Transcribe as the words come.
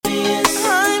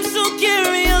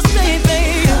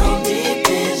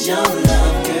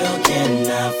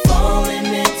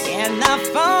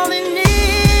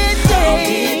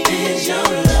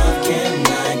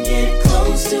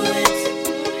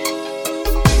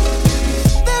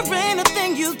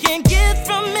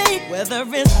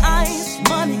weather is ice,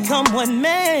 money come what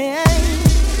may.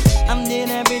 I'm doing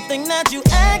everything that you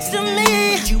asked of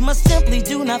me. You must simply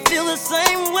do not feel the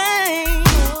same way.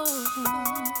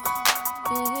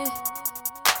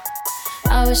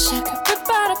 I wish I could rip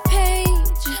out a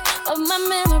page of my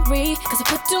memory, cause I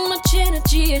put too much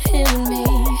energy in me.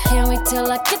 Can't wait till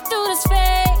I get through this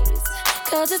phase,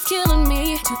 cause it's killing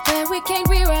me. Too bad we can't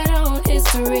rewrite our own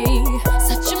history.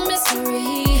 Such a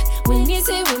mystery when he's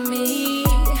here with me.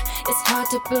 It's hard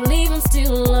to believe I'm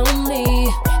still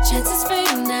lonely. Chances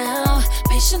fading now,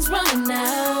 patience running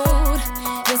out.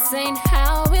 This ain't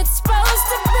how it's supposed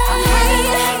to be. I'm having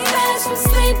nightmares from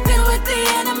sleeping with the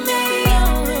enemy.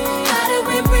 How do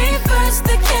we reverse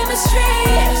the chemistry?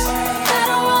 I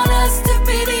don't want us to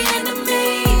be the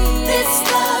enemy. This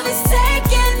love is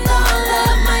taking all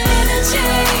of my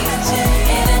energy.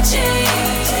 Energy,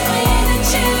 my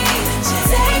energy.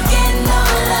 Taking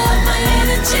all of my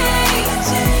energy.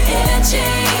 Energy,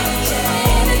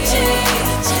 energy.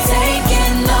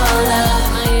 Taking all of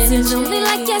my energy. Seems only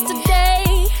like yesterday,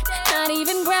 not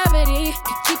even gravity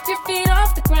could keep your feet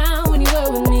off the ground when you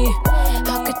were with me.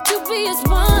 How could two be as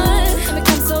one and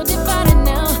become so divided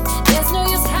now? There's no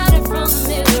use hiding from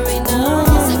misery now.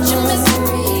 Such a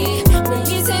mystery when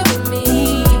he's here with me.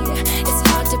 It's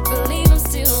hard to believe I'm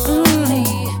still lonely.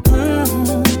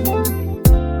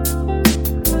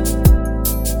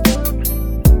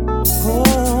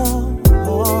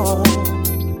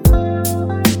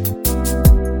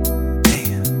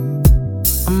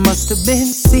 Must have been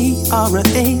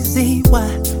C-R-A-Z-Y.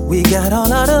 We got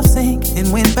all out of sync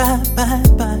and went bye.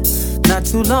 Not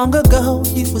too long ago,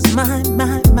 you was mine.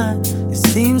 It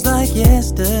seems like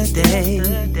yesterday.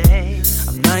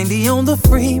 I'm 90 on the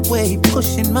freeway,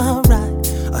 pushing my ride.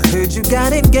 I heard you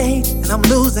got engaged and I'm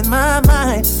losing my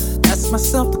mind. Ask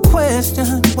myself the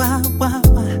question, why?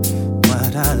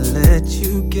 Why'd I let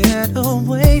you get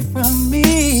away from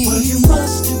me? Well, you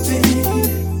must have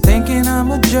been thinking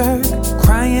I'm a jerk,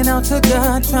 crying out to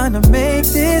God, trying to make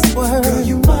this work. Girl,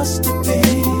 you must have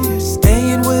been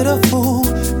staying with a fool,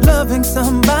 loving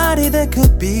somebody that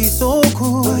could be so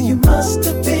cruel. Well, you must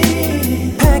have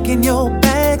been packing your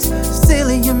bags,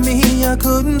 silly you me, I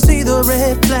couldn't see the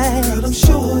red flags. Girl, I'm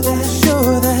sure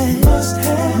that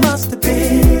must have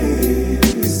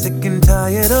been sick and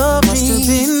tired of me. Must have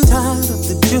been tired of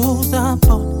the jewels I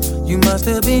bought. You must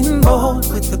have been bored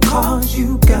with the cars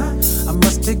you got. I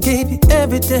must have gave you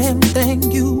every damn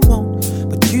thing you want,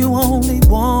 but you only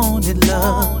wanted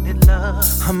love.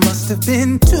 I must have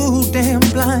been too damn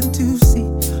blind to see.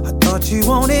 I thought you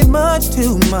wanted much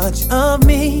too much of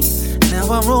me.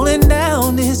 Now I'm rolling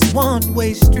down this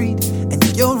one-way street, and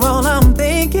you're all I'm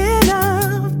thinking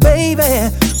of,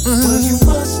 baby. Well, you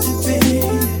must have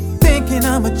been thinking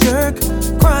I'm a jerk,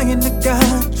 crying to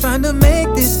God, trying to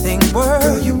make this thing work.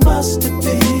 Girl, you must have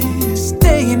been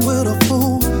staying with a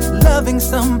fool, loving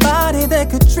somebody that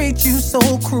could treat you so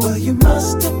cruel. Well, you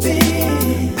must have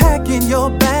been packing your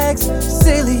bags,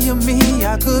 silly of me,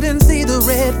 I couldn't see the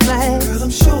red flags. Girl, I'm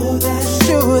sure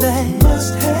that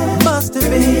must have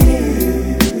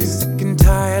been sick and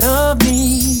tired of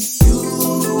me.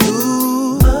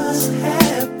 You must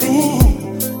have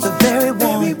been the very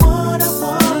one I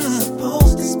was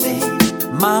supposed to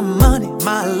spend my money,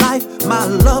 my life, my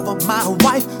lover, my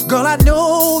wife. Girl, I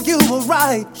know you were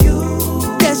right.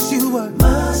 Yes, you were.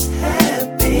 Must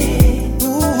have been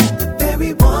the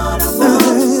very one I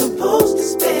was supposed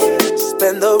to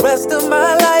spend the rest of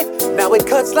my life. Now it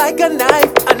cuts like a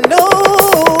knife, I know.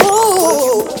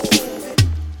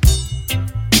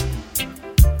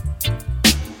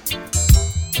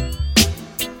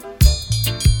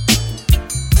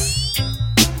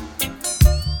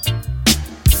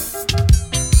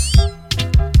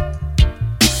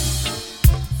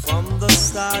 From the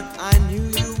start, I knew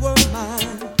you were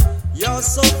mine. You're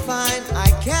so fine,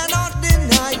 I cannot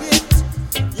deny it.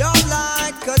 You're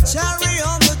like a cherry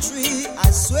on the tree.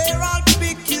 I swear I'll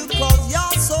pick you 'cause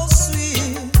you're so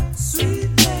sweet. Sweet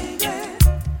lady,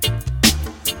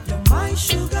 you're my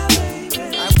sugar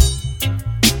baby.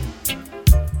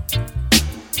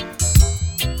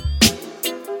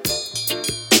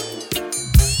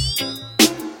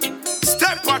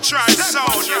 STEPACHOICE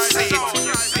sound, you see.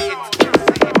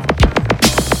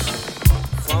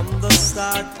 From the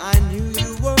start, I knew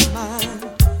you were mine.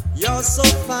 You're so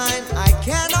fine, I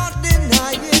cannot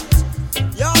deny it.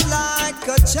 You're like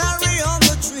a cherry on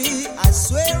the tree. I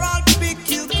swear I'll pick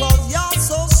you 'cause you're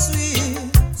so sweet.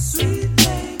 Sweet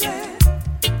lady,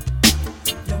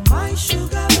 you're my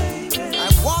sugar baby. I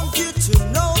want you to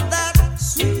know that.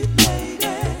 Sweet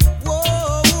lady,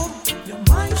 whoa, you're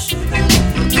my sugar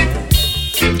baby.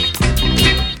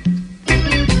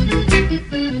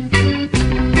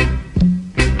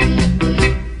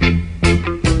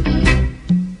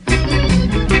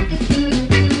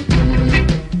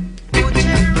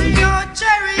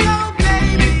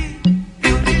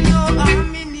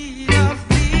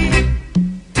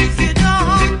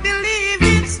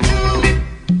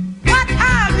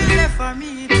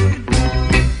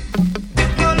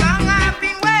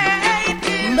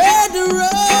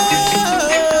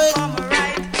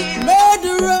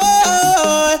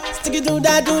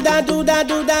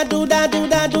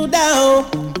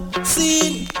 Oh.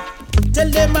 See, tell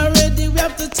them already, we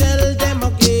have to tell them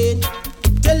again.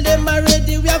 Tell them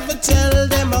already, we have to tell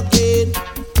them again.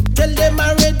 Tell them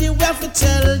already, we have to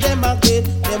tell them again.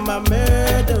 Them a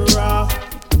murderer.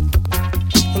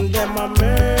 Them a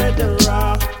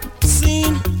murderer. See,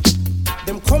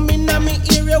 them coming at me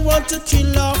area, want to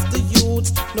kill off the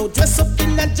youths. No dress up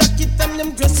in a jacket and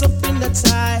them dress up in a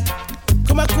tie.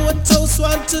 Come a courthouse,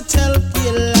 want to tell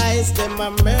pale lies. Them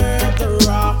a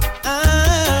murderer.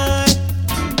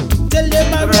 Tell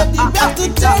them already, we have to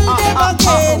tell them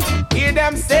again. Hear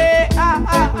them say,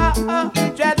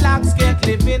 dreadlocks can't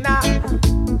live in a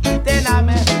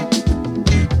tenement.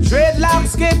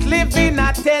 Dreadlocks can't live in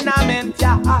a tenement,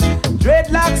 yeah.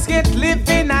 Dreadlocks can't live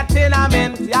in a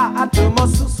tenement, yeah. Too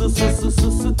much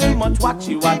too much watch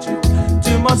you.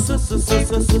 Too much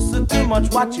too much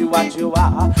watch you.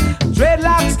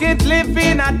 Dreadlocks can't live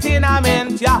in a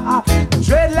tenement, yeah.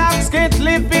 Dreadlocks can't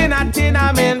live in a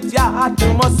tenement, yeah.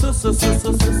 Too much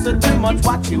too much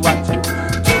watch you.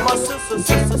 Too much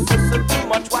too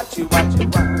much watch you.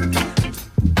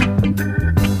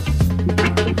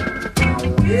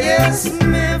 Yes,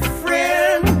 my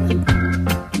friend,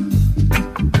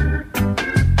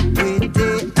 we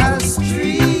did a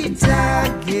street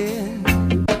again.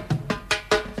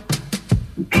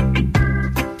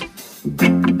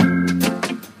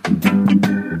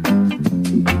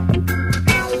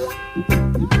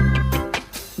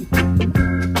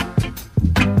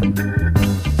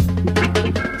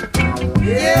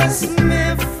 Yes,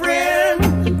 my friend,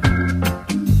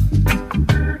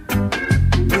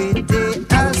 we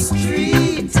did a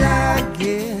street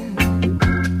again.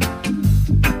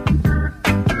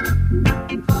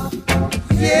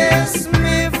 Yes,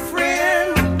 my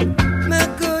friend, my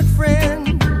good friend,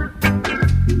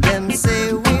 them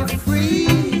say we're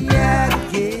free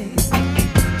again.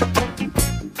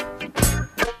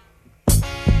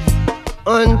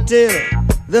 Until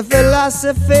the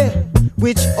philosophy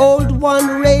which old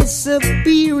one race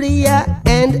superior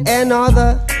and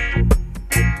another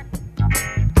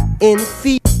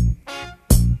inferior.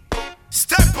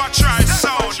 STEPACHOICE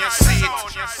sound, you see.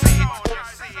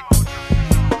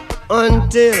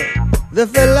 Until the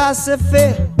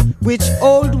philosophy which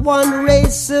old one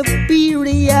race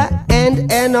superior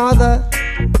and another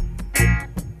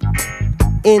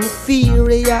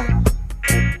inferior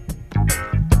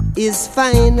is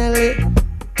finally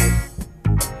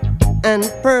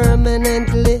and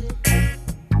permanently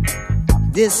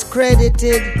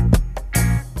discredited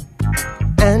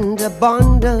and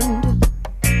abandoned.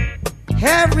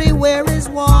 Everywhere is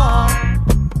war.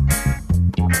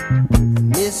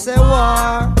 It's a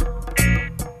war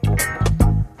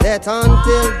that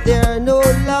until they're no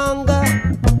longer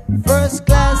first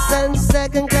class and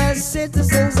second class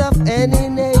citizens of any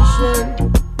nation,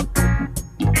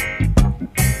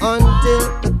 until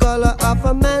the color of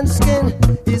a man's skin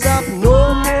is of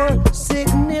no more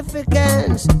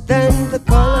significance than the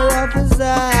color of his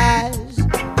eyes.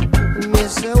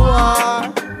 Miss a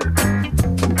war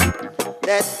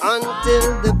that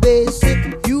until the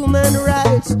basic human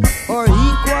rights are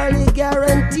equally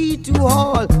guaranteed to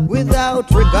all without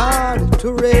regard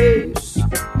to race.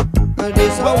 And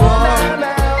it's a war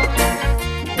that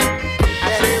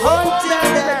until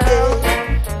that day,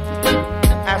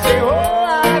 I say,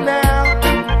 oh, now,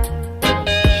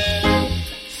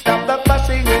 stop the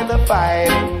fussing and the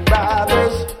fighting,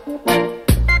 brothers.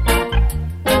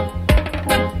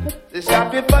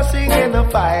 Stop your fussing and the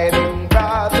fighting,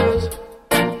 brothers.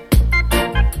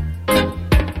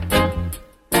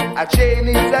 A chain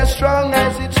is as strong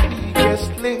as its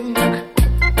weakest link.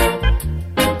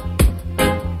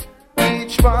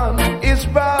 Each one is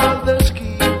brother's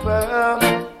keeper.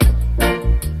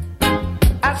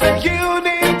 I say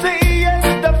unity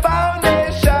is the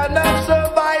foundation of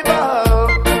survival.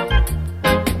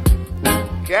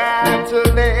 Got to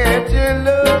let your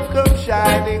love come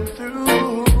shining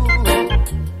through.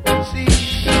 See,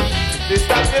 they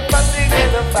stop your fussing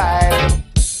and the fight.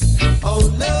 oh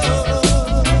love,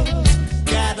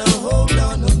 got a hold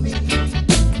on me.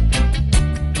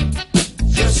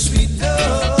 Your sweet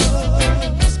love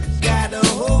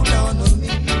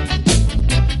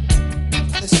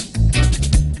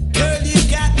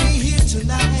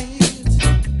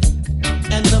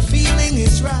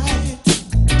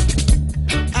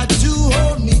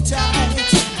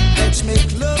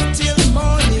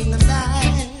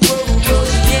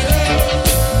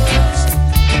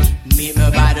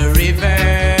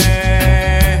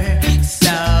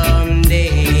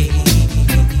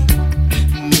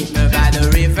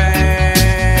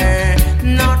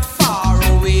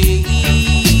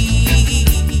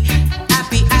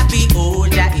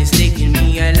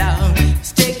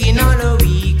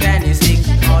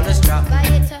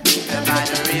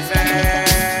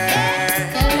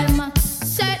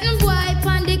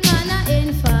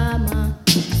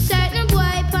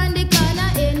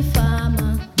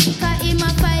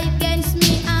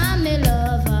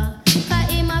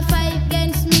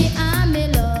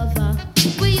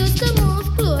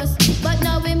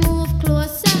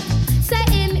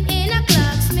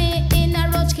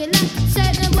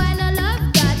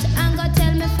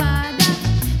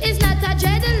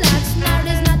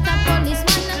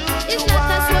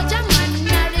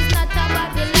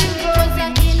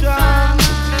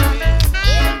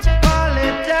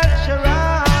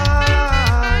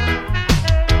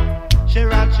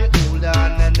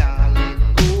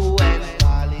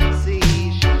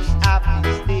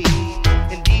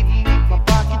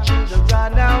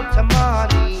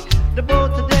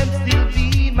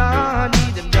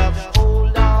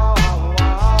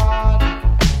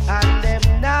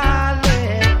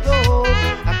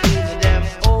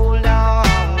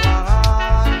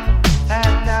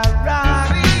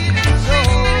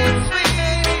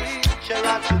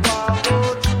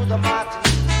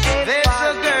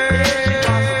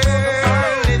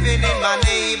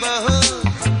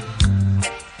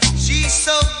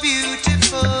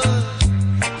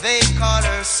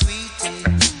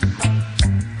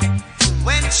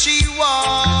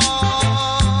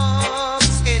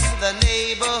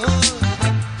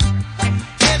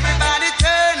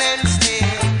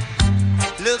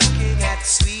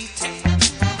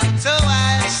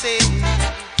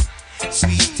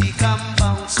Sweetie, come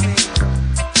bounce me.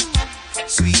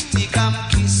 Sweetie, come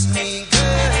kiss me,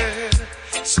 girl.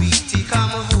 Sweetie, come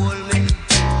hold me.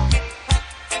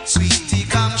 Sweetie,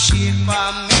 come shake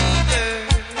for me, girl.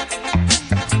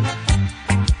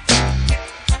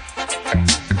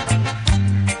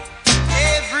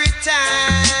 Every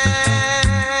time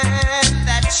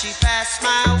that she passed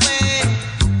my way,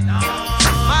 my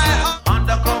heart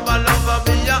Undercover lover,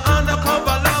 be your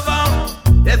undercover lover.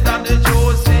 Yes, I'm the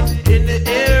Josie in the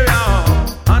area.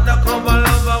 Undercover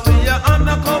lover, be your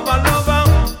undercover lover.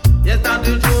 Yes, I'm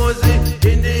the Josie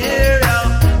in the area.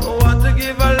 Want to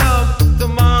give a love to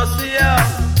Marcia.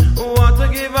 Want to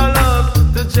give a love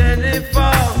to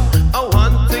Jennifer.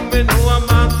 One thing we know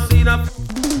I'm seen up.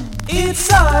 It's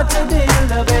hard to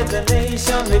build a better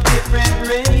nation with different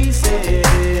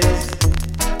races.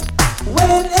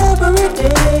 When every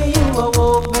day you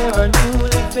awoke, there are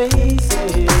newly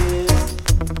faces.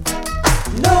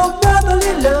 No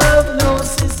brotherly love, no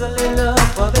sisterly love,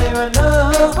 for there are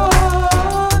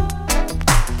none.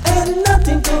 And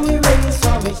nothing to erase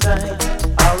from each time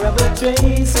our rebel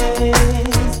traces.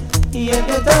 Yeah,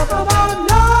 they talk about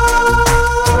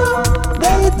love.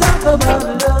 They talk about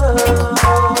love.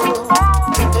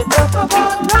 They talk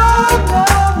about love,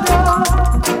 love, love,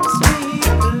 sweet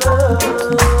love.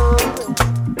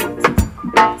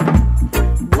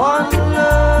 One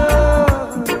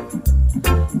love,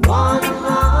 one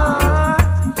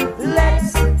heart.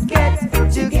 Let's get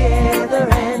together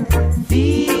and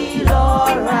feel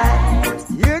alright.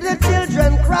 Hear the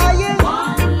children crying.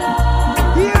 One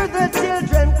love. Hear the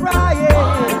children crying.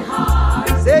 One heart.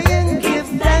 Saying, give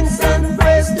thanks and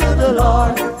praise to the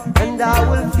Lord, and I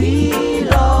will feel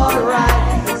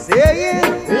alright.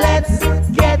 Saying, let's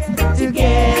get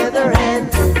together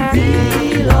and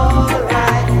feel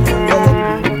alright.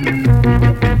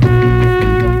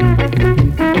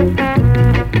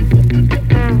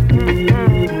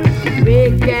 We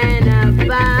can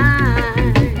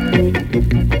find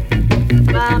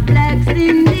my black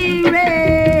Cinderella.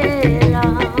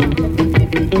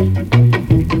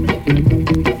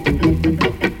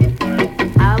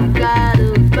 I've got to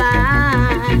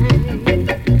find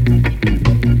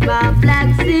my black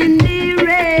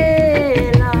Cinderella.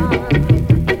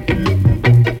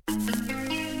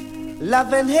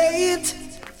 Love and hate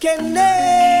can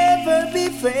never be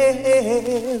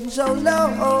friends. Oh no,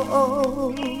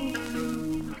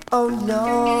 oh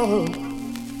no.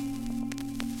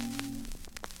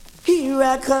 Here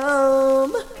I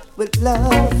come with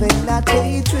love and not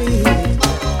hatred.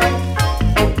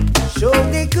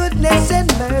 Surely goodness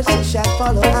and mercy shall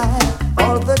follow I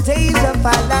all the days of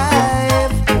my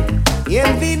life.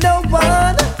 Envy no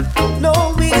one,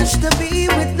 no wish to be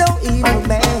with no evil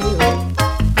man.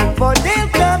 For there'll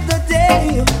come the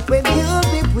day when you'll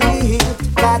be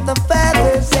whipped by the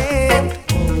father's hand.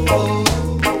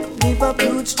 Leave up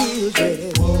huge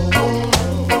children.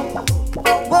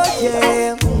 Oh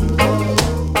yeah.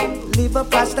 Leave up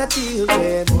pasta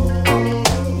children.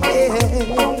 Yeah.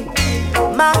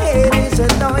 My head is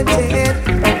anointed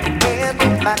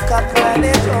and my cup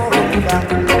runneth over.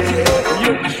 Yeah.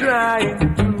 You're trying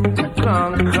to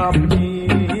conquer me.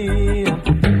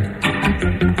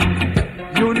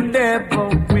 You never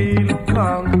will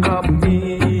conquer me.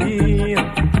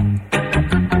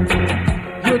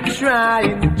 You're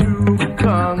trying to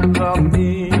conquer me.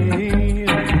 You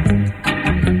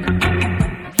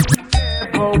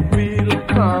never will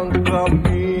conquer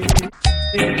me.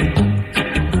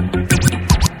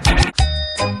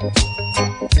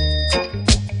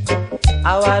 I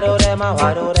wado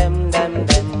them, them.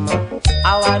 I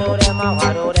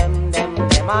wado them, them.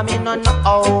 I mean no,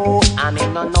 I mean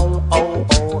no,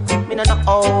 me no,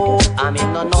 I mean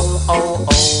no,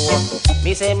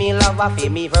 Me say me love her for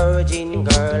me virgin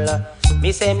girl.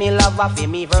 Me say me love her for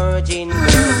me virgin girl.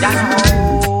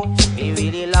 Jano, me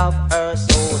really love her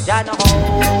so. Jano,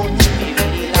 me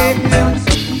really love her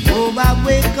so. Oh, I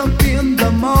wake up in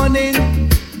the morning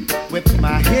with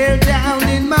my hair down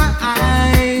in my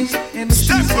eyes, and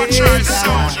she says,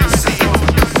 oh,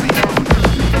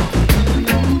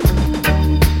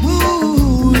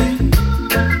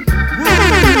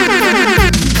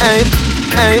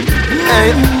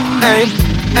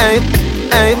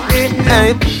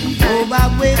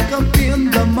 I wake up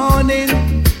in the morning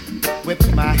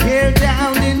with my hair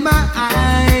down in my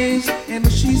eyes,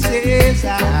 and she says,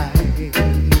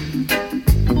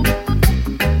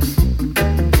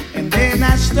 and then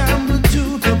I stumbled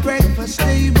to the breakfast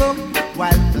table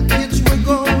while the kids were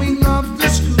going off to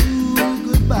school.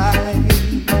 Goodbye.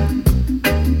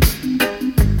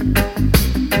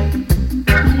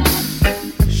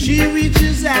 She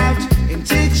reaches out and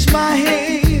takes my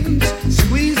hands,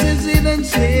 squeezes it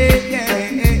says,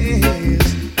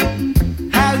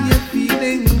 how you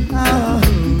feeling? Oh.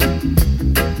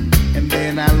 And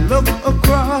then I look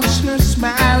across her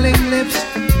smiling lips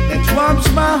that warms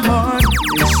my heart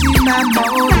and see my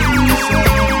Mona Lisa.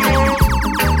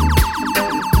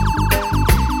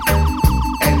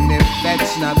 And if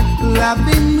that's not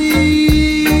loving me,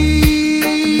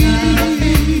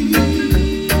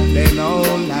 then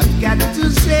all I've got to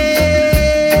say,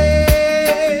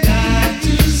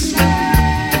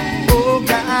 oh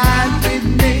God, give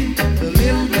me a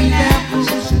little bit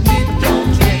apples and it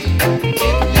don't rain.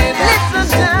 Listen,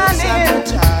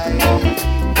 Johnny.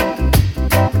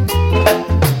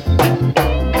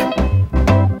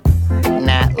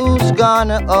 Now who's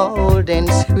gonna hold and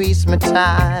squeeze me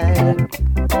tight?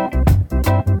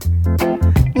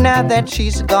 Now that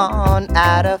she's gone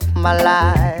out of my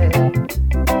life,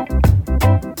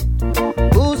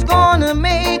 who's gonna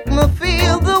make me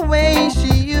feel the way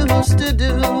she used to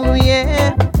do?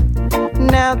 Yeah,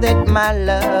 now that my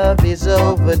love is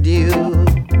overdue,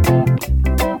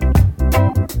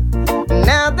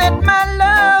 now that my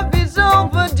love is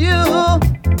overdue,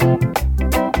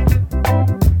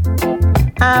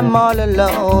 I'm all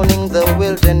alone in the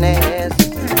wilderness.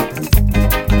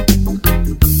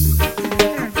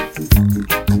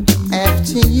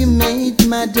 After you made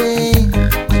my day,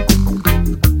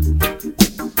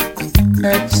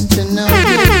 hurts to know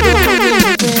you're going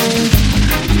away.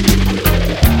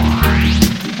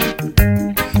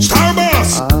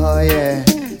 Starboss! Oh yeah.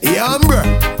 Yeah, bro.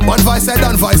 One voice I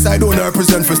done, voice I don't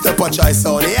represent for STEPACHOICE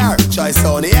on the air. Choice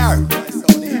on the air.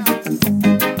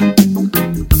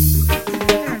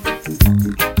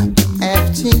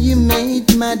 After you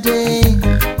made my day,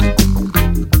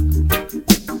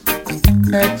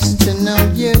 hurts to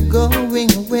know you're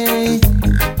going away.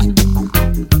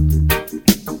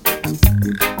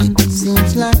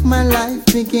 Seems like my life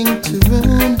began to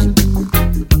ruin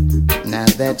now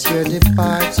that you're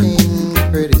departing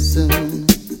pretty soon.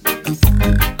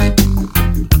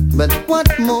 But what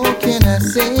more can I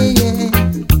say? Yeah.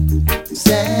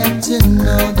 Sad to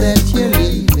know that you're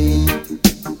leaving,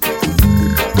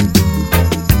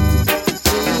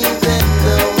 even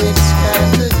though it's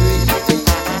kind of grieving.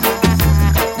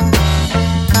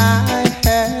 I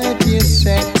heard you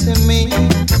said to me,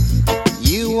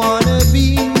 you wanna be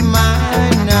my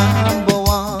number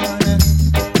one.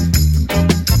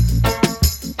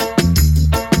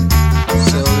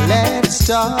 So let's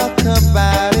talk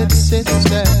about it,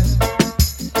 sister.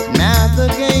 Now the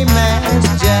game has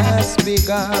just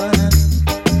begun.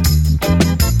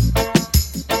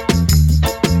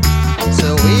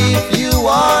 So if you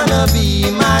wanna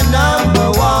be my number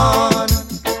one,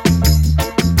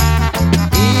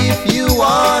 if you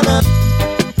wanna,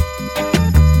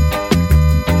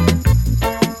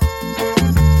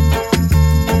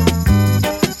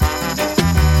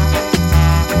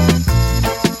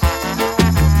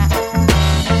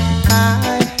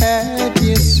 I heard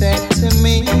you said to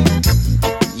me,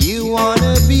 you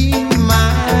wanna be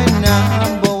my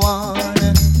number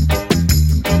one.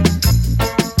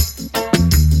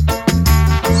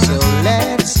 So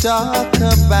let's talk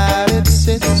about it,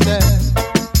 sister.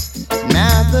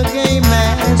 Now the game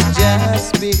has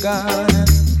just begun.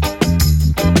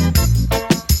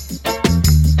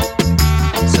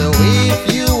 So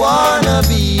if you wanna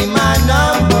be my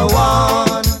number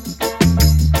one,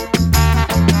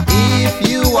 if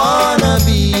you wanna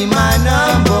be my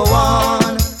number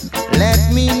one, let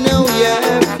me know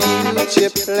your future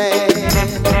plan.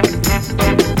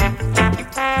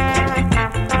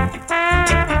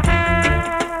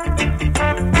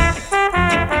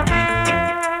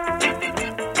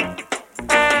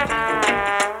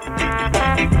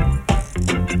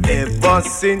 Ever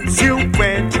since you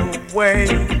went away,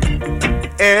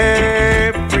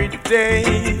 every day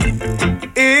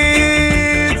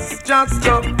it's just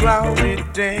a cloudy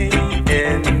day,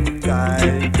 and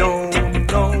I don't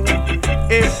know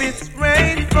if it's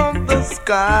rain from the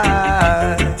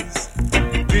skies,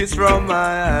 tears from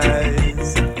my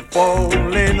eyes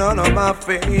falling on my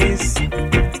face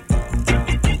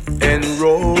and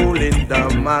rolling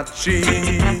down my cheek.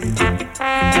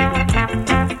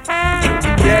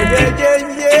 Yeah, yeah, yeah,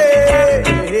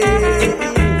 yeah.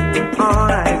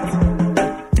 Alright.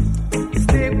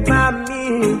 Stick by me,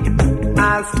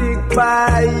 I'll stick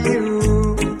by you.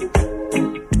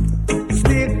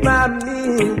 Stick by me,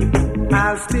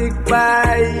 I'll stick by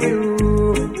you.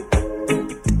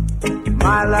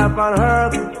 My life on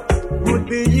earth would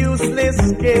be useless,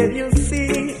 can you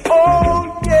see?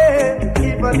 Oh yeah,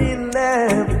 if I didn't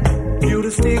have you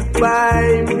to stick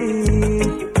by me.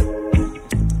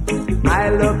 I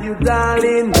love you,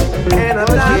 darling, and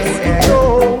I'm not so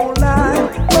light.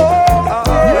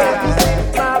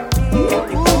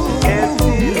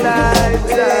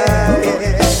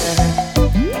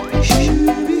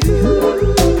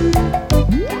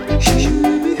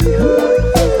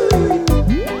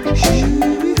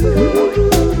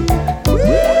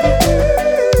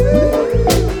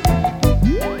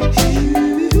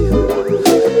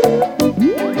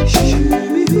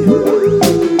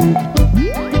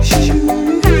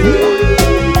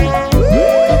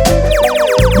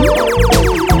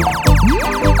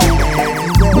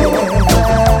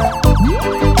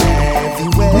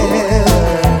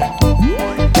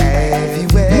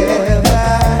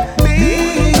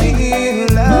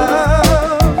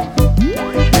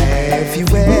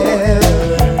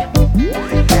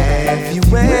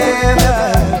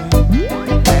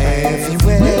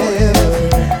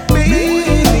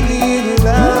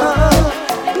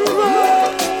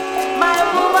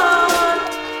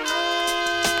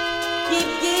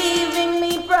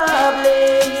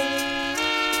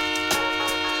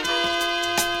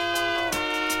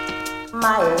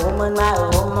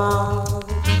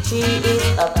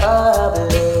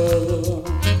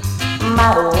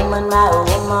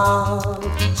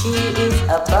 She is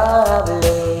a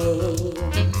bubbly.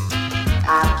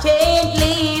 I can't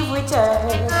live with her.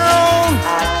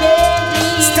 I can't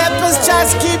live Steppers with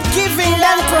just her. keep giving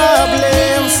them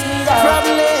problems.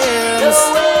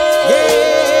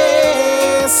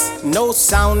 Yes. No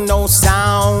sound, no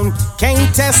sound.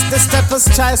 Can't test the Steppers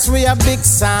choice, we a big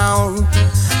sound.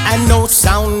 And no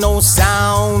sound, no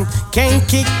sound. Can't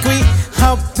kick we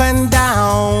up and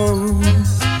down.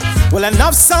 Well,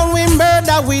 enough sound, we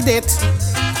murder with it.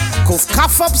 Cause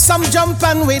cough up some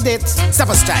jumping with it.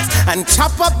 Steppers choice. And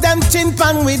chop up them tin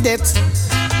pan with it.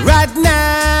 Right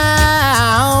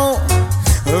now.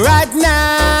 Right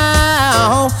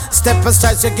now, Steppers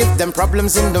try to give them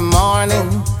problems in the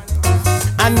morning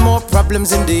and more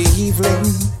problems in the evening.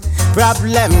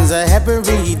 Problems are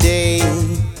every day.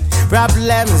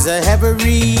 Problems are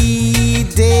every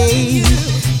day.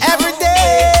 Every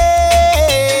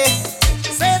day.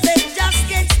 Say they just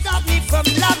can't stop me from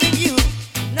loving you.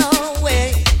 No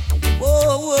way.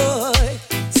 Whoa, whoa.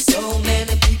 So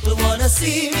many people wanna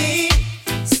see me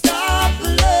stop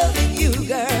loving you,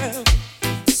 girl.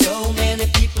 So many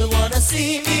people wanna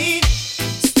see me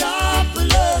stop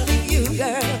loving you,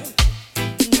 girl.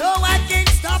 No, I can't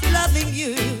stop loving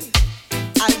you.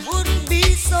 I wouldn't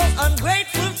be so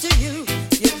ungrateful to you.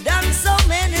 You've done so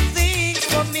many things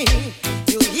for me.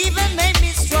 You even made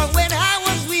me strong when I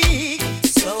was weak.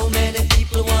 So many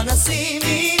people wanna see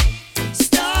me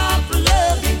stop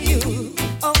loving you.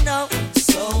 Oh no,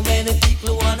 so many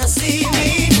people wanna see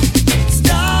me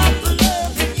stop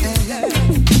loving you, girl.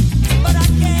 But I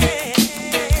can't.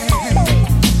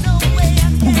 No way I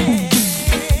can.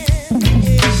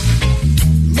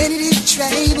 Many did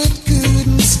try but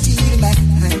couldn't steal my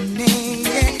honey.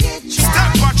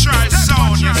 Stepachoice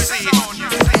sound, you see it.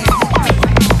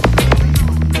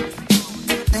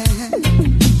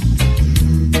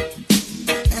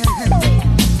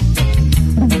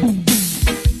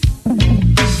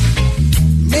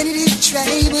 Many did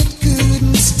try but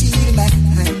couldn't steal my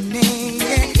honey.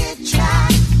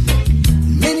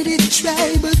 Many did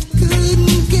try but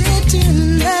couldn't get her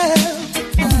love.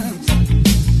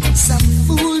 Some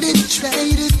fool did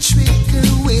try to trick her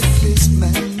with his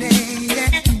money.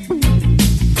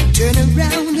 Turn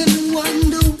around and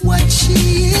wonder what she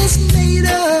is made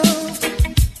of.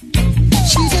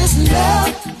 She just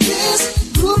loved this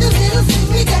groovy little thing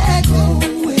we got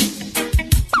going.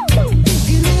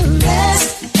 It will last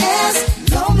as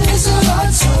long as her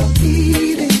heart's all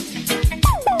beating.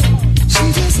 She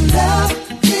just loved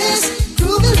this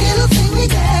groovy little thing we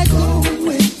got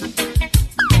going.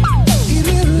 It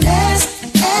will last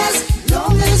as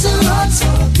long as her heart's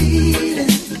all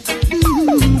beating.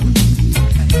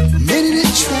 Many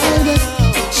did try but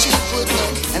she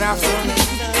wouldn't. And after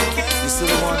you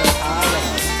still want to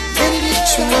Many did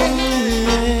try.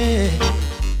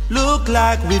 Look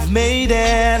like we've made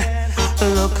it.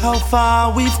 Look how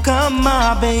far we've come,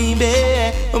 my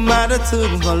baby. No matter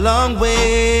took a long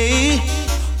way.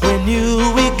 We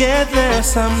knew we'd get there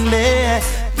someday.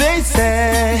 They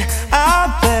say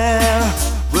out there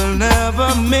we'll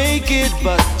never make it,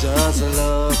 but just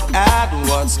look at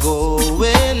what's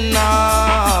going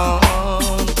on.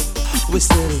 We're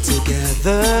still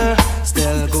together,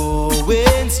 still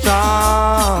going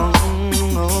strong.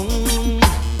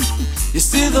 You're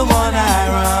still the one I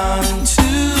run to,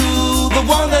 the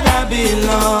one that I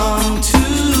belong to.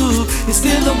 You're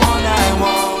still the one I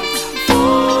want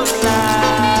for life.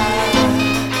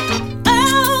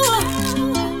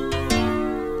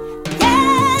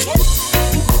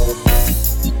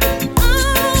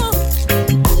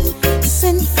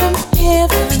 Sent from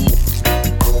heaven,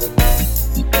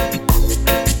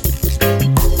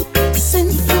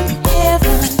 sent from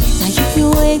heaven. Now you can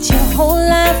wait your whole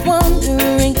life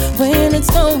wondering when it's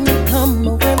gonna come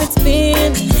or where it's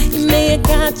been. You may have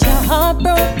got your heart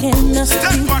broken a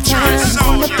few times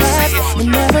in the past. It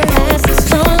never lasts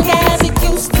as long as it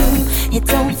used to. It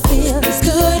don't feel as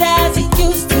good as it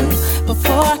used to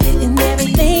before. And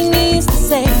everything needs to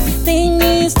say, thing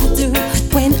needs to do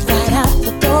went right out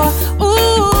the door.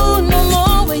 Ooh, no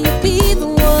more will you be the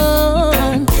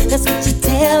one. That's what you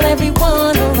tell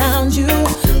everyone around you.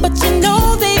 But you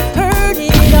know they've heard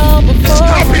it all before.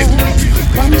 Stop it!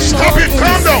 Stop it!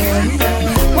 Calm down!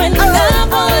 When love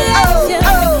won't let you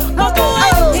walk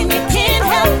away and you can't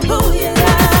help who you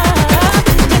love,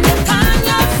 and you find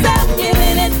yourself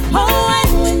giving it away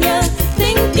when you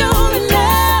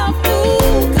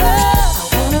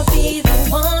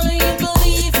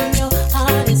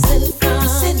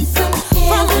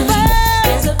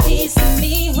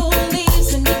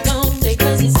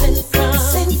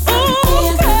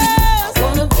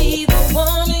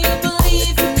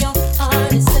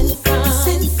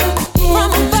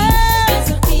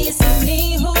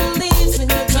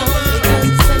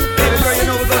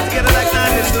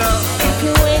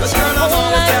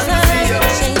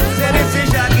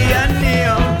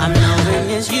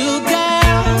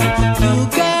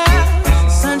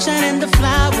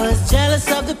flowers,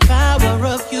 jealous of the power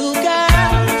of you,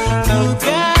 girl. You,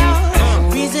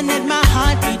 girl. Reason that my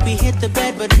heartbeat, we hit the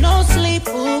bed, but no sleep,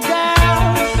 ooh,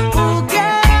 girl. Ooh,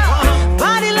 girl.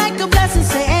 Body like a blessing,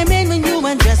 say amen when you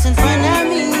undress in front of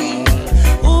me.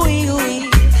 Ooh, ooh,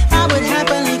 I would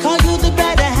happily call you the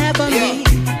better half of me.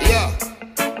 Yeah.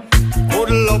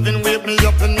 Good loving, wake me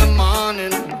up in the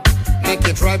morning. Make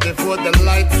it right before the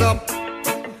lights up.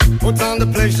 Put on the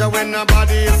pleasure when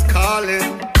nobody is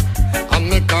calling. I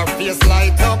make our face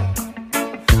light up.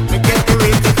 Me get the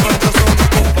rated for just on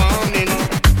performing.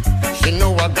 She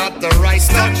know I got the right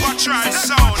touch.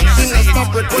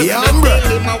 Yeah,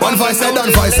 bro. One voice I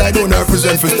done, voice I don't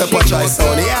represent for STEPACHOICE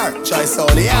on the air. Choice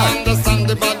on the air. I understand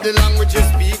the body language you're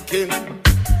speaking.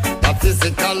 That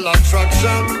physical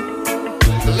attraction.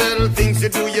 The little things you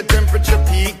do, your temperature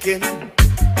peaking.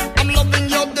 I'm loving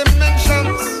your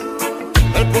dimensions.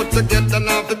 Well put together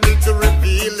now the beauty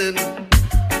revealing.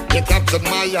 You captured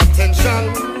my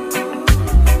attention.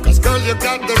 Cause girl, you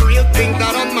got the real thing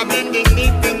that on my bending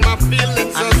knee thing. My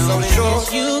feelings are so sure.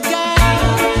 You girl,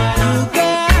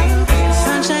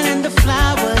 sunshine and the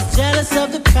flowers, jealous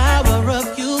of the power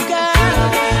of you, girl.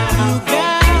 You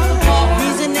girl,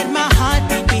 reason that my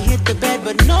heartbeat, we hit the bed,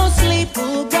 but no sleep,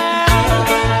 ooh, girl.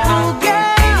 Ooh,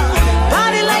 girl,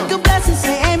 body like a blessing,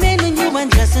 say amen when you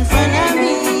undress in front of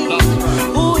me.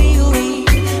 Ooh,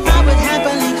 I would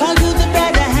happily call you the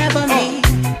better half of me.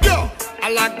 Yo, I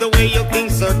like the way your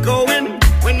things are going.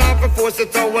 When I force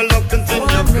it, our love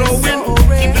continue growing.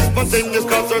 Keep it spontaneous,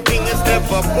 cause our thing is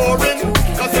never boring.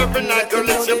 Cause every night, girl,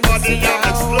 it's your body I'm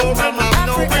exploring. I'm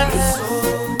knowing so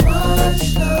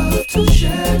much love to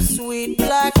share. Sweet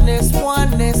blackness,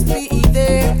 oneness, be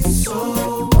there.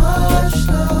 So much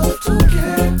love to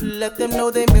care. Let them know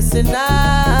they missing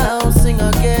out. Sing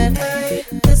again.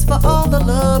 This for all the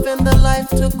love and the life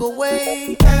took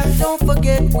away. Don't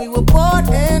forget we were bought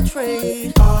and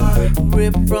trade.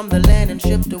 Ripped from the land and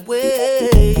shipped away.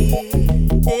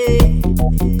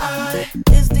 I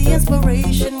is the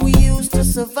inspiration we use to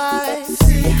survive.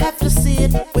 You have to see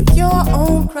it with your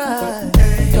own cry.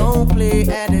 Don't play,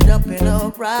 add it up in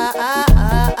a ride.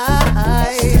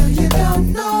 Still you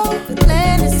don't know the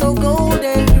land is so gold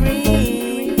and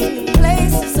green. The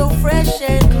place is so fresh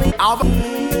and clean.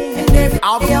 And every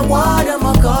water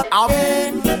my cup.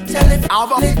 Tell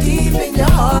it deep in your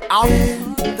heart.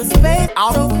 The space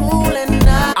so cool and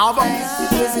nice.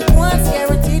 Visit once,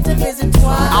 guaranteed to visit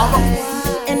twice.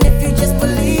 And if you just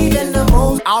believe in the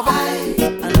most,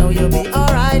 I know you'll be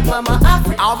alright, mama.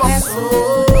 Africa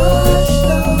so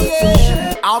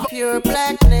yeah. Pure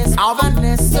blackness,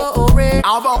 honest, so rare.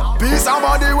 Peace and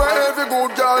body where every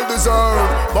good girl deserve.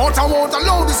 But I won't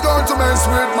allow this girl to mess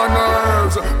with my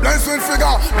nerves. Blessed with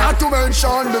figure, not to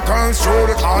mention the curves through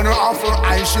the corner of her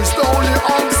eyes. She slowly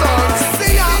observes.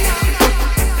 See ya.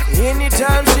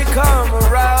 Anytime she come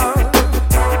around,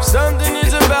 something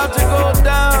is about to go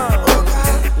down.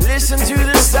 Listen to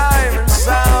the siren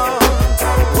sound.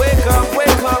 Wake up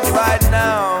right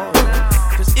now.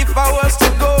 Cause if I was to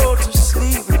go to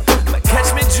sleep, might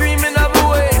catch me dreaming of a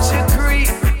way to creep.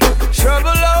 Trouble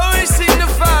always seem to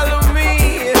follow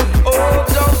me. Oh,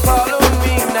 don't follow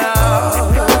me now.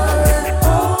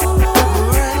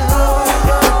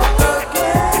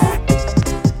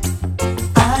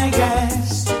 I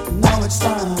guess now it's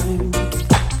time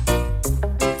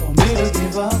for me to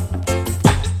give up.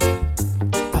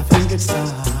 I think it's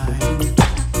time.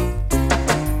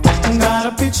 Got a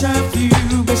picture of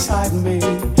you beside me.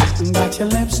 Got your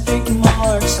lipstick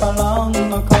marks along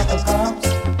a couple cups.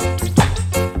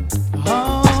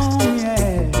 Oh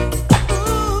yeah.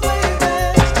 Ooh,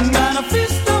 baby. Got a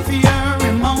fist of your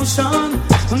emotion.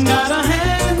 Got a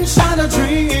hand shot of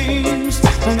dreams.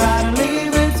 Gotta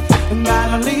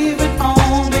leave it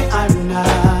all behind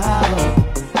now.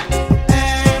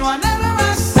 And whatever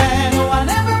I said,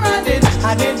 whatever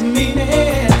I didn't mean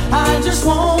it. I just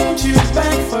want you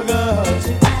back for good.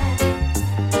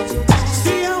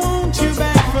 See, I want you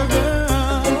back for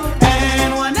good.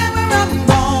 And whenever I'm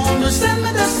gone, just send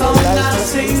me the song I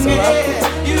sing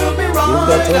it. You'll be wrong.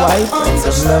 You got a wife and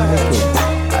some lovely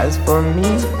kids. As for me,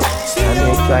 I'm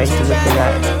here trying to look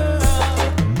alive.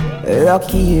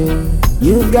 Lucky you,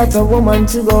 you've got a woman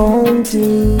to go home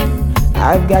to.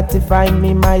 I've got to find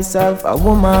me myself a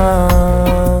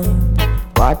woman.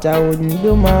 What I wouldn't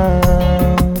do, man.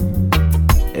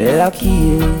 Lucky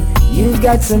you, you've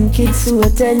got some kids to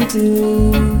attend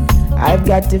to. I've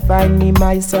got to find me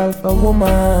myself a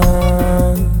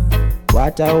woman.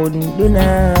 What I wouldn't do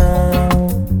now.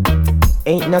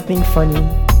 Ain't nothing funny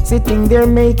sitting there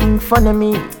making fun of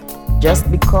me. Just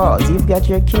because you've got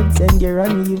your kids and you're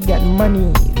running, you've got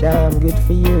money. Damn good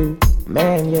for you.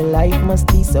 Man, your life must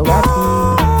be so happy.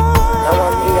 Now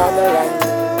on the other end,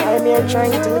 I'm here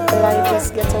trying to live the life,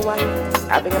 just get a wife.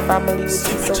 Having a family with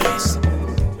you so nice.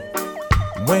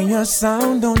 When your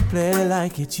sound don't play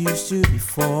like it used to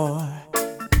before,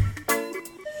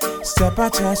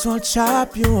 STEPACHOICE will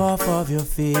chop you off of your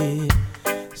feet.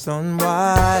 Son,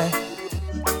 why?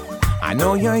 I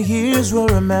know your ears will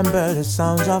remember the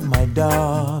sounds of my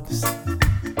dubs.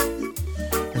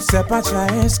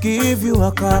 STEPACHOICE give you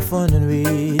a coffin and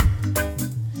read.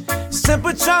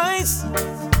 STEPACHOICE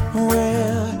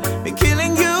will be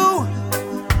killing you.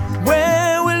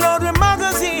 Where will load the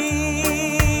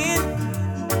magazine?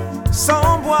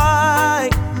 Some boy,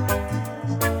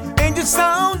 angel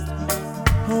sound.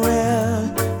 Well,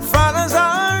 father's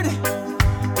hard.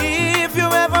 If you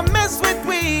ever mess with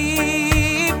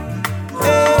weed,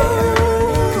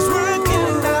 cause we're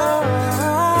killing now.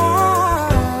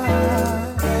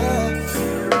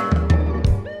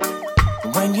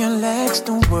 When your legs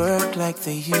don't work like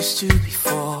they used to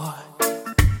before,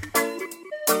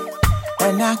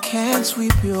 and I can't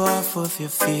sweep you off of your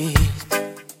feet,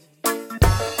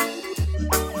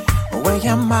 where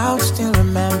your mouth still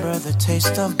remember the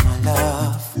taste of my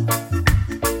love,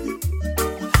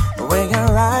 where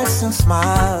your eyes still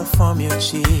smile from your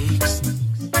cheeks.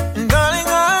 And darling,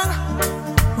 I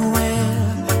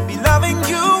will be loving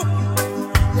you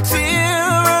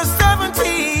till we're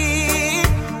 17.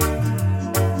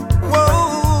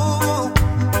 Whoa,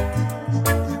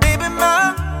 baby,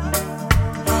 my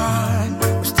heart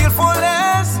will still fall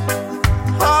less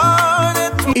harder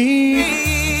to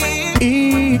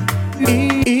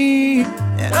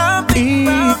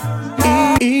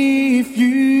If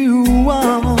you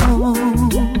want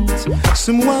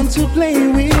someone to play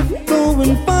with, go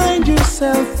and find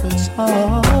yourself a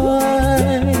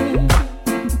toy.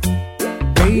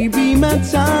 Baby, my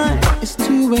time is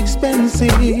too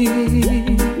expensive,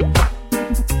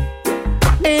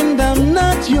 and I'm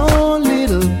not your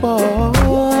little boy.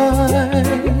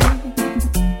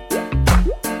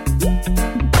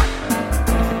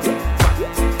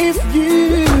 If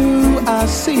you are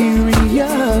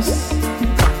serious,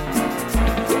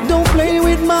 don't play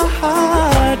with my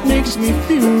heart, makes me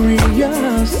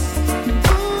furious.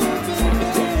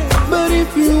 But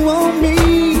if you want me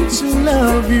to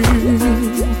love you,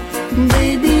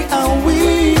 baby, I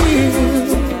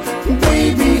will.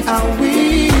 Baby, I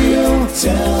will.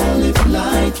 Tell it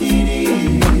like it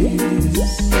is.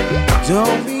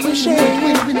 Don't be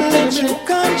ashamed, let your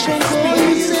conscience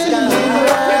be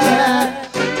silent.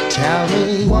 Tell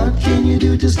me, what can you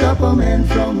do to stop a man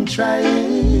from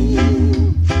trying?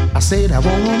 I said I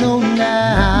wanna know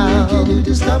now. What can you do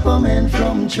to stop a man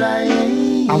from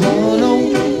trying? I wanna know,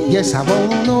 yes, I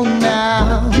wanna know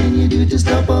now. What can you do to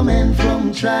stop a man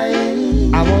from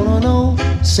trying? I wanna know,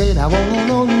 said I wanna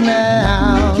know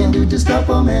now. What can you do to stop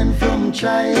a man from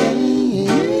trying?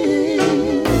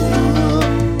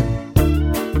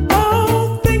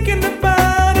 Oh, thinking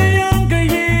about the younger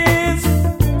years,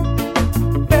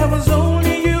 there was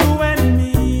only you and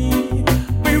me.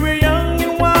 We were young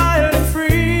and wild and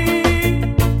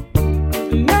free.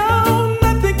 Now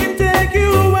nothing can take you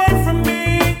away from me.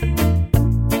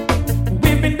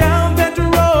 We've been down that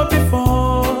road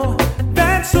before.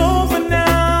 That's over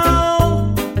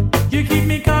now. You keep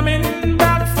me coming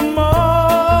back for more.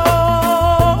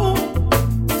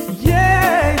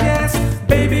 Yeah, yes,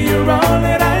 baby, you're all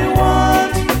that I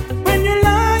want. When you're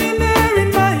lying there in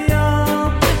my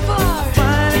arms,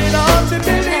 find it hard to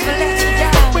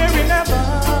believe we're in heaven.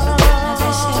 As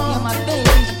I said, you're my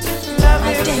baby, Love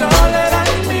my is danger. all that I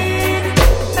need.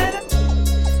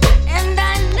 And I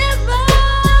never,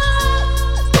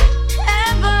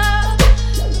 ever,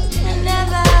 and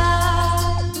never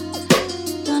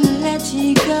gonna let you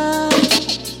go.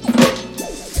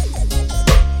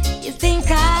 You think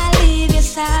I'll leave your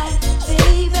side,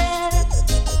 baby?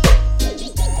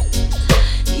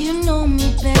 You know me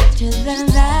better than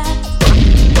that.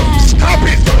 Stop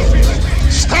it!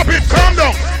 Stop it! Calm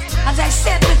down! As I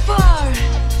said before,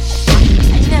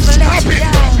 I never let Stop you it!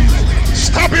 down.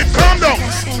 Stop it! Calm down! I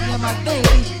said you're my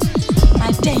baby, my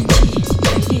dainty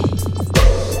baby.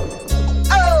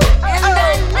 And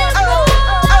I never,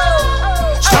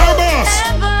 Starburst!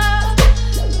 ever,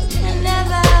 and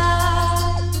never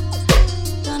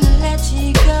gonna let you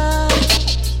go.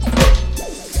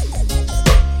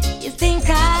 You think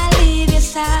I'll leave your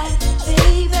side,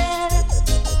 baby?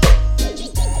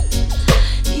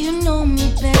 You know me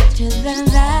better than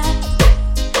that.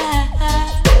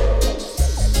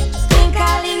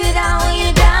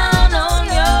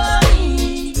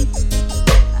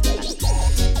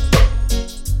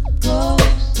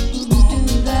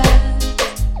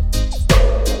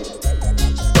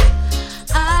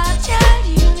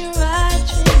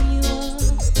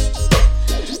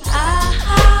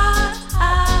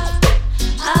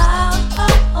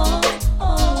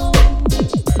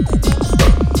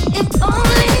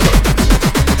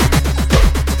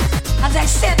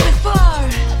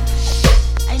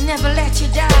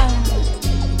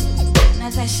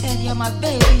 I said, you're my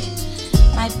baby,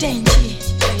 my dainty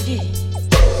lady.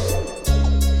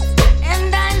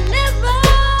 And I never,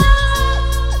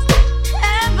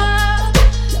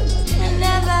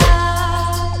 never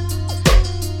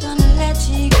gonna let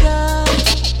you go.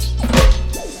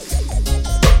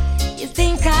 You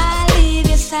think I'll leave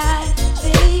your side,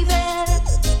 baby?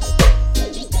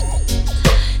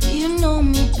 You know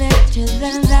me better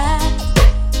than that.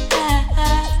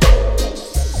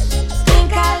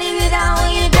 Think I'll leave you down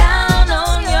when you're down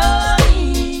on your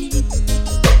knees.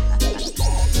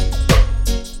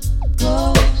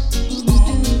 Ghosts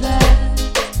wouldn't do that.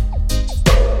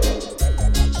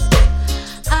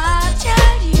 I'll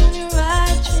tell you when you're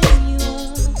right when you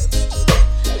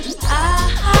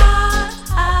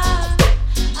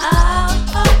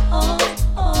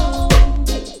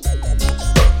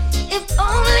If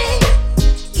only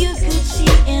you could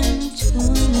see into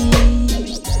me,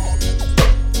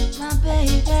 my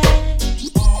baby.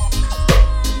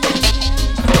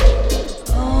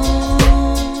 Oh,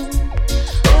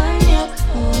 when you're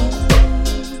cold,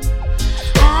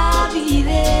 I'll be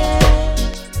there.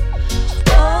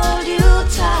 Hold you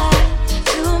tight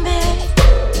to me.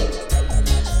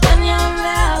 When you're on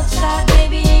the outside,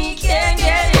 baby, you can't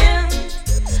get in.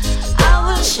 I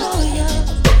will show you,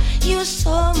 you're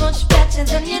so much better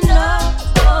than you know.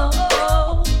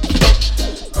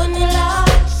 When you're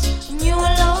lost, when you're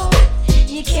alone,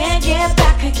 you can't get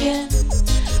back again.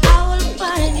 I will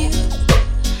find you,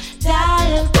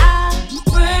 darling, I'll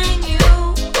bring you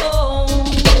home.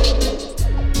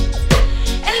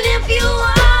 And if you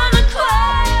wanna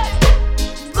cry,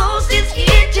 Ghost is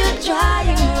here to dry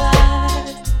your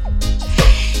eyes.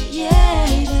 Yeah,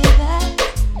 baby.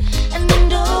 And in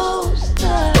those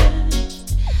times,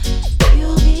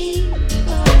 you'll be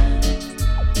fine.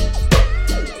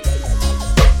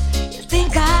 You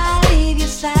think I'll leave your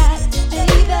side,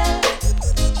 baby?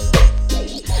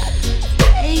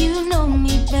 Hey, you know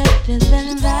me better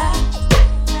than that.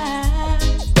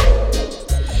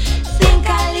 Think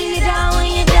I'll leave you down when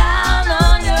you're down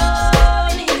on your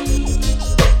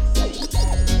knees.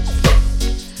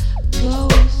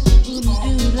 Ghosts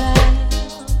wouldn't do that.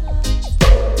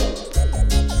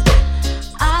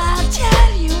 I'll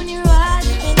tell you when you're right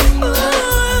when you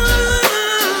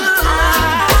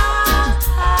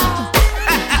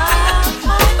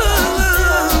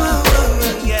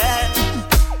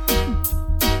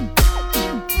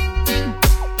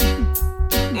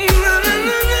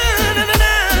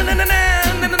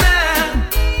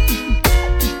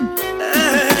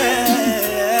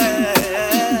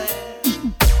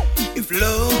If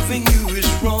loving you is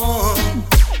wrong,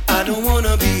 I don't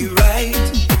wanna be right.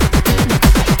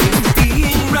 If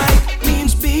being right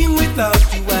means being without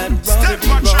you, I'd rather be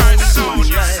wrong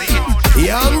than right.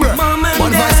 Yeah, bro.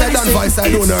 One voice I done, voice I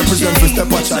don't represent for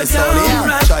STEPACHOICE sound.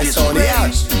 Yeah, choice sound,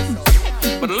 yeah.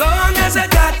 But long as I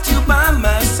got you by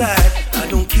my side, I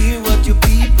don't care what your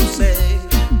people say.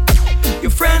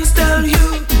 Your friends tell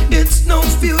you it's no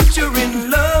future in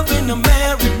love in a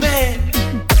married man.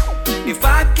 If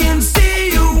I can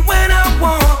see you when I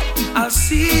want, I'll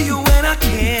see you when I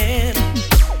can.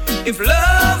 If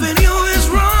loving you is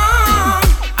wrong,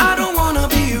 I don't wanna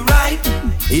be right.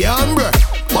 Yeah, bro.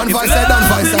 One voice I done,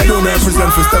 voice I don't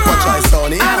represent for STEPACHOICE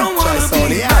sound. Yeah, choice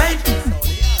sound, yeah.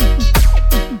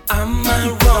 Am I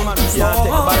wrong? Yeah,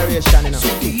 take a variation, you know.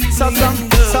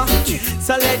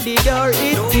 So let the door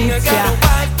it hit ya.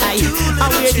 I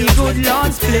wear the good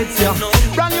Lord splits ya.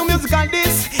 Brand new music on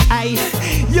this.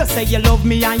 You say you love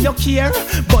me and you care,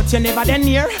 but you never then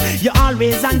near. You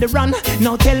always on the run.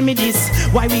 Now tell me this,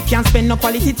 why we can't spend no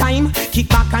quality time? Kick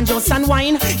back and just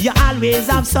unwind. You always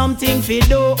have something to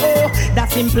do.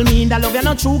 That simple mean that love you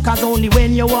not true, cause only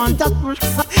when you want to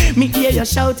me hear you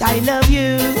shout I love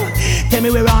you. Tell me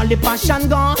where all the passion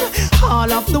gone, all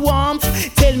of the warmth.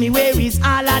 Tell me where is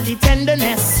all of the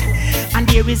tenderness. And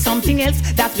there is something else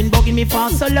that's been bugging me for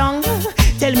so long.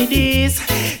 Tell me this,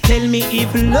 tell me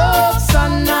if love's so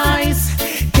nice.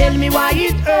 Tell me why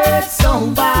it hurts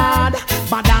so bad.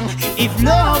 Badang, if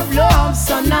love's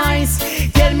so nice.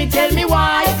 Tell me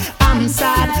why I'm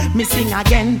sad. Me sing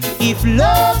again. If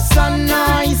love's so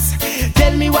nice.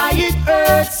 Tell me why it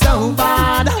hurts so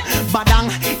bad. Badang,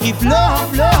 if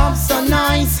love's so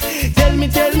nice. Tell me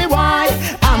why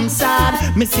I'm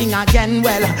sad. Me sing again.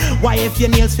 Well, why if your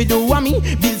nails fi do a me,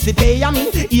 bills fi pay a me,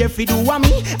 ear fi do a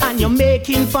me, and you're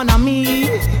making fun of me,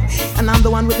 and I'm the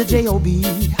one with the J.O.B.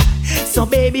 So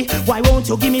baby, why won't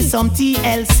you give me some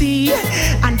TLC?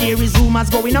 And there is rumors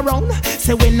going around,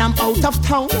 say when I'm out of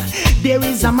town, there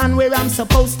is a man where I'm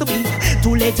supposed to be.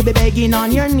 Too late to be begging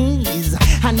on your knees.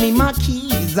 Hand me my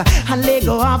keys and let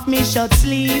go off me shirt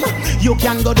sleeve. You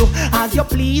can go do as you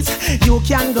please. You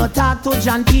can go talk to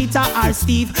John, Peter or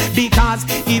Steve. Because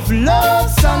if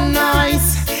love's so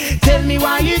nice, tell me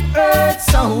why it hurts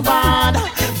so bad.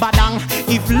 Badang,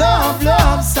 if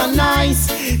love's so nice,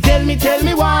 tell me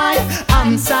why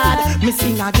I'm sad. Me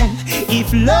sing again.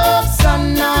 If love's so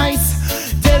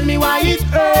nice, tell me why it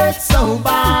hurts so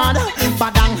bad.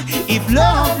 Badang, if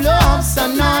love's so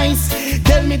nice,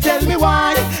 tell me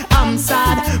why I'm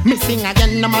sad. Me sing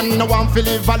again. No man no want to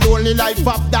live a lonely life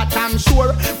of that I'm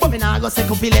sure. But me nah go say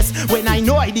could be less when I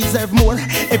know I deserve more.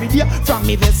 Every day from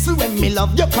me vessel when me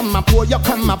love you come a pour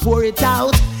it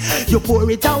out. You pour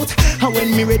it out. And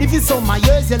when me ready for some my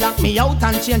years, you lock me out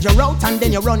and change your route and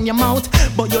then you run your mouth.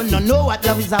 But you don't know what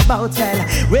love is about.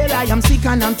 Well, I am sick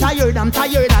and I'm tired and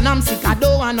I'm sick. I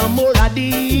don't want no more of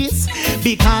this.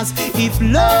 Because if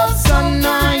love's so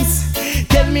nice,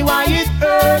 tell me why it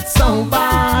hurts so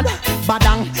bad.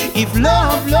 Badang, if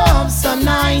love's so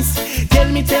nice, tell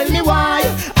me why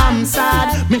I'm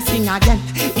sad. Me sing again.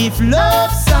 If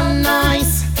love's so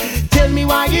nice, tell me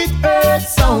why it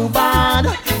hurts so bad.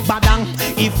 Badang,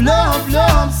 if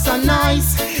love's so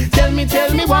nice, tell me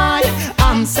why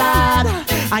I'm sad.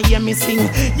 I hear me sing.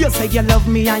 You say you love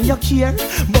me and you care,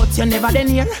 but you never then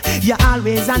here. You're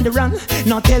always on the run.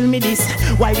 Now tell me this,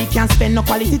 why we can't spend no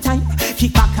quality time?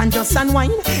 Kick back and just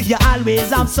unwind. You always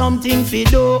have something to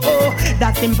do.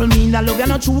 That simple mean that love you're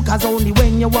not true, cause only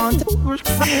when you want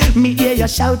to. Me hear you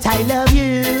shout I love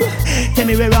you. Tell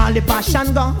me where all the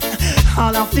passion gone,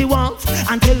 all of the warmth,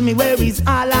 and tell me where is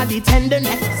all of the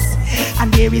tenderness.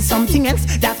 And there is something else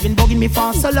that's been bugging me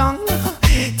for so long.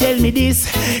 Tell me this,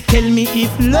 tell me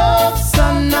if love's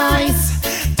so nice,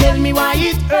 tell me why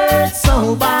it hurts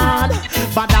so bad.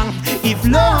 Badang, if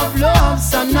love's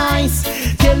so nice,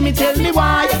 tell me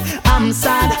why I'm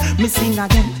sad. Me sing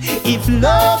again. If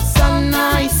love's so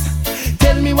nice,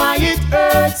 tell me why it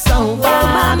hurts so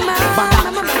bad.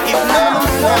 Badang, if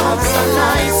love's so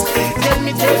nice, tell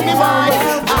me why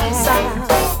I'm sad.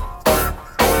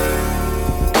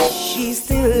 She's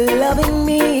still loving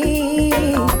me,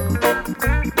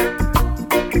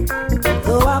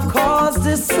 though I've caused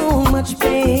her so much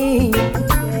pain.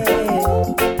 Yeah.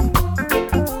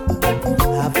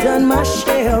 I've done my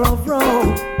share of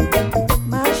wrong,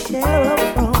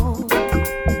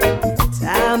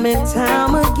 time and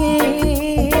time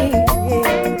again.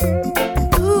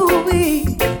 Yeah.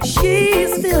 Ooh-wee,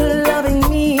 she's still loving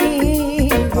me,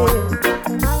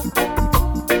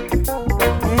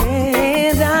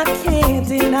 and I can't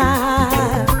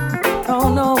deny. Oh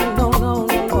no,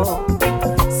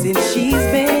 since she's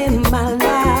been in my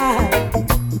life,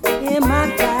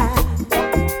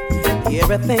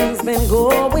 everything's been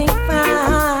going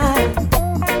fine,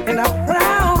 and I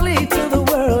proudly to the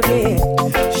world, yeah,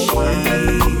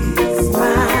 she's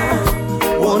mine,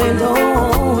 one and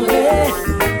only.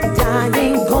 I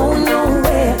ain't going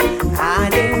nowhere, I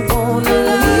ain't gonna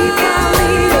leave my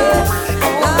lady.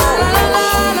 La la la la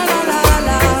la la la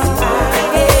la.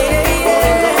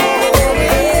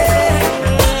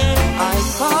 I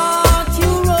caught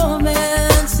you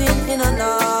romancing in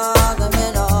another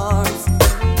man's arms.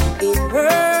 It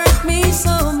hurt me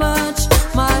so much.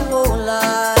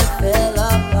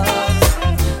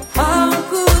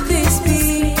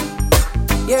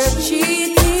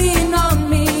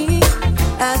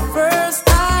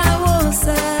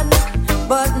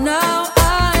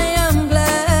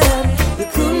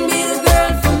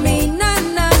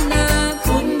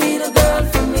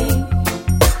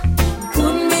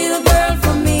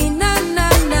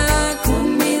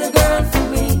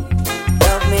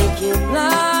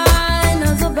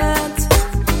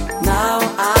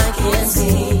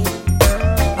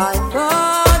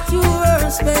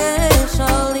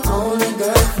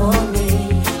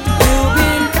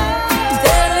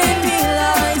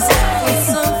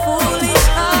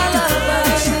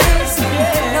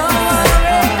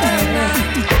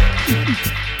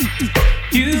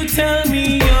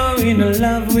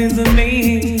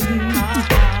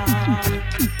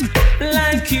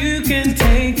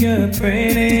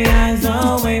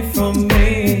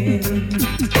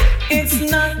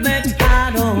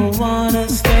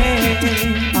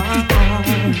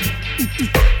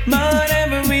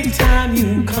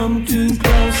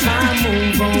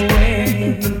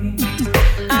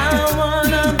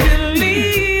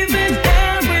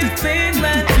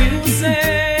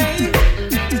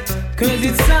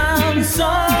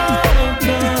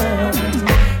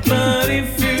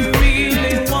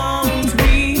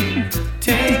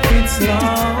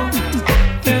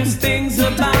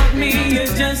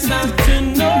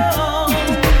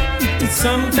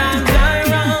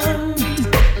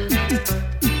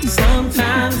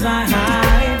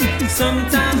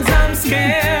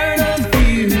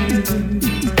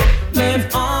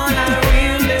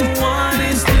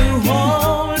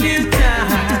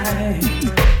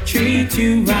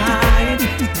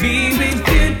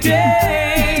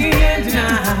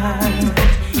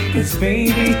 'cause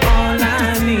baby, all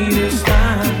I need is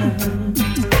time.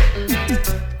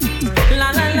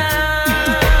 La la la.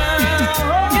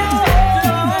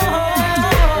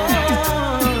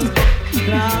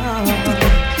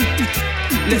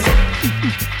 Listen,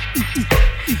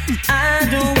 I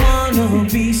don't wanna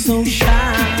be so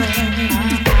shy.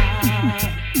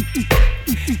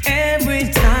 Every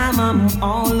time I'm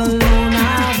all alone,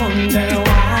 I wonder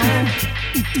why.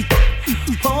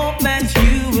 Hope that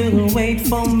you will wait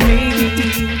for me.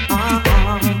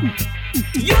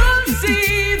 You'll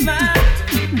see that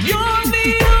you're the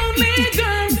only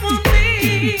girl for me.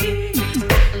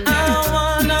 I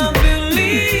wanna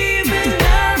believe in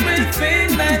everything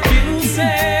that you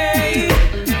say,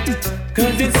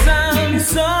 'cause it sounds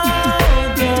so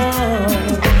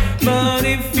good. But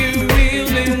if you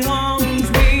really want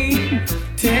me,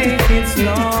 take it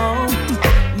slow.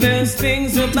 There's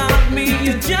things about me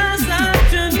you just have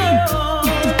to know.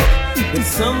 But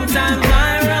sometimes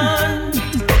I run,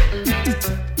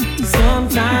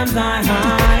 sometimes I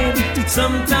hide,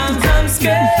 sometimes I'm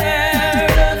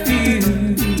scared of you.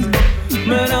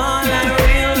 But all I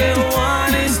really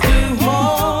want is to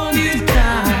hold you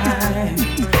tight,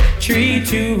 treat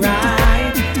you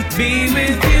right, be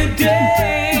with you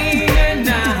day and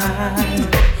night.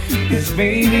 'Cause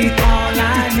baby, all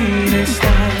I need is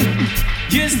time.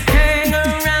 Just hang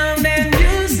around and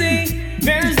you'll see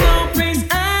there's no place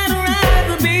I'd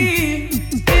rather be.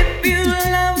 If you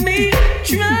love me,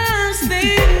 trust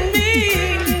in me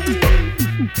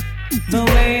the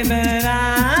way that I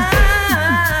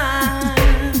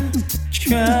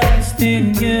trust in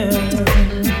you.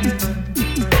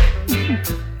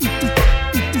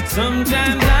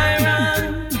 Sometimes I run,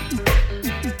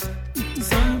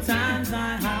 sometimes I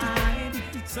hide,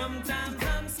 sometimes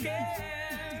I'm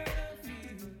scared.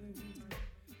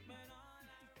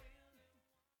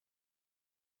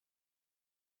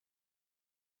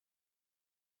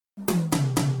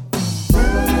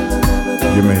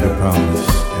 You made a promise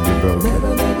and you broke it.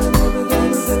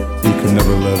 He could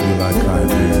never love you like I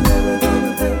do.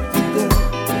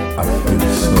 I feel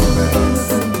so bad.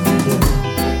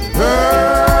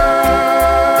 Girl,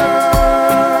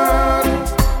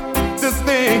 to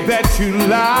think that you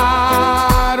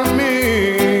lied to me.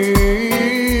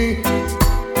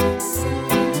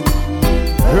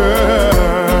 Girl,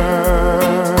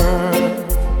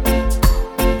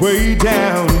 way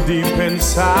down deep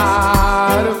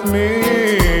inside of me,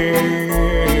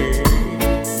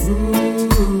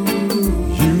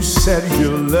 you said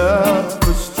your love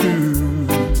was true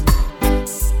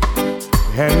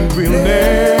and we'll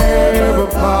never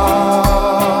part.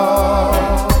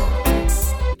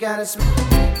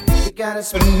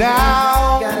 But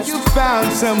now you found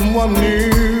someone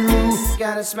new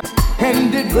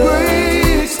and it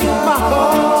breaks my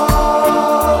heart.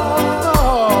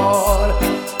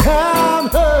 I'm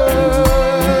hurt.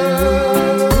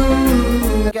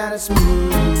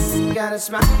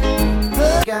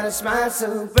 Gotta smile so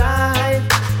bright.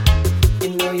 You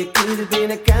know you could have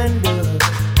been a candle.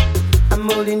 I'm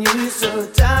holding you so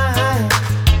tight.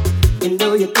 You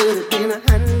know you could have been a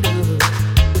handle.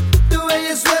 The way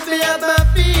you swept me up my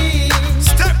feet.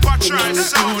 STEPACHOICE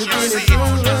sound, you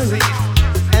see.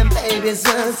 And baby, it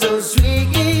sounds so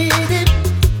sweet.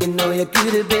 You know you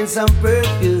could have been some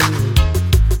perfume.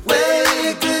 Well,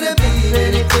 you could have been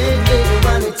anything that you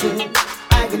wanted to.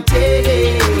 I can take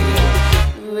it.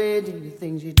 The way you do the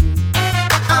things you do.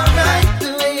 Alright, the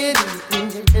way you do the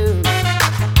things you do.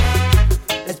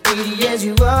 As pretty as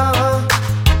you are,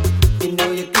 you know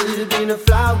you could have been a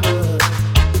flower.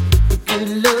 Your good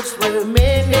looks were a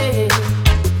minute.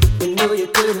 You know you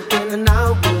could have been an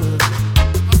hour.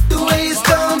 The way you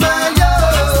stole my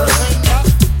love,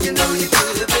 you know you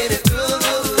could have been a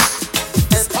groove.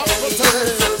 And baby,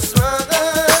 you're so smart.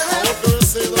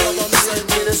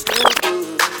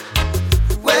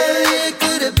 Well, you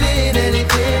could have been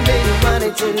anything that you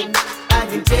wanted to. I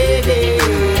can take it.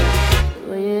 The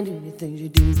way you do the things you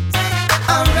do.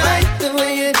 Alright, the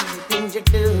way you do the things you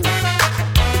do.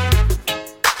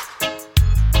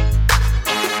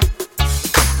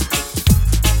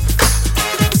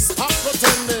 Stop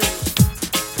pretending.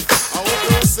 I hope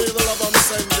you see the love I'm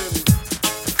sending.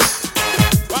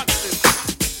 Watch it.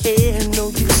 Ain't no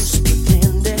use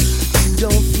pretending you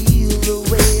don't feel the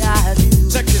way I do.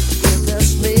 Check it. Get this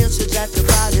message at the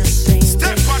body saying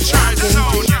STEPACHOICE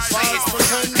sound, you see.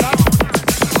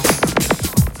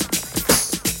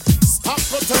 Stop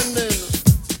pretending.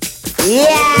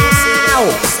 Yeah.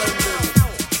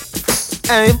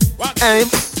 Aim.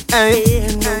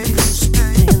 Ain't no use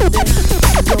pretending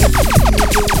you don't feel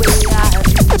the way I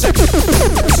do. Get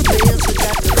this message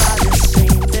at the body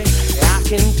saying I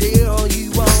can tell you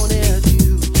want it.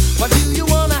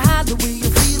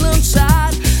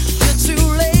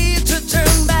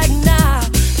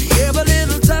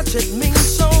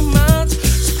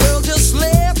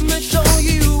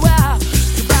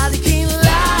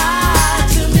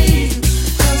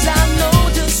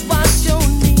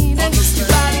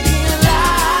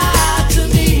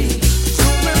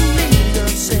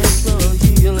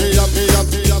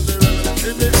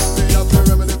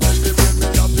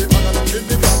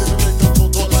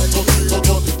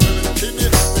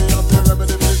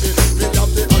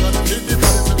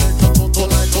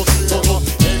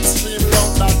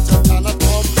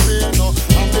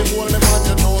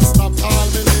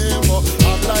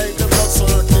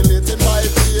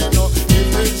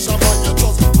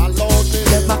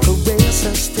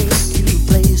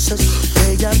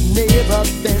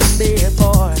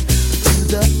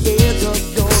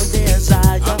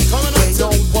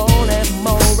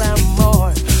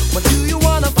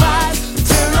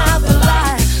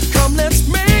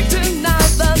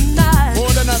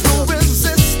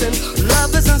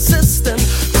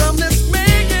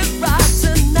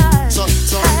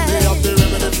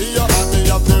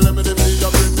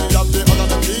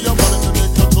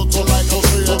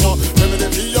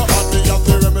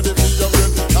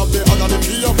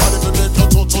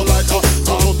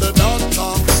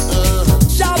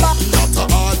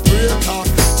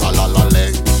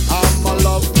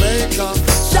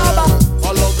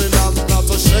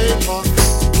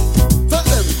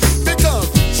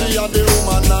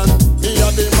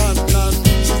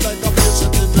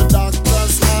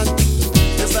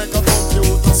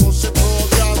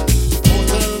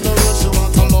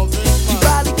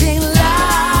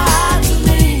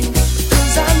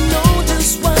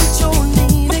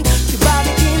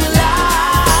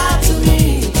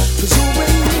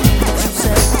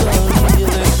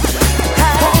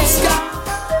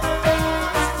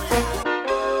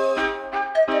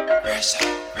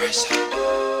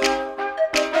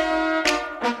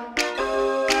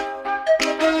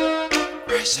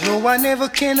 I never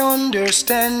can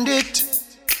understand it.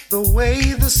 The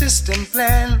way the system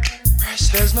planned.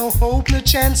 There's no hope, no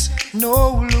chance,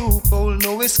 no loophole,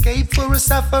 no escape for a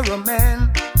sufferer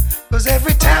man. Cause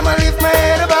every time I lift my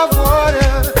head above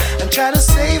water and try to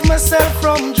save myself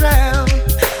from drown,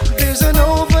 there's an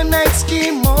overnight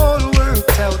scheme all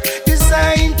worked out,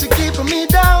 designed to keep me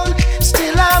down.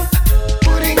 Still I'm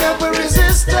putting up a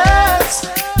resistance.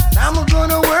 I'm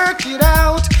gonna work it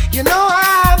out. You know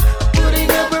I'm putting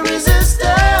up a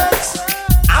resistance.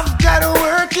 I've gotta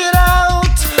work it out.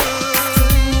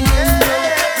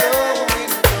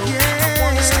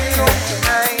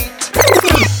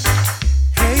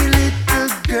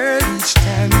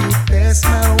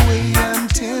 My way, I'm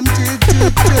tempted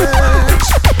to touch.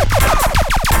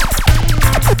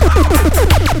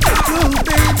 Oh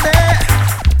baby,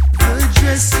 the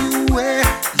dress you wear,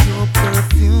 your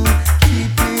perfume,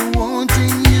 keep me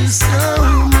wanting you so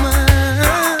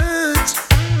much.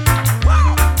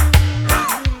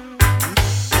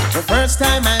 The first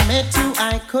time I met you,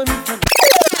 I couldn't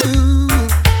forget you.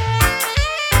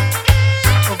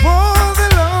 Of all the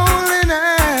lonely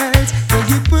nights that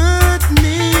you put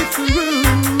me through.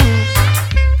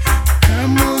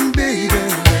 Come on, baby,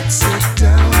 let's sit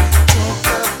down, talk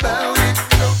about it.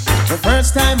 The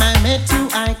first time I met you,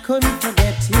 I couldn't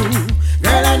forget you.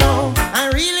 Girl, I know I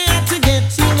really had to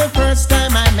get you. The first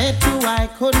time I met you, I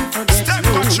couldn't forget you.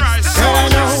 Girl, I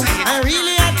know I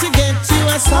really had to get you.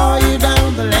 I saw you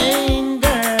down the lane,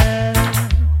 girl.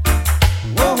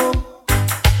 Whoa,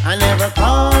 I never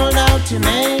called out your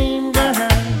name, girl.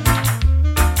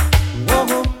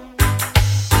 Whoa,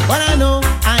 but I know,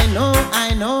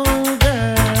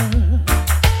 girl.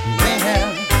 Well,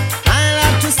 I'll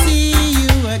have to see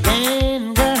you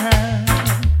again, girl.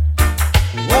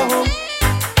 Whoa,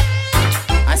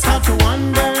 I start to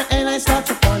wonder and I start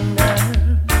to ponder.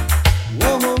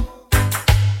 Whoa,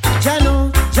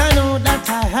 Jano, that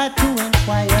I had to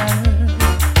inquire.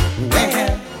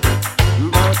 Well,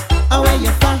 but where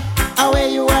you from? Where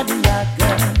you are, the young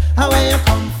girl? Where you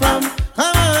come from?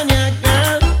 Come on, young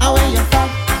girl. Where you from?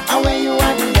 Where you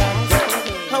are, the young girl?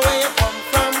 Where you come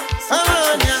from? Come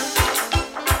on, young.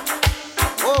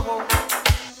 Whoa.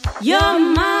 You're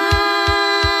mine,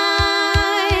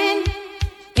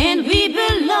 and we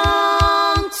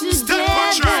belong together.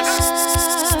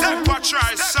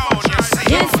 STEPACHOICE sound, you see.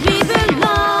 Yes, we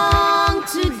belong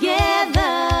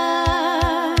together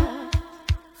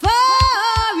for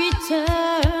eternity.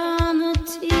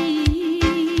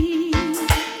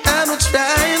 I'm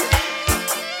trying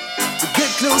to get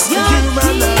close to you, my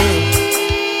love.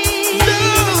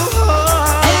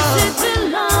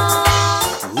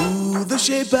 Ooh, the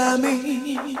shape of me.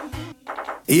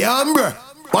 Yeah, bruh.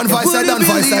 One voice I done,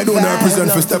 voice I don't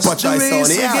represent for STEPACHOICE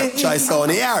sound here. Choice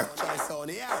sound here.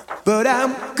 But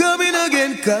I'm coming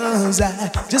again, cause I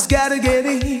just gotta get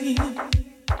in.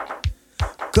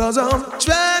 Cause I'm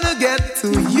trying to get to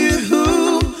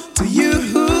you, to you,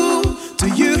 to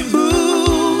you.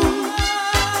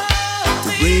 To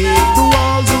break the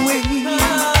walls away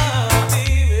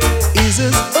is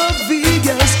as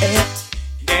obvious as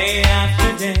day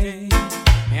after day,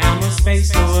 I must face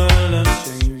the world of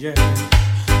strangers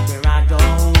where I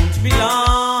don't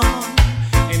belong,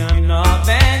 and I'm not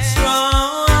that strong.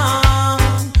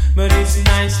 But it's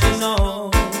nice to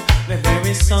know that there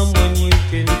is someone you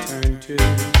can turn to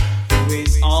who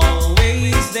is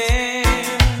always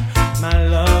there, my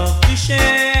love to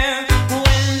share.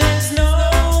 When there's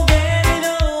no getting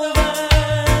over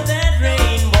that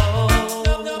rainbow,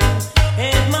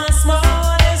 and my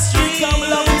smallest dream. Some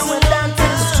love you when that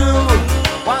is true.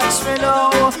 Watch me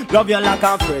now. Love you like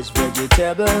a fresh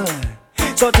vegetable.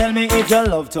 So tell me if you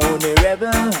love Tony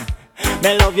Rebel.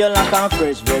 Me love you like a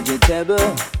fresh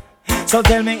vegetable. So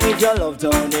tell me if you love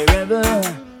Tony Rebel.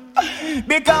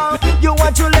 Because you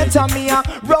want to let me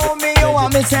Romeo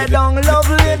and me say down love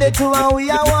lady too, and we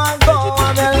a want go.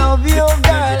 And me love you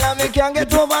girl, and me can't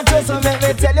get over to. So make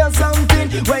me tell you something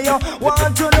where you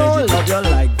want to know. Love you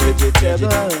like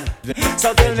vegetable.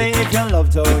 So tell me if you love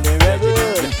Tony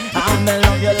Rebel. And me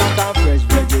love you like a fresh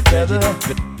vegetable.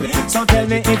 So tell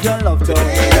me if you love Tony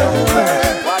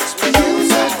Rebel. Watch me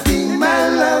be my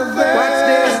lover. Watch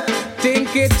this,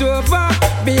 think it over.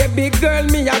 Baby girl,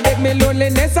 me a beg me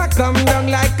loneliness I come down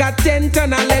like a tent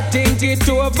and I let think it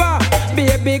over.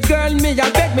 Baby girl, me a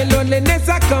beg me loneliness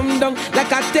I come down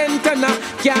like a tent and I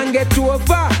can't get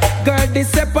over. Girl, this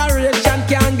separation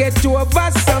can't get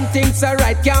over. Some things are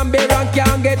right, can't be wrong,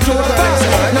 can't get over.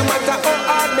 No matter how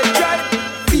hard me try.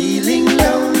 Feeling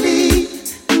lonely,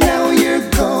 now you're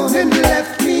gone and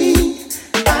left me.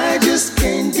 I just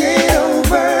can't get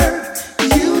over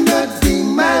you not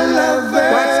being my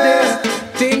lover. Watch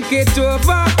this, think it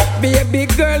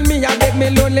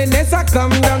loneliness I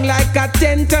come down like a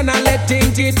tent and I let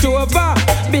it over.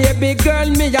 Baby girl,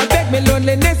 me I beg me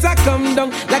loneliness I come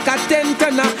down like a tent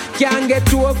and I can't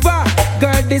get over.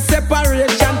 Girl, this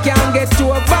separation can't get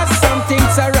over. Some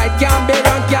things are right, can't be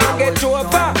wrong, can't get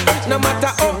over. No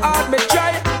matter how hard me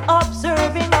try.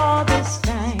 Observing all this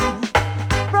time,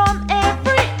 from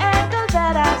every angle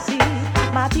that I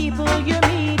see, my people you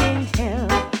meet in hell.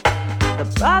 The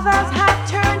brothers have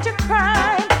turned to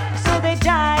crime, so they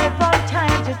die from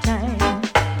time to time.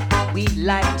 We'd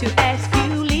like to ask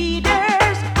you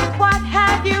leaders, what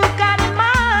have you got in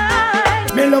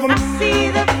mind? Me love 'em. I see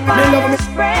the fire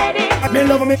spreading,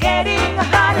 getting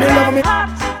hotter and hot.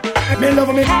 Me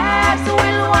love me. As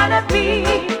we'll wanna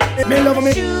be. Me love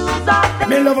me. Shoes off the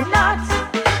nuts.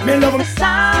 Me love me. The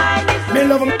sign is me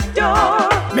love on your door.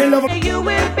 Me love me. You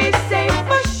will be safe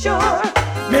for sure.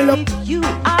 Me love if you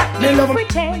are me in love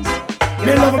pretense, me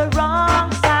you're love on the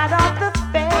wrong side of the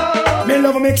fence. Me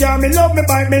love me car, me love me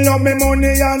bike, me love me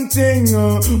money and thing.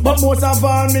 But most of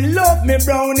all, me love me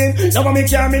browning. Love me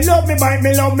car, me love me bike,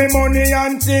 me love me money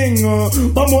and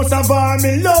thing. But most of all,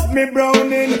 me love me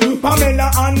browning.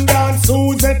 Pamela and Dan,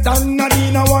 Suzette and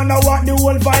Nadine, wonder what the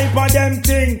whole vibe of them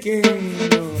thinking.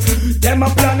 Them a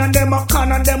plan and them a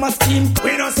con and them a scheme.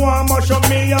 We don't want much of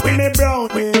me and me brown.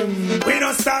 We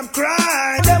don't stop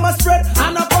crying. Them a spread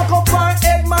and a fuck up our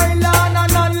head, my land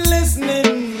and not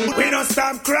listening. We don't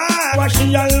stop crying. Why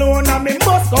she alone and me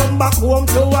must come back home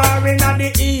to her in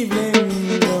the evening.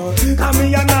 And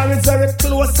me and her is very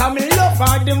close and me love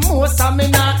her the most and me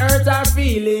not hurt her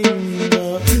feelings.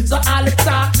 So all the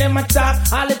talk, them a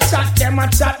talk, all the chat, them a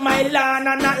chat, my land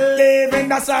and not living.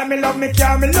 That's why me love me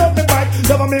car, me love me bike,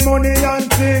 love me money and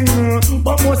thing.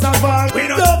 But most of all, we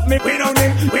don't love me, we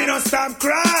don't stop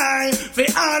crying. For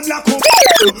all black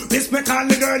women, this me call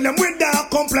the girl them with dark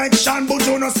complexion, but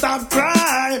you don't stop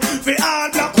crying. For all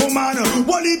black woman,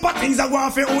 one heap of things are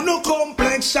going for uno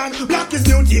complexion. Black is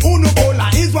beauty, uno cola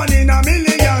is one in a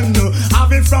million.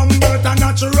 Having from birth a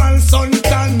natural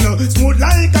suntan, smooth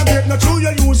like a grape, not true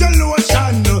you use your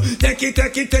lotion. Take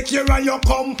care of your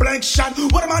complexion.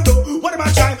 What am I do? What am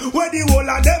I try? Where the whole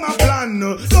of them a plan?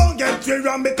 Don't get me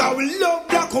wrong because we love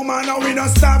black woman and we don't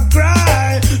stop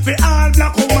cry. For all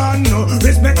black woman,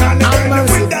 respect all the girl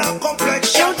with that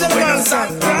complexion. We don't stop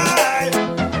cry.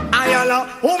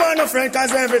 Woman of friend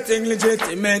cause everything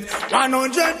legitimate.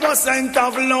 100%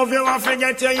 of love you won't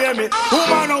forget you hear me.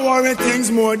 Woman don't worry things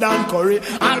more than curry.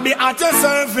 I'll be at your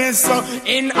service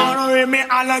in honor me.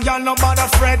 All a girl no bother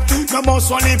fret. No most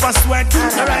one if I sweat. You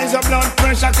rise your blood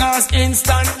pressure cause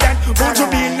instant death. Won't you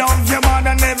be love your more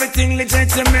than everything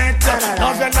legitimate.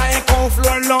 Love your like on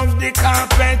floor, love the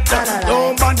carpet.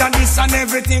 Don't bother this and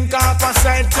everything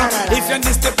composite. If you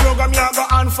miss the program you go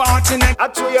unfortunate. I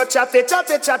chew your chatty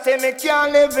me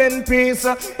can't live in peace.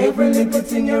 Every little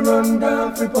thing you run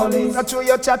down for police. I chew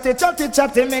your chatty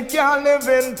me can't live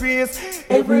in peace.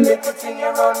 Every little thing you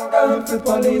run down for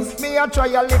police. Me I try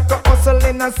a little hustle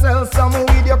in a sell some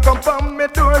weed. You come from me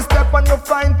doorstep and you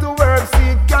find to work.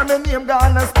 See, carry me name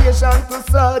gone a station to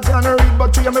Sergeant Reed.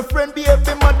 But you are my friend,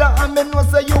 baby mother, and me know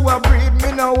say you a breed.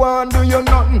 Me no want do you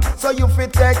nothing, so you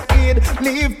fit take heed.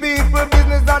 Leave people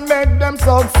business and make them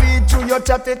succeed. Chew your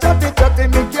chatty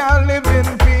me can't live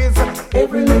in peace.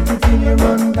 Every little thing you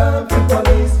run down for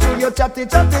police. Chew your chatty me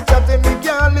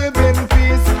can't live in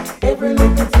peace. Every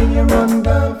little thing you run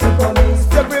down for police.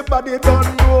 Everybody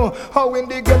don't know how in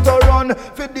the ghetto run.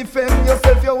 For defend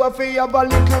yourself you have to have a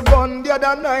little gun. The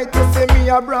other night you see me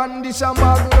a brandish a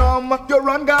magnum. You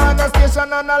run Ghana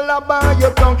station and a lab on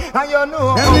your tongue. And you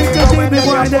know how we go when the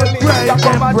police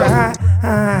bright.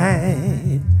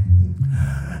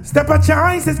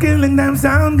 STEPACHOICE is killing them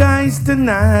sound guys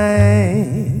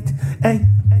tonight. Hey,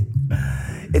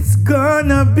 it's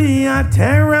gonna be a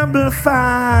terrible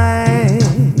fight.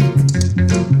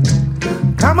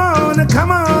 Come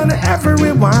on,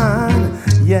 everyone.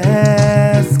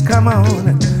 Yes, come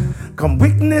on. Come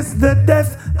witness the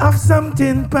death of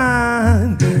something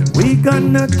pan. We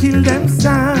gonna kill them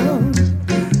sound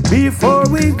before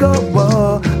we go.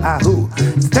 Whoa, ahoo.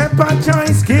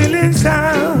 STEPACHOICE killing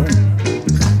sound.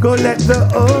 Go let the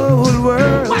whole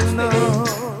world know.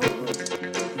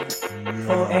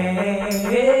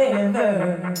 Forever,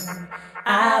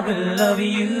 I will love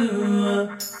you.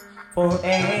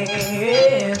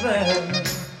 Forever,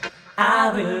 I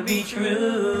will be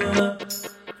true.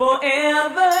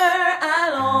 Forever,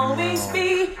 I'll always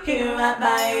be here right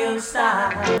by your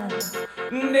side.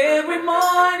 And every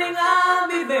morning I'll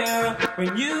be there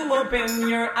when you open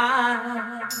your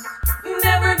eyes.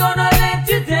 Never gonna let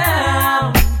you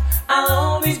down. I'll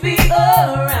always be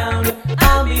around.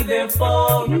 I'll be there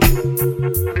for you.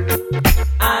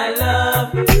 I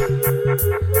love you.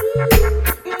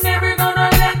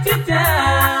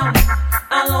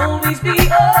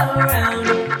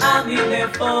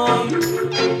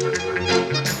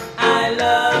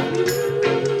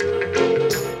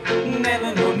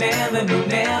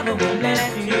 never will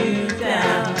let you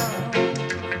down.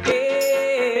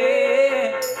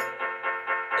 Yeah.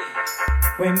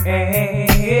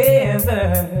 Whenever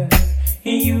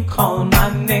you call my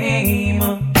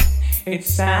name, it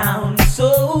sounds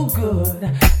so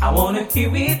good. I wanna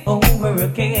hear it over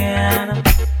again.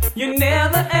 You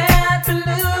never have to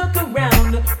look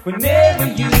around whenever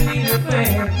you need a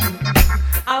friend.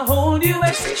 I'll hold you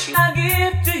and I'll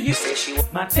give to you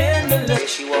my tender love.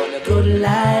 She want a good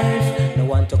life, no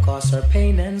one to cause her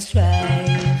pain and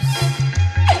strife.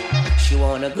 She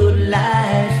want a good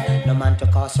life, no man to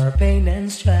cause her pain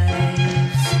and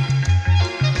strife.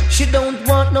 She don't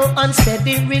want no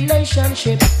unsteady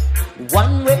relationship.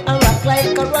 One way I rock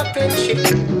like a rocket ship.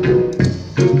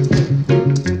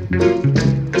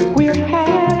 We're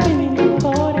having a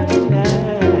party tonight.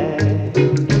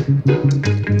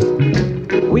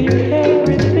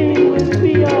 Everything will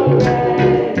be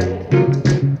alright.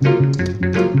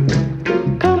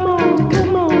 Come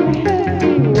on,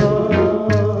 everyone.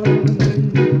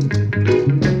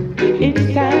 It's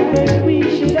time that we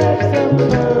should have some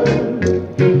fun.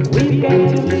 We've got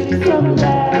to live some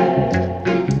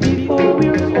life before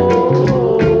we're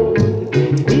old.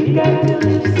 We've got to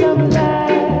live some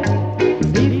life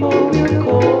before we're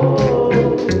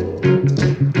cold.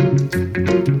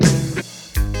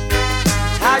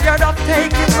 Tired of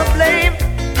taking the blame,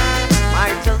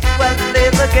 might as well play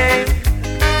the game.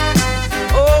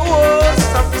 Oh,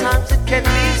 sometimes it can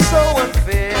be so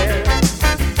unfair.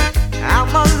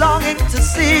 I'm a longing to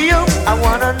see you. I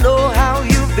wanna know how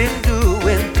you've been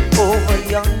doing over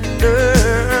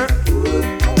yonder.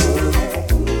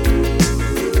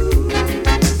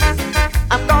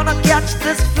 I'm gonna catch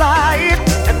this flight,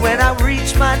 and when I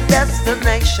reach my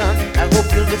destination, I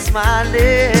hope you'll be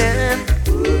smiling.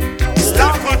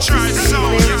 STEPACHOICE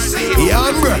sound, you see.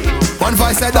 Yeah, bro. One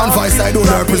voice I done, voice I don't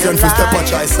represent for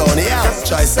STEPACHOICE sound. Yeah,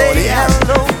 Choice sound. Yeah.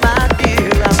 Hello, my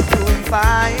dear, I'm doing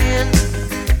fine.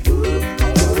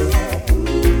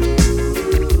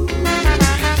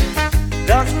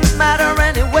 Doesn't matter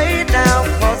anyway now,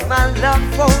 'cause my love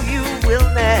for you will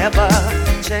never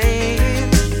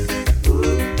change.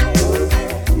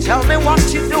 Tell me what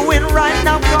you're doing right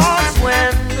now, 'cause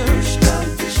when push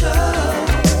comes to shove,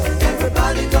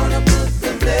 everybody gonna put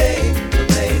the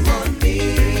blame on me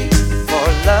for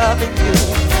loving you,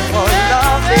 for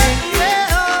loving you.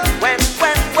 When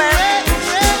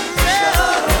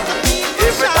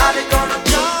everybody gonna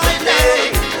put the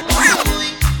blame.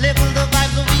 Level the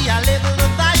vibe, we are level the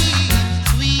vibe.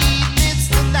 Sweetness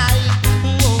tonight,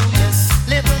 oh yes.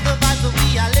 Level the vibe, we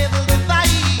are level the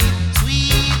vibe.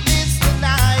 Sweetness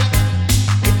tonight.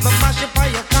 If my mash up on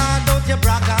your car, don't you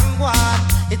brag and go on.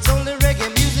 It's only reggae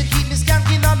music, keep me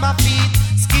skanking on my feet.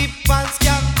 Skip and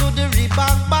scan to the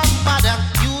rebound, bang, bang.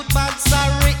 Youth man,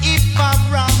 sorry if I'm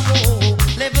wrong. Oh,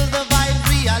 level the vibe,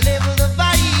 we are level the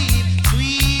vibe.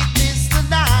 Sweetness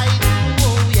tonight,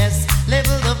 oh yes.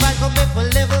 Level the vibe, come back for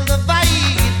level the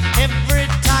vibe. Every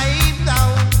time now.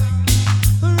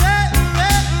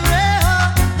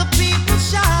 The people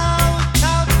shout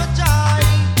out for joy.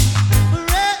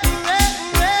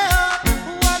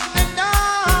 One and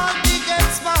all, big and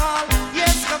small.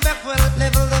 Yes, come back for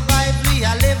level the vibe. We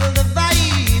are level the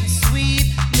vibe.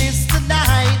 Sweetness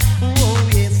tonight. Oh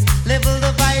yes, level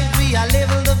the vibe. We are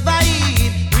level the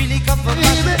vibe. Really come for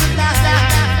passion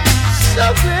tonight. So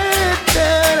great,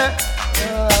 better.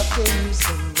 Oh, I'll pay you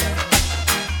some love.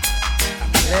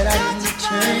 I'm glad I didn't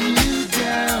turn you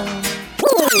down.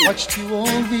 Watched you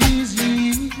all these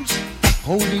years,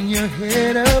 holding your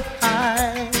head up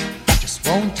high, just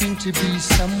wanting to be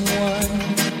someone.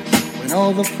 When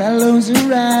all the fellows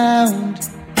around,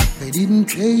 they didn't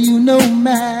pay you no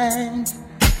mind.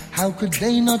 How could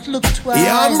they not look twice?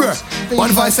 Yeah, bro.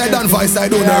 One voice I done, voice I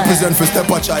don't represent for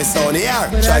STEPACHOICE sound. Yeah,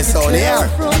 Choice sound. Yeah.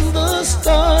 From the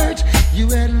start, you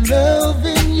had love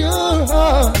in your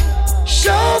heart.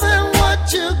 Show them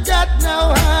what you got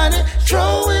now, honey.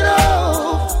 Throw it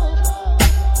off.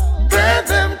 Brand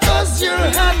them 'cause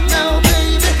you're hot now,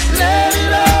 baby. Let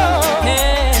it off.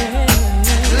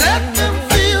 Let them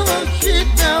feel the heat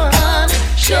now, honey.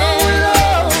 Show it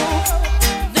off.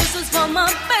 This is for my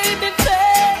baby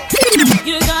face.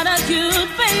 You got a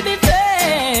cute baby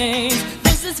face.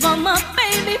 This is for my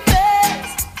baby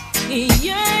face.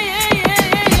 Yeah.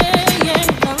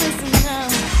 Now listen now.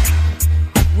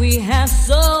 We have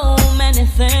so many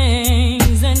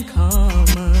things in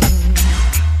common,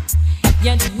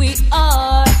 yet we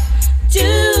are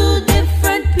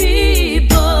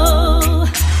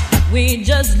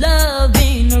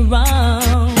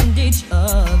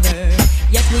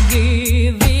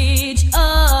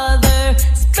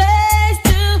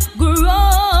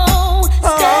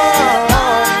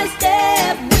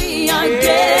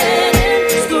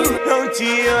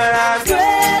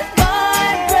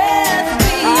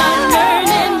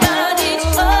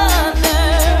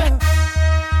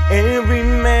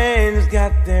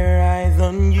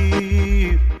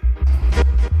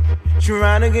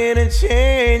try to get a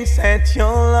chance at your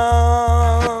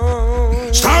love.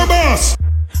 Starboss!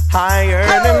 I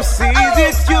heard them say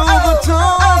that you were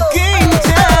talking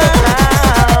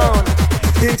down.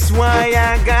 It's why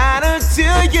I gotta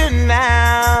tell you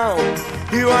now.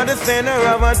 You are the center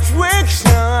of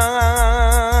attraction.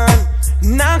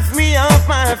 Knock me off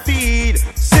my feet.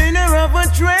 Center of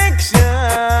attraction.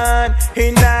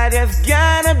 And I just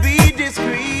gotta be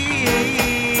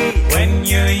discreet. When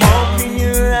you're young,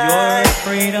 you're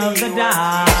afraid of the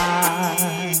dark.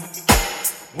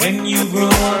 When you grow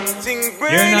up,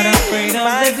 you're not afraid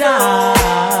of the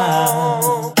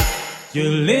dark. You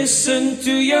listen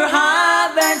to your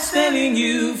heart that's telling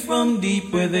you from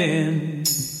deep within.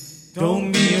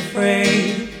 Don't be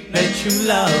afraid, let your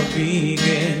love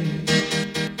begin.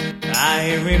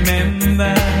 I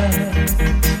remember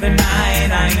the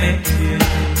night I met you,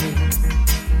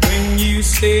 when you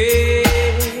said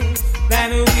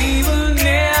that we will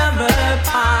never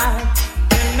part,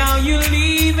 and now you're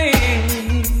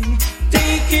leaving,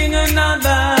 taking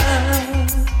another,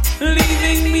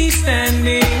 leaving me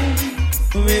standing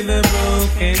with a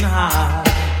broken heart.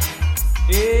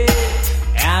 Yeah.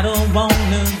 I don't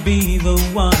wanna be the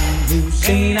one who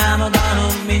said I'm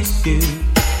gonna miss you,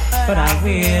 but I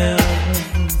will.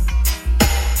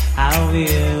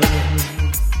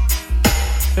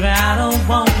 But I don't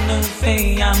wanna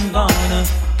say I'm gonna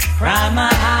cry my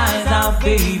eyes out,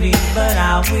 baby, but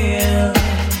I will.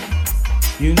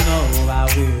 You know I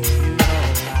will.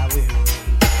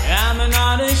 I'm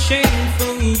not ashamed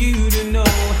for you to know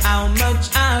how much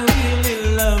I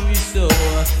really love you so.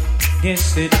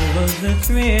 Yes, it was a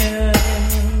thrill.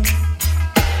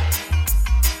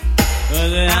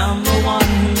 But I'm the one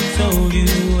who told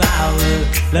you I will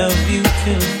love you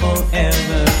till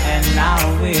forever, and I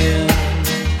will.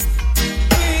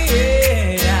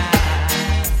 Yeah.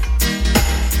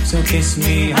 So kiss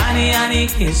me, honey, honey,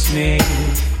 kiss me.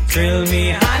 Thrill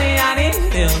me, honey, honey,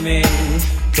 thrill me.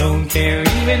 Don't care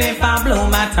even if I blow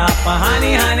my top,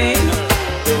 honey, honey.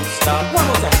 Don't stop. One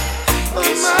more time.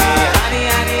 Kiss me, honey,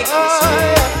 honey, kiss me.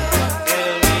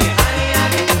 Thrill me, honey,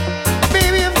 honey.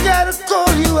 Baby, I've gotta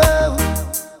call you out.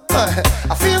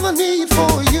 I feel the need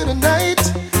for you tonight.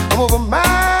 I'm over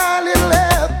my little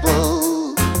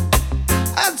apple.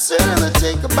 I'd certainly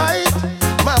take a bite.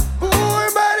 My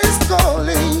poor body's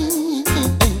calling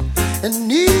and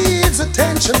needs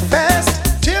attention fast.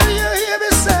 Till you're here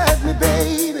beside me,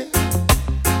 baby.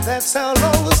 That's how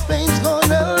long this pain's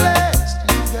gonna last.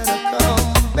 You gotta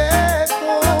come back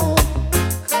home.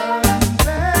 Come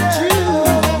back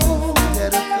home. You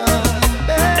gotta come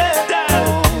back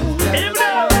home.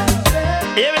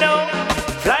 Here we know.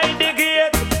 Fly the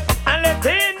gate and let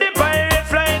in the pirate.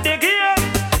 Fly the gate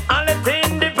and let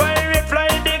in the pirate. Fly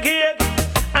the gate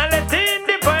and let in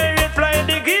the pirate. Fly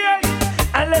the gate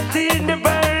and let in the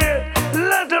pirate.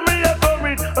 Let me come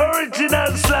with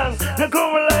original slang. You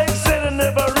come like saying I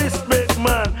never respect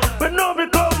man. But now me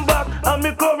come back and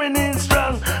me coming in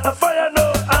strong. I fire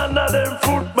no under them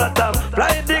foot bottom.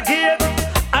 Fly the gate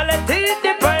and let in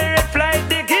the pirate. Fly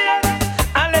the gate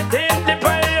and let in the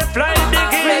pirate. Fly the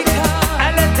gate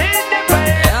and let in the pirate.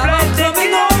 Fly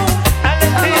the gate and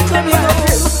let in the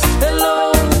pirate. Hello,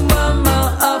 Mama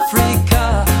Africa,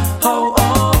 how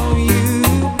are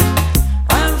you?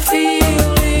 I'm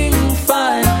feeling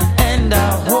fine, and I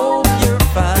hope you're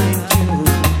fine too.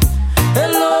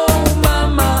 Hello,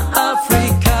 Mama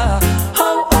Africa,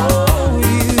 how are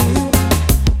you?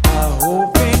 I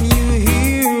hope when you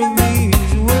hear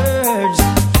these words,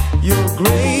 your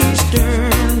grace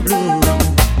turn blue.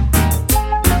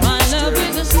 My love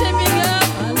is a stepping up.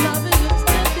 My love is a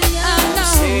stepping up.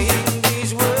 Saying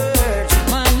these words.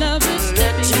 My love is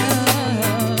stepping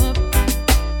up.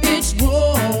 It's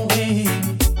growing.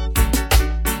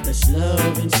 There's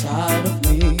love inside of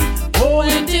me. Oh,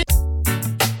 and it.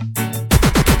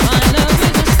 My love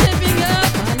is a stepping up.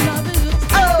 My love is a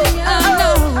stepping up.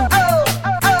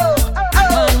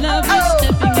 My love is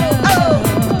stepping up.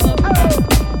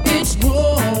 It's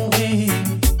growing.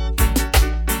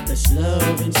 There's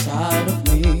love inside of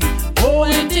me. Oh,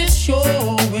 and it's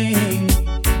showing.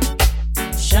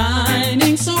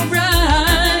 Shining so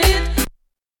bright.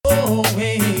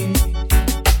 Showing.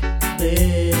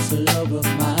 There's a love of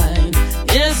mine.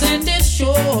 Yes, and it's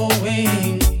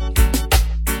showing.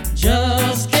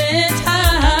 Just can't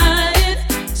hide.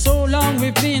 So long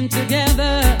we've been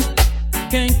together.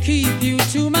 Can't keep you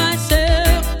to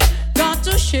myself. Got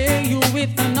to share you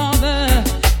with another.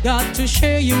 Got to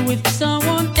share you with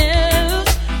someone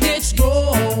else. It's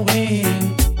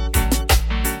growing.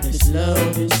 There's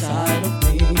love inside of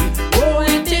me. Oh,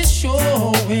 and it's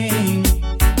showing.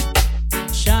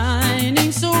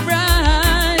 Shining so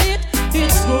bright.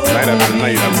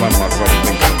 night I find myself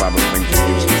thinking about the things you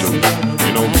used to do.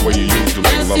 You know, the way you used to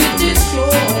make love to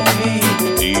me.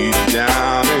 Deep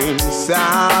down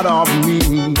inside of me,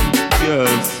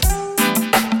 yes,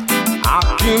 I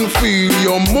can feel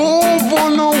you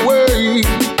moving away,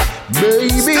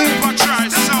 baby.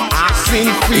 I can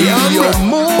feel you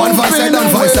moving away. One voice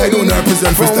I don't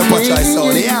represent for STEPACHOICE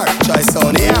sound here. Choice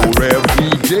sound here. For every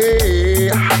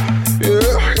day,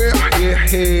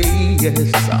 yes,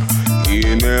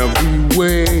 in every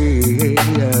way,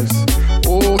 yes.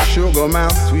 Oh, sugar, my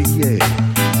sweet, yeah.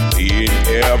 In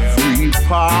every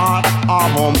part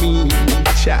of me,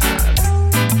 child,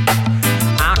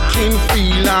 I can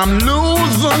feel I'm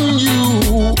losing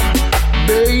you,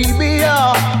 baby. I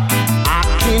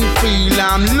can feel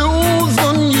I'm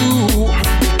losing you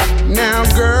now,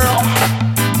 girl.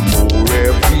 More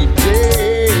every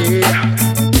day.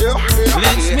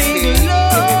 Let's make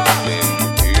love.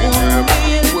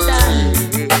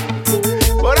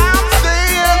 But I'm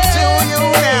saying to you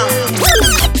now,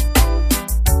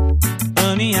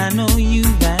 honey, I know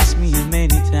you've asked me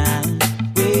many times,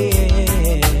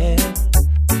 yeah,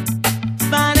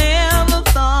 if I never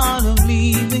thought of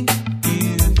leaving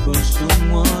you for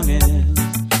someone else.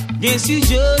 Guess you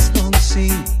just don't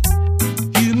see.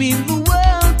 You mean the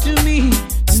world to me.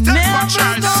 Never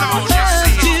gonna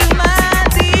hurt you, my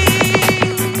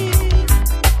dear.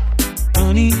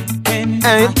 Honey, when I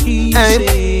hear you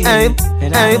say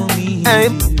that I don't need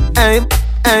you,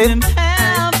 I'm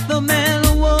half the man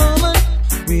or woman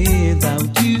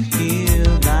without you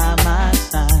here by my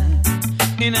side.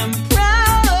 And I'm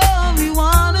proud of you,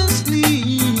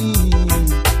 honestly.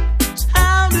 So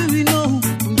how do we know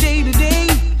from day to day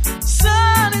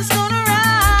sun is gonna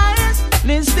rise?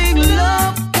 Let's take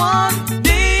love one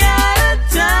day at a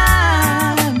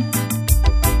time.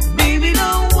 Baby,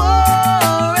 don't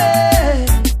worry,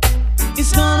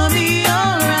 it's gonna be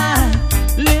alright.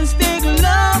 Let's take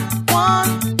love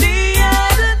one day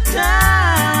at a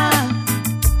time.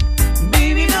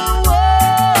 Baby, don't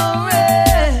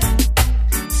worry,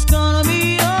 it's gonna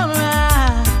be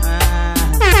alright.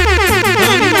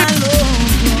 Honey, my love,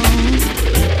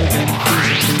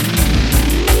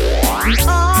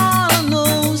 all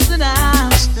knows that I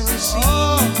still see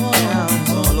clouds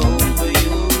all over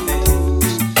your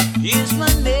face. It's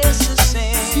my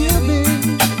necessary.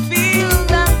 Feel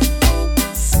that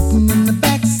Sitting in the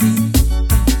backseat,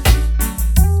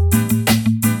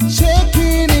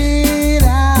 checking it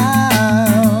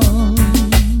out.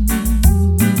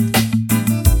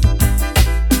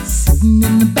 Sitting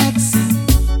in the backseat,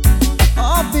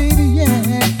 oh baby,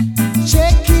 yeah,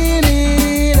 checking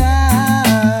it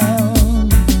out.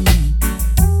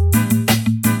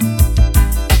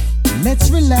 Let's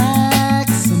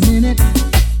relax a minute,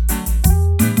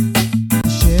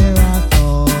 share our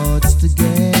thoughts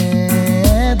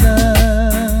together.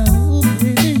 Oh,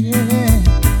 baby, yeah.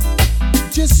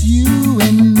 Just you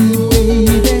and me,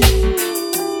 baby.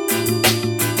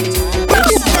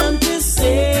 It's time to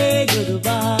say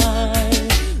goodbye,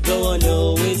 though I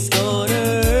know it's gonna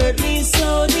hurt me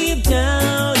so deep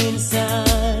down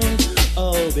inside.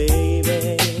 Oh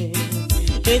baby,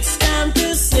 it's time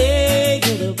to say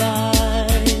goodbye.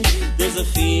 There's a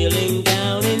feeling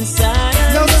down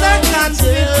inside. No, sir, not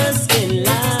just in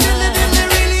line.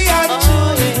 Really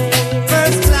untrue.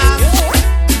 First class,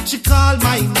 she called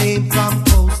my name from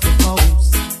coast to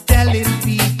coast, telling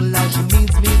people how she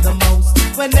means me the most.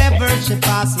 Whenever she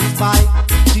passes by,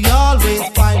 she always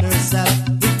finds herself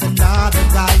with another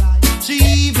guy. She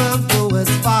even goes as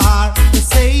far to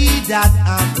say that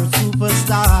I'm her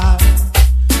superstar.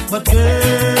 But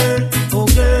girl, oh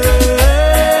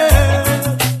girl,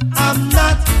 I'm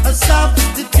not a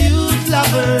substitute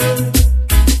lover.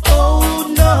 Oh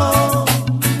no,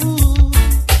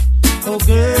 oh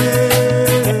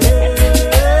girl,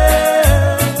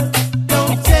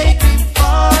 don't take me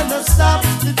for no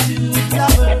substitute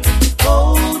lover.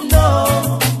 Oh no,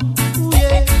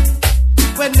 yeah.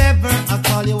 Whenever I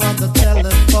call you on the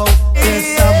telephone, there's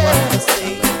someone to say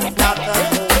not at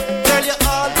home. Girl, you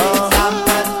always have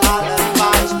an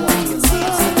alibi. What it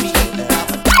seems to me that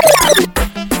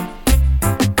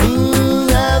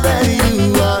Now that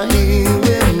you are here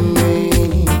with me.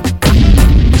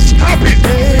 stop it!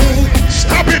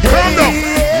 Stop it! Calm down!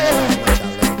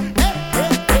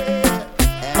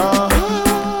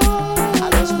 I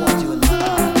just want you in my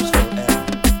arms forever.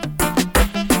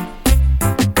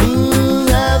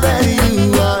 Now that you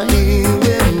are here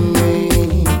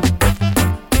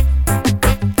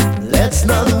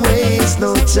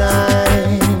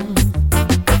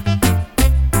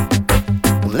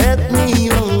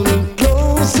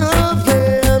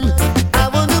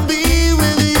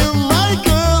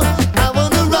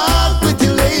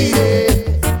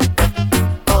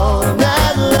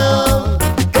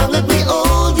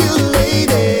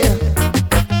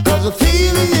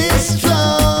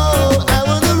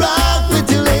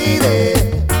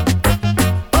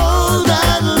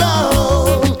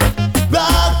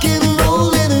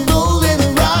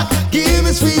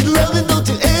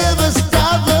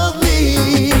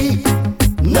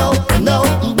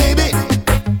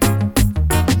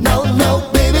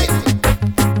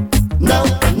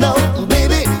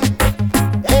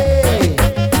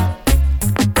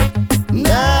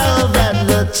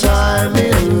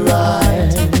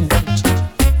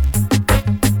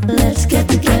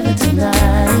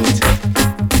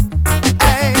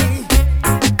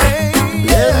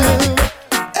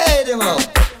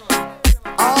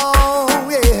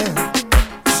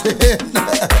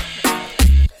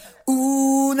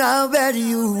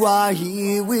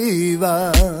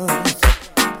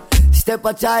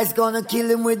STEPACHOICE gonna kill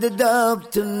him with the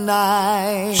dub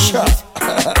tonight. Shut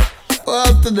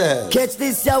up to that. Catch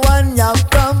this ya one ya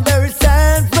from Berry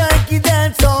Sand, Frankie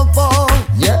dance on phone.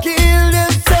 Yeah. Kill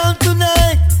them sound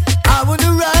tonight. I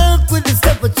wanna rock with the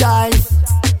STEPACHOICE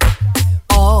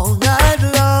all night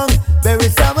long. Berry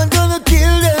Sand gonna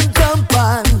kill them jump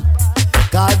on.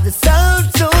 Cause the sound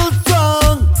so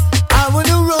strong. I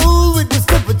wanna roll with the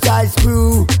STEPACHOICE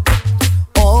crew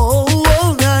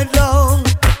all night long.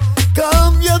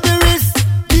 Come your berries,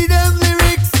 give them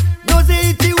lyrics. Those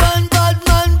 81 bad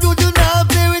man, do you not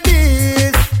play with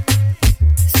this?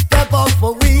 Step up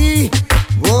for we.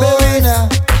 Whoa,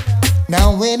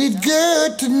 now when it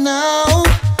good to know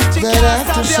that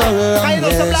after so long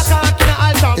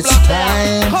it's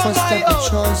time for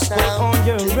STEPACHOICE now. On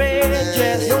your red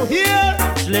dress, you hear?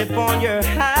 Slip on your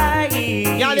high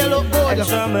heels. Yeah, they look good. And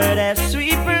some of that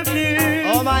sweet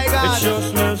perfume. Oh my God. It sure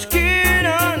smells good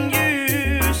on you.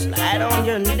 Slide on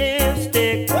your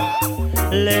lipstick.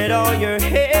 Let all your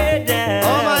hair down.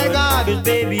 Oh my God. 'Cause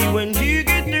baby, when you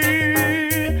get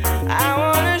through, I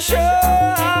wanna show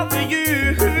off for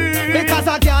you. Because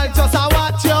a girl just a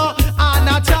watch you and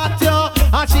a chat you,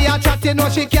 and she a chat you know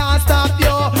she can't stop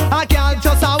you. A girl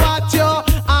just a watch you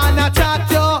and a chat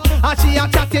you, and she a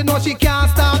chat you know she can't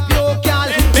stop you. Girl,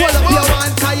 hold up your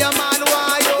hand 'cause your man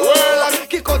want you.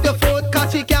 Kick out your foot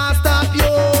 'cause she can't stop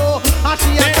you. And she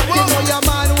a chat you know your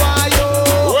man want you.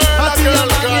 And see your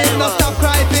man him no stop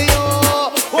cry for you.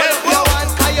 Hold up your hand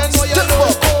 'cause you know you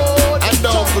look good. And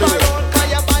don't Jump play. around 'cause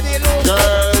your body look good.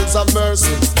 Girls of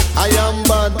mercy, I am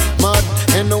bad, mad,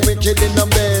 and no wicked in the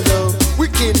bed.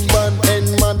 Wicked bad and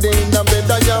mad in the bed.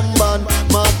 I am bad,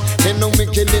 mad, and no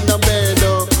wicked in the bed.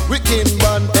 Wicked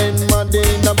bad and mad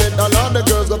in the bed. All of the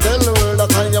girls go tell the world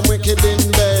that I am wicked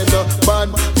in bed. Bad,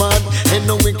 mad, and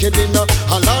no wicked in the.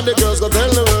 All of the girls go tell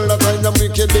the world that I am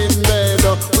wicked in bed.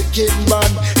 Wicked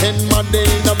bad and mad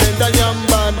in the bed. I am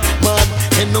bad, mad,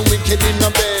 and no wicked in the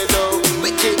bed.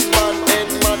 Wicked bad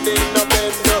and mad in the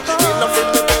bed. Enough in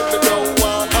the bed, me don't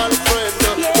want Alfred.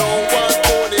 Don't want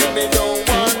Tony, me don't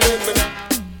want him.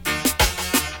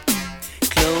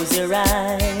 Close your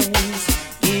eyes,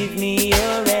 give me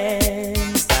your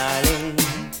hands, darling.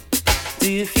 Do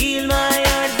you feel my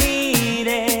heart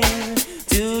beating?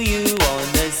 Do you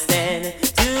understand?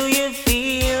 Do you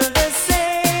feel the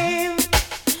same?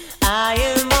 I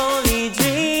am only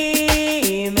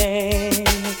dreaming.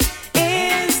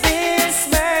 Is this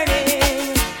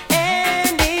burning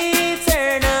an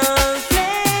eternal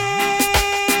flame?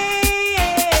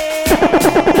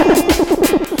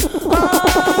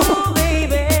 Oh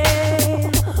baby,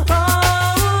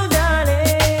 oh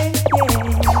darling, yeah.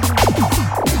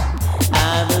 I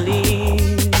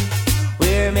believe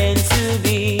we're meant to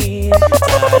be,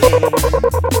 darling.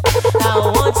 I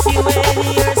want you when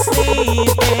you're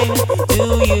sleeping. Do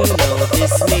you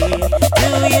notice me? Do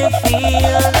you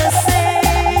feel the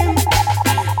same?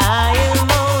 I am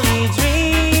only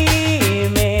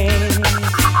dreaming.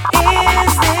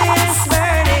 Is this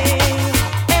burning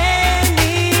an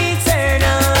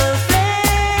eternal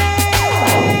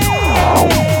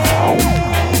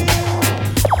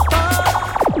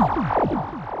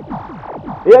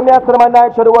Yeah, me after my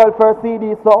night show the world first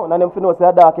CD sound, and them finna say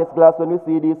the darkest glass when we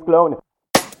see this clown.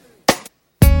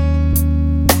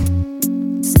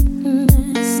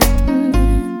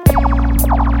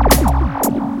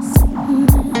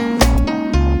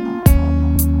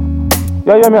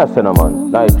 Yeah, me a say no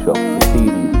man, night show, the CD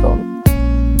sound.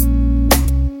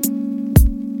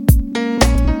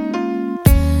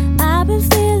 I've been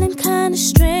feeling kinda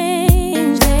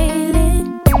strange lately.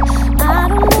 I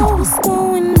don't know what's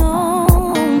going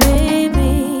on,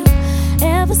 baby.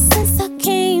 Ever since I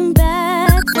came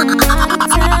back from out of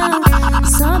town,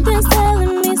 something's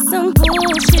telling me some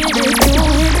bullshit is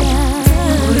going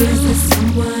down. Or is this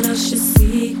someone else should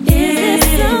see? Is this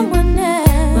someone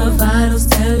else? My vitals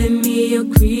telling me you're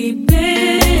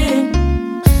creeping.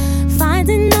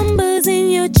 Finding numbers in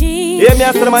your jeans. Yeah, me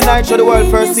after my night show the world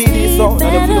first CD sound,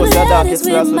 and them finna say the darkest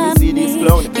glass when we see this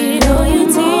clown.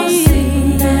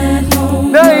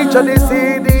 Night show the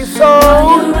CD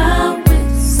sound. You're out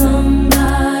with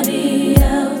somebody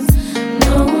else.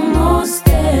 No more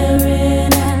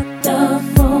staring at the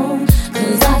phone.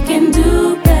 'Cause I can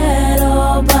do better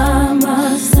all by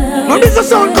myself. Now this is a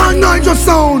sound called Nitro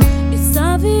sound. It's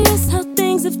obvious how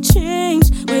things have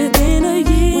changed within a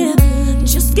year.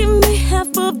 Just give me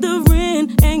half of the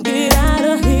rent and get out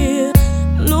of here.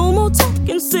 No more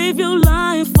talking, save your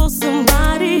life for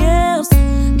somebody else.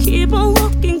 Keep on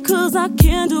walking 'cause I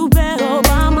can't do better all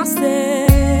by myself.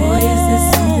 Boy, is this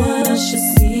someone else should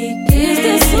see? Is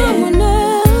there someone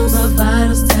else? My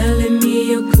vitals telling me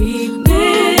you're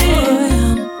creeping.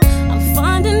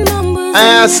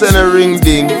 I send a ring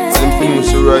ding. And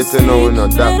things to write you know,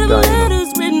 not that time.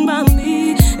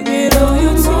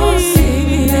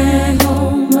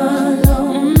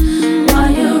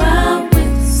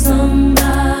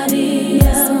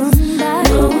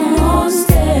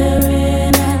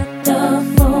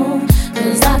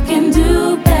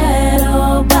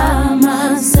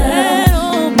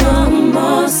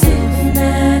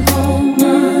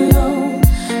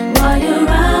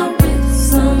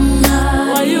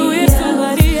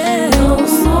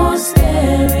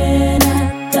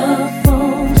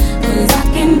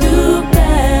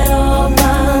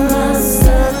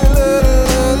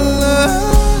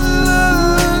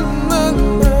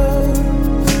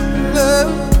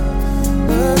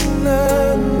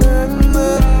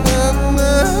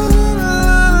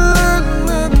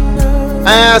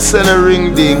 I send a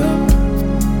ring ding.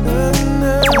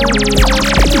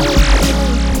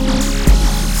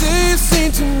 You've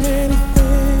seen too many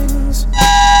things.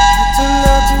 It turned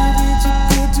out to be too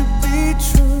good to be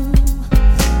true.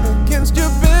 Against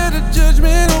your better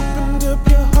judgment, opened up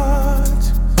your heart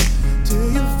till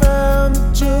you found the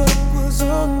joke was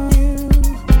on you.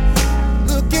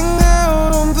 Looking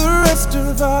out on the rest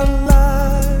of our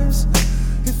lives,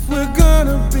 if we're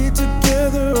gonna be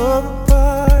together or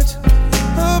apart.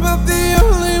 About the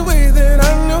only way that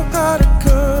I know how to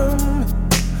come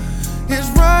is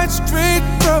right straight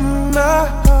from my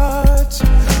heart.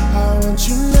 I want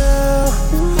you now,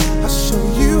 I'll show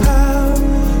you how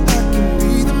I can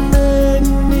be the man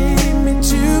you need me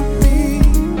to be.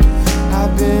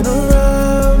 I've been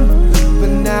around, but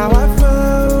now I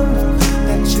found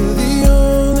that you're the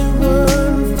only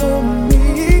one for me.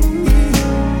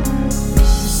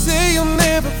 You say you'll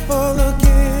never fall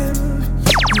again.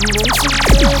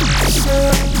 You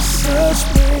won't such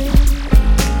pain.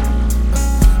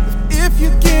 If you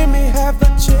give me half a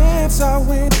chance, I'll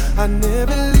win. I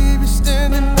never leave you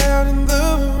standing out in the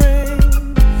rain.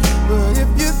 But if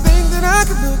you think that I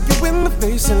could look you in the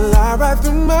face and lie right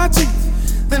through my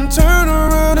teeth, then turn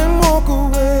around and walk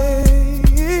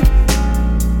away.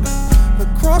 But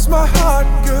cross my heart,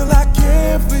 girl, I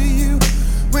care for you.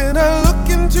 When I look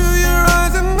into your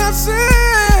eyes and I say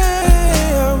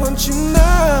I want you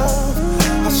now,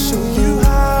 I'll show you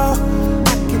how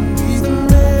I can be the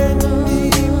man you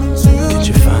need me to. Did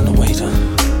you find a way to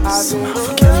somehow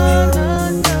forgive me?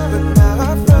 But now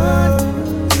I find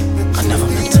I never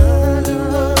meant to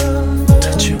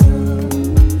touch you.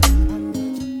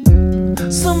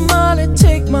 somebody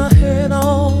take my head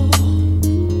off,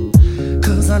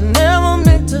 'cause I never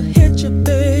meant to hit you,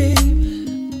 babe.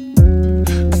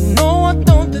 I know I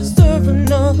don't deserve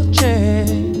another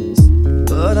chance,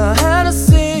 but I had to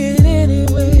say it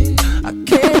anyway. I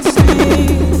can't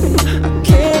sleep, I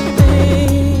can't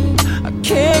think, I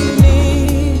can't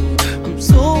leave. I'm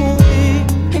so weak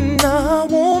and I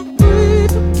won't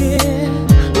breathe again,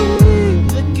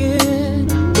 breathe again,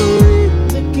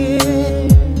 breathe again.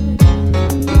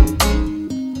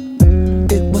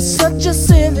 It was such a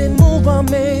silly move I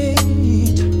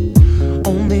made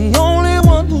on the only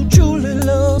one who truly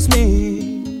loves me.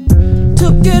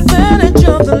 Took advantage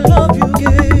of the love you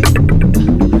gave.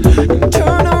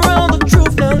 Turn around the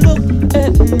truth, now look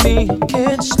at me. I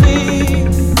can't sleep,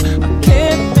 I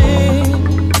can't think,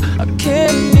 I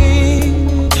can't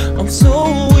leave. I'm so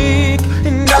weak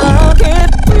and I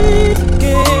can't breathe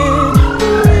again,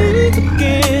 breathe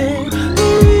again,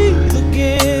 breathe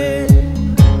again.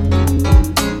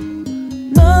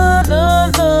 La la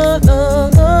la la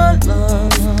la la la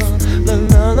la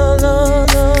la la la la.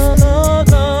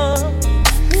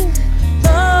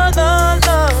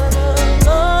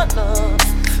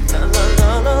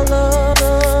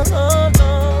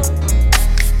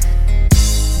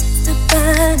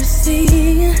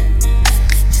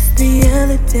 Just the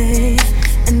other day,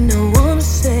 and I wanna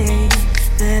say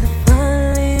that I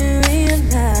finally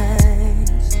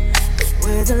realized the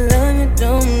words I love you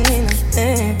don't mean a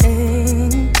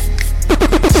thing.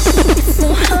 It's so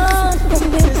hard for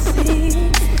me to see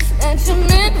that you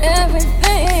meant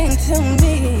everything to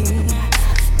me,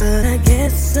 but I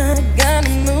guess I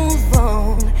gotta move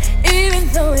on. Even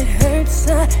though it hurts,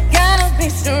 I gotta be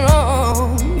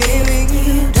strong. Baby,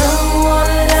 you don't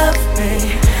wanna love me,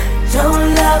 don't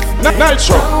love me.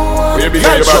 Nitro, where you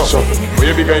begin your back shot? Where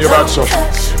you begin your back shot?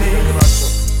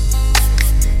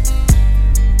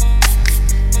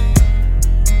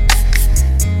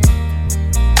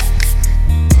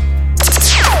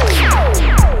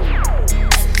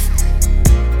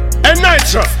 Hey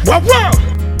Nitro, wow wow.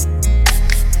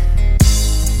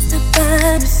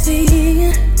 By the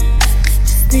sea,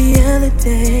 just the other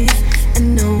day,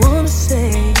 and I wanna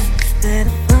say that I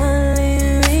finally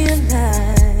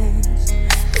realized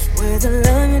the words I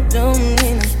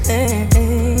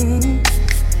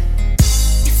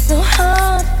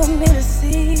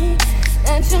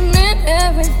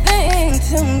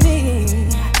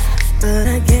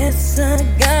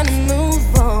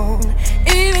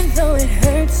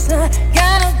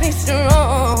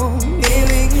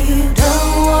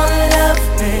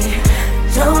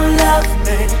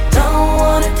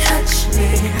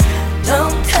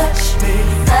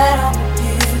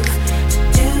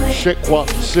check 1,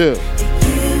 2.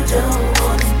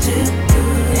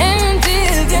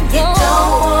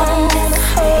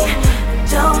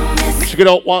 Check it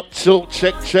out, 1, 2,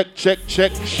 check.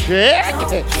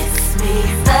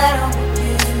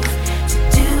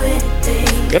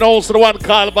 And also the one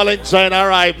called Valentine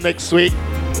arrive next week.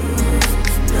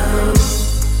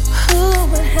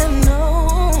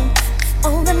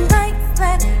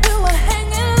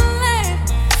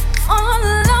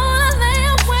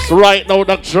 So right now,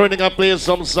 Doc joining and play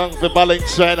some song for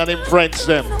Valentine and him friends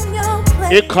them.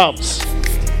 Here comes.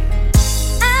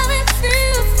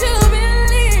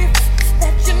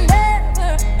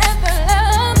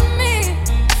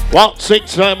 Well, take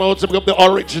time out to pick up the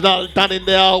original done in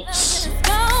the house.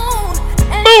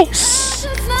 Moose!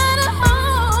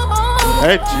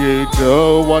 And you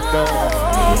don't want to.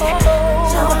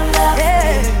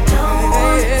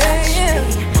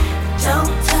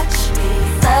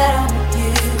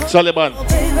 Sullivan.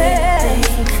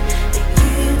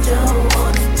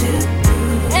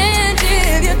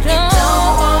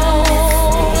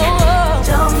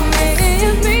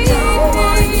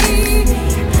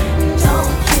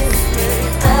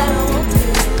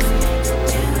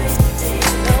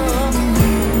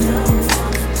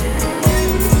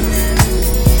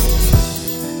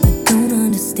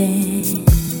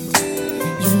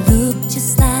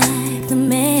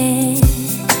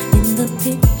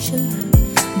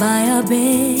 By our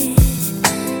bed,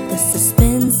 the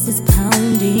suspense is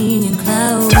pounding and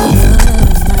clouding up my head.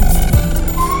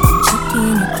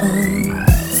 Checking your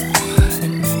clothes,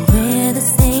 and you wear the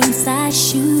same size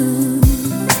shoes.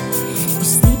 You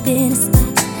sleep in a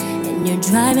spot, and you're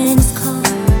driving his car,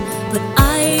 but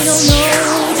I don't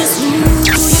know just who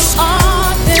you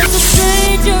are. There's a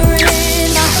stranger in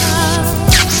the house.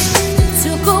 It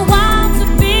took a while to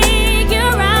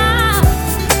figure out.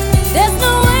 There's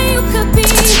no way you could be.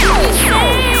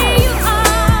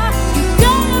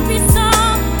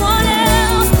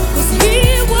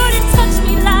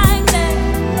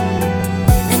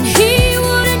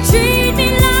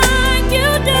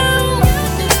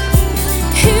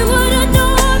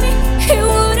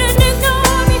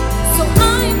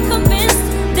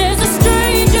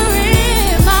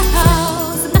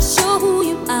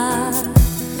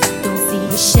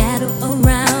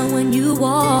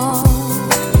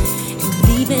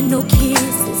 No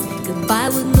kisses, goodbye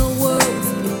with no words.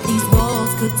 If these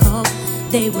walls could talk,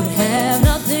 they would have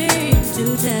nothing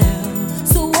to tell.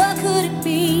 So what could it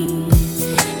be?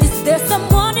 Is there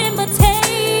someone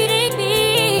imitating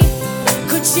me?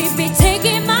 Could she be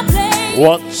taking my place?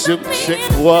 One, two, check,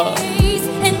 one.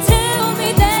 And tell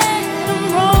me that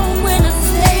I'm wrong when I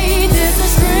say there's a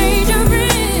stranger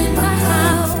in my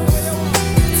house.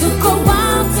 Took a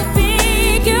while to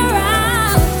figure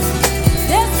out.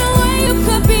 There's no way you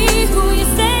could be who you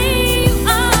say you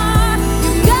are.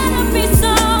 You gotta be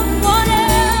someone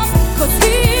else, 'cause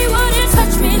he wouldn't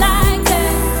touch me like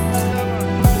that,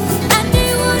 and he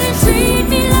wouldn't treat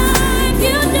me like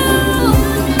you do.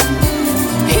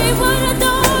 He would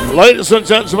adore me. Ladies and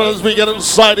gentlemen, as we get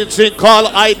inside the thing called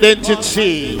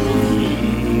identity.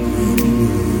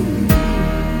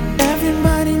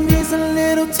 Everybody needs a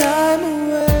little time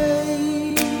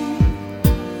away.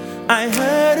 I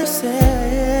heard her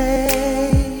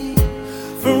say,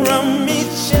 from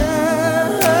each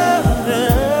other.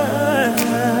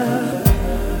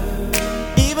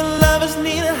 Even lovers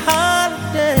need a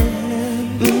holiday.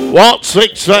 Well,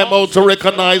 take time out to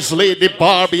recognize Lady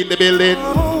Barbie in the building.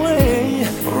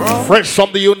 Fresh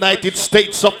from the United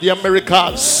States of the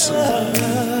Americas.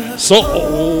 So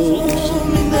old.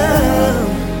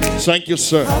 Thank you,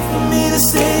 sir.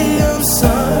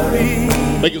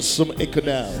 Making some echo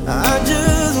now. I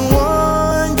just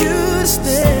want you to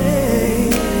stay.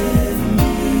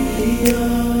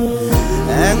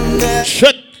 And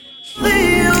check.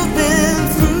 You've been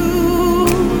through,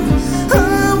 I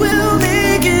will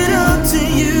make it up to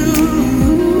you.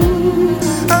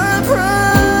 I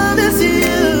promise you,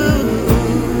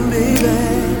 baby.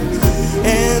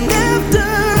 And after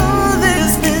all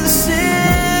that's been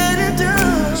said and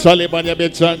done, Sullivan, you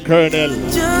been done, Colonel.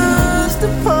 just a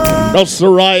part. Now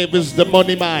survive is the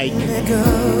money mic.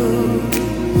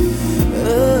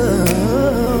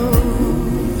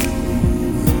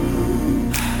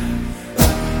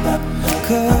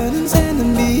 Curtains and the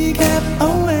kneecap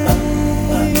away,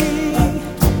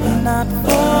 not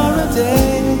for a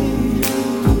day.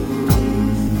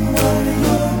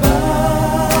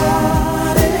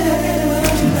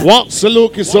 What's the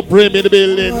Lukie Supreme in the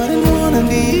building? Wouldn't wanna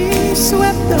be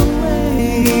swept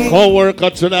away. Co-worker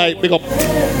tonight, big up.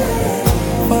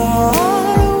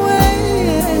 Far away.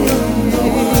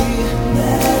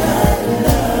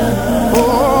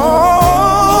 Oh,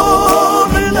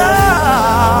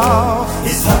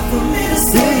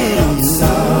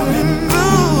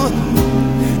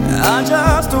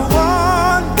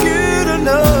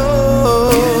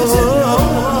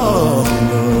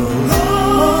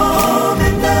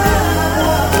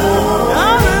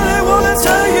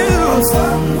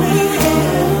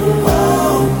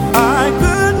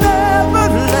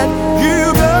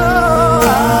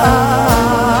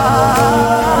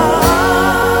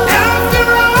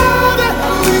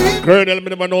 Colonel, me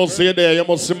never know say you there, you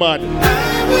must be mad.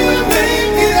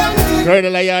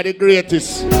 Colonel, I are the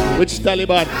greatest. Which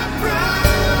Taliban?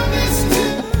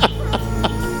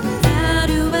 How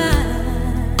do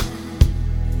I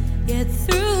get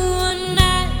through a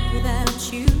night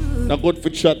without you? Not good for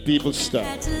chat people stuff.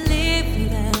 Had to live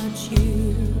without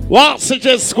you. What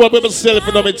suggest squad with myself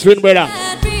and my twin brother?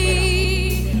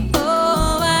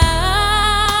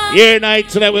 Here night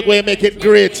tonight we're going to make it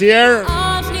great here.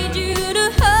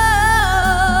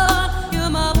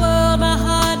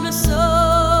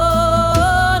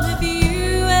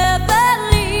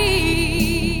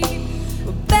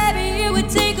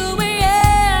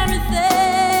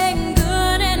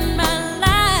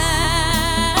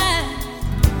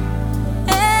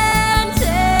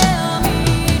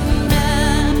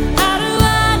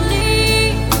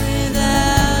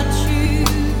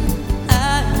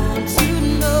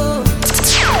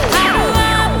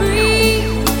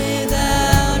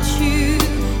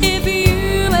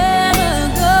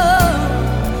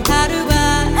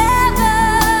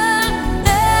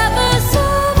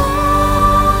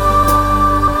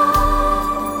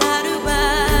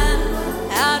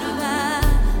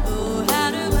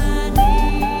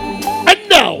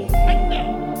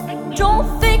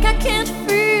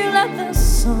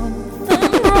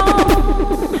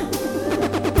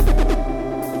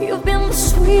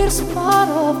 Part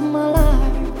of my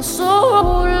life for so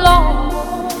long.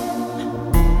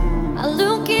 I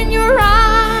look in your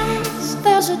eyes,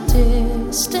 there's a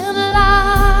distant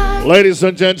light. Ladies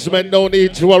and gentlemen, no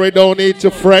need to worry, no need to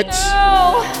fret.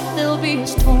 There'll be a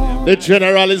storm. The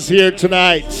general is here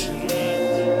tonight.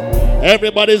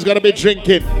 Everybody's gonna be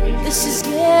drinking. This is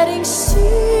getting serious.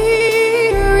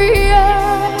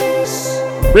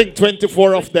 Bring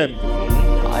 24 of them.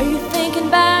 Are you thinking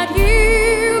about you?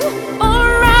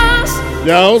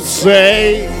 Don't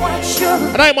say.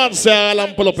 And I'm on sale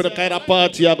and pull up in the kind of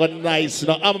party I got nice. You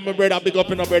know, I'm my brother, big up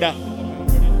in my brother.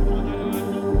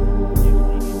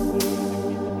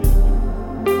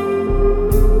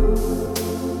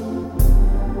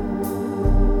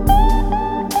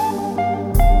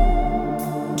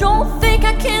 Don't think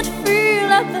I can't feel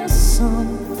like there's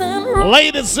something wrong.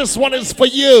 Ladies, this one is for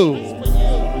you.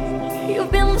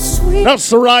 You've been the sweet.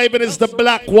 That's arriving is the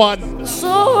black one. So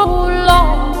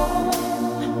long.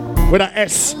 With an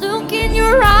S. Look in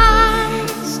your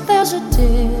eyes, there's a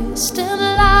distant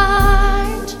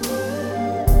light.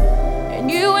 And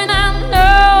you and I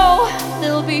know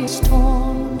there'll be a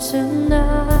storm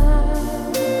tonight.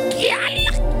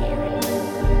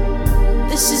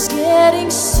 This is getting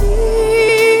serious.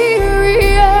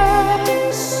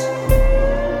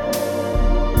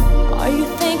 Are you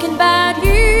thinking about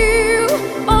you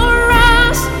or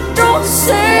us? Don't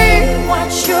say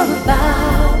what you're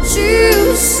about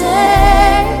to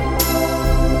say.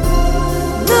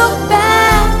 Look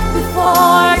back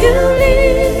before you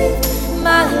leave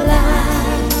my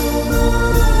life.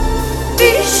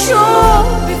 Be sure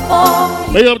before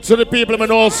you Big up to the people who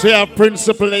know say have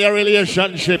principle in your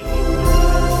relationship.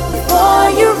 before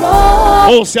you roll.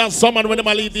 Oh, see someone when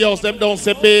they leave the house, them don't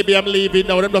say, baby, I'm leaving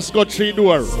now. Them just go through the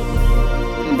door.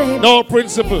 Baby, No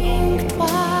principle.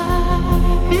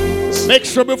 Make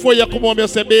sure before you come home, you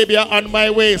say, baby, I'm on my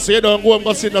way, so you don't go and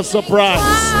go see no surprise.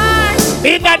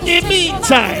 In the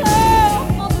meantime,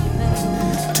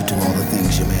 To do all the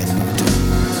things your man would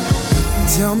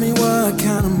do. Tell me what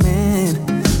kind of man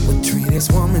would treat this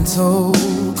woman so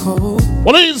cold.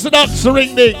 what is the doctor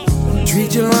ring thing?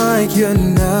 Treat you like you're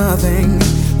nothing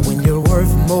when you're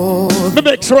worth more. Me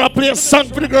make sure I play a song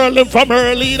for the girl them from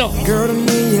early, you know. Girl, to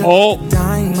me, you're Oh. a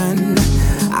diamond.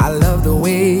 I love the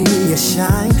way you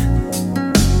shine.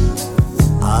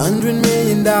 $100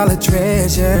 million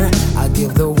treasure. I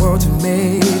give the world to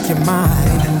make you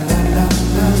mine.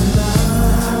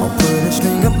 I'll put a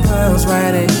string of pearls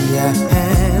right in your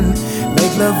hand.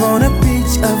 Make love on a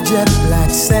beach of jet black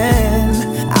sand.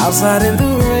 Outside in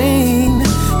the rain,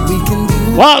 we can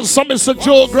do Wow, some Mr.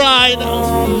 Joe grind.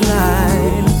 all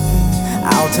night.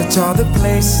 I'll touch all the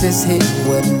places he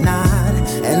would not,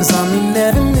 and some he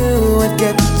never knew would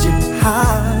get you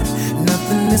hot.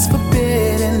 Nothing is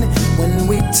forbidden when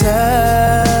we touch.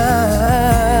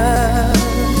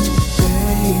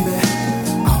 Baby,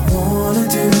 I wanna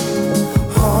do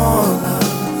all of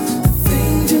the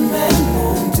things your man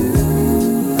won't do.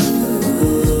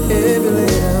 Every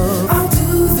little, I'll do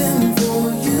them for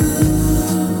you.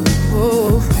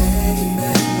 Oh,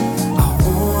 baby, I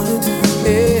wanna do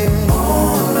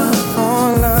all of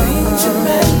the things your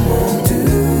man won't do.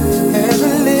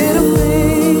 Every little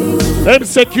thing. Them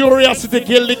say curiosity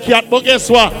kill the cat, but guess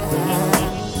what?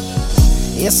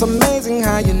 It's amazing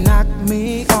how you knock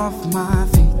me off my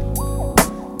feet.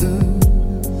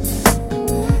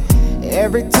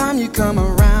 Every time you come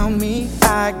around me,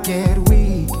 I get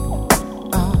weak.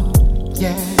 Oh,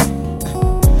 yeah.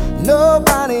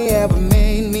 Nobody ever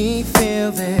made me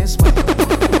feel this way.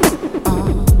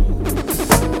 Oh.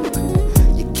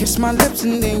 You kiss my lips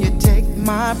and then you take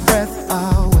my breath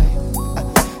away.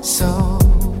 So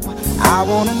I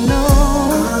wanna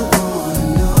know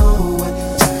what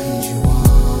turns you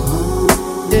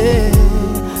on. Yeah,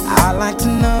 I like to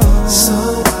know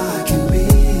so I can be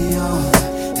all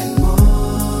that and more.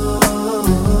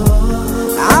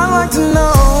 I like to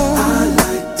know. I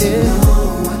like to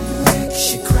know what makes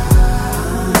you cry.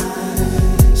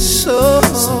 So I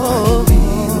can be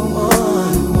the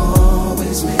one who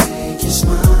always make you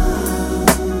smile.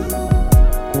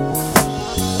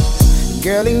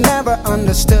 Girl, he never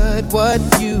understood what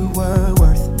you were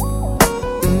worth.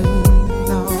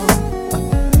 No.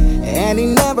 And he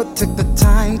never took the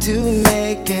time to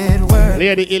make it work.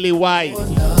 Lady Illy, why?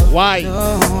 Why?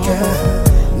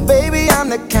 Girl, baby, I'm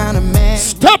the kind of man.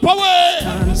 Step away!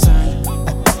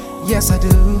 Yes, I do.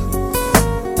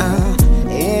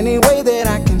 Any way that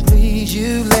I can please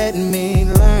you, let me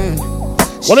learn.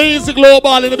 What is the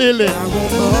global in the building?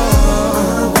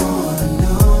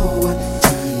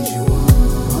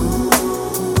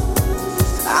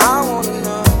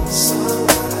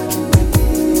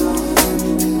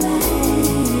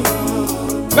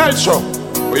 Nitro,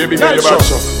 where you be going your bad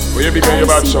show? Where you be going your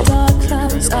bad show?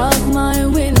 Clouds out my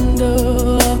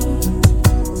window.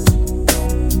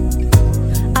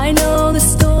 I know the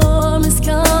storm is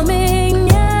coming,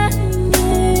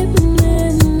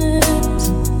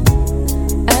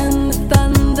 and the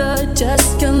thunder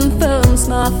just confirms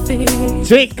my fear.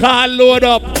 Take car, load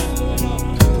up.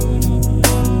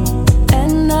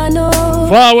 And I know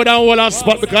forward and hold on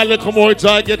spot because little more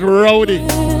time get rowdy.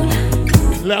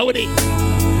 Loudy.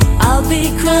 I'll be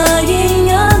crying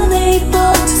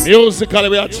unable to musically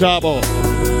we are trouble.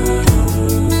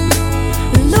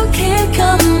 Look here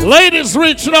come. Ladies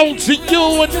reaching out to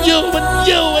you and you and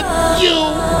you and you.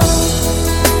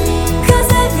 Cause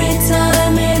every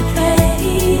time it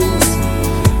rains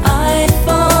I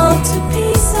fall to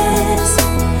pieces.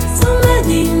 So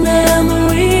many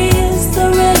memories the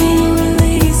rain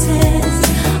releases.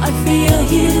 I feel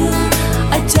you,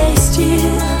 I taste you,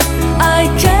 I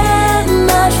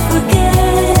cannot forget.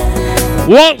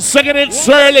 Once again, it's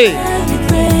early.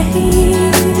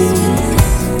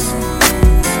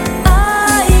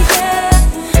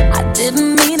 I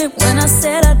didn't mean it when I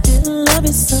said I didn't love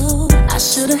you so. I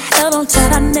should've held on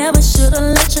tight, I never should've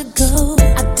let you go.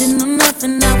 I didn't know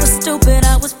nothing, I was stupid,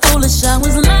 I was foolish, I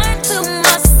was lying to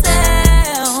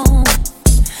myself.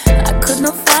 I could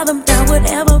not fathom that would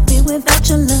ever be without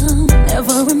your love.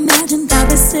 Never imagined I'd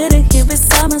be sitting here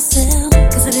beside myself.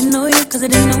 Cause I didn't know you, cause I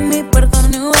didn't know me, but I thought I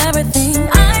knew everything.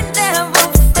 I never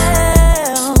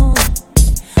felt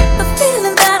the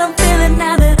feeling that I'm feeling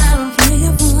now that I don't hear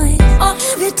your voice. Or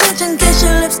have you touch and kiss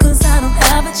your lips cause I don't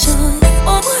have a choice.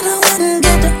 Or what I wouldn't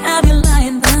get to have you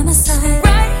lying by my side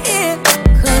right here.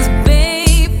 Cause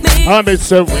baby, I'm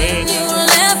Mr. Wayne. you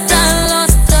left, I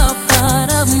lost a part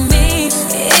of me.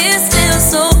 It's still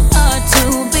so hard to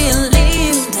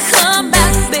believe. Come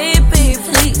back, baby,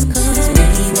 please, cause we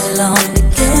belong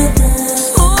together.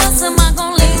 Who else am I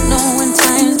gonna leave? No when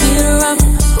times get rough.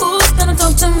 Who's gonna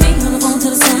talk to me on the phone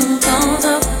till the sun comes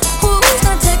up? Who's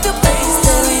gonna take your place?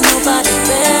 There ain't nobody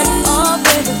better. Oh,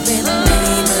 baby, baby,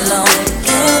 we belong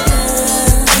together.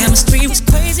 Chemistry was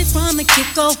crazy from the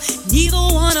get-go. Neither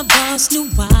one of us knew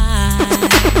why.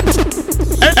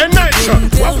 And Nitro,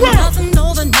 build nothing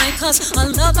overnight, cause a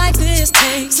love like this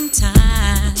takes some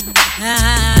time.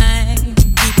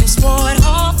 People swore it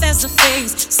off as a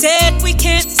phase, said we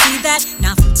can't see that.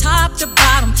 Now from top to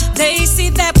bottom, they see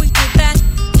that we did that.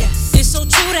 Yes, it's so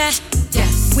true that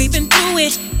yes, we've been through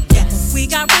it. Yes, we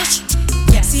got rich.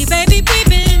 Yes, see, baby, we've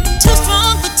been too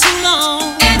strong for too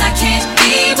long, And I can't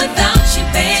be without you,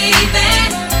 baby.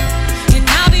 and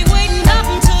I'll be waiting up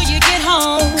until you get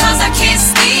home. Cause I can't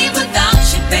sleep without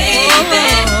you, baby.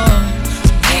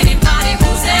 Anybody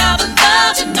who's ever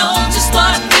loved you knows just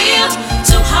what I feel.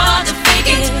 Too hard to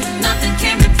fake it, nothing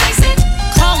can replace it.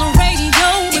 Call the radio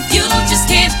if you just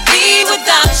can't be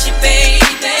without you, baby.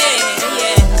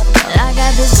 I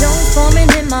got this joint forming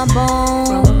in my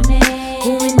bones.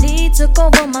 Who indeed took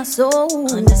over my soul.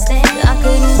 Understand? I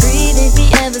couldn't breathe if he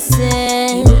ever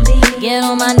said, get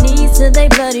on my knees till they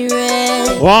bloody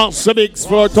red. Once a big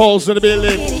 4,000 in the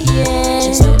building.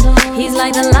 Yeah. He's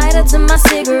like the lighter to my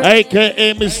cigarette.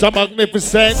 AKA Mr.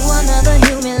 Magnificent. Another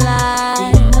human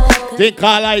life. Think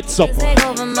I lights up. Take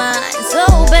over mine. So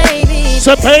baby.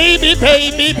 So baby,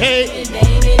 baby, baby.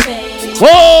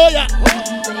 Oh yeah.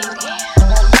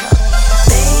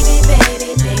 Baby, baby.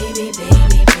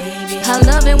 I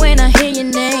love it when I hear your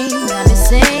name. Got me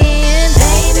saying,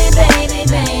 baby, baby,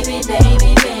 baby,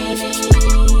 baby, baby.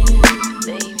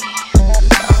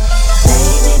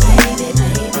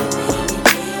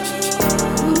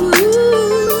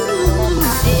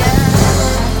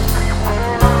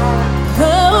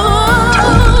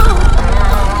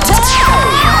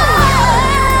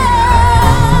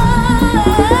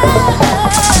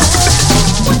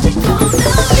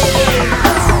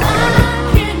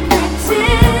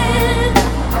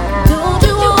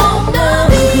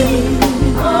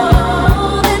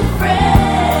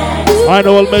 I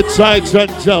know all my sides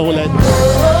and jowling.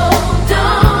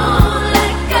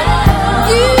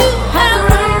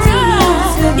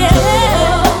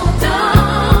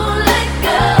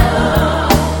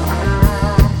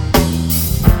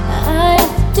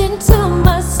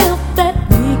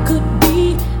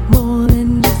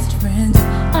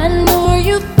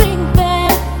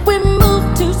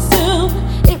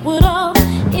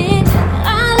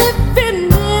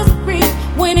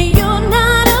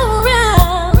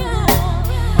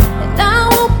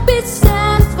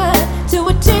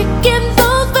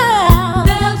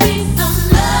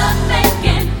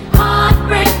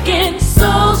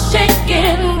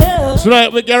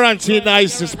 Tonight we guarantee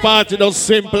niceness, party those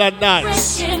simple and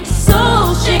nice.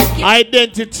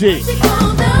 Identity.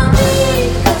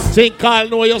 Think I'll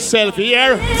know yourself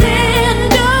here.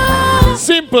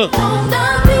 Simple.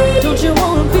 Don't you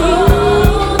wanna be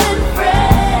more than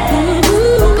friends?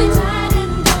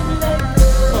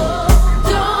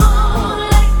 Don't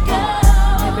let go.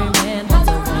 Every man has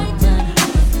a woman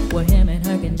where him and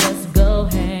her can just go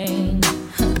hang.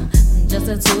 Just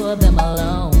the two of them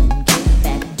alone.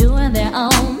 Their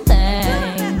own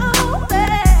thing.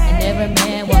 And every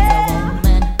man wants a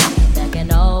woman that can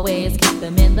always keep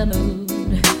them in the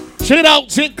mood. Check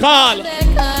out, St. Carl.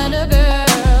 Kind of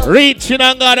girl. Reaching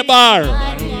and got a bar.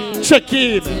 Check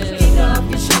in.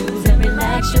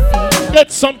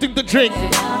 Get something to drink.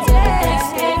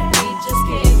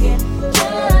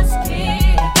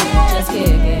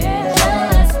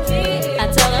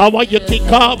 I want you to kick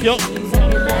off your.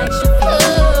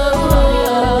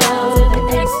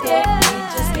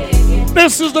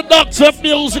 This is the doctor of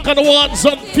music and the ones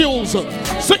on fuse.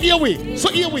 So here we.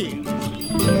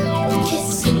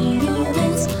 Kissing you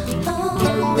is all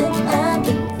that I've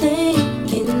been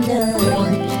thinking of.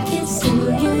 Kissing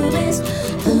you is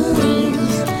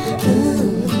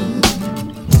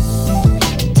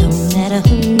don't matter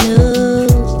who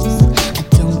knows. I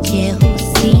don't care who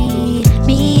sees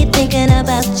me thinking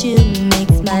about you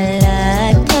makes my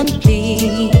life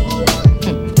complete.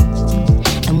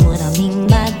 And what I mean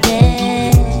by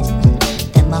that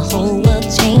my whole world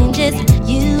changes.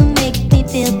 You make me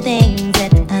feel things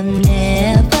that I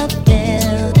never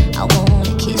felt. I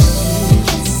wanna kiss you.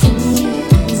 Kissing you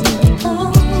is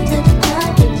all that I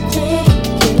can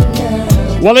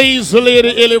take. Well, he's the lady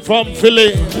Illy from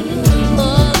Philly.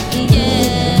 Oh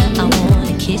yeah, I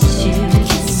wanna kiss you.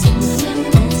 Kissing you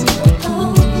is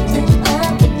all that I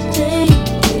can take.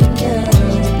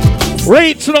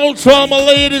 Reaching out to all my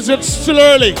ladies, it's still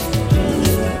early.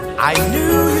 I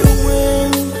knew you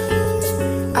when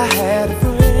I had a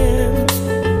friend,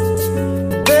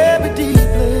 very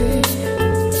deeply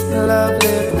loved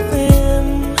it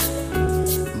within.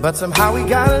 But somehow we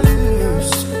got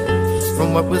loose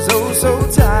from what was oh so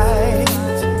tight.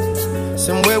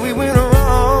 Somewhere we went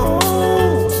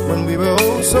wrong when we were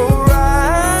oh so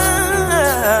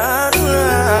right.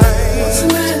 What's a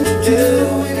man to do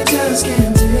when he just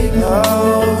can't take no?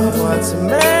 What's a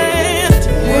man to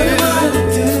do? What am I to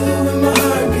do when my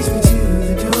heart beats me to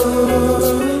the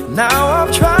door? Now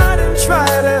I've tried and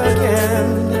tried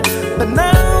again, but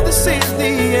now this is the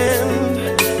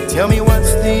end. Tell me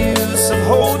what's the use of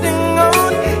holding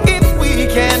on if we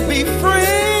can't be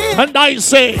friends? And I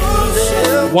say,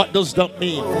 what does that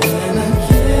mean?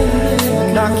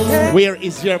 Where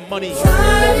is your money?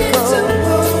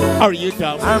 Are you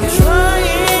dumb? I'm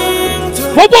trying to.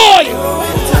 Oh boy!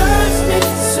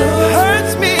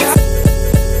 Hurts me.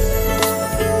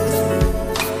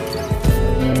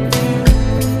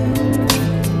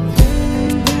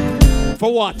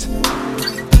 For what?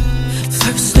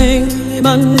 First thing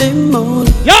Monday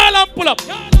morning. Y'all pull up.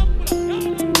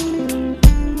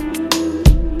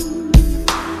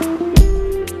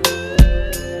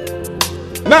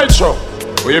 Nitro.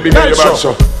 Where you begin your bad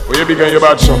show? Where you begin your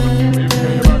bad show?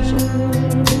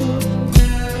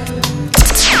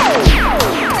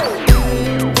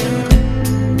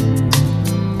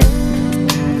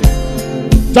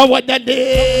 So what that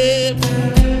did?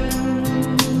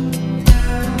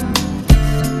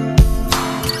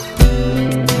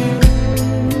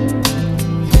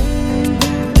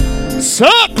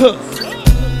 Sucker.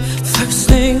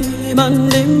 thing,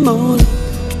 Monday morning,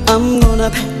 I'm gonna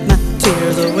pack my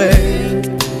tears away.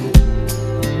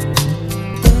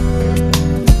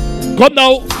 Come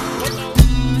now.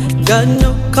 Got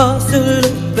no cause to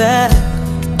look back.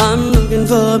 I'm looking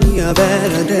for me a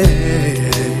better day.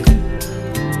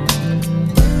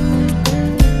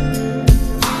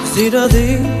 See, the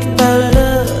thing about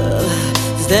love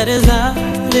is that it's not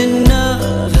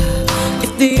enough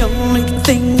if the only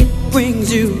thing it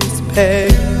brings you is pain.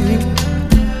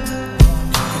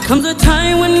 There comes a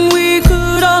time when we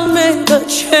could all make a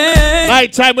change.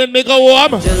 Night time when we go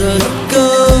warm. Just let go.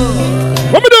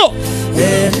 What we do?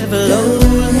 Let it blow,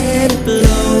 let it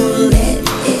blow, let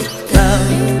it flow.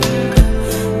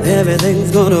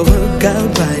 Everything's gonna work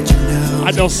out right, you know.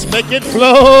 I just make it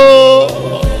flow.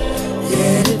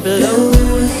 Let it blow,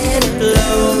 let it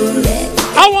blow, let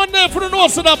it. I want them for the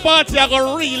nose of the party. I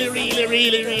go really, really,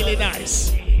 really, really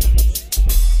nice.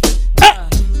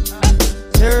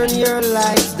 Turn your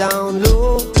lights down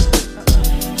low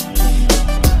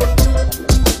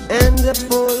and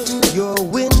pull your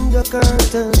window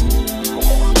curtain.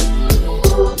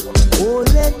 Oh,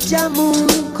 let Jamu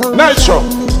come. Nitro,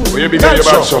 where you begin your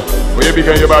bad show? Where you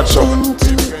begin your bad show?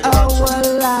 Into our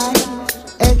life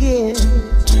again.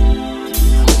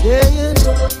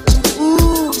 Yeah,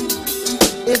 ooh,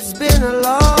 it's been a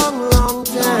long, long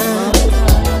time.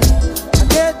 I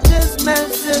get this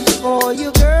message for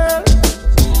you, girl.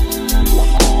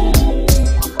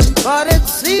 But it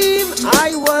seemed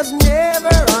I was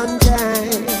never on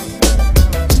time.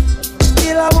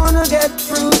 Still I wanna get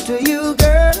through to you,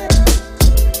 girl.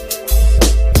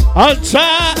 On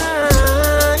time.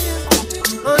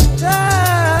 On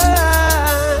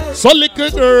time. So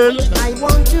little girl. I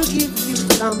want to give you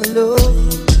some love.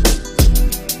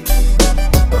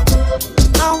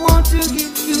 I want to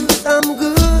give you some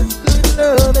good, good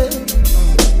loving.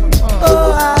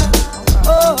 Oh, I,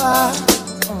 oh, I,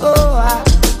 oh, I.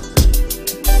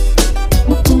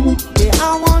 Yeah, I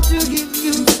want to give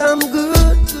you some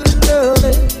good, good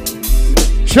loving.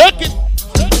 Check it.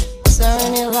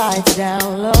 Turn your lights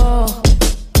down low.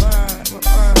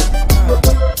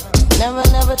 Never,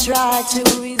 never try to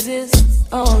resist.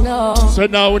 Oh no. So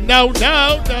no.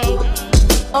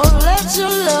 Oh, let your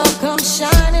love come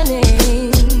shining in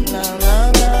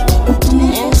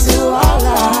into our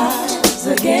lives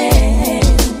again.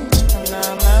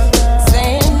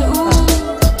 Saying, ooh,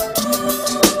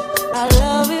 I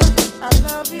love you, I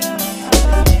love you, I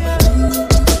love you.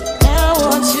 And I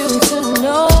want you to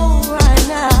know right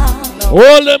now.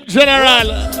 Hold them, General.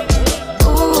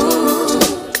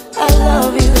 I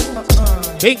love you.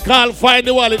 Think I'll find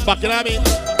the wallet back, you know what I mean? And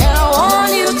I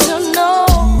want you to know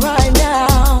right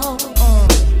now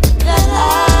that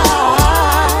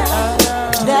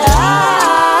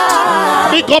I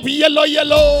Pick up yellow.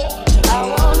 I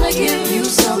wanna give you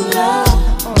some love.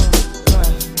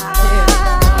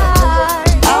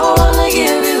 I wanna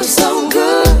give you some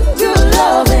good, good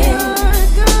loving.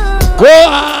 Go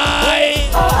high.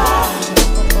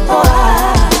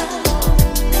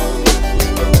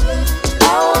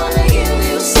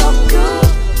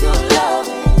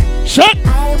 Shut.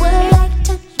 I would like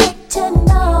to get to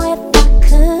know if I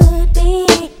could be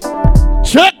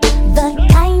Shut. the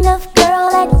kind of girl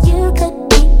that you could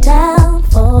be down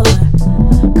for.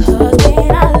 'Cause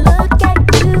when I look at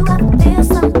you, I feel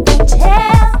something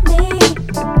tell me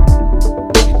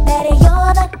that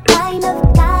you're the kind of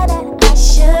guy that I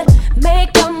should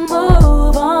make a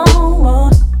move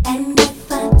on. And if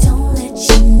I don't let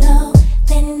you know,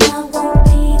 then I won't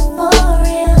be for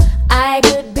real. I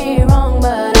could be wrong,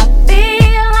 but I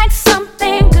feel like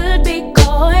something could be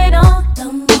going on. The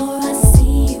more I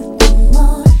see you, the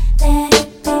more that it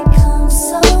becomes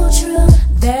so true.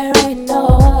 There ain't no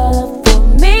other for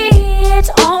me,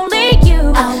 it's only you.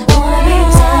 I wanna be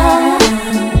down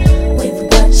with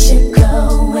what you're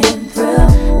going through.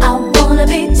 I wanna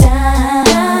be down.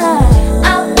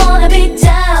 I wanna be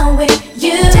down with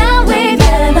you. Down with you.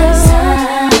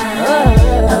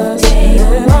 Of day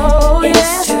or night,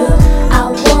 it's true. I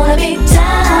wanna be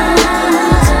down.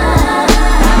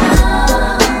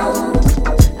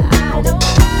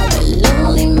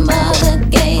 Lonely mother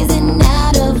gazing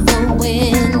out of the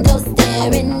window,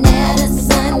 staring at a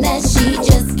son that she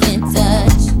just can't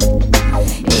touch.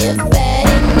 If at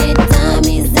any time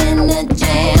he's in a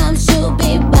jam, she'll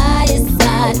be by his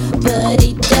side, but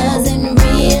he doesn't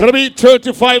really. Gonna be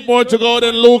 35 more to go,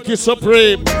 then Lukie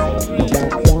Supreme.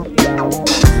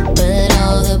 But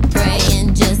all the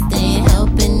praying just ain't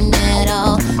helping at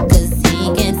all, 'cause he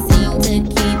can't seem to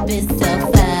keep himself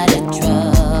out of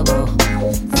trouble.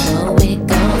 So he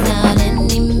goes out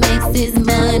and he makes his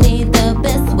money the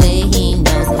best way he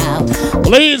knows how.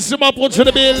 Please Maximum puts in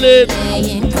the building.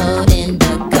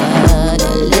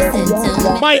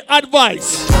 My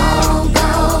advice. Don't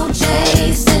go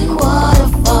chasing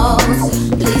waterfalls.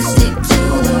 Please stick to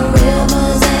the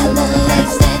rivers and the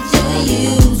lakes that you're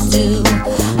used to.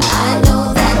 I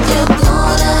know that you're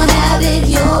gonna have it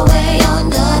your way or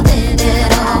nothing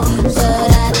at all.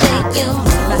 But I think you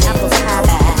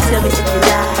tell me if you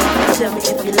lie. Tell me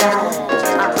if you lie.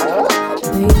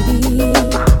 Baby,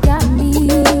 got me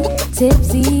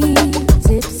tipsy,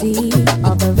 tipsy,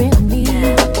 all the remedy.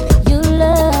 Your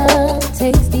love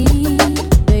tasty,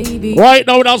 baby. Right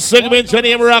now, that segment, your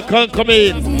name Rock can come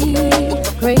in.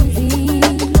 Crazy,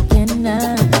 can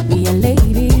I be a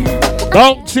lady?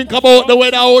 Don't think about the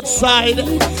weather outside. I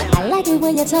like it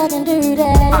when you're talking dirty.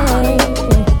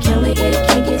 Can we get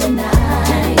kinky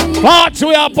tonight? Party,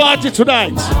 we are party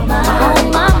tonight.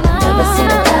 Never seen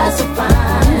a guy so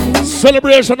fine.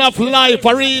 Celebration of life,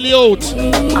 a real youth.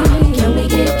 Can we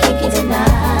get kinky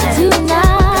tonight?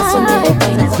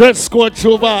 Dress code,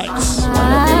 true vibes.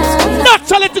 Not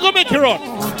tell it to go make it run.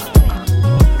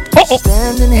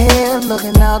 Standing here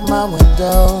looking out my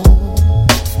window.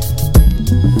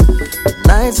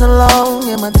 Nights are long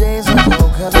and my days are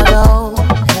cold 'cause I don't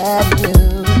have you.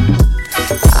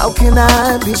 How can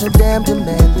I be so damn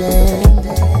demanding?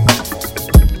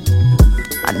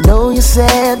 I know you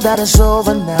said that it's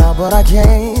over now, but I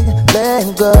can't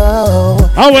let go.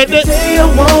 Every day I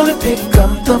wanna pick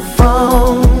up the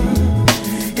phone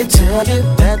and tell you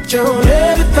that you're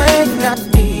everything I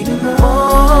need and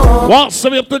more. What's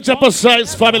up to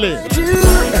STEPACHOICE family?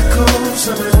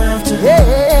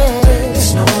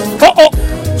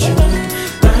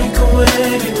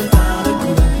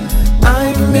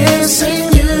 I'm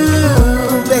missing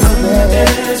you, baby.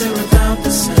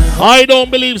 I don't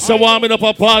believe so warming up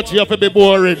a party have to be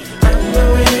boring.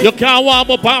 You can't warm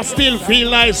up and still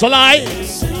feel nice, so lie.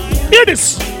 Hear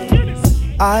this.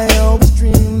 I always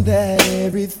dreamed that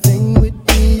everything would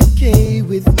be okay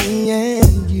with me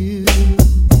and you.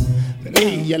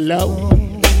 Hey, yellow.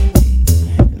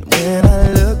 When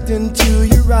I looked into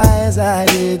your eyes, I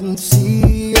didn't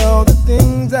see all the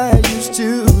things I used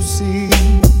to see.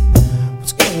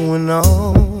 What's going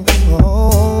on?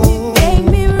 You gave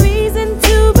me reason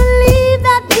to believe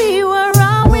that we were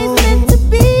always meant to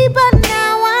be, but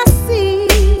now I see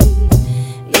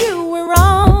you were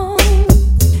wrong.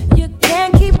 You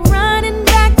can't keep running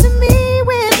back to me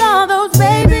with all those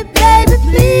baby, baby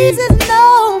pleases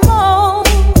no more.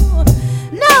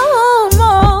 No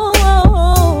more.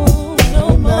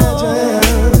 No more.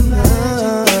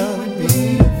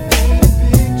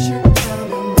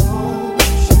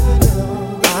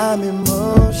 I'm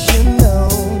emotional.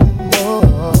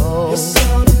 Yes, I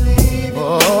believe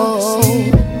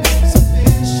it.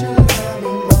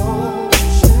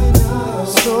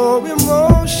 So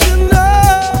emotional.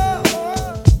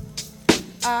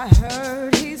 I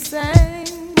heard he sang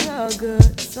a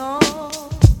good song.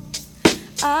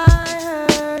 I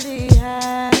heard he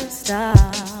had a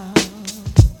style.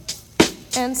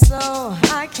 And so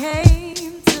I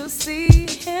came to see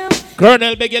him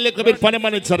Colonel, beg you a little bit for the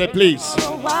manager there, please.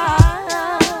 for a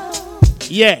while.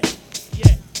 Yeah.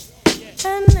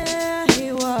 And there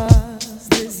he was,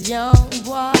 this young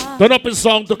boy, Turn up a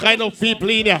song to kind of people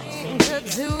in here.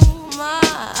 to my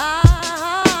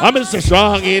eyes, I'm Mr.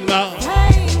 Strong in now.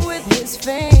 playing with his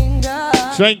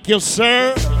fingers, Thank you,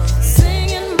 sir.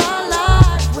 singing my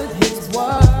life with his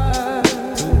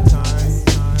words,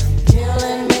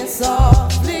 killing me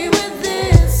softly with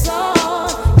this song,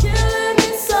 killing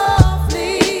me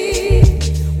softly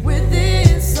with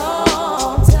this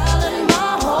song, telling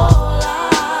my whole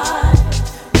life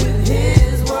with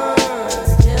his words,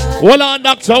 killing Hold on,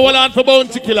 doctor. Hold on for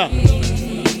Bounty Killer.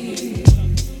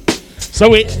 So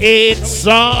we ate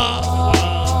some.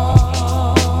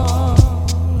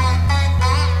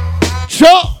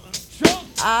 Sure.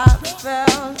 I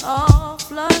felt all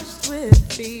flushed with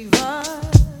fever,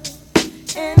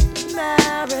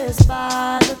 embarrassed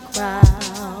by the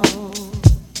crowd.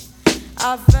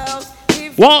 I felt he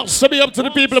Wants to be up to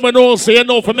the people who know, so you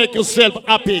know for make yourself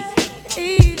happy.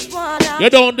 each one You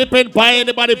don't depend on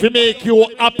anybody to make you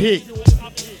happy.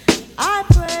 I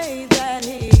prayed that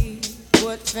he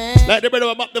would finish, Like the brother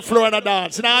up the floor and a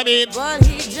dance, you know what I mean? but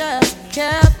he just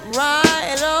kept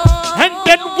right on. And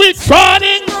then we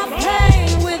trying.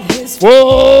 Playing with his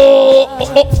Whoa.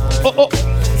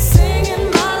 singing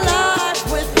my life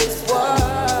with his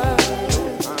words,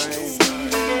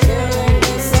 killing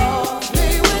me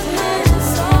softly with his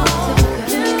song,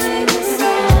 killing me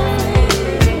softly.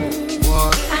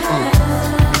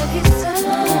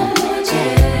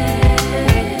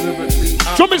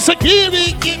 Show me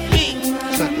security, give me.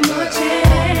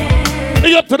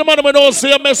 Big up to the man when don't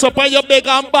say you mess up and you beg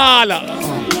and ball.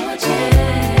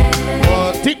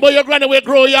 Think about your granny will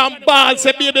grow you and ball.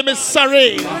 Say, baby, me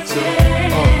sorry.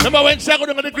 Remember when she go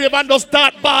to the grave and just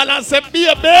start ball and say,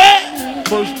 baby.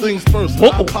 First things first,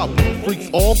 I pop freaks,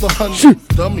 all the honeys,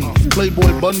 dummies,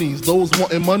 playboy bunnies, those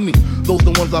wanting money. Those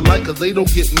the ones I like, cause they don't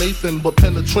get Nathan but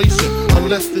penetration.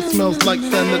 Unless it smells like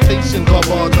sanitation.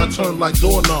 Garbage, I turn like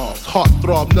doorknobs. Heart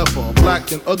throb never,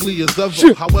 black and ugly as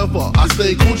ever. However, I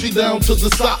stay Gucci down to the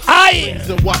socks.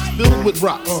 And watch filled with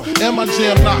rocks. And my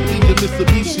jam knocking the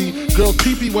Mitsubishi. Girls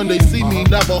pee-pee when they see me.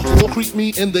 Never creep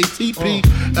me in they TP.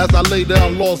 As I lay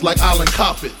down laws like Island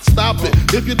Coppet. Stop it.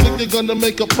 If you think they're gonna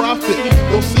make a profit,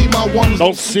 don't see my ones.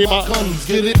 Don't see my guns.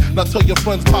 Get it? Now tell your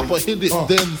friends Papa hit it.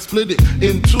 Then split it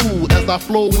in two. As I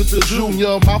flow with the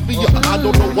Junior Mafia. I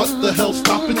don't know what the hell's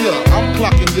stopping ya. I'm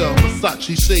clocking ya.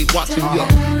 Versace shade watching ya.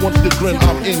 Once the grin,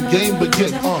 I'm in game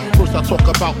begin. First I talk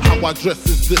about how I dress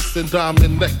is this and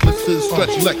diamond necklaces.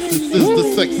 Stretch Lexus is the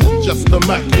sex is just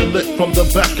immaculate. From the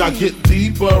back I get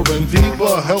deeper and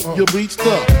deeper. Help you reach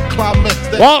the climax.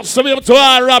 Well, so we up to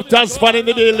our Raptors fan in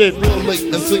the building. Real late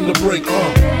and sing the break.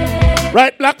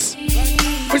 Right, Blacks?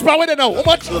 Which part we don't know? How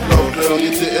much?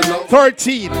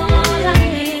 13.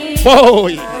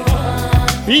 Boy.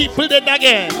 People did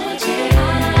again.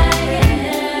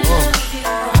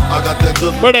 I got that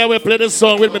good. But then we play this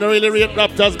song with me, really rate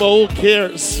Raptors, but who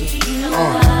cares?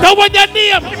 Don't want your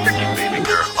name.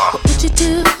 What would you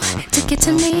do to get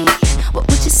to me? What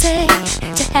would you say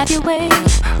to have your way?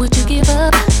 Would you give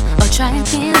up or try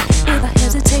again? If I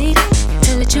hesitate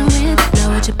to let you in, now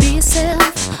would you be yourself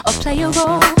or play a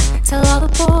role? Tell all the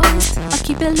boys or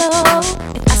keep it low.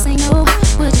 If I say no,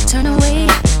 would you turn away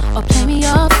or play me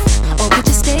off? Or would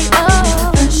you stay?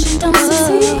 Oh, don't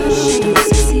succeed.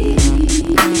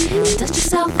 Dust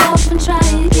yourself off and try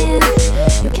again.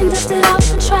 You can dust it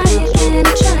off and try again,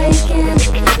 try again.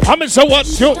 I mean, so what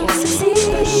you?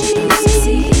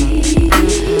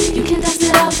 You can dust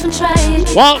it off and try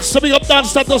again. Well, so big up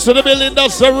dance status in the building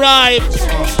does arrive.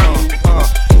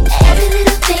 Every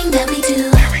little thing that we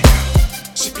do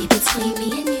should be between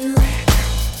me and you.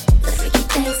 The freaky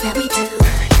things that we do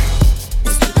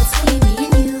is between me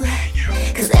and you.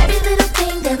 Cause every little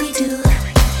thing that we do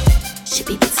should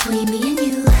be between me and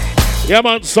you. Yeah,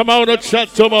 man, somehow not chat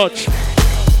too much.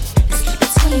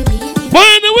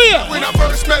 When I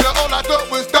first met her, all I thought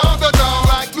was down the down.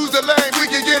 Like lose the lane, we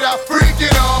can get our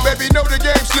freaking on. Baby, know the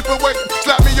game, slip away.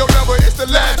 Slap me your number, it's the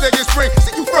last day of spring.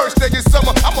 See you first day in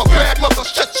summer, I'm a bad mother,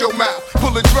 shut your mouth.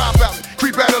 Pull a drop out,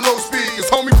 creep at a low speed. Cause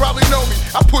homie probably know me,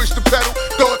 I push the pedal.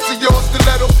 Thought to your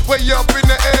stiletto, way up in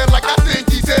the air like I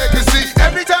think he's there. Cause see,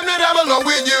 every time that I'm alone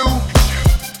with you,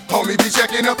 homie be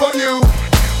checking up on you.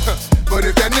 But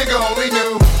if that nigga only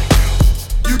knew,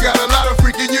 you got a lot of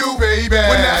freaking you, baby.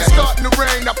 When that's starting to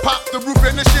rain, I pop the roof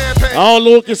and the champagne. Oh,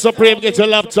 Lukie Supreme, get your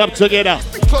laptop together.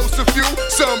 Close to few,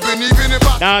 some been even if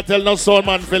I. Nah, tell no soul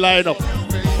man to line up.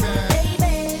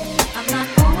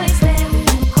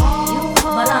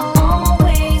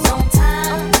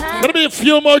 Gonna be a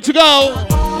few more to go.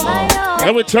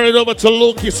 And we turn it over to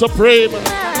Lukie Supreme.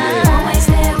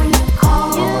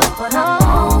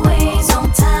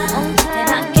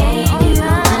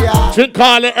 Drink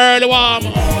call it early warm.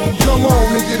 Come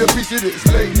on and get a piece of this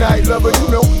late night lover. You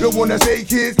know, the one that's 8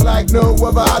 kids like no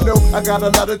other. I know I got a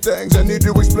lot of things I need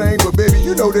to explain, but baby,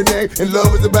 you know the name. And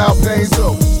love is about pain,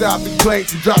 so stop the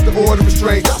complaints and drop the order of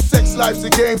restraint. Our sex life's a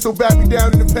game, so back me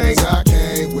down in the pain. I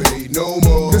can't wait no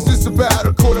more. Cause it's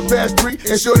about 3:15,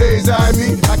 and sure days I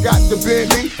mean, I got the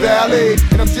Bentley Ballet,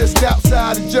 and I'm just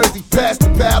outside of Jersey, past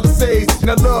the Palisades. And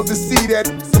I love to see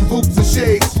that some boots and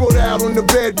shades spread out on the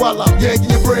bed while I'm yanking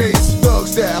your braids. Thug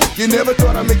style, you never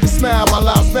thought I'd make you smile while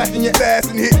I'm smacking your ass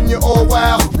and hitting you all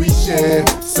wild. We share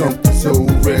something so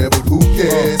rare, but who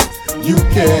cares? You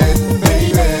can,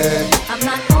 baby. I'm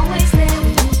not always there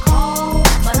when you call,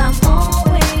 but I'm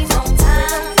always on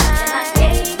time. And I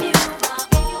gave you I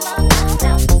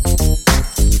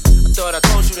thought I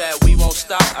told you that we won't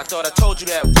stop. I thought I told you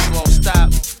that we won't stop.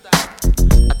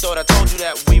 I thought I told you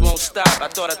that we won't stop. I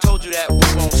thought I told you that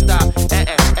we won't stop.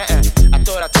 I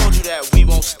thought I told you that we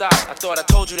won't stop. I thought I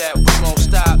told you that we won't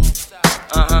stop.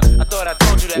 I thought I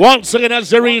told you that. Once again,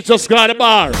 as you reach the Scotty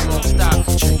Bar,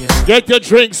 get your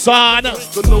drinks on.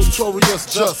 The notorious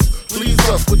just please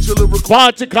us with your lyrical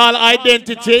Particle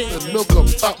identity. Milk 'em,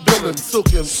 top billing,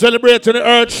 silkin. Celebrating the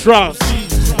earth strong.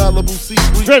 Malibu sea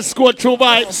breeze. Dress code, true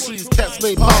vibes. Cats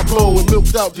named Pablo and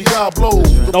milked out Diablo.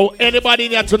 Now, anybody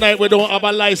in here tonight we don't have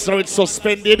a license or it's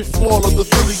suspended, Smaller the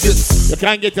Philly gets. you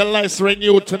can't get your license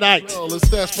renewed tonight. Let's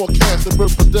dash for Cass and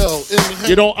Bert Fidel.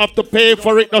 You don't have to pay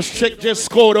for it, just check just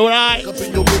code, alright? Up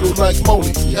in your middle like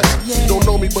Moni. She don't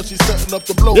know me, but she's setting up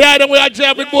the blow. Yeah, then we are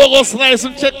jamming bogus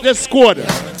license, check this code.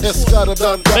 Escada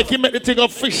Make him make the thing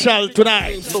official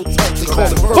tonight. so tight they call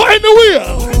it But verb.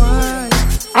 anyway,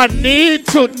 I need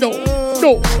to know.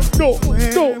 No.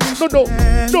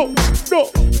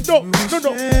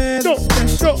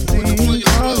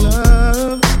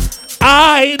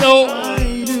 I know.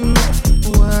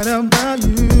 What about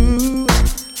you?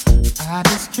 I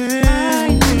just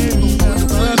can't live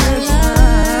without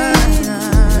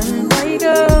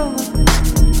you.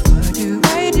 What do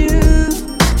I do?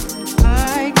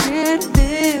 I can't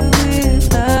live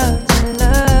without your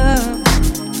love.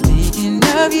 Thinking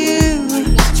of you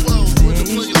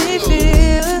makes me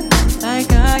feel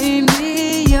like I am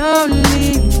the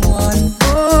only one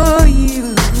for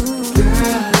you.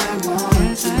 Girl, I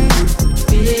want to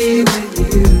be with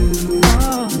you.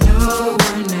 No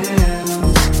one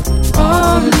else,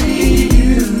 only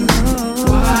you.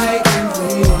 Why can't we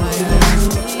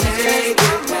take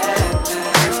it back,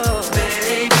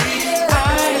 baby?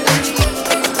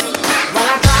 Well,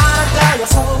 I gotta tell you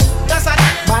so,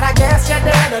 but I guess you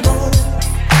didn't know.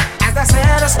 As I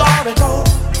said, the story goes,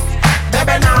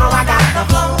 baby, now I got the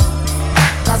flow.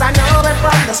 'Cause I know it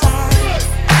from the start.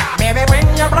 Baby, when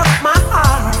you broke my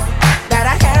heart, that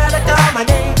I had to come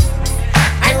again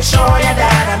and show you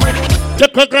that I'm real.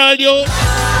 Look at girl, you.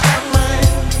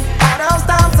 All those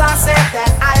times I said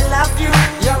that I love you,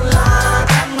 you're not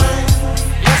mine.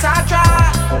 Yes, I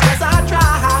tried,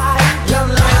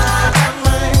 you're not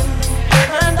mine.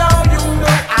 Even though you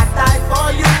know I died for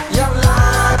you, you're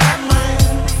not mine.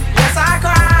 Yes, I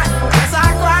cried,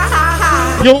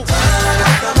 You.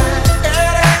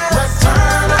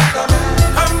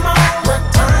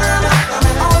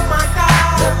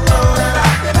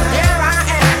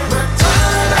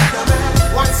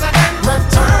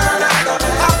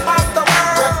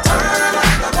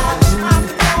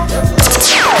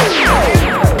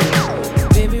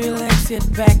 Baby, relax,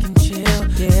 sit back and chill.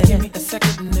 Yeah. Give me a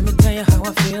second and let me tell you how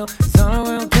I feel. It's all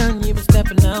around town, you've been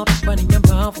stepping out. Running your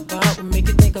mouth about would make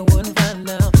you think I wouldn't find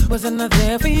out. Was I not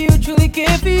there for you, truly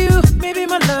care for you? Maybe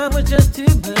my love was just too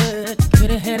much.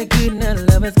 Could've had a good night,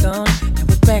 love is gone. Now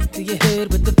it's back to your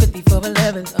head with the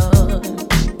 5411s on.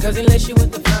 'Cause he left you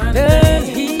with the fine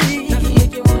thing. Nothing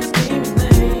make you wanna scream his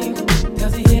name.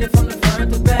 'Cause he hit it from the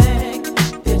front to back.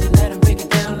 Did you let him break it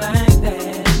down like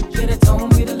that? Should've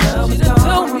told me the love was gone.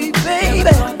 Told me, baby.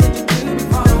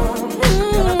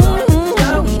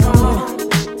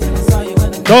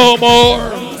 No more.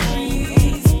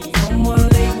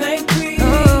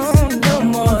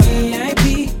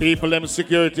 People, them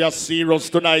security are serious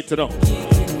tonight, you know.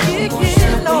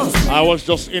 I was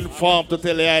just informed to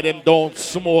tell you them don't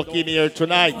smoke in here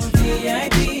tonight.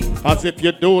 As if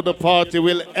you do, the party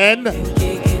will end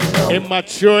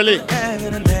immaturely.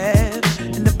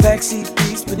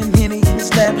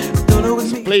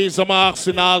 Please, I'm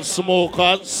asking all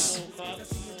smokers.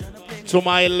 To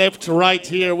my left, right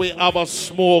here, we have a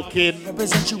smoking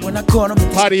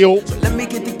patio. So let me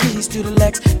get the keys to the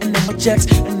Lex and then my checks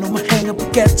and then my hang up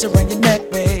baguettes around your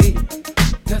neck, babe.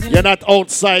 You're not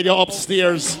outside, you're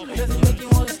upstairs.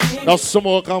 Now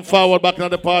smoke and forward back on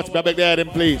the party. I beg the item,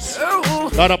 please.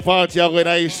 Got a party I'm going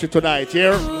to issue tonight,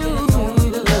 here.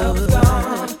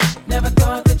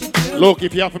 Look,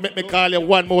 if you have to make me call you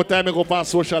one more time, I go on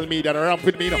social media and ramp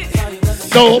with me now.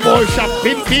 No more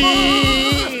shopping fee.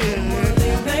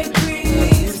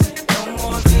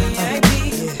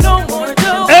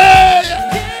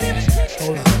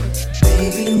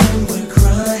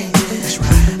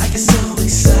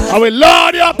 I will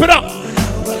load you up it up.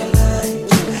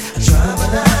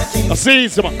 I see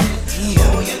you, man.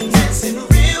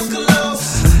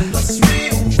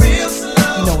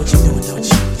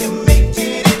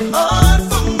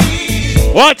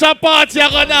 What a party, I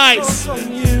got nice.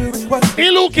 Hey,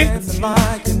 Lukie.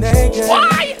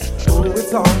 Why?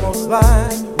 It's almost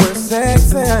like we're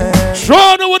sexing.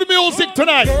 Throwing with the music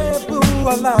tonight.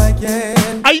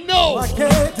 I know. I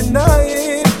can't deny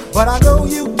it, but I know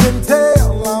you can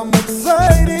tell I'm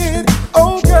excited.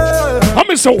 Oh, girl. I'm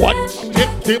Mr. What?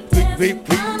 Tip.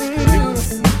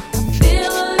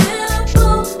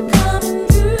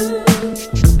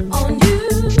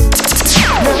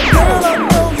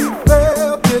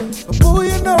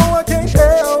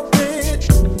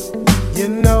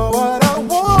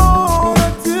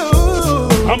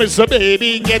 I'm Mr.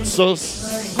 Baby gets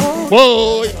us.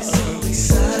 Boy.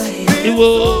 It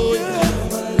was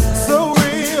so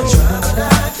real.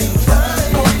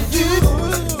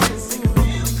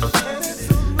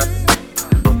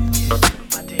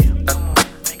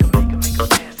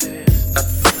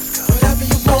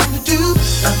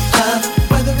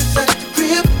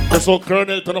 That's all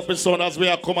Colonel turn up his son as we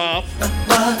are come off.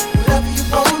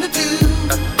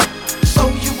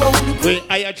 We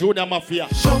hire Junior Mafia.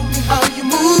 Show me how you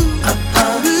move.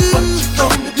 What you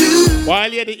gonna do?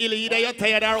 While you're the ill, either you're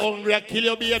tired or hungry, I kill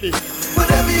your baby.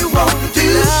 Whatever you wanna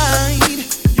do.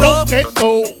 Don't get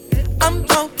no. I'm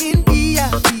talking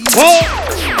VIP. Whoa!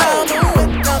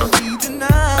 I'm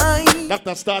tonight.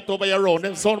 Doctor, start over your own.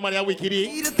 Them sound man are wicked.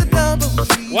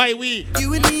 Why we?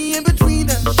 You and me in between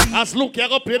us. As Lukie, I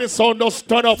go play the sound, just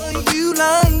turn up. You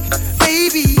like,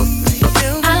 baby.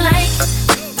 I like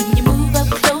when you move up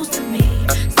close to me.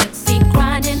 Sexy,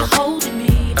 grinding, holding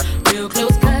me. Real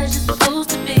close, cause you're supposed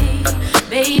to be,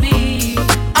 baby.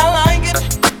 I like it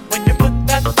when you put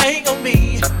that thing on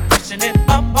me. Pushing it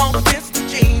up on against the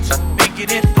jeans.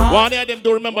 Making it hard. One of them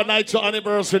do remember Nitro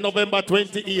anniversary, November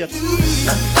 28th.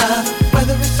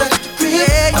 Whether it's at the crib,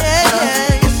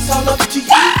 yeah. It's all up to you.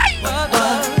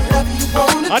 Whatever you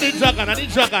wanna do. I need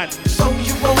dragon. So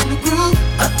you wanna groove?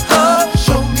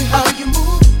 Show me how you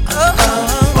move.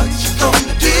 What you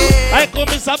gonna do? I come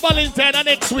Mr. Valentine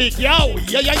next week. Yo.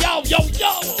 You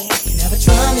never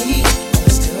try me,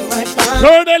 but still right by me.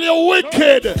 Colonel, you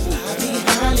wicked.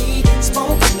 Highly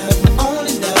spoken of, my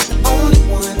only love, the only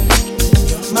one.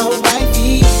 You're my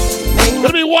wifey.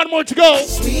 Gonna be one more to go.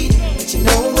 Sweet, but you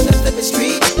know when the flip is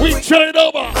street. We turn it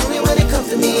over. Only when it comes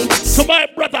to me. To my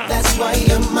brother. That's why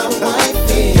you're my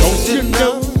wifey. Don't you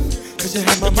know? Cause you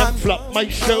have my man flop my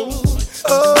show.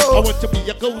 Oh, I want to be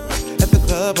a ghost. At the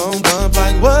club on bump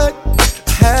like what?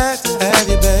 I had to have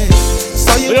you, babe.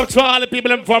 So We have to all the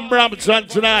people in from Brampton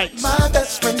tonight. My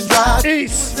best friend drives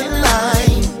East. in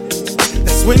line.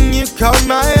 That's when you caught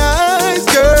my eyes,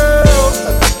 girl.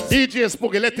 DJ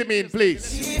Spooky, let him in,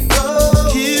 please. It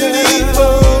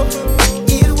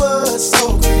was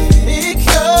so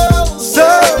critical.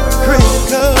 So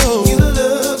critical. You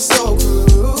look so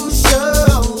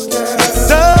crucial, girl.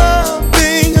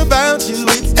 Something about you,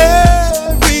 it's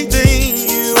everything.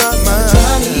 You are mine.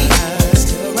 Johnny,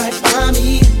 still right by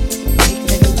me. Make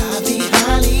living lively,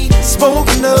 highly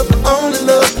spoken of, only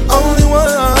love, the only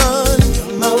one.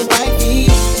 You're my wifey,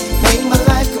 make my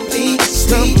life complete.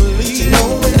 Sweet, but you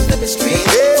know when the flip is street.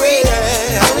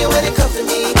 Only when it comes to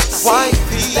me.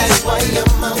 Wifey, that's why you're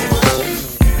my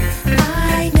wife.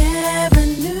 I never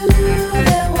knew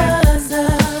there was a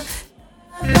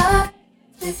love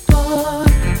before.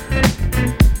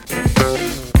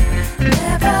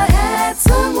 Never had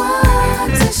someone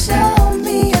to show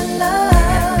me a love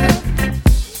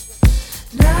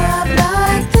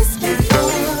like this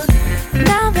before.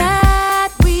 Now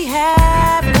that we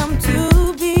have come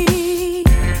to be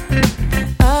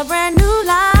a brand new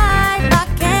life, I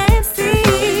can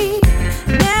see.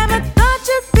 Never thought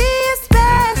you'd be a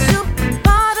special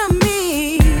part of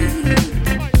me.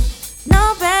 No,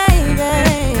 baby.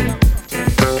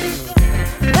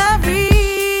 The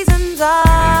reasons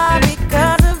are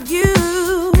because of you.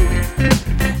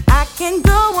 I can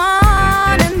go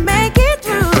on and make it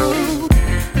through.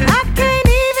 I can't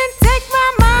even take my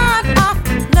mind off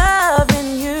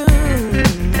loving you.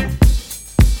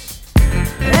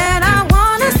 And I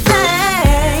wanna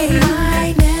say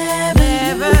I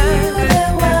never knew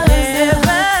there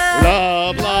was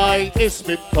Love like this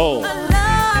before. a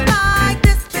love like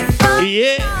this before.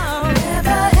 Yeah.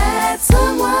 Never had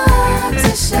someone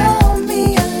to show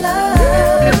me a love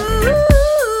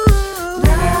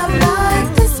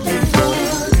like this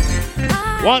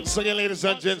before. Once again, ladies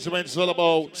and gentlemen, it's all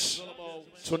about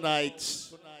tonight.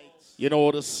 You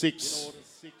know, the 6th.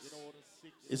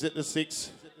 Is it the 6th?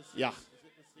 Yeah.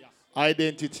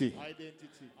 Identity.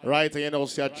 Right, and you know,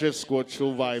 see, I just go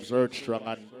through vibes, earth strong,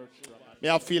 and me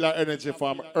I feel that energy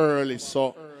from early,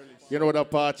 so you know the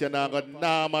party, and I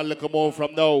got man, look more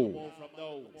from now.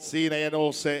 See, now you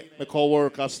know, say, my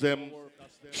co-workers, them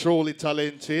truly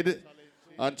talented,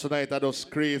 and tonight I just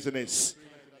craziness.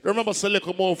 Remember, say,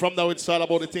 look more from now, it's all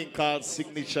about the thing called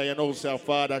signature, you know, say, our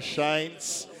father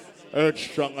shines, earth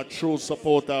strong, a true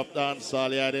supporter of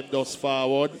dancehall, yeah, them just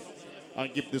forward,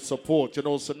 and give the support, you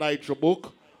know, it's a Nitro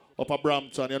book, up at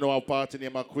Brampton, you know, our party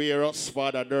name Aquarius,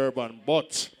 Father Durban.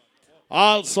 But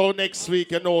also next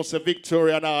week, you know, say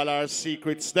Victoria and all our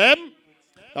secrets, them,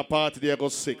 the party they go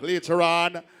sick. Later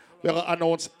on, we're going to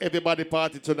announce everybody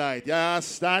party tonight. You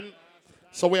understand?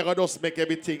 So we're going to just make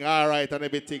everything all right and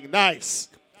everything nice.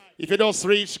 If you just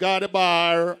reach go to the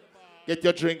bar, get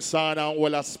your drinks on and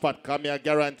hold a spot, come here,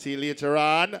 guarantee later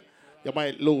on, you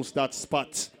might lose that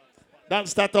spot.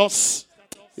 Dance status.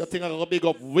 You think I'm going to big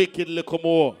up wicked little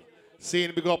more.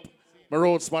 Seeing big up my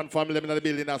Roadsman family in the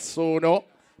building. That's so, no.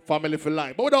 Family for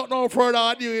life. But without no further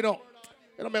ado, you know.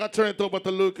 You know, make a turn it over to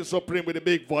Lukie Supreme with a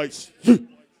big voice.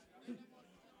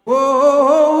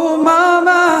 Oh,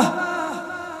 mama.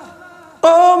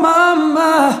 Oh,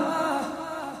 mama.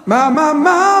 Mama,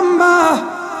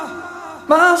 mama.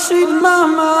 My sweet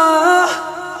mama.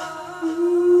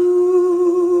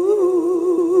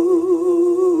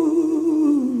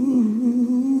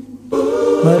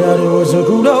 My daddy was a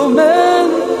good old man,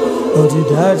 but he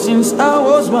died since I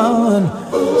was one.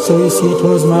 So you see, it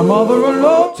was my mother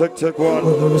alone. Check one.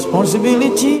 With the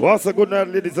responsibility. What's a good night,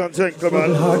 ladies and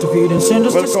gentlemen? Hard to feed and send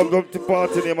us Welcome to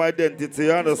party name identity,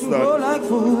 you understand? Like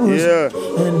fools. Yeah.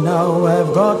 And now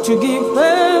I've got to give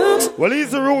thanks. Well, he's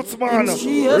the roots man.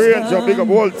 Ranger, big up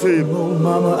whole team. Oh,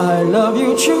 mama, I love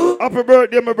you too. Happy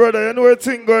birthday, my brother. You know what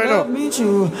thing going on? Me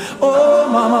too. Oh,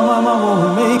 mama, mama,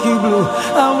 won't make you blue.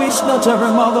 I wish that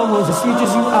every mother was as sweet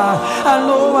as you are.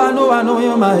 I know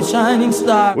you're my shining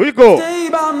star. We go. Stay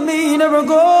by me, never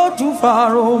go too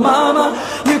far. Oh, mama,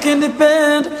 you can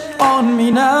depend on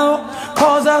me now.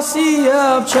 Cause I see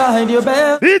you've tried your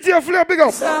best. DJ Flair, big up.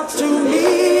 It's up to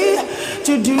me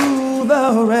to do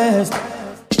the rest.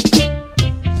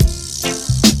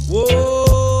 Whoa,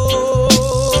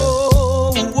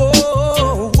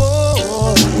 whoa,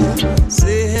 whoa.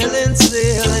 Sailing,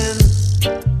 sailing.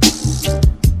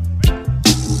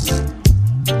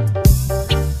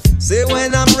 Say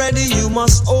when I'm ready, you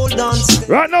must hold on.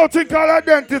 Right now, think called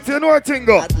identity, you know what thing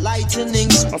go? Lightning.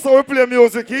 That's how we play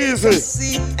music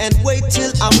easy. And wait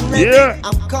till I'm ready. Yeah.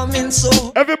 I'm coming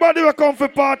so. Everybody will come for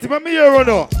party, let me hear you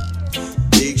know.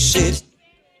 Big shit.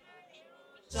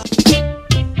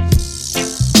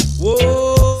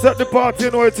 Whoa. Set the party,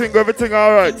 you know what thing go, everything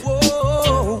alright.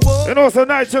 You know, so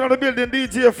night on the building,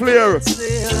 DJ Flair.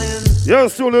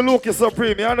 Yes, truly Lukie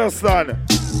Supreme, you understand?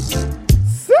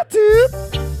 Set it.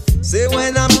 Say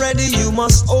when I'm ready, you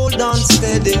must hold on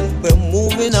steady. We're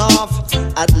moving off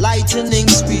at lightning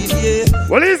speed, yeah.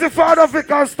 Well, easy father if you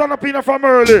can stand up in from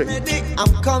early.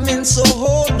 I'm coming, so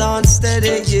hold on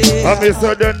steady, yeah. I miss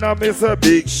her then, I miss a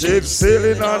big ship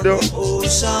sailing on the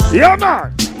ocean. Yeah,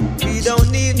 man. We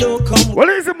don't need no come. Well,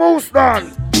 easy moves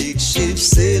done. Big ship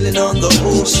sailing on the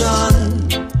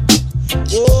ocean.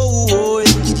 Whoa, whoa.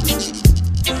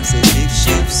 Say big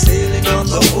ship sailing on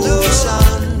the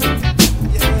ocean.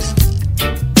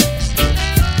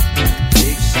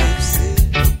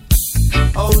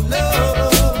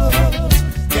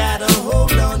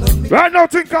 Right now,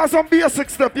 think of some basic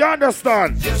step, you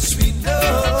understand? Yes, we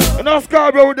know. And that's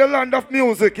Scarborough with the land of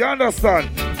music, you understand?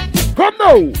 Come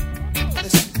now!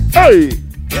 Hey!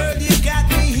 Girl, you got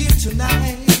me here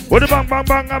tonight. What the bang bang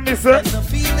bang and me say? And the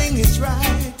feeling is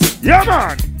right. Yeah,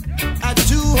 man! I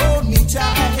do hold me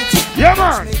tight. Yeah,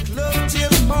 man! Let's make love till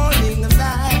morning and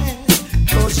night.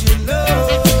 Cause your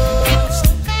love's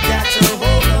got to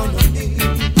hold on to me.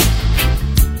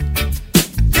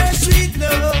 Your sweet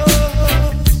love.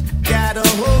 Gotta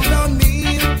hold on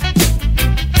me.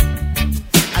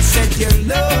 I said your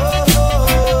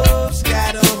love's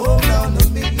gotta hold on to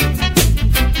me.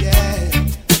 Yeah,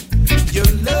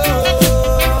 your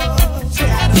love's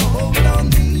gotta hold on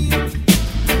me.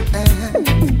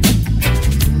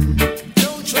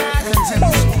 Don't try to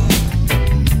tease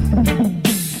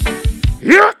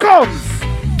me. Here comes.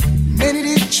 Many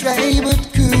did try but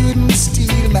couldn't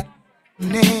steal my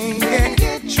name. Many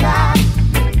did try.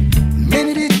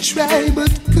 Many did try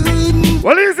but couldn't.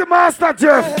 Well, easy Master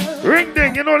Jeff. Ring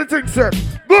ding, you know the thing said.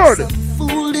 Good. Some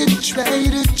fool did try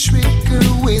to trick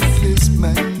her with his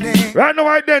money. Right now,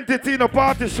 identity in a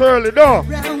party, Shirley, no.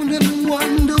 Round and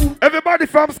wonder. Everybody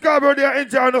from Scarborough, they are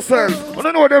enjoying themselves. I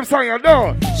don't know them song, you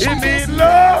know. You need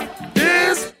love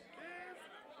is.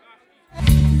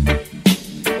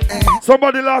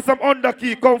 Somebody lost some under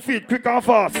key, come feet, quick and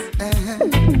fast.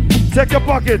 Check your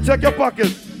pocket, check your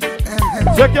pocket.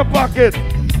 Check your pocket.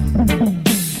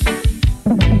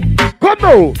 Come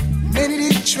now. Many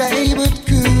did try but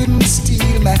couldn't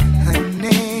steal my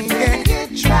honey. Many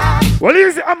did try. Well,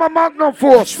 easy, I'm a Magnum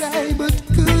Force. Try but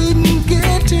couldn't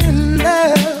get her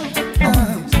love.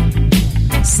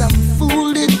 Some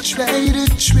fool did try to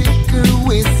trick her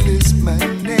with his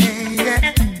money.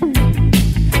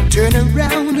 Turn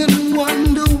around and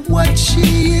wonder what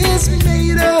she is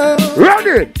made of.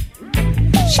 Ready.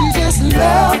 She just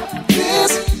loved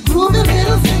this groovy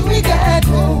little thing we got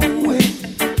going.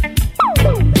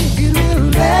 It will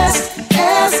last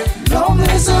as long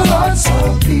as her heart's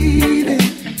all beating.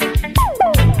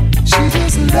 She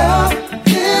just loved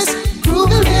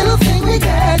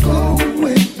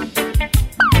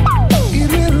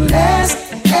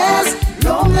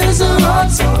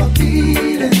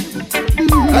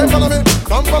follow me,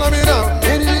 come follow me now.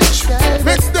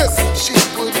 Mix this.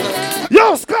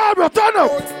 Yo, Scarborough, turn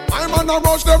up. I'm gonna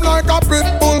rush them like a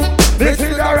pit bull. Mix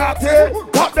with the ratty,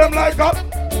 pop them like up.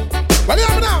 Well, hear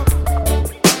me now.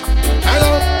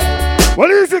 Hello.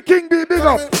 Well, easy, King B, big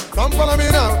up. Come follow me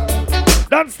now.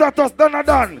 Dan status, done a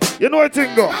done. You know it,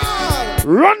 Tingo.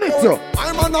 Run it, yo.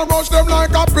 I'm gonna rush them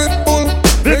like a pit bull.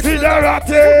 Mix with the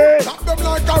ratty. Tap them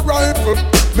like a rifle.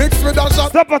 Mix with a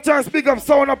shot. STEPACHOICE, big up,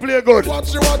 sound and play good.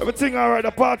 What? Everything alright,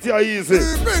 the party are easy.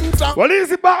 Well,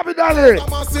 easy, Bobby, Dolly.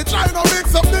 Try to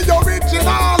mix up the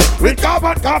original. We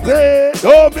carbon copy.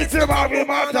 Don't mix it, Bobby,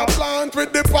 matter. Plant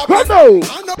with the pop. Come now.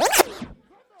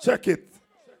 Check it.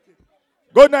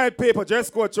 Good night, people.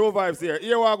 Just go True Vibes here.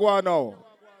 Here we go now.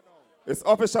 It's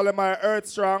officially my Earth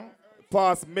Strong.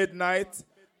 Past midnight.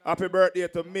 Happy birthday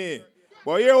to me.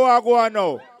 But here we go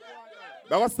now.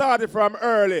 I was started from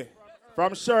early.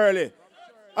 From Shirley.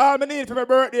 All I need for my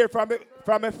birthday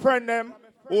from my friend them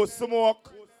who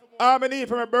smoke. All I need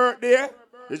for my birthday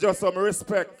is just some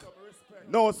respect.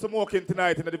 No smoking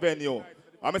tonight in the venue.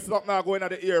 I'm stop now going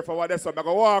at the ear for what that's up. I'm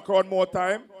going to walk around more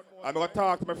time. I'm going to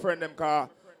talk to my friend them because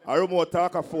a remote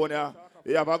talkaphone,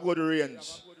 they have a good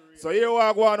range. So here we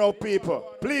go now,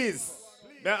 people. Please,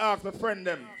 may I ask my friend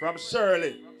them from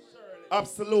Shirley.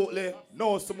 Absolutely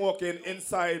no smoking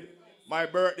inside my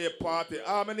birthday party.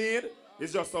 All I need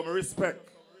is just some respect.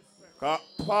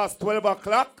 Past 12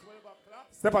 o'clock,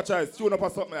 STEPACHOICE tune up or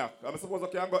something. I'm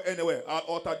supposed to go anywhere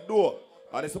out the door.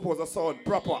 And it's supposed to sound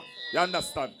proper. You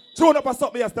understand? Tune up or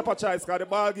something, STEPACHOICE, because the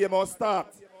ball game will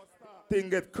start. Thing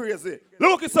get crazy.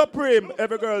 Lukie Supreme,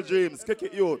 every girl dreams. Kick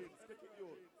it, youth.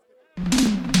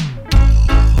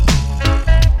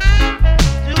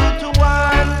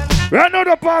 Right now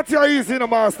the party are easy in the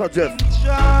Master Jet.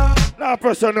 No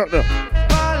pressure, nothing.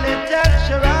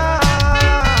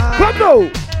 Come now.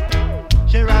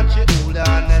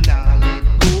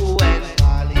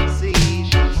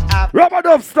 Rubber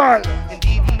dub style.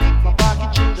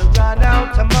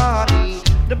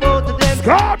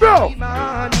 Scarborough.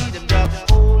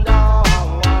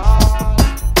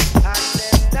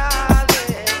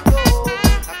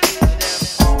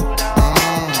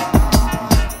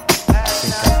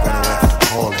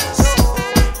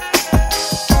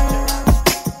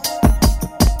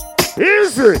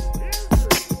 Easy.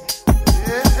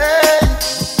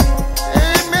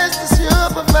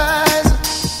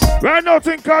 Right now,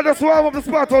 think I just warm up the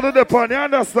spot on the depot, you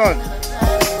understand?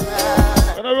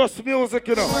 And I rush music,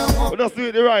 you know. But just do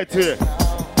it the right way.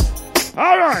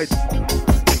 Alright.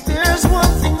 There's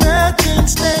one thing I can't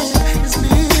stand, is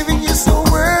leaving you so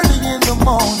early in the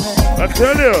morning. I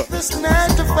tell you. This 9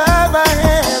 to 5 I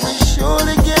have is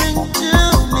surely getting to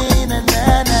me. Na,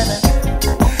 na, na, na.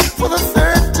 For the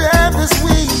third time this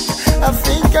week, I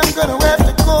think I'm gonna have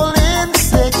to call in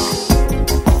sick.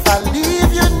 If I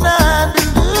leave you now, I'll be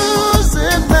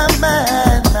losing my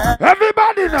mind.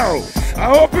 Everybody know. I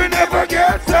hope you never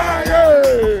get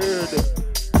tired.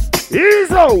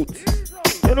 Ease out.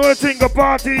 You know, I think the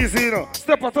party is, you know.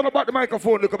 Step out on the back of the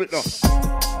microphone, look a bit now.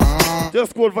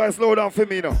 Just cool voice, slow down for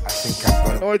me now. I think I'm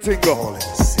gonna. No, I think go.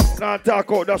 Now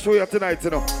talk out, that's show you tonight, you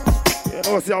know. You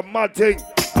know, it's a mad thing.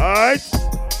 Alright?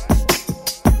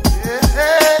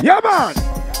 Yeah, man.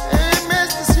 Hey,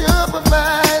 Mr.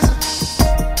 Supervisor,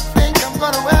 think I'm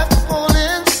gonna have to call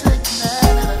in sick.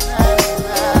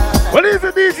 Well, he's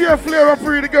a DJ Flair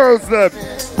free the girls then.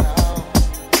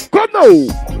 Come now.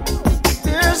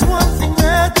 There's one thing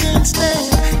I can't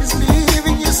stand, is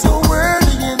leaving you so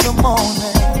early in the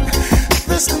morning.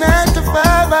 This 9 to 5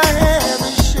 I have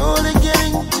is surely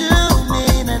getting to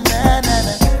me. Na, na, na,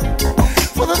 na.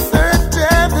 For the third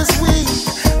time this week,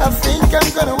 I think I'm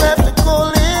gonna have to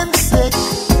call in sick.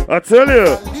 I tell you.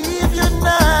 I leave you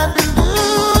now, I'll be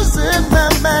losing my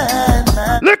mind.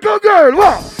 Little girl,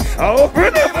 what? I hope you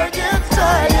never get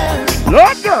tired.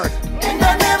 Lord God. And I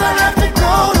never have to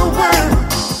go to work.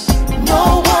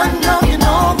 No one knocking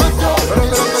on the door.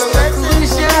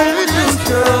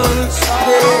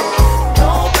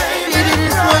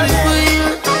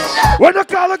 When you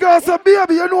call a girl say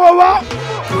baby, you know what?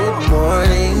 Good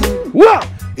morning. What?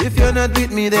 If you're not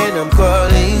with me, then I'm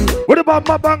calling. What about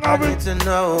my bang? I need to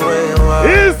know where you are.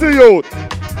 Easy, youth.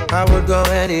 I would go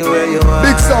anywhere you are.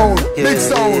 Big sound, Yeah, big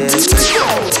sound. Good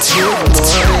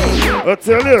morning. I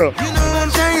tell you. You know I'm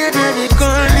tired of it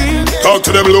calling. Talk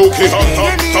to them, Lukie.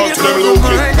 Talk to them,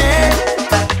 Lukie.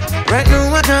 Right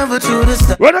now I travel to the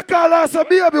stars. When you call her say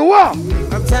baby, what?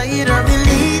 I'm tired of the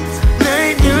late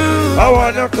night news. I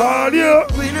wanna call you.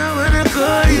 When I wanna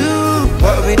call you.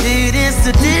 What we did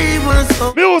yesterday was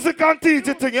so. Music and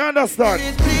teaching thing, you understand?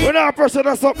 We're not pressure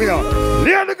that's up here.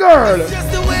 Leave the girl.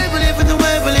 Just the way we live in the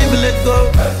way believe me, let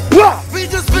go. What? We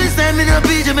just please time in a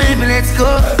beach, baby, let's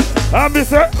go. I'm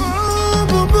Mr.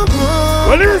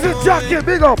 Well, here's the jacket,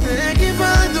 big up.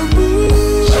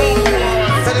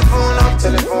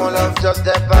 Telephone love, just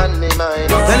that on me mind.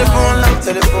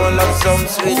 Telephone love, some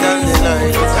sweet on the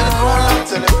line.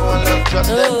 Telephone love, just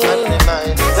that on me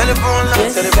mind. Telephone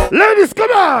love. Ladies,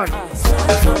 come on.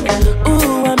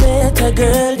 Ooh, I met a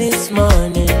girl this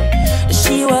morning.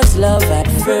 She was love at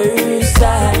first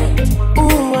sight.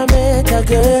 Ooh, I met a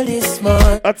girl this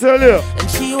morning. I tell you. And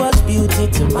she was beauty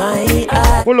to my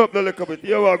eye. Pull up the little bit.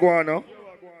 Here we go now.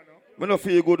 I don't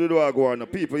feel good with what I go on.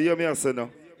 People, hear me I say now.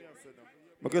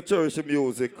 I can cherish the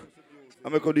music.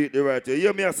 And I can do it the right way.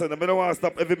 Hear me I say now. I don't want to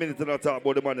stop every minute and I talk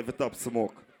about the man if he top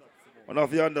smoke. And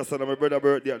if you understand, my brother's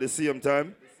birthday at the same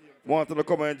time. I want to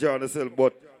come and enjoy yourself.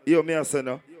 But hear me I say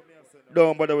now.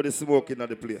 Don't bother with the smoking at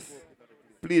the place.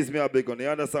 Please me I beg on you.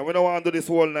 Understand? We don't want to do this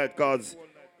whole night because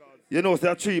you know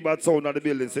there are 3 bad sound in the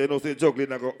building. So you know say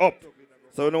juggling and go up.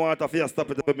 So we don't want to stop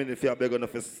it every minute if you beg on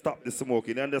you stop the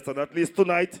smoking. You understand? At least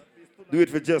tonight, do it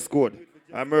for just code.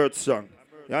 I'm earth strong.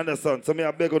 You understand? So me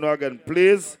I beg on you again,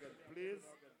 please.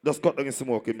 Just cut down the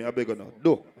smoking. Me I beg on you.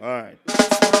 Do. Alright.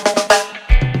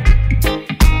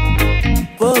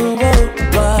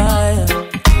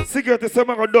 Security say I'm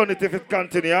going to done it if it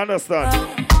continue. You understand?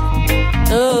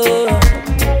 Oh,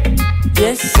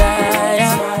 yes I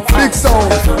am. Big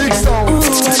sound. Ooh,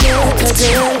 I met a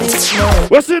girl this morning.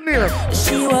 What's your name?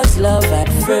 She was love at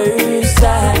first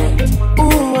sight.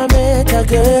 Ooh, I met a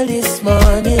girl this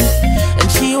morning.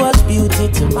 And she was beauty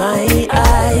to my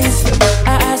eyes. I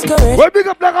asked her. Well, big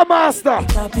up like a master.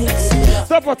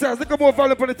 Stop for test. Look at more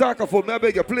volume on the talker may I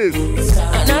beg you, please.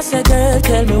 And I said, girl,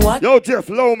 tell me what. Yo, Jeff,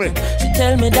 low me. She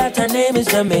tell me that her name is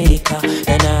Jamaica.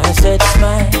 And I said,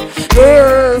 smile.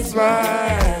 Girl,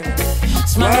 smile.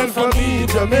 Smile for me,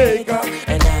 Jamaica.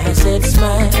 And I said,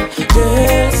 smile.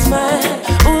 Girl, smile.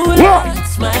 Ooh, Lord,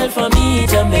 smile for me,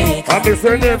 Jamaica. I'm just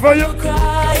saying for you.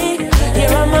 Cry. Here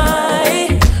am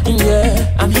I.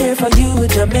 Yeah, I'm here for you,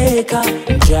 Jamaica.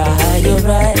 Dry your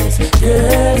eyes.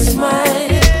 Girl,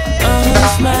 smile.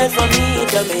 Smile for me,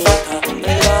 Jamaica.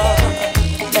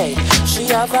 Hey, she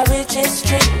have a rich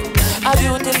history. A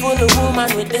beautiful woman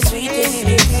with the sweetest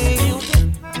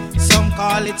lips. Some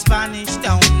call it Spanish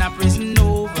Town, a prison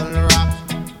oval rock.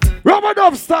 Rubber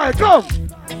dub style, come.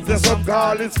 There's some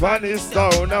call it Spanish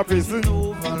Town, a prison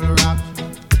oval rock.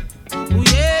 Ooh,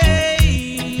 yeah.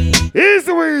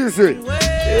 Easy.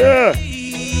 Yeah.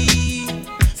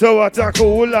 So what a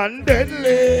cool and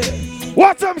deadly.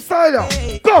 Watch them style,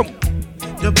 come.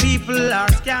 The people are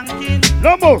skanking.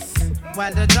 No most.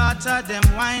 While the daughter them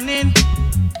whining.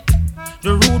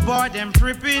 The rude boy them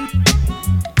tripping.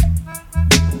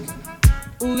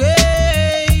 Ooh,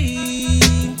 yeah.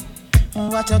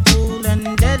 What a cool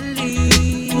and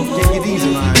deadly. Take it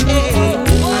easy, man. Hey, I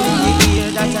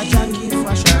hear that a junkie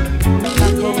fashion.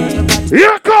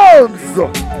 Here comes.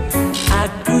 I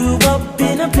grew up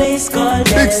in a place called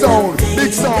Big sound.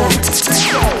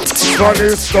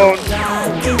 Spanish Town.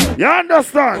 You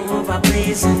understand?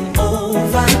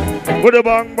 With the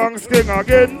bang bang sking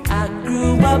again. I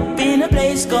grew up in a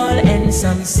place called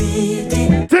Ensom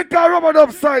City. Think I rubber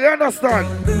dub style, you understand?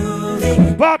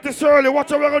 Party Shirley, watch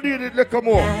how we're going to do it a little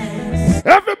more.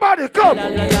 Everybody come!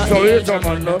 So here's a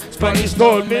man, Spanish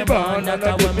told me born and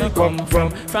where me come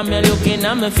from. From me looking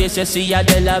at my face, you see a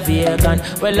De La Vegan.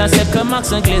 Well, I said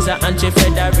Max and Glazer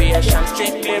Anti-Federation.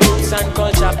 Strictly roots and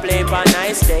culture play by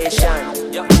nice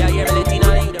station. Yeah, you're letting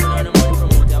on the money from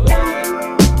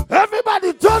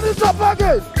everybody turn it up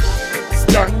again!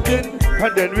 Skanking,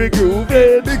 and then we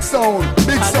grooving. Big sound.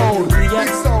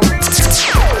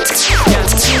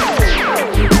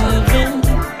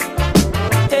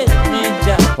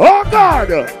 Oh God!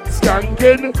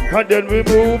 Skanking, and then we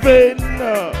moving.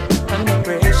 Under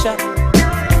pressure,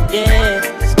 yeah,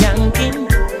 skanking,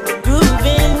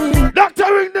 grooving. Dr.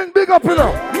 Ring, big up, you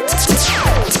know.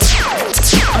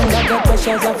 Under the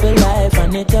pressures of your life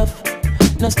and it tough.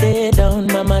 No stay down,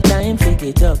 mama, time pick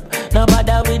it up. No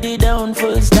bother with the down,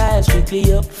 full style,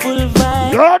 strictly up, full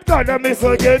vibe. God, I miss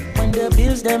again. When the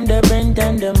bills, them, the rent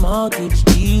and the mortgage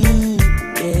due,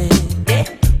 yeah.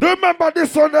 Remember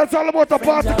this one that's all about a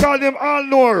party called him All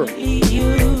Noor.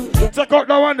 Check out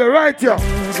that one, the right here.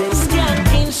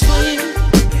 Skanking sweet,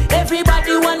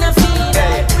 everybody wanna feel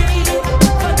like free.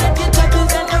 Forget your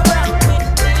troubles and the rock with me.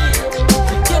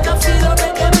 You don't feel the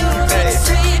reggae music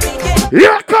sweet.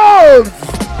 Here comes!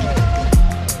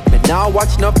 Now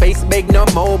watch no face, beg no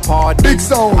more pardon. Big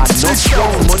sound, and no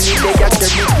strong money they got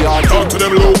every garden. to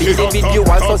them, Lukie. The video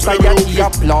and society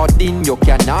applauding. You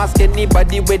can ask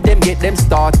anybody where them get them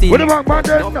started.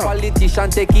 No politician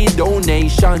take a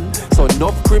donation. So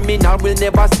no criminal will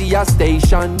never see a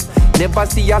station. Never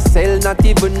see a cell, not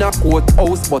even a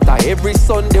courthouse. But every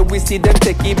Sunday we see them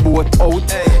take a boat out.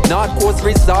 North Coast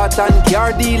Resort and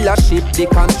car dealership. The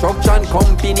construction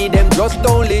company, them just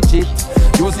don't legit.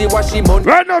 Usually wash him on.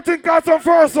 Right now think that's some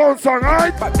first song,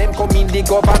 right? But them come in the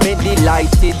government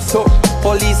delighted. So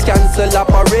police cancel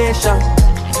operation.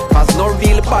 Cause no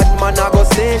real bad man a go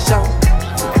station.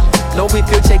 Now if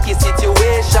you check his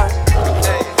situation,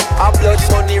 a blood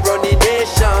money running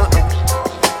nation.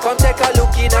 Come take a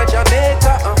look in a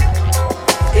Jamaica.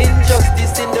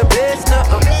 Injustice in the place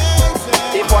now.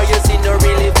 If what you see no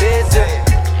really face you.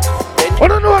 I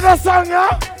don't know that song,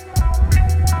 yeah?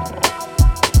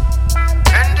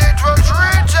 And it was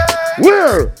written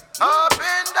Where? up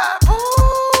in the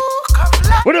book of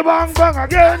life. With the bang bang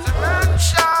again. Man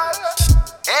shall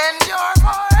endure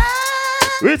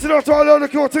forever. Reaching out to all of the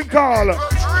cute and call.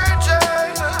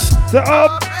 Say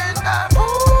up.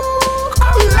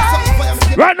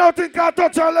 Right now, think I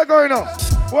touch our leg going on.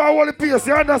 Well, I want to piece,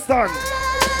 you understand?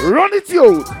 Run it,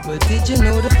 you. But did you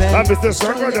know the pen? I'm Mr.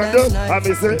 Stronger than them. I'm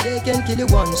Mr. They can kill you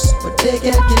once, but they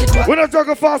can't kill you twice. We're not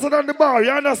talking faster than the bar, you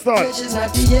understand? Which is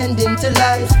not the ending to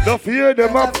life. Don't fear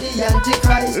them up. The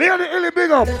Antichrist. Lay the illy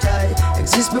big up.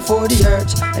 Exist before the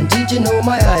earth. And did you know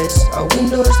my eyes are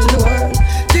windows to the world?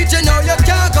 Did you know you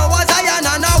can't go as Zion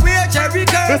and now we're Jerry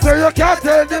girl? They say you can't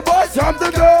tell the boys from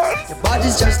the girls. Your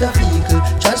body's just a vehicle,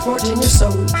 transporting your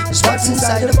soul. It's what's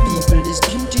inside of people, this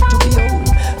duty to be old.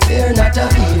 Fear not of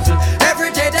evil.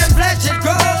 Every day them flesh it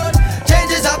grows.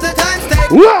 Changes of the times they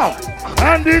wow!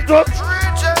 And it up.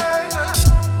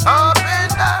 Up in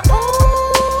the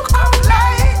book of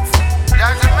life,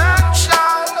 that a man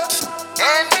shall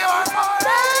endure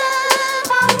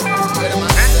forever.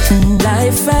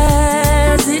 Life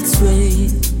has its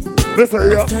way.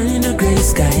 Listen, yeah. Turning the gray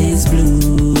skies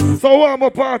blue. So warm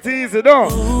up party easy, though.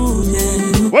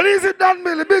 What is it done,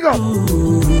 Billy? Big up.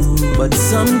 But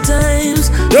sometimes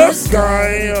the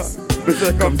sky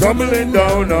come tumbling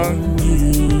down on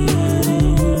you.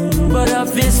 But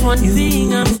of this one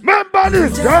thing I'm remember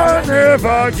this, can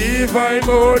never give I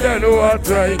more than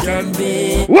what I can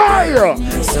be. Why?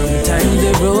 Sometimes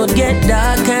the road get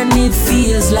dark and it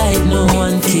feels like no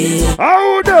one cares.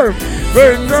 How them?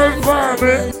 Friends and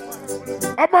family.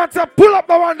 I'm about to pull up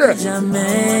the one there.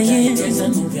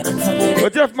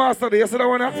 But Jeff Master, you see that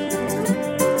one there?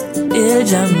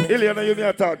 Iliana, you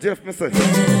may talk, Jeff, me say.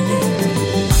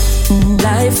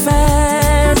 Life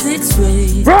has its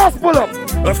way. Cross pull up.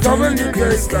 Let's come in the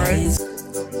gray skies.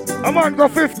 A man go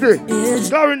 50.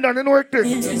 Darren done, you know it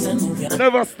thing.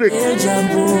 Never stick.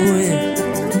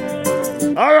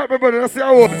 Alright, my brother, let's see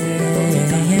how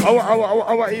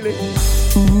our healing.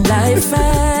 Life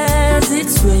has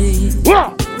its way.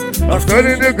 What? Let's come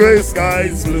in the gray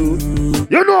skies blue.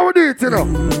 You know how we do it, you know.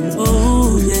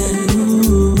 Oh, yeah.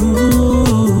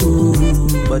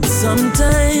 But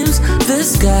sometimes the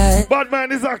sky bad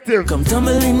man is active. Come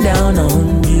tumbling down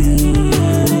on you.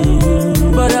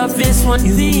 But of this one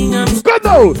thing I'm good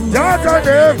now. That I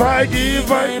never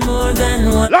give I more than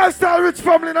one. Lifestyle rich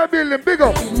family in a building, big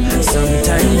up.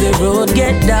 Sometimes the road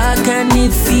get dark and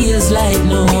it feels like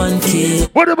no one cares.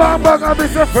 But the bang bang and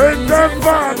Mr. Friends and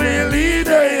family,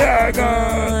 they are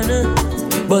gone.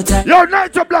 But yo,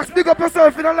 Nitro Blacks, big up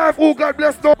yourself in a life. Oh, God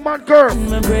bless no man curve.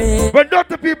 When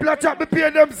dirty people are chat, me pay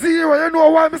them zero. You know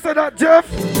why me say that, Jeff?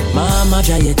 Mama,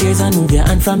 dry your tears and move your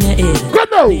hand from your head.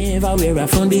 Good now. Never wear a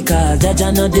phone because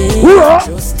Jaja no day.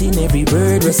 Trust in every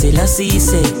word we Selassie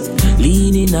say.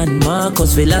 Leaning on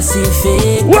Marcus Velassie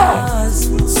fake.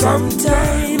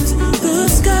 Sometimes the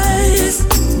skies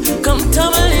come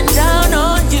tumbling down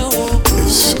on you.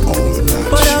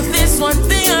 But of this one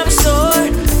thing I'm sure,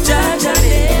 Jaja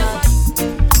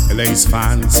LA's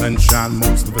fine, sunshine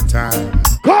most of the time.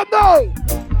 Come now!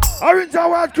 Orange and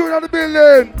white crew on the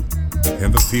building.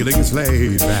 And the feeling is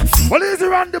laid back. Well, easy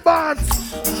around the band.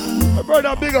 My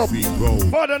brother, big up.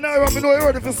 Father, now I know you're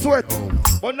ready for sweat.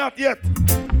 But not yet.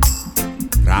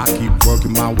 I keep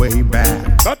working my way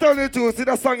back. Not only to see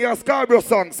that song, your Scarborough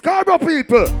song. Scarborough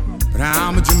people. But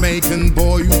I'm a Jamaican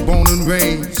boy who's born and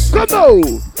raised. Come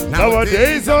on.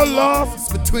 Nowadays are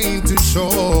lost between two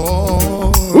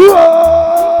shores.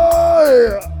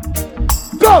 Whoa!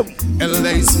 Come!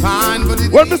 LA's fine, but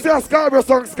it when we say a Scarborough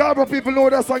song, Scarborough people know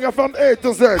that song from A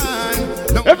to Z.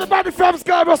 Everybody from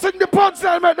Scarborough, sing the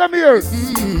punchline, make them hear.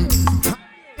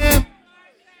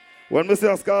 When we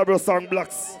say a Scarborough song,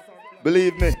 blacks,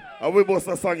 believe me, I will bust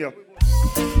a song here.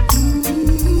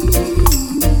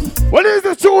 What is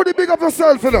the show? The big up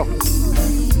yourself, you know?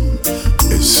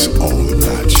 It's all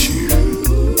about you.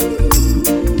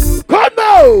 Come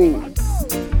now!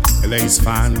 LA's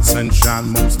fine, sunshine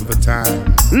most of the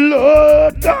time.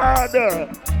 Lord God!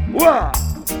 Wow!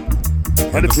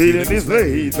 And the feeling is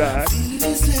laid back.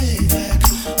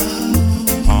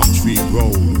 Palm tree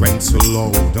road, rain so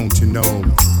low, don't you know?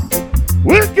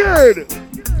 Wicked!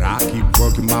 I keep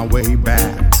working my way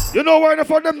back. You know why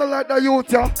for them to like that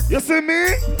youth, yeah? You see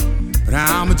me? But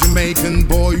I'm a Jamaican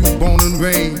boy, you born and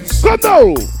raised. Come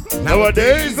now!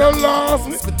 Nowadays I'm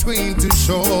lost between two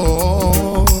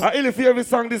shores. I really feel every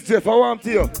song this Jeff, I want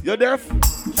to you. You deaf?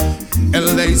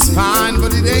 LA's fine,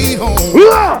 but it ain't home.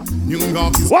 Yeah. New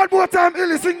York is... One more time,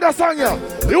 Illy, sing that song, yeah.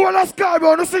 You want to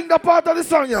Scarborough to sing that part of the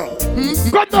song, yeah.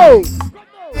 Come now!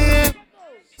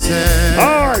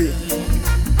 Alright.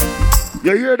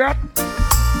 You hear that?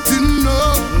 To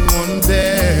no one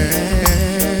there,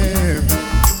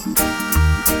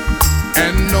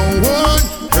 and no one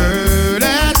heard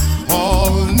at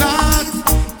all, not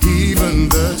even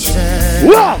the chant.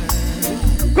 What?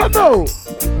 Come now!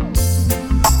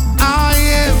 I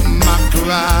am my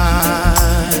cry.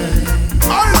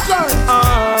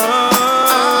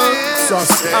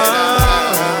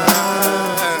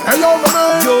 Hello,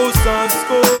 man. Yo,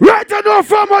 Sansko. Right now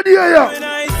from my dear, yeah. When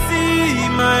I see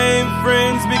my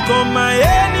friends become my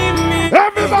enemy.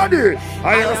 Everybody, I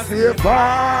see a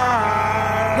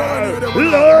fire.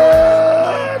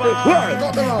 Lord,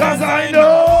 cause I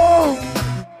know.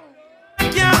 I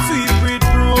can't sweep with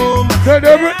broom.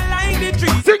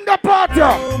 Sing the part,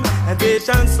 yeah. And they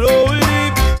shall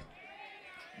slowly.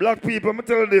 Black people, I'm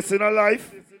telling you this in our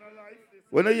life.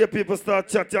 When I hear people start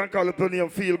chatting and call upon you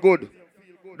and feel good,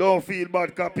 don't feel bad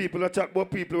because people that chat about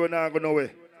people when I go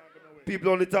nowhere.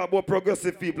 People only talk about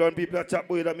progressive people and people that chat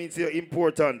about you, that means you're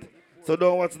important. So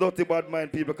don't watch dirty bad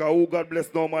mind people because who God bless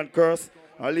no man curse.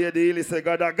 And Lady Hilly say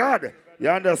God are God. You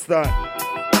understand?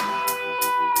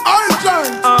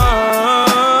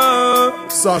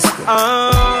 Sasko.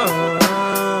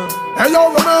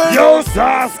 Hello, man. Yo,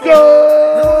 Sasko.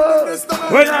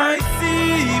 When I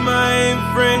see my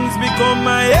friends become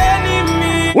my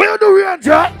enemy. What you do,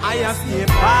 Ranger? I have to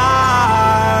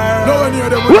far. No one near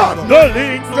them. No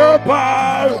links, no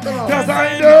power. Cause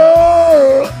I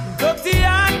know. Dirty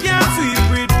heart can't sweep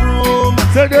with broom.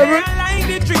 So they like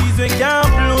the trees when can't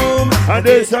bloom. And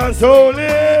they shall slowly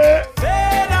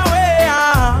fade away.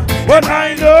 But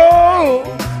I know.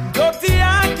 Dirty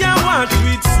heart can't wash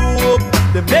with soap.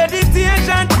 The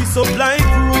meditation we supply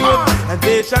proof. And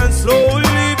they shall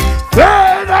slowly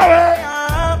fade away.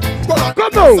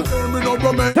 Come on.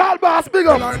 Tall boss, big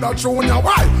up. Like that show ya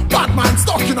why? Batman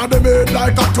stuck in the mid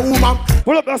like a tomb.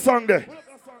 Pull up that song there.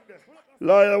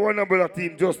 Lawyer one number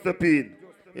team just step in.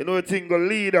 You know the thing go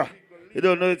leader. You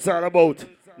don't know it's all about.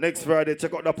 Next Friday,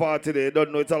 check out the party there. You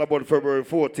don't know it's all about February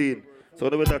 14. So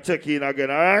we better check in again,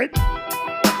 alright?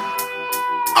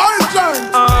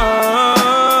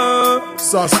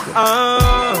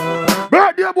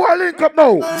 Birthday boy, link up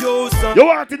now. You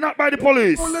want it not by the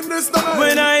police.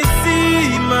 When I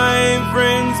see my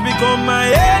friends become my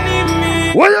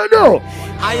enemy. What you do?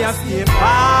 I have to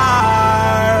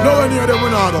far. No one near them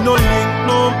another. No link,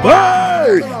 no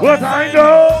hey, what I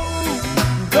know.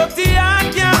 Dirty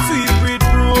heart can't sweep with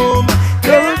broom.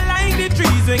 They like the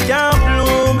trees when can't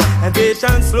bloom. And they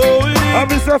shall slowly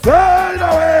fade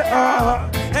away.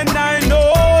 And I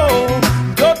know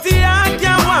dirty heart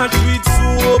can't wash with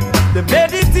soap. The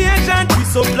meditation we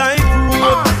supply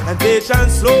proof. And they shall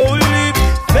slowly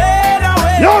fade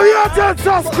away. Yo, you're just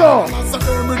Sasko.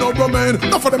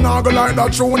 Enough of them now go like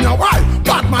that show ya why?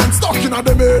 Batman stuck in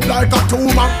the mid like a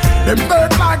tomb. Them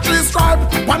fake like tree stripe.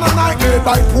 One a night made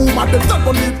like Puma. Them tell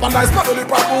believe and I smell the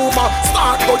Puma.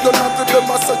 Start go you not to them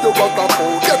I say you got a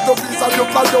phone. Get your visa you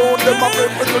fly down. Them a pay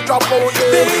for you drop out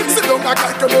them. Sit down and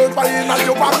calculate by in and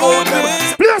you back out them.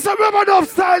 Play some rubber dub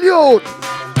style youth.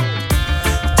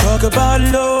 Talk about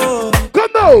love.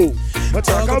 Come on.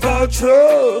 Talk about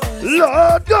truth.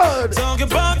 Lord God. Talk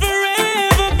about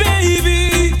forever,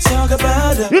 baby. Talk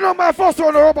about it. You know my first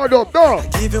one, rubber dub, no?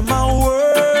 Give you my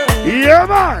word. Yeah,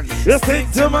 man. You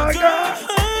sing to my God.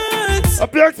 I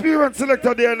play experience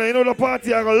selector there, and you know the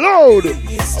party I go loud. I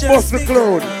bust the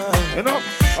cloud. You know?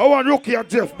 I want Lukie and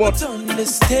Jeff, but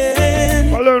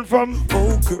I learn from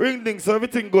ring things, so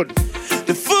everything good.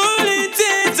 The full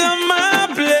intent of my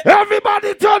play.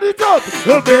 Everybody turn it up.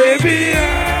 Oh, baby,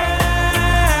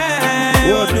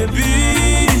 I wanna be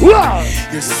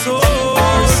your soul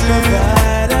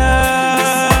provider.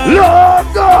 Lord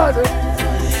God,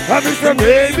 I'm Mr.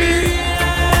 Baby.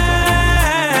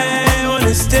 I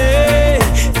wanna stay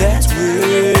that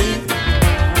way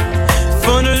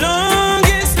for the long.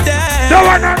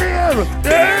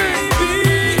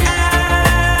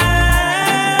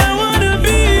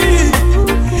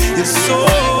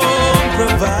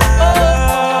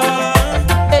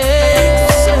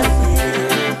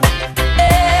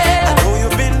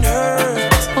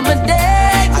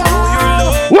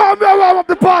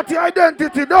 party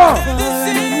identity, no.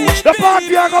 The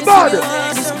party I go bad.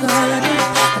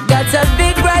 Got a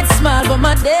big bright smile, but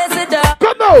my days are dark.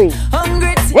 Come now.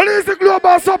 Hungry. What is the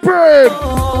Global Supreme?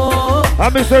 I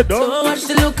miss it, no. Don't watch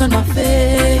the look on my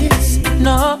face.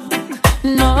 No,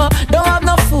 no, don't have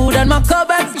no food and my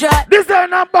cupboard's dry. This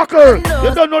ain't not buckle. No.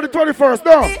 You don't know the 21st,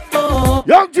 no. Oh.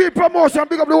 Young G promotion,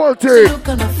 big up the whole team. Look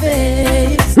on my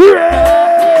face.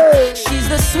 Yeah. She's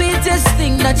the sweetest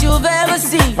thing that you've ever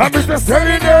seen. I miss the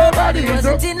telling nobody.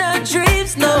 Wasn't in her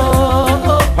dreams,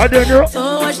 no. I don't know.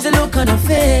 Don't watch the look on her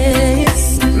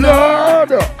face.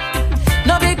 Lord.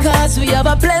 No, because we have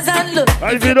a pleasant look.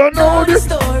 If you don't know the this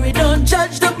story, don't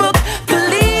judge the book.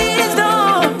 Please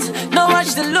don't. No,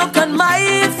 watch the look on my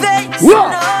face.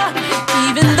 What? No,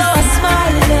 even though I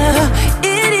smile,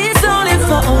 it is only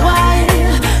for a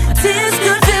while. My tears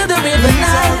could fill the river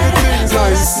now. Things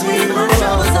I see in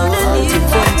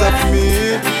front of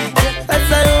me. As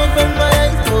I open my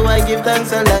eyes, oh, I give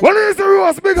thanks a lot. What is the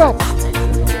rules? Big up. Oh,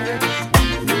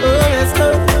 yes,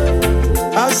 Lord.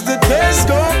 As the days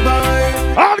go by,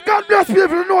 all God bless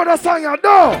people know the song you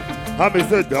know. I miss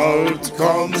the out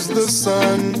comes the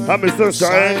sun. I miss the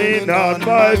shining on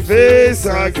my face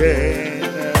again.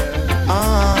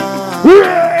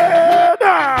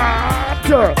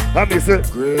 I miss it.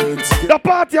 Great. The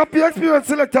party of the experience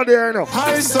selected there, you know.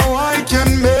 So I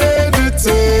can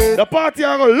meditate. The party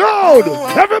I go loud.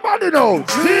 Everybody know.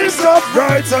 Dreams of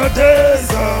brighter days.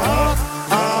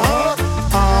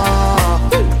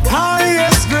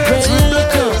 Highest grades with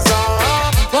blaze.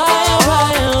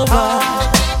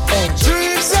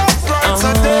 Dreams of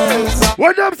brighter days.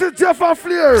 When them see Jeff and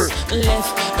Flair.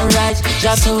 Left and right,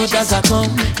 just so does I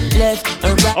come. Left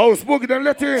and right. Oh, Smokey, then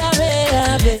let him.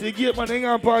 See, get my thing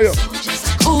on fire.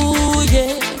 Ooh,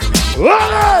 yeah.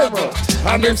 Whatever.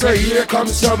 And them say, here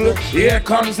comes trouble, here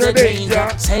comes the danger.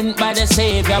 Sent by the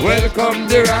Savior. Welcome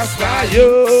the Rasta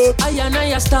youth. I and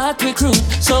I start recruit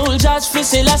soldiers for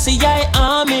Selassie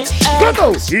army.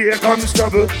 Here comes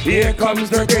trouble, here comes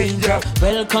the danger.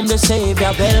 Welcome the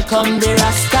Savior, welcome the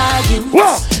Rasta youth.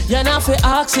 What? You're not for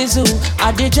axes who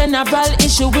are the general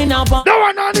issue in our bond. No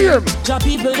one on him. Job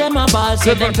people them a ball.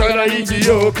 So them try to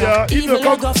Ethiopia. Evil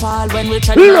will go fall when we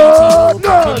try to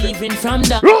Ethiopia. Believing from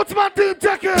the Roots man team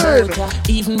taking.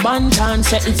 Even Bantan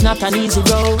said it's not an easy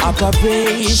road.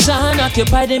 Operation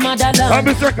occupy the motherland. I'm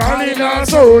Mr. Canina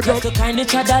soldier. Just to kind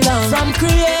each other along. From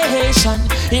creation,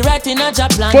 he writing a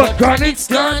job plan. But Canix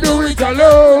can't do it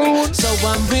alone. So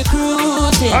I'm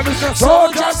recruiting. I'm Mr.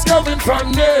 Soldiers coming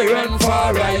from near and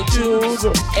far right. Choose.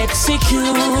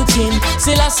 Executing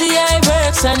Selassie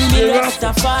works and the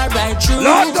Rastafari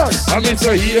truth. I mean,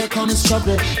 so here comes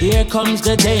trouble, here comes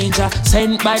the danger.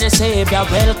 Sent by the Savior,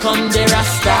 welcome the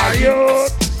Rasta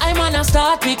youth. I'm gonna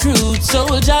start recruit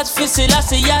soldiers for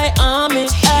Selassie army.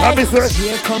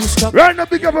 Here comes trouble. Right now,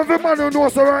 big up every man who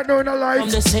knows so right now in our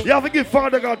life. You have to give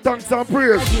Father God thanks and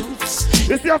praise.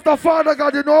 You see, after Father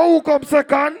God, you know who comes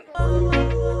second?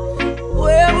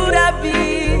 Where would I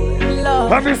be?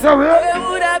 Have you sorry?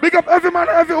 Big up every man,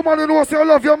 every woman who knows you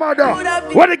love your mother.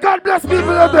 When the God bless people,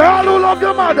 they all who love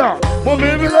your mother.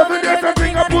 Mommy, we love you,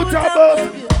 everything I put above.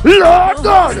 Lord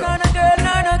God.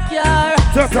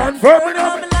 Just confirming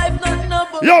up.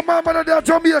 Yo, my mother there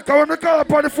Jamaica, when me call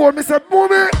up on the phone, me say,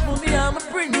 Mommy, I'm a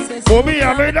princess. Mommy,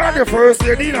 I'm in the first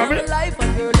lady, you know me.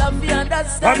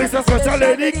 I'm a special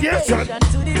dedication.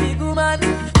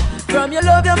 From your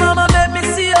love, your mama let me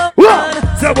see you.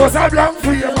 What? Say what's a blank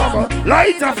for your mama,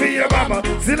 lighter for your mama.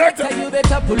 Selector, you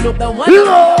better pull up the one.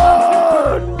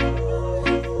 Lord.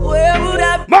 Where would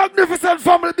I be? Magnificent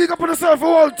family, big up on yourself for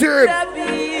all team.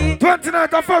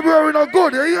 29th of February, no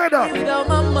good, you hear that?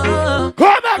 Mama.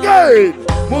 Come again.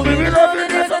 Mommy, we love you.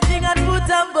 There's a thing I'd put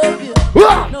above you.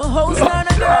 What? No house, no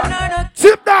girl, no.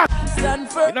 Chip that. Stand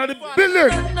firm. In the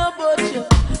building.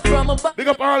 Big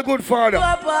up all good father.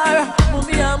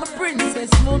 Mommy, I'm a princess.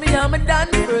 Mommy, I'm a done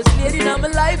first lady in my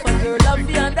life. A girl, I'm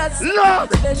beyond that. Lord.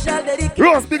 Special dedication.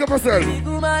 Rose, big up yourself.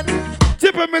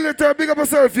 Chip and military, big up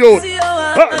yourself, yo. Say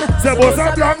what's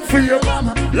a blank for your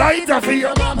mama, lighter for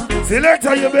your mama.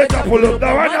 Selector, you better pull up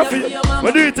the one for you.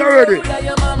 We do it already.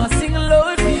 Sing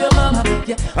loud for your mama.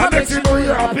 I make you know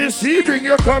you're happy. She bring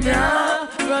you come here.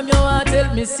 From your heart,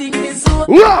 tell me sing this song.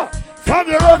 Wow. From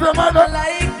your love your mother.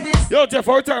 Like this. Yo, Jeff,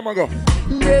 how time ago?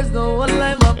 There's no one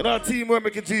like mama. You know, teamwork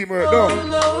make it teamwork, no?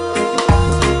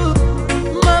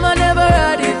 Mama never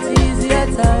had it easy at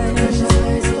times.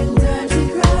 Sometimes she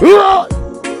cried.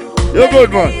 You're good,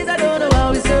 man. I don't know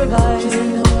how we survive. She's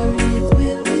in the worry, it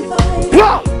will be fine.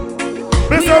 Wow!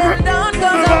 Mr.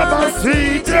 Mama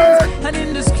sweet. And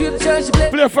in the scripture she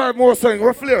play 5 more songs.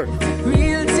 What flare?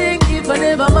 Real thing, if I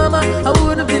never mama, I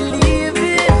wouldn't believe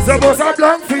it. The boss are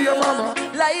blank for your mama.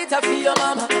 Lighter for your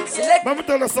mama. Select. Let me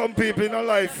tell you some people in your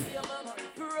life.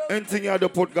 Anything you have to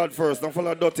put God first. Don't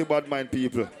follow dirty bad mind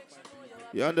people.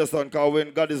 You understand? Because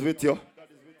when God is with you,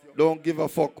 don't give a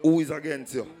fuck who is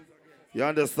against you. You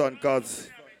understand? Because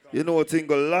you know a thing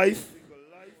of life.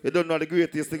 You don't know the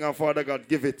greatest thing our Father God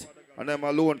give it. And them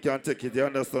alone can take it. You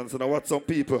understand? So now what some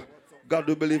people, God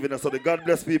do believe in us. So the God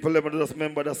bless people, let me just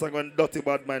remember that song when dirty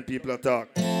bad mind people attack.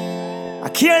 I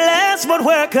care less but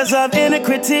workers of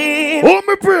iniquity. Hold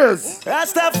me praise.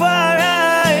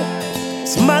 Rastafari,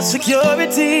 it's my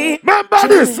security. Remember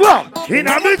this one. In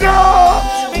a big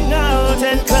coming out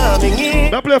and coming in.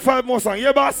 Now play 5 more songs,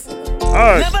 yeah, boss?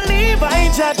 Alright. Never leave, I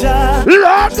ain't Jaja.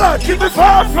 Lord God, keep me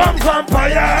far from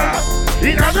vampire.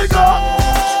 In a big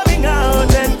coming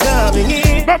out and coming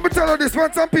in. Let me tell you this,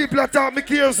 when some people attack me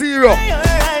care zero.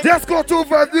 Just go too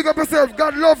far, dig up yourself,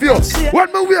 God love you.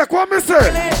 When me wake, what me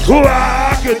say?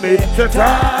 Walk with me, to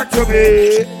talk to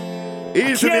me.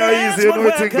 Easy me, easy, you know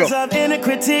everything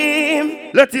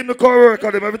good. Let him go work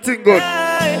on him, everything good.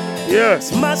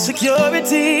 Yes. My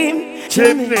security.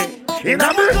 Chimney. In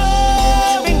a me.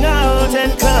 Going out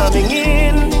and coming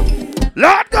in.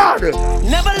 Lord God.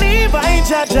 Never leave, I ain't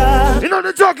Jaja. You know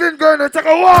the juggling going to take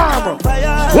a warm.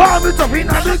 Warm it up in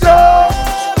a me go.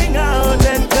 Going out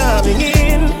and coming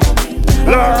in.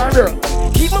 Lord.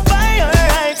 Keep my fire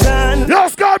right hand. Yo,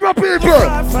 Scarborough people.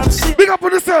 Big up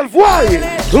on yourself. Why?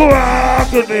 Walk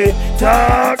to me.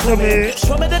 Talk to me.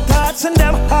 Show me the thoughts and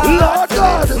them hearts. Lord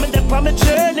God. I'm on my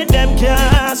journey, them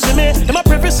can't see me. And my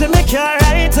purpose in me can't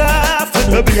write off.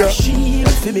 Be a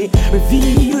shield for me,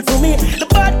 reveal for me. The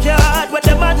bad card, what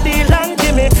them a deal and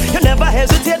give me. You never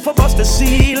hesitate for bust the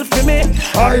seal for me.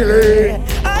 Highly.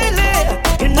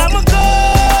 And I'm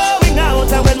going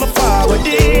out and when my forward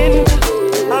in.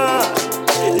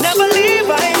 Never leave,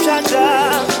 I ain't Jaja.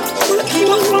 Keep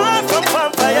me far from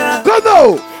vampire. Go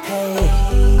now.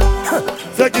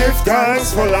 To give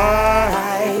thanks for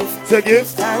life. To give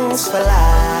thanks for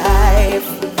life.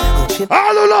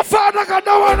 All of the Father got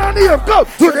no one on him. Go.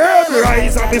 Today the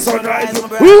rise and the sunrise.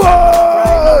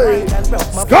 Whoa!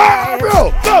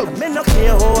 Scarborough. Go. Me no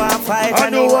care who I fight. I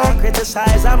know I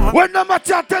criticize. When the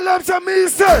matter tell them to me,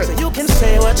 say. So you can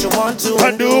say what you want to.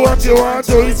 And do what you want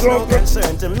to. It's no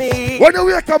concern to me. When you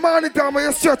wake up morning time and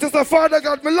you stretch, it's the Father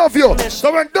God, me love you.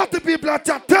 So when dirty people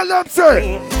attack, tell them,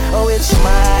 say. Oh, it's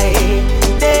my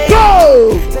day.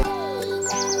 Go!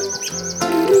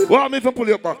 Want me to pull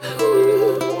you back?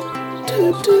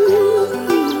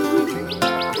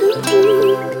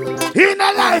 In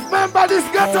a life, remember this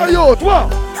ghetto youth.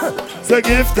 What? So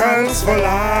give thanks for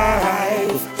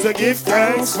life. So give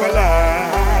thanks for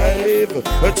life.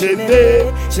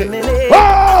 Chimney.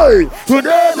 Hey!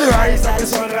 Today the rise and the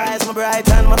sunrise. My bright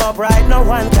and my upright. No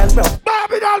one can block.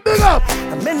 Bobby, don't big up.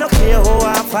 I me no care who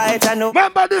I fight. I know.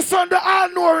 Remember this Sunday, I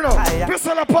know now.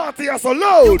 Pistol party is so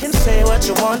loud. You can say what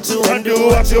you want to and do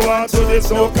what you want to. There's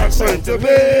no concern to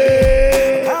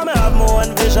me. I'm have my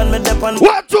own vision. Me dep on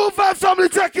 1, 2, 5. Somebody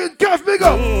taking Kev big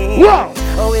up. Wow.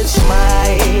 Oh, it's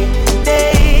my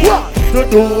day. What to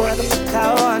do when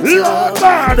Lord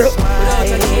God.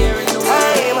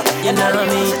 You know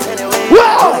me.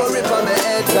 Wow.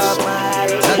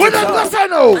 What does that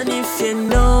know? And if you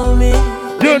know me,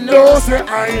 you know say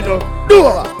I know. Do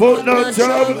it. Put no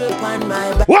trouble.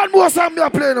 One more song me a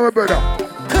playing, my brother.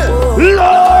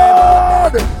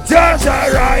 Lord, just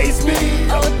rise me.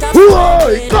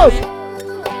 Whoa, come.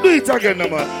 Do it again,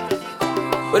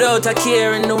 man. Without a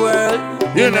care in the world.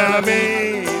 You know what I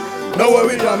mean? No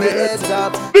worry, I'm heads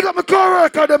up. Big up my car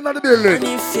worker, them in the building. And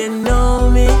if you know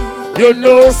me, you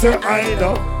know, say I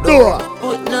know. Do it.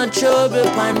 Put no trouble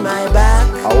on my back.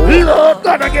 Lord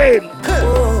God again.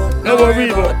 No worry,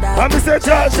 but I'm say,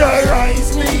 Jaja,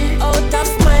 rise me. Out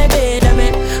of my bed, I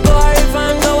mean, go river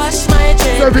and go wash my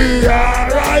dread. So be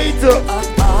alright.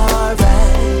 Alright.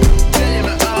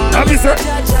 I'm say,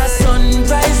 Jaja,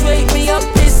 sunrise, wake me up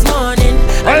this morning.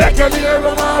 I like to hear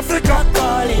from Africa.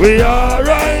 We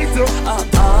alright.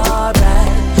 Alright.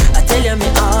 I tell you me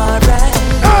alright.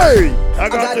 Hey! I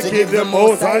got to give them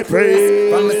most I pray.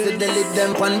 Promise to delete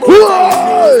them pan.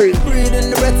 Why?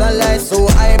 Breathing the breath of life, so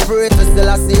I pray to still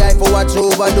I see I for watch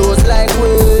over those like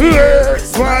we.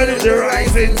 Smiling the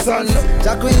rising sun.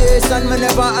 The creation me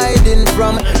never hiding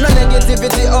from. No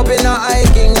negativity up in our high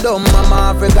kingdom.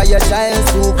 Mama Africa, your child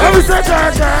too. I'm such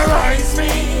a rise me.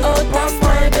 Out of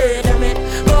my bed, I mean,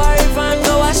 go river and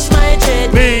go wash my dread.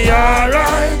 Be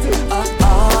alright.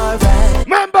 Alright.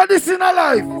 Remember this in our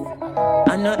life.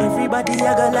 I know everybody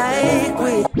a go like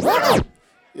we.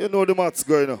 You know the maths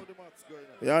going on.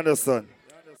 You understand?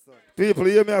 People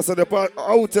hear me and say,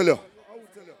 I will tell you.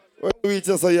 We don't reach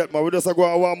us yet, man. We just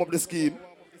go and warm up the scheme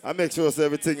and make sure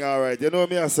everything all right. You know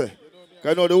what I say?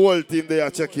 I know the whole team they are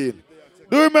checking.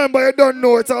 Do you remember, you don't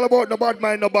know it's all about no bad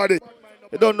mind, nobody.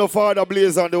 You don't know Father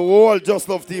Blaze and the whole Just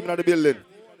Love team in the building.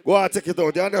 Go and check it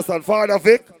out. You understand? Father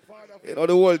Vic, you know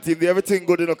the whole team, everything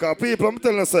good in the car. People, I'm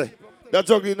telling you, say, that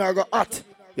juggling now go hot.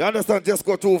 You understand? Just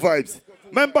go 2 vibes.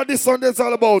 Remember this Sunday it's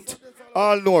all about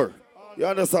All Nor. You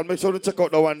understand? Make sure to check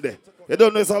out the one day. You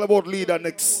don't know it's all about Leader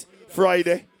next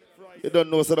Friday. You don't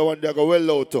know so the one day go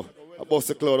well out to. About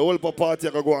the cloud. The whole party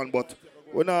I go on, but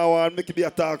we now want to make it be a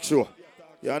talk show.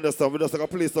 You understand? We just like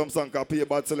play some song and pay a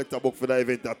bad selector book for the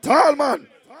event. That's all, man.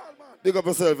 Big up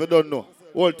yourself, you don't know.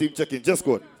 Whole team checking. Just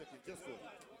go.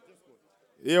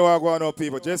 Here we go now,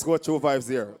 people. Just go 2 vibes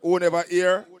here. Who never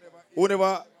hear? Who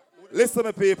never listen to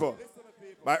me, people?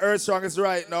 My Earth Strong is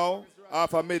right now,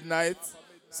 after midnight.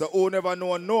 So who never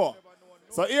know.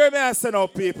 So hear me I say now,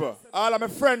 people. All of my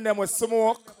friends them with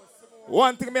smoke.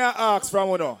 One thing me I ask from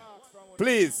you now.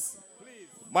 Please.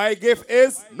 My gift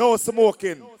is no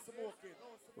smoking.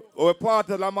 We're part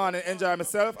of the man and enjoy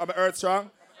myself. I'm Earth Strong.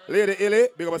 Lady Illy,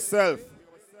 big up myself.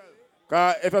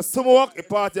 Because if you smoke, the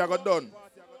party I got done.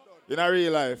 In a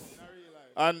real life.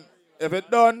 And if it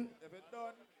done,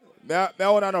 I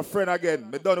want a friend again.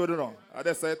 Me done with you now.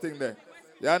 That's the thing there.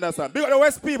 You understand? Big up the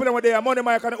West people over there, Money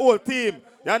Mike and the whole team.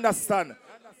 You understand?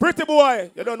 Pretty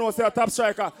boy, you don't know, say a top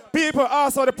striker. People,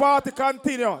 also the party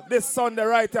continue this Sunday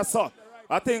right here, so.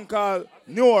 I think called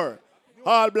Noor,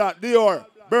 All Black, Dior,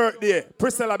 birthday,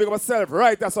 Priscilla, big up myself,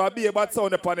 right here, so I'll be a bad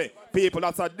sound upon it. People,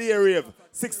 that's a day rave,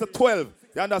 6 to 12.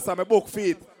 You understand? My book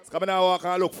feet. Come and walk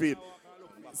and look feet.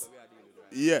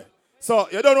 Yeah. So,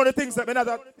 you don't know the things that me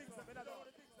not.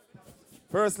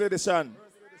 First Lady Shan,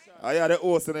 I had the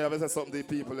host and I have to say something to the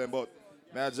people, but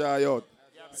may I draw you out.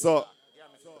 So,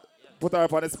 put her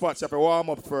up on the spot, she have to warm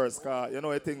up first, because you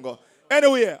know the thing go.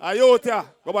 Anyway, I out here,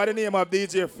 go by the name of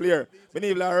DJ Flair. I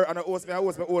need her and I host my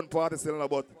own party still,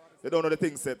 but you don't know the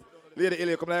thing set. Lady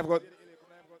Illy, come live, got.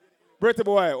 Pretty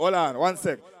boy, hold on, 1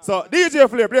 sec. So, DJ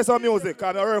Flair, play some music,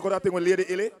 because I work on that thing with Lady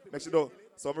Illy. Make sure you do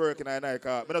some work in the night,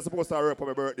 because I'm not supposed to work for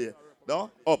my birthday.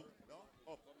 No? Up.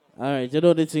 Alright, you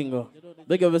know the thing go.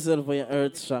 Big up yourself for your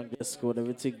Earth Strong, just good,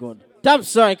 everything good. Top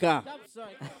striker!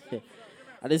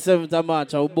 At the 7th of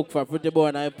March, I will book for Pretty Boy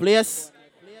in a place.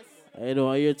 You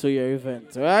know, a year to your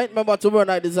event. Right? Remember, tomorrow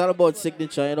night is all about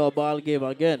signature, you know, ball game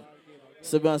again.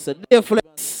 So, I said, Day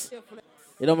Flex.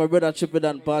 You know, my brother Chippy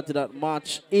done party that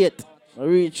March 8th. I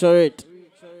reach it.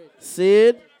 See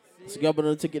it? So, grab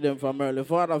another ticket them from early.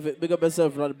 Father, big up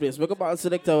yourself for the place. Big up all the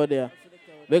selector over there.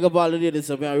 Big up all the ladies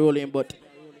that are rolling, but,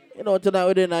 you know, tonight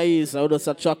we're in the east, I would just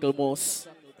a chuckle most.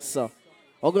 So,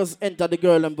 I'll just enter the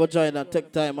girl and vagina and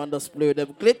take time and just play with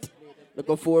them clit. Look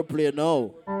at 4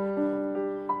 now.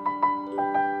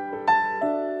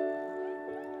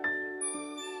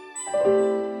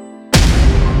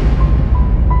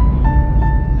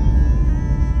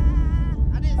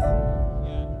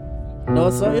 No,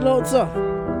 sir, you know, sir.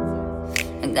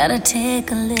 I gotta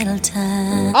take a little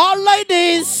time. All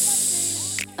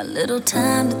ladies! A little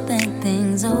time to think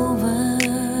things over.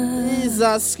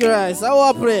 Jesus Christ, how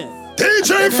I play?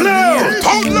 DJ Flair!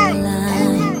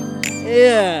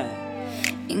 Yeah.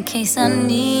 In case I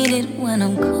need it when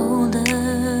I'm colder.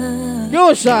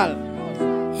 You shall.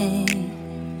 Hey.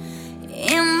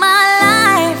 In my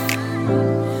life,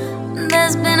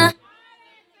 there's been a.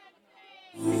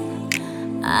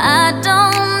 I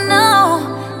don't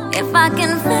know if I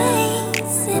can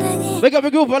face it again. Make up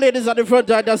a group of ladies at the front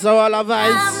side, that's how all our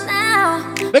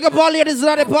vibes. Make up all ladies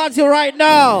at the party right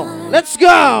now. Let's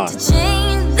go. To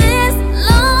change this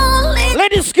lonely.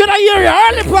 Ladies, can I hear your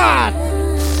early part?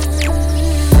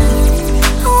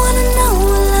 I wanna know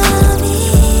what love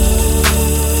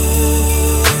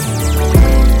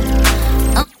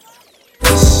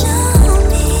is. Show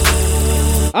me.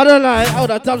 I don't lie,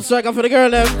 out of top striker for the girl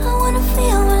them. I wanna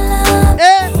feel what love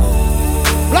is.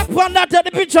 Black Panda, take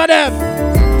the picture of them.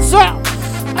 So, I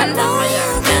know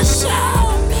you can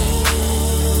show me.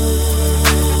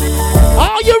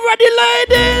 Are you ready,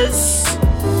 ladies?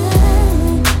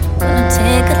 Gonna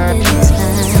take a little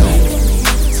time.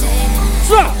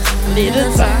 So,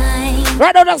 little time.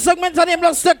 Right now, that segment of name,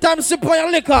 let's take time to sip on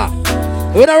your liquor.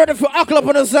 We're not ready for a club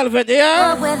on yourself,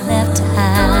 yeah? What we're left to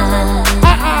hide.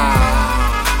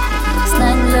 Looks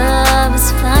like love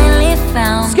is finally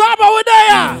found. Scarborough, we're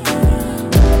there.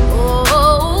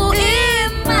 Oh,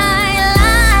 in my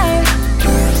life,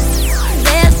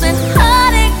 there's been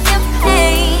heartache and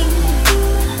pain.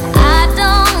 I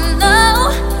don't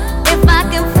know if I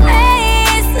can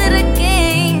face it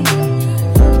again.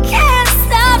 Can't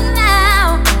stop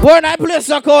now. Where I place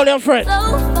I call your friend? So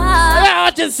far. Yeah,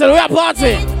 what partying still. We are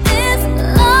partying.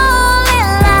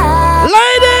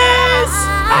 Ladies!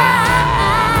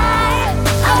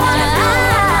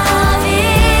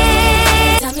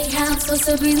 Tell me how I'm supposed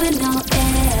to breathe with no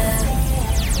air.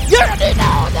 You already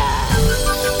know that.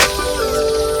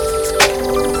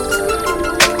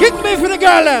 Kick me for the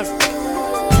girl left.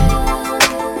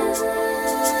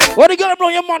 What the girl know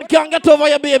your man can't get over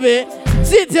your baby?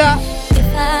 Sit here.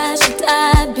 If I should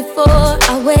die before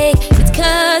I wake, it's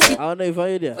cause you I don't know if I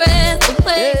hear that. breath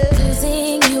away.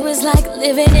 Losing you is like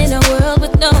living in a world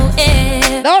with no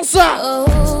air. No, sir.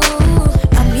 Oh,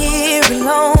 I'm here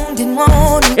alone, didn't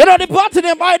want You know the party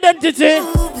name identity.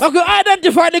 I could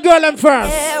identify the girl them first.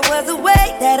 there was a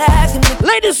way that I can make.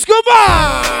 Ladies, come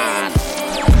on.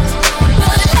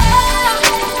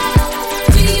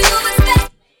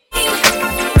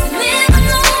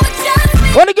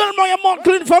 When the girl know your mouth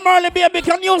clean from early, baby,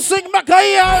 can you sing back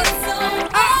here?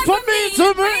 For me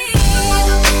to breathe.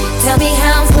 Tell me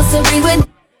how I'm supposed to breathe with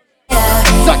air.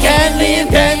 So can't leave,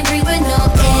 can't breathe with no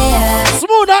air.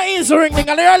 Smooth and easy ringing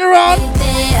on the early run.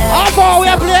 How far we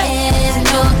are playing?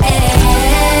 No air.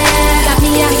 Got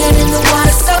me out here in the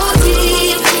water so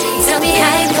deep. Tell me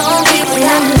how you gon' be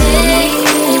without me.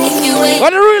 If you ain't.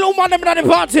 What the real woman them at the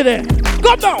party there?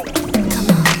 Come down.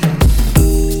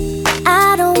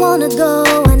 I don't wanna go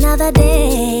another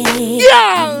day.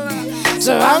 Yeah.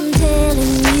 So I'm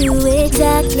telling you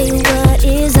exactly what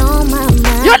is on my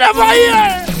mind. You never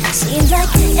hear. Seems like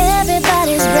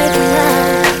everybody's breaking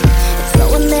up,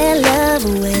 throwing their love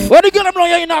away. What the girl know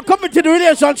you're not coming to the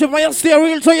relationship and you stay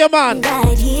real to your man?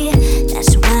 Right here,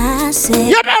 that's why I say.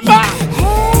 You remember?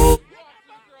 Hey.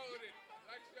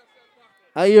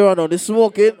 I hear now the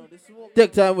smoking.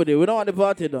 Take time with it. We don't want the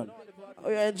party done. Oh,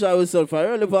 you enjoy yourself for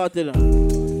early party now.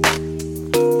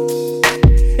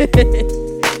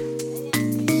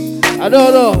 I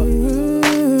don't know.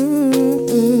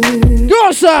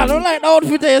 Go, son. I don't like the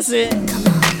outfit you see.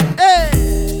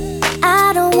 Hey.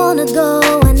 I don't wanna go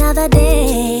another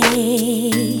day,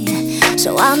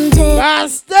 so I'm telling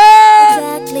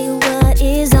exactly what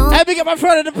is on. Hey, get my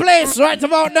friend in the place right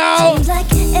about now. Seems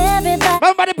like everybody.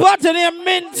 Remember the party named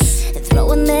Mint.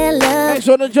 Throwing their love. Make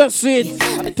sure to just see it.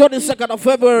 The 22nd of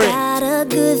February. Not a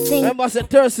good thing. Remember, I said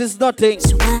thirst is nothing.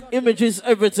 Image is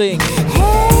everything.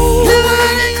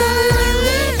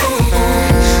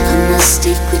 I'ma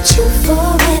stick with you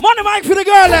forever. Money mic for the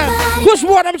girl them. Push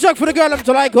more them check for the girl them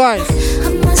to likewise.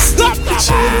 I'ma stick with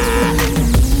you.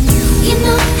 You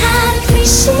know how to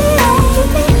appreciate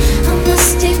me. I'ma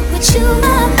stick with you,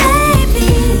 my baby.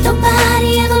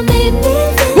 Nobody ever made me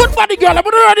feel. Good body girl, I'm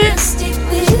ready. Stick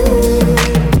with you.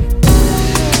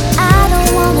 I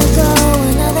don't wanna go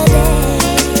another day.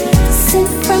 Sent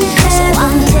from heaven. So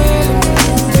I'm telling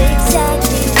you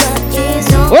exactly what is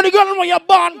on. When the girl know you're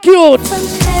born cute.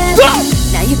 Go!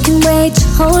 Now you can wait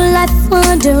your whole life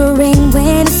wondering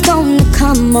when it's gonna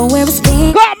come or where it's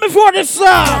been. Come before this song.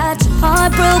 Got your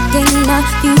heart broken a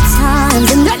few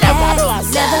times and never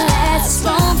lasts as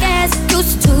long as it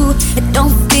used to. It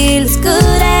don't feel as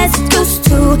good as it used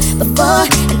to before.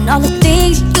 And all the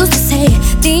things you used to say,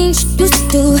 things you used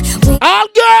to do. All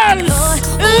girls!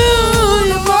 Ooh,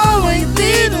 you've always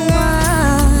been the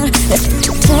one. That's what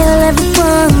you tell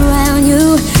everyone around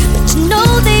you. But you know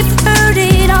they've heard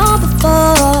it all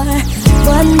before.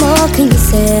 What more can you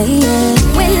say?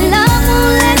 When love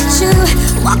won't let you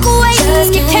walk away,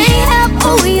 you can't help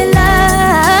who you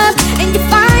love, and you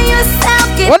find yourself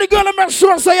getting. What the girl make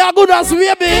sure say you're good as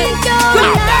baby?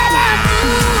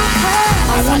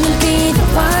 I wanna be the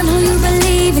one who you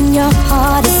believe in your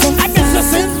heart is sent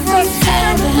from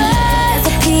heaven. There's a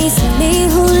piece of me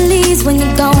who leaves when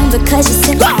you're gone because you're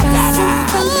sent from heaven.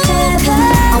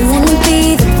 I wanna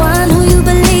be the one who you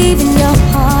believe in your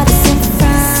heart is sent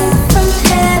from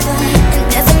heaven. And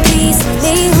there's a piece of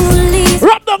me who leaves.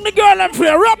 Rub down the girl and free,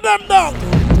 rub them down.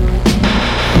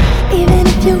 Even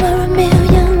if you were a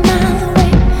million miles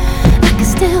away, I can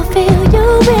still feel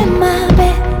you in my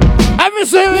bed. Have you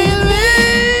seen me?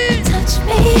 Touch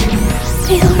me,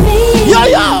 feel me. Yo,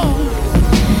 yo.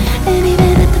 And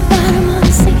even at the bottom of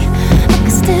the sea, I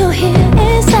can still hear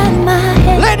inside my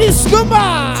head. Ladies, come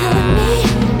on. Telling me,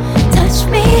 touch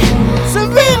me,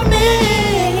 feel me.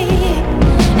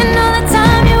 And all the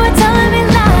time you were telling me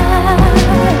lies.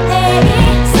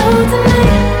 So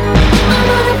tonight, I'm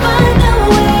gonna find a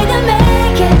way to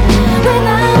make it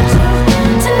without you.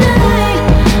 Tonight,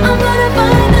 I'm gonna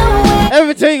find a way.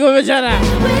 Everything with each other.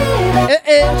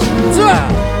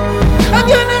 I'm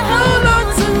gonna hold on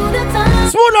to the time.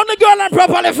 Smooth on the girl and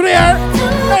properly free her.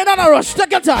 Ain't not a rush.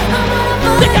 Take your time.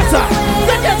 Take your time.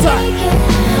 Take your time.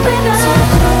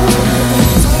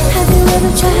 Have you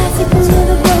ever try sleeping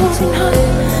with a broken heart,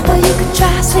 or you could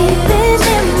try sleeping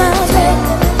in my bed.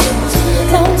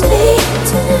 Lonely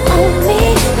on me,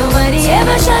 nobody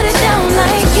ever shut it down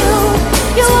like you.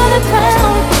 You are the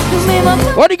crown, you made my.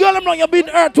 What the girl, I'm not, you've been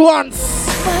hurt once.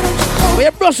 When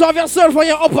you brush off yourself when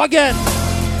you're up again.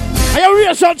 And your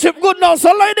relationship good now,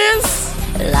 so like this.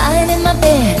 Lying in my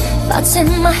bed, thoughts in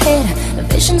my head,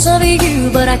 visions of you,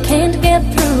 but I can't get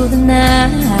through the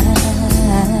night.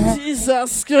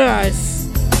 Jesus Christ.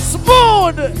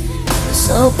 Smooth.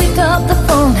 So pick up the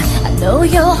phone, I know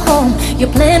you're home.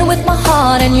 You're playing with my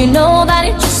heart and you know that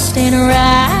it just ain't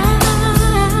right.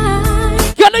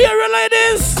 Can you hear it,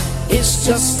 ladies? It's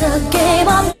just a game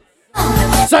of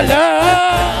so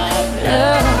love.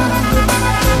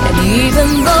 And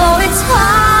even though it's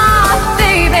hard,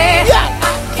 baby, I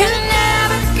can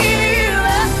never give you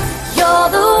up. You're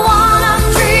the one I'm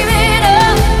dreaming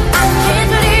of. I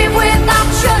can't live without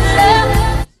your love.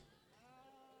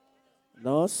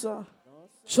 No, sir.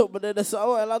 Show me this a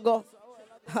while ago.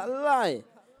 I lie.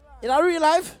 In a real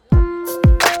life?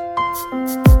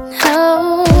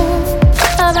 Oh,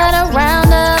 I've had a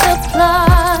round of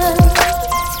applause.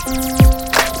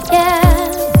 Yeah,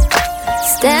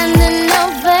 standing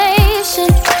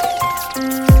ovation.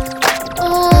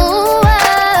 Ooh,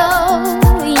 oh,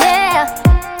 yeah,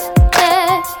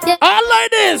 yeah. I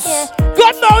like this.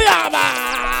 God know ya, man.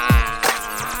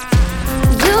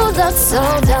 You look so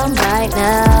dumb right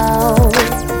now.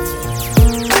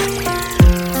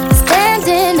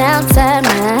 Outside my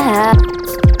house.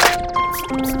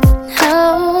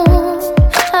 Oh,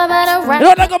 I've had a right. You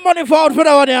don't got money forward for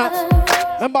that one, yeah?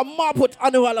 Remember, Ma put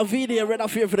annual video ready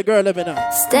for you for the girl living now.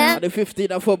 On the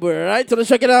 15th of February, right? So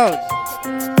check it out.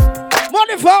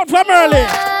 Money forward from early.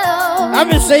 I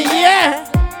mean, say, yeah.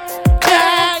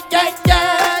 Yeah.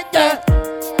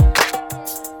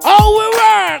 Oh, we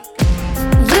work.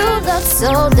 You look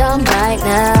so dumb right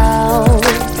now.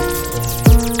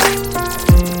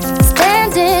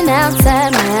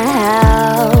 Outside my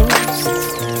house,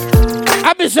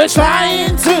 I've been just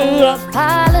trying to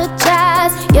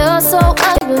apologize. You're so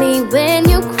ugly when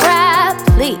you cry.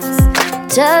 Please,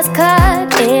 just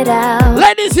cut it out.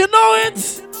 Ladies, you know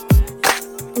it.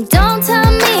 Don't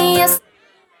tell me it's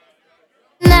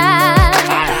not.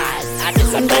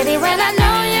 Baby, when I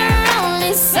know you're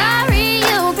only sorry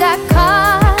you got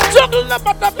caught.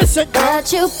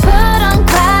 But you put on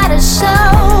quite a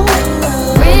show.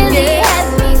 Really had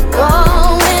me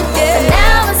going.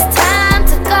 Now it's time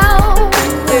to go.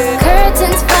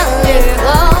 Curtains finally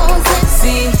closing.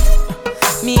 See,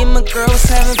 me and my girls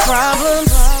having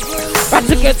problems. Got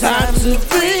to get time to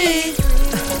breathe.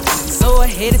 So I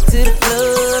headed to the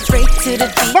club, straight to the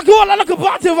beat. But go on, look a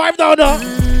party vibe down there.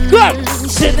 Good.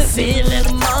 Should have seen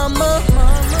little mama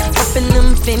up in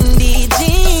them Fendi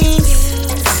jeans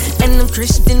and them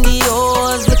Christian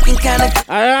Dior's looking kind of.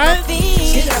 Alright.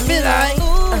 She got me like.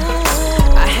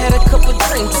 I had a couple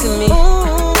drinks in me.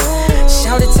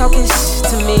 Shouted talking shit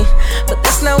to me, but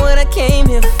that's not what I came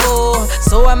here for.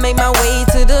 So I made my way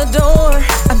to the door.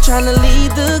 I'm trying to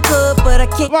lead the club, but I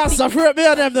can't. What's up, me and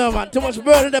them there, man? Too much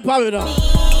burden in the power now.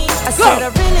 I said I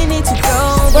really need to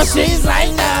go, but she's like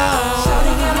no.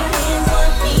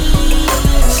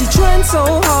 She trying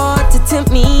so hard to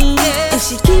tempt me. If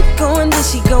she keep going, then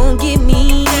she gon' get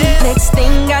me. Next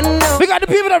thing I know, we got the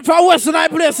people that from Western I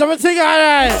place everything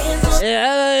alright.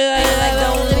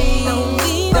 Don't leave.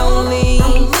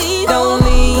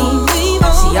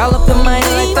 She all up in my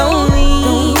head like don't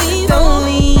leave.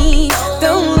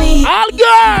 All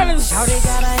girls. Shawty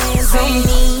got her hands on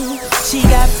me. She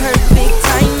got perfect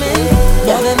timing.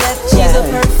 More than that, she's a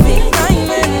perfect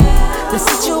diamond. The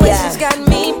situation's got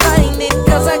me blinded,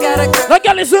 cause I got a girl. Look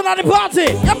at listen at the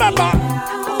party. You remember?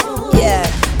 Yeah.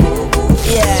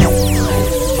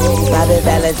 Bobby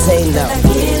Valentino.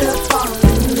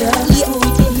 We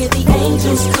can hear the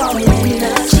angels calling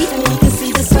us. We can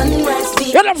see the sunrise.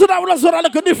 Yeah, that's what I would have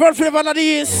look a different flavor than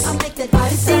this. I'll make that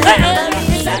body say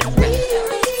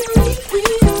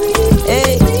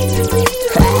hey.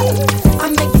 I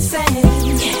make the sound.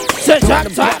 Say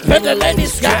top, hit the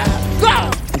ladies sky.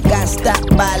 Go! Got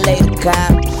stopped by a lady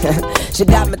cop. She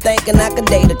got me thinking I could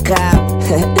date a cop.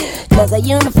 Cause her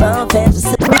uniform fancy.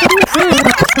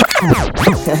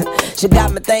 She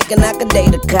got me thinking I could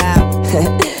date a cop.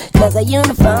 Cause her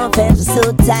uniform fancy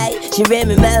so tight. She read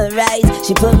me my rights.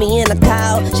 She put me in a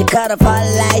call. She cut off all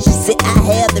the lights. She said I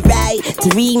have the right to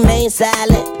remain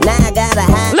silent. Now I gotta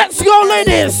hide. Let's go,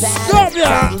 ladies. Go,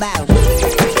 yeah.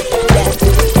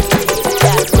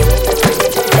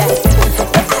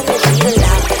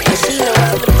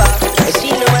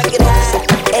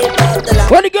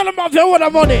 When you get them off your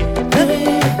money.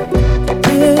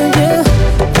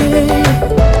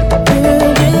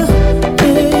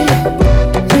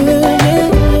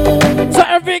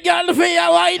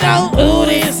 right now. Ooh,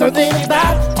 there's something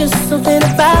about, just something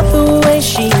about the way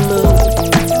she moves.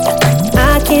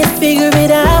 I can't figure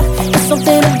it out. It's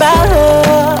something about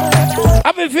her.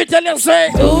 I've been fit telling you, say,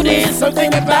 ooh, there's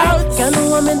something about. Kind of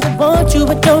woman that wants you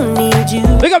but don't need you.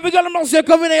 Big up, say,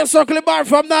 come in here, circle the bar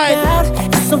from 9.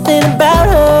 It's something about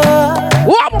her.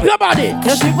 Warm up your body.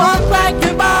 Cause she walk like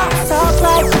your boss, talk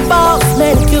like a boss.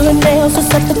 Manicure and nails,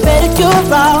 just like the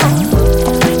pedicure off.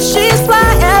 She's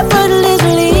fly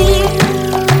effortlessly,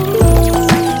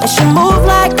 and she move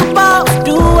like a boss.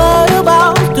 Do what a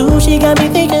boss do. She got me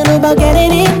thinking about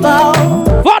getting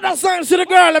involved. Father signs to the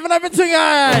girl, having everything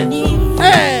on.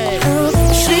 Hey,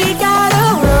 she got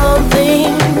her own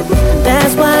thing.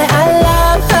 That's why I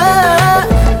love her.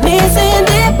 Miss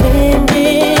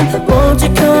Independent, won't you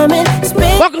come and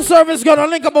spend? Buckle service gonna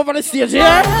link up over the stage,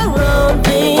 yeah? That's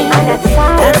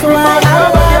why I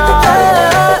love her.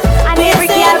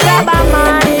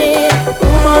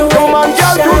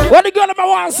 What the girl about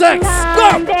one sex? Go!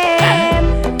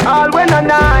 All when a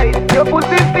night, your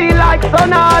pussy feel like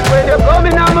sun hot when you're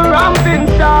coming on my ramping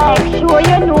shot. Make sure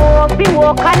you know, be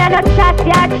walking and a chat,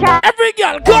 yeah, chat. Every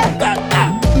girl, go!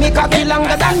 Me cocky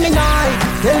longer than me night.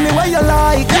 Tell me what you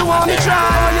like. You want me try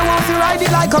or you want to ride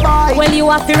it like a bike? Well, you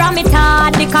have to ram it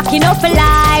hard. The cocky no for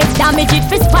life. Damage it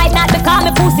for spite, not because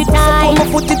me pussy tight.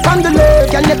 I'ma put it on the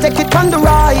left and you take it on the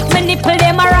right. My nipple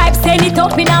them a ripe, send it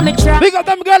up in a me trap. Big up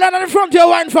them girl out of the front, you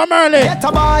wine from early. Get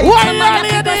a bite. Wine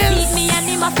ladies. Me and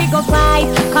him a figure fight.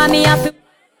 Call me up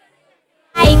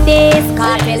like this.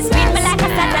 Cartel spin me like a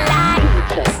satellite.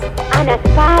 And a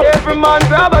spy. Every man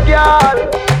grab a girl.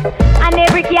 And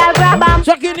every girl grab a.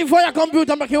 Check in for your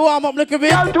computer, make you warm up, look a bit.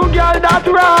 Girl to girl, that's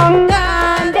wrong.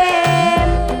 And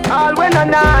them. All when a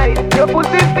night, your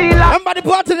pussy feel like. Remember the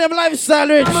party them lifestyle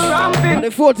rich. On the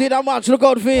 14th of March, look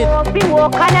out for it. Be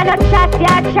walking and a chat,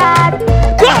 yeah, chat.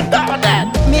 God damn that.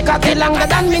 Me cocky longer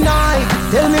than me night.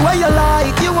 Tell me what you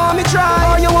like. You want me try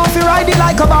or you want to ride it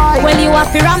like a bike? Well, you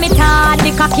have to ram it hard.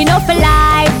 The cocky no for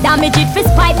life. Damage it for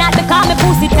spite, not because me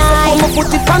pussy tight. I'ma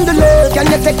put it on the left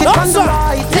and you take it on the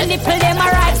right. The nipple them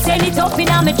a ripe, send it up in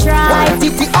a me try. One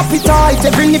titty appetite,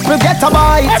 every nipple get a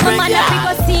bite. Every man a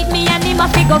figure seat, me and him a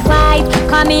figure fight.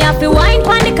 Call me up to wine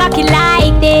pon the cocky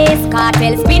like this.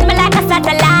 Cartel spin me like a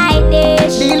satellite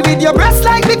dish. Deal with your breast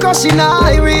like because she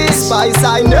Irish. Spice,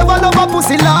 I never love a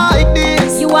pussy like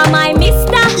this. You are my mister.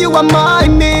 You are my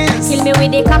miss. Kill me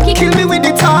with the cocky. Kill me with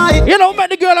the tie. You know, make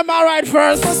the girl am alright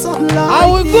first. Are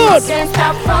we good? Can't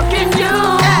stop fucking you.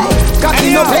 Hey,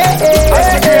 cocky no play.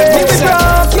 If we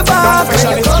broke your back,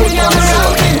 you're coming on the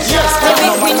road.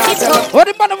 What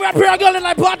the man we are pretty girl in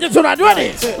like party tonight?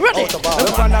 Ready? Ready?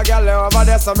 Look on the girl over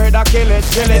there, some me da kill it,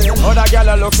 kill it. Other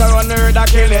girl looks around her, da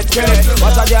kill it, kill it.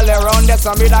 What a girl around there,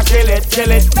 some me da kill it,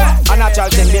 kill it. And a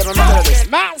child thing, baby, me tell you this.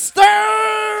 Master!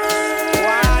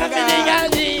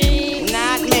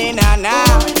 Not me, nah.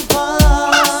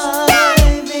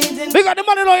 We got the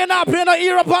money low, you're not playing no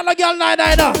Europe on the girl night,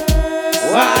 I know.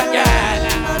 One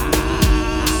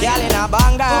girl in a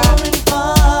banger.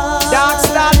 Dark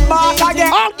start back again.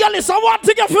 All girl is a one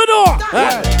to get for do.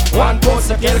 One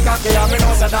pussy kill cocky, and me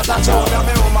know say that a true. And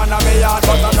me woman and me yard,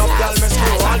 but enough girl me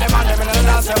screw. All them and them in the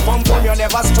dance, say pum pum, you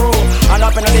never screw. And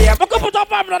up in the air, we can put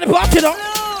up on the party now.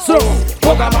 So,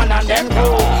 Pokemon and them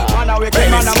crew. Man a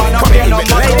wicked man, a man a play no man.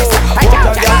 Put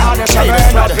the girl on the shovel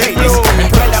and a big blue.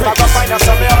 When them a go find us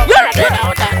some here.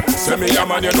 Say me a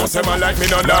man, you know say man like me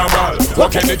no normal.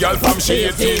 Walking the girl from she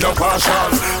 18 no partial.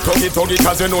 Tuggy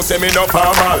cause you know say me no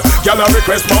formal. Girl a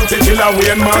request bounty till a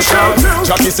Wayne Marshall.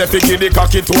 Jackie say fi give the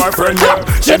cocky to her friend them.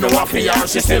 She know a fi and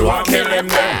she still want kill them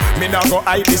then. Me nah go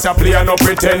hide this a play and no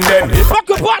pretending. Fuck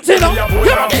a party now.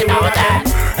 You don't get out there.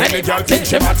 Any girl think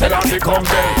she ma tell her to come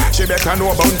then. She better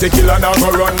know bounty killer now go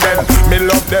run them. Me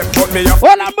love them but me a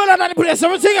all I'm better than the place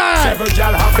everything I several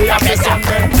girl happy some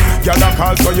then. Girl a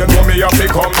call so you know me happy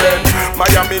come then.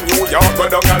 Miami, New York,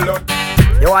 but don't call up.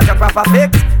 You want a proper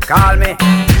fix? Call me.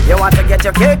 You want to get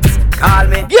your kicks? Call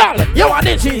me. Girl, you want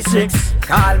the G6?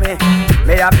 Call me.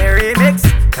 Me have the remix?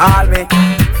 Call me.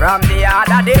 From the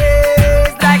other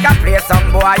days, like I play some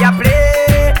boy, I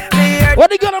play. What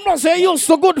the girl I'm not saying you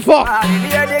so good for?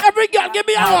 Every girl give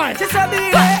me a line.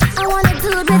 I want a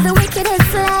dude with the wickedest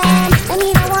slang. I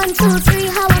need a 1, 2, 3,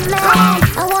 how I'm man.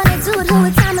 I want a dude who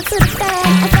would time it to the fan.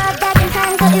 I got back in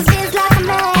time, but his biz like a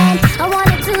man. I want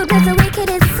a dude with the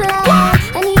wickedest slang.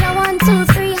 I need a 1, 2,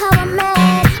 3, how I'm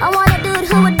man. I want a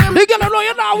dude who would do. The girl know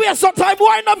you now waste some time.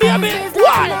 Why not, baby?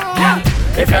 Why?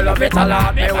 If you love it,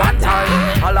 allow me one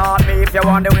time. Allow me if you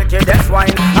want the wickedest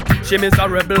wine. She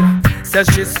miserable, says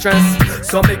she's stressed,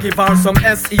 so me give her some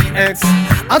sex.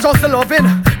 I just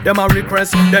loving, them a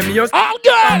request, them ears. All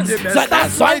girls! So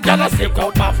that's why girl I stick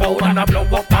out my phone and I blow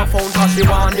up my phone, cause she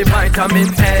want the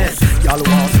vitamin S. Y'all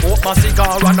want smoke my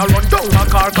cigar and I run down my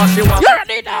car, cause she want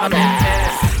vitamin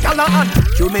S.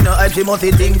 You me no hype, she must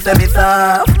think say me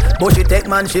soft. But she take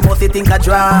man, she must think a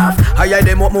draft. Higher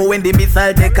them up more when the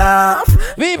missile take off.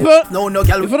 People, no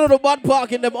girl. If you know the bad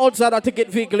parking them outside a ticket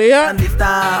vehicle here. And the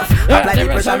staff, apply the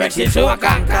pressure make she show a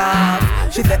can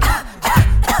cough. She said,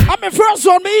 I'm the first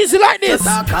one, me easy like this.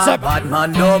 So bad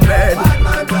man no bed.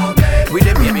 With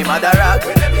the baby mother rock.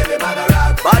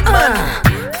 Bad man.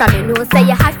 From you know say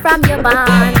you hot from your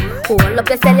band. Hold up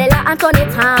your cellular and turn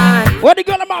it on. What the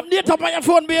girl I'm data on your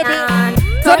phone, baby?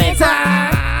 Turn it on.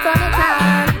 Turn it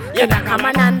on. You know come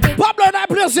on and big. Pablo and I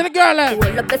place in the girl.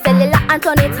 Hold up your cellular and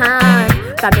turn it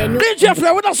on. From you know DJ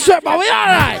Flair with a shirt, but we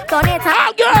alright. Turn it on.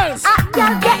 All girls.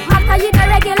 Girl get mad cause you the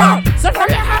regular. So from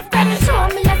you have to show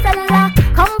me your cellular.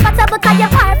 Compatible cause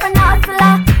you're far from the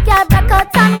hustler. Girl break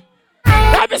out and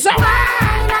let me say.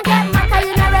 Why not get mad cause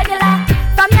you the regular.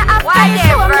 From you have to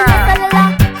show me your cellular.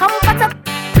 Compatible.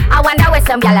 I wonder where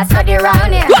some gyal study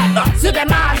round here. See them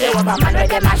all here over man where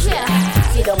them a share.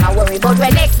 See don't a worry about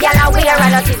when next gyal a wear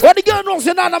and a see. What the girl knows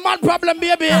is not a man problem,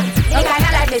 baby. They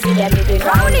kinda like this, see them living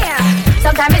round here.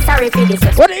 Sometimes it's sorry for this.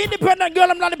 What the independent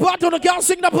girl I'm not the part of the girl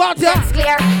sing the part here. It's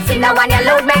clear. Sing the one you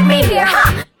load make me hear.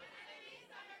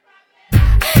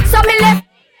 So me left.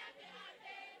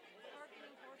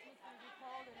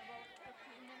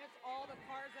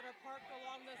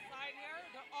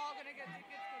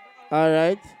 All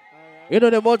right. You know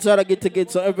them outside I get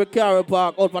tickets, so every car will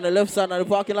park out on the left side of the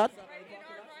parking lot.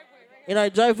 In our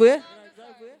driveway.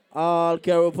 All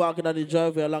car will park in the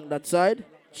driveway along that side.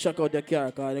 Check out their car,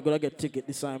 because they're going to get ticket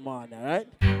this time morning, all right?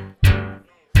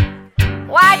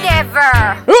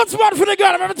 Whatever. Roots man for the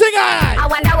girl, everything all right. I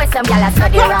wonder where some gyal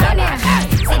study round here.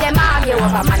 See them argue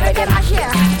over man where them a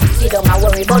share. See don't a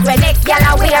worry about when next gyal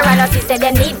a wear and us say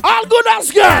them need. All good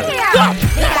as girl. Yeah.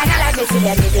 They kinda like me see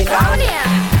them living round here.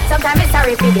 Sometimes it's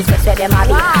sorry for this where them a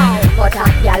be. But a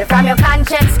gyal from your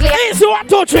conscience clear. Easy 1,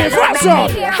 2, 3, first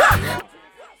round.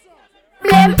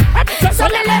 Blame. So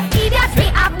the left idiots we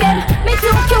have them. Me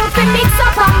too cute to mix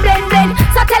up and blend.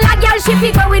 So tell a girl she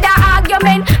figure with a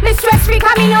argument. Me stress free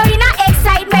cause me know in a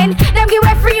excitement. Them give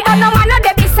away free but no man no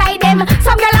dey beside them.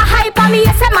 Some girl a hype on me,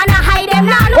 yes a man a hide them.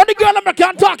 Nah, what the girl I'm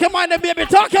can't talk your mind, baby,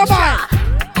 talk your mind.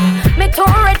 Me too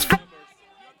rich for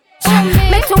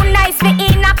me too nice, me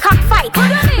in a cockfight.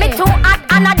 Me too hot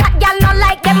and a that girl no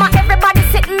like them. Everybody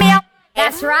sitting me up.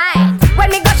 That's right.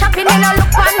 When me go shopping, me no look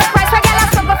on the price. When girl a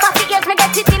suffer for 4 years, me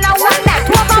get it in a one night.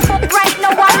 2 of them right,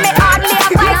 no one me hardly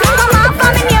a fight. Come on, for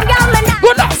me name, girl, me now.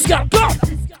 Good ass girl, come.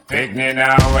 Pick me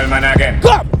now, old man again.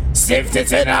 Come. Safety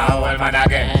it now, old man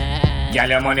again. Girl,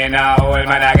 your money now, old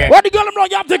man again. What the girl I'm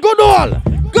you have to good all.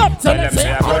 Come, tell them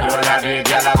say a good all of it,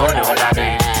 girl a good all of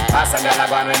it. Pass a girl a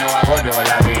go, me know a good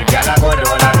all of it. Girl a good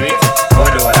all of it,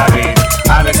 good all of it.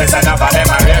 All me say enough of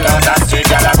them a real out the street.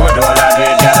 Girl a good all of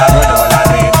it, girl a good all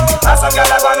of it. Pass a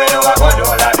girl a go, me know a good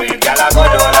all of it. Girl a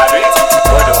good all of it,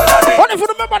 good all of it. What if you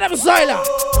remember them silent?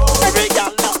 Every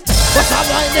girl know. Bust a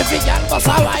wine, every girl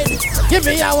bust a wine. Give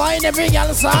me a wine, every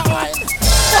girl start wine.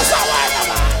 Bust a wine,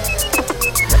 man.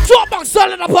 Drop back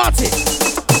style in the party.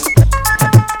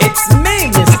 It's me,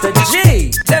 Mr.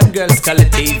 G. Them girls call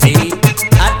it TV.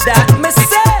 At that me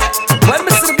say. When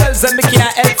me see the girls and me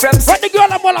can't help from. When the girl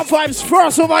I'm all of vibes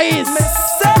first over east.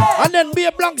 And then be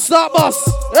a blank star boss.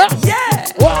 Yeah.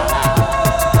 Wow.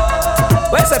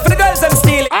 Where's that for the girls I'm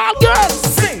stealing? All girls.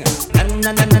 Sing.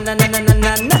 Na na na na na na na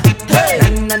na na. Hey.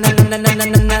 Na na na na na na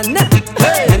na na.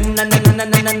 Hey. Na na na na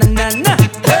na na na na.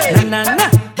 Hey. Na na na.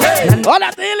 Hey. All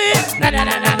that really. Na na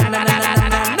na na na na na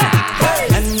na na. Hey.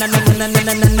 Na na na na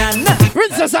na na na.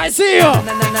 Princess, I see you. Na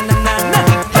na na na na.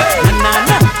 Hey. Na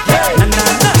na. Hey. Na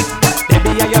na.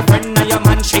 Baby, are your friend or your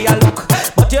man? She a look,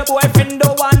 but your boyfriend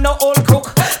don't want no old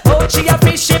crook. Oh, she a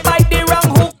fish, she bite the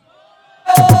wrong hook.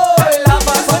 Oh, love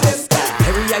her for this.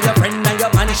 Baby, are your friend or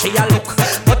your man? She a look.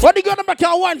 What the girl I'm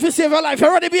can't want to save her life?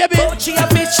 You ready, baby? Oh, she a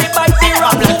fish, she bite the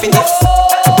wrong hook.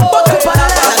 But you put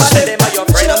them are your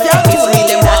friend.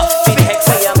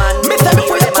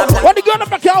 What the girl I'm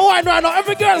can't want right now?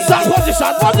 Every girl start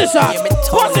position, position,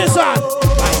 position.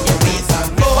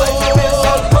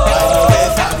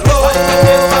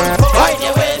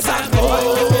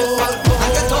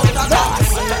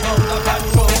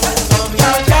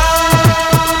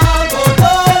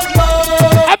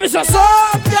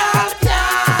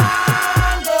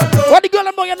 What the girl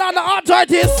I'm going on the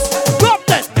arthritis? Come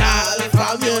then.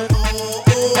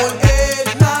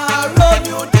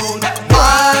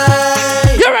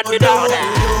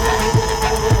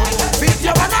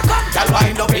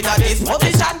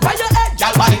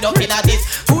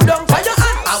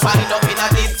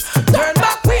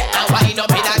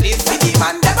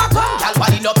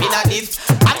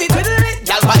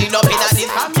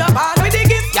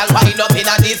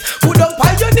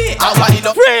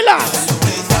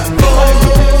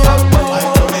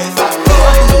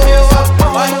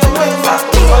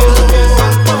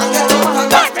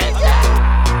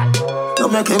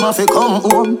 Don't make him have to come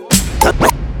home.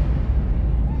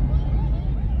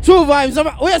 True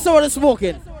vibes. Where's someone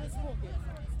smoking?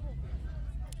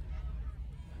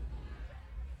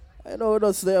 I know we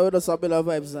just there, we just have a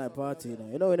vibes night party.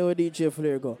 You know when we DJ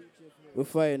Flair go, we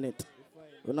find it.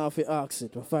 We not have to ask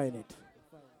it, we find it.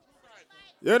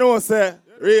 You know, say,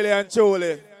 really and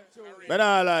truly, I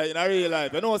not lie, in a real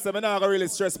life. You know, say, I not really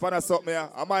stress upon something.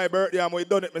 On my birthday, I'm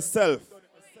done it myself.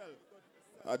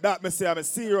 That me say, I'm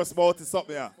serious about it,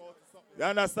 something. You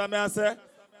understand me, I say?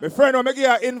 My friend, when I give you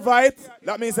an invite,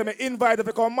 that means I invite if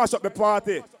you come mash up the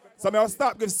party. So I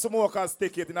stop give smoke and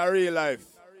stick it in a real life.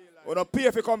 We don't pay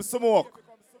if you come smoke.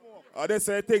 That's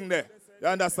a thing there. You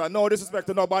understand? No disrespect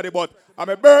to nobody, but on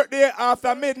my birthday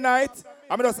after midnight,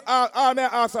 I'm just all I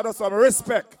ask for some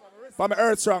respect for my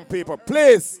earth strong people.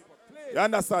 Please. You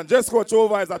understand? Just go through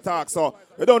over his attack. So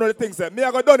you don't know the things there. Me,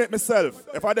 I got done it myself.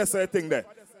 If I just say a thing there.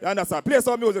 You understand? Play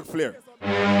some music, Flair.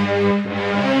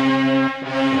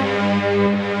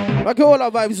 Like all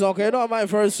our vibes, okay? You know my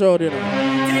first show, you know.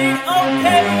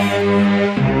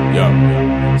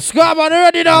 Yeah. Scarman, you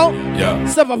ready now? Yeah.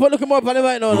 Step up, look more up on the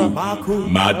right now.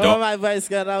 Mad dog. My voice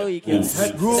got a weekend.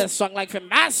 That song like for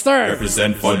master.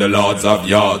 Represent for the lords of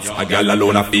yards. A gal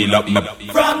alone, I feel up my.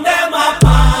 From them a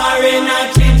par in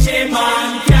a chinchin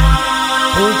man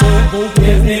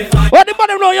What the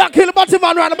bottom know you kill the bottom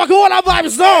man round the back of all our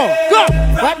vibes now. Go.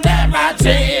 From them a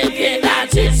drink in a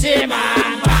chinchin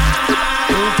man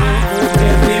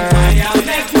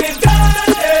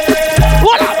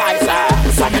What our vibes are?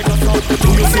 You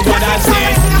see what I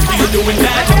say? You doing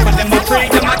that? Some of them are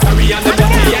afraid, them are carry on the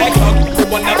body. I talk to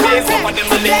one of them, some of them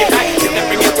are lick it back, they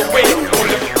bring it away.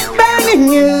 Burning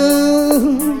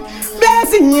you,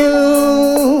 blessing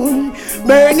you,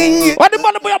 burning you. What the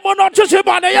money boy about not just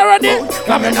about you ready?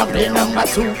 Coming up the number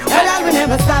 2. Well, I will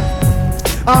never stop.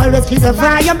 Always keep the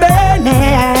fire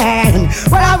burning.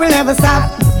 Well, I will never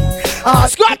stop.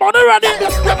 Squad on the ready.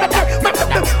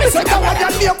 Listen, I want to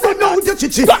be put down the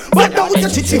chichi. Put down the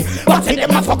chichi. But in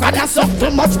them a fuck and suck too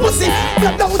much pussy.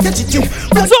 Put down the chichi.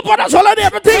 So put us all in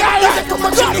everything.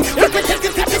 Put down the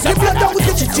chichi. Put down the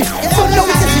chichi.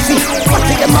 But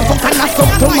in them a fuck and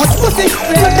suck too much pussy.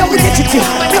 Put down the chichi.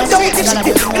 Put down the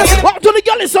chichi. What to the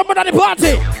girl is somebody at the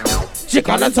party? She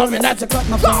called and told me that she cut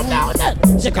my phone down.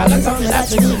 She called and told me that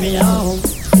she need me home.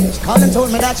 She called and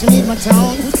told me that she need my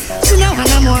tone. She know how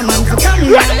no more man to come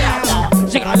around.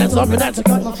 She called and told me that she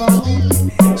cut my phone.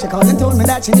 She called and told me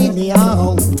that she need me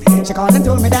home. She called and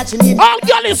told me that she need me. All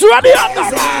girl is ready on the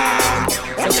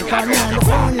so she called me on the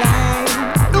phone line.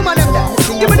 Do my them that.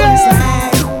 Give me that.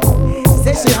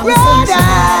 Say she on the phone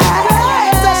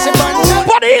line. Say she on the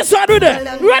what is that with it?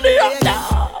 Ready up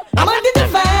now. I'm on the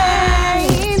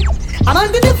divine. I'm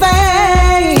on the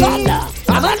divine.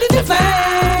 I'm on the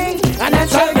divine. And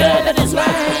that's how good that is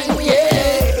mine.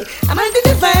 Yeah. I'm on the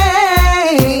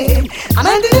divine. I'm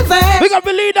on the divine. We got to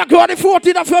believe that on the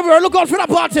 14th of February. Look out for the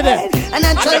party there. And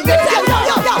that's how good.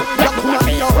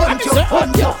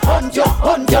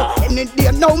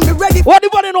 What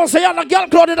anybody know say you're the girl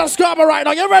clothing and scrubber right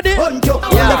now? You ready? Well,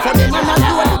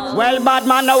 bad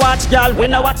man, no watch, girl. We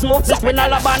know what smoke this. We no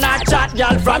love and not chat,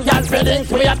 girl. From girl feeling,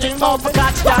 we a think about for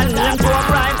catch, girl. Name to a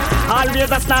crime.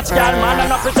 Always a snatch, girl. Man, and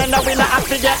no pretend that we not have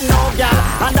to get no, girl.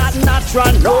 And that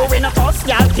natural, no, we no fuss,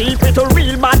 girl. Keep it a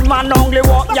real bad man, only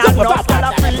walk, girl. No, girl,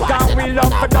 a freak and we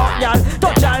love for dog, girl.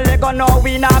 Touch and leg on, no,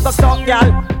 we not go stuck,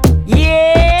 girl.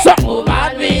 Yeah. So,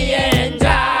 woman, we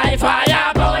enjoy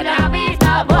fire, burn and we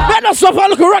stop. let us suffer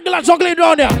look regular juggling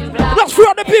down there. Let's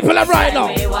throw the people up right now.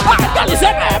 Girl is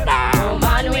a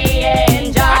woman, we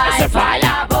enjoy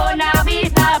fire, burn and we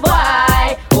stop,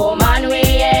 boy. Woman, we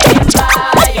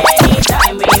enjoy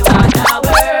anytime we want to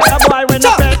work. Boy, we no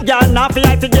bet, girl. Not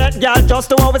fi to get, girl. Just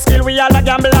to our skill, we all a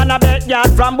gamble and a bet, girl.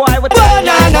 From boy, we tell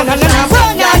you.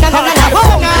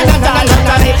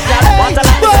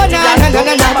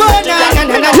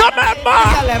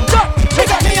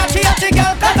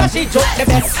 She took the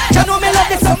best. You know me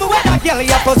love the summer when I girl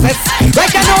you possess.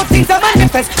 Like I know things are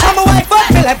manifest. I'm a wife of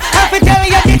Philip. I fi tell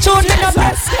you the truth me no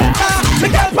best. Me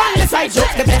girl on the side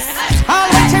joke the best. All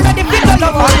when she ready people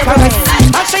love all caress.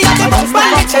 And she have the most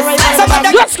fun bitches.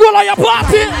 Let's go on your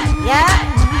party. Yeah.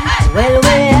 Well,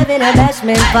 we're having a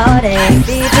bashment party.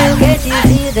 People get you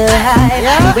feel the hype.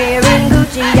 Yeah. Wearing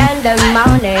Gucci and the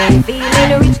morning.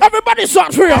 Feeling rich. Everybody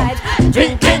shot for you.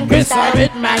 Drinking crystal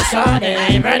with my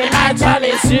shawty. Burning my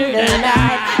chalice through the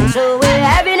night. So we're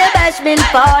having a bashment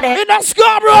party. In the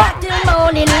Scarborough. Till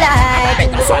morning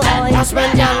light.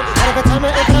 Bashment young. Every time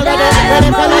you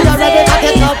ready, I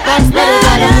get up and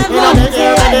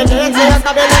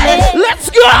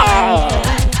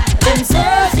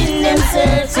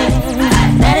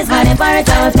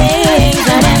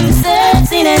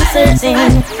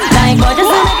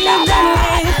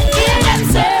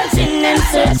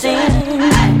searching.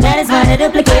 That is why they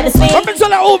duplicate the speed. Come into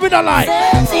the open the line.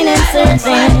 Searching and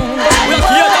searching. We are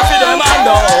here to feed them and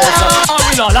those.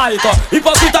 We not like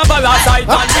hypocrite and parasite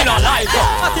and we not like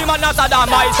Party man not a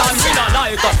damnite and we not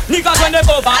like niggas when they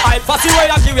over hype. Fussy way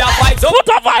I give you a fight. So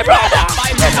put a vibe, brother.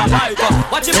 We not like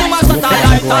watch it from a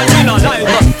satellite and we not like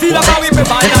feel like how we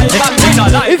prefer life and we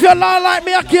not like. If you're not like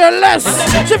me, I care less.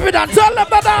 Chip it and tell them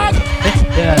the dog.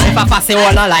 If I pass it,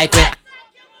 wanna like me.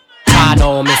 I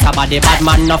know Mr. Body bad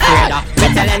man no afraid of. Me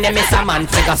telling them Mr. Man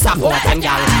figure support them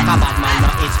gal. A bad man no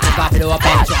itch figure blow up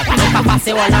and shot. If I pass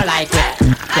it, wanna like me.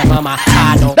 Yeah mama,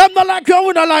 I know. Them not like you,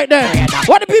 we not like them.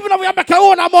 What the people that we have make our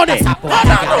own money?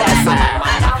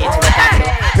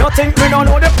 You think we don't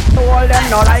know the all them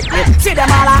no like me. See them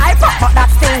all I pop but that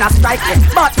still not strike me.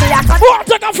 But me I got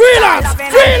take a freelance.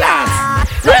 Freelance.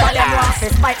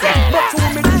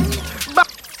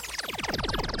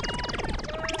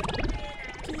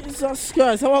 Jesus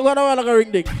Christ, how am I gonna like a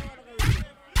ring dick?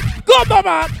 Go,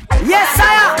 man! Yes,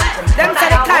 sire! Them say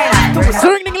the kind of two.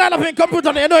 Ring ding line up in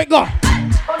computer, you know it go.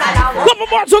 Couple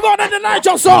more to go, then the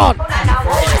Nitro song.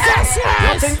 Jesus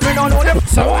You think we don't know them,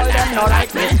 so all them no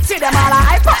like me. See them all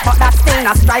I pop but that still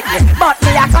not strike me. But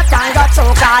me I cut and got so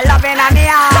called loving and me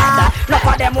None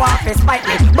of them want to spite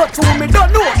me. But who me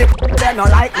don't know they no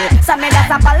like me. So me just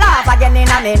have a laugh again in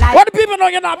a me night. What the people know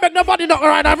you not make nobody knock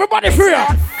right now. Everybody free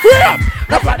up. Free up.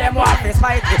 None of them want to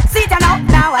spite me. See them out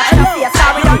now I don't see a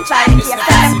sorry don't try to get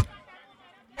them.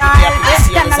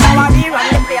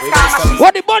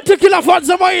 What the bunch of killer fans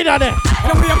are in there?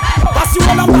 That's you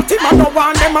all a batty man, no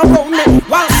one them around me.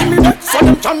 While see me dead, so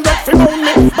them can get free on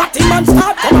me. Batty man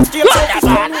start, come and steal so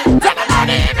on me.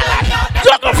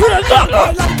 Juggle for the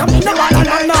juggle. Come in the one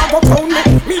and now go round me.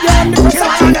 Me and the press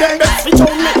and then they switch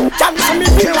on me. Cancel me,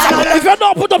 if you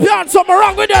don't put up your hands, something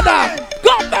wrong with you now.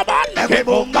 Go, man. Every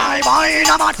boom, bye, bye, in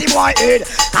a batty boy head.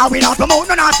 How we not promote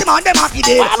no nasty man, them happy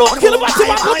day. I don't kill a batty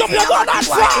man, put up your gun and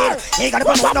fire. He got a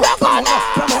promote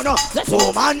no.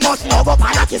 So man must know but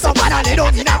man a kiss up and lay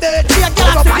down in a bed.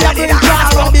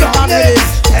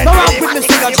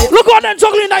 Look how them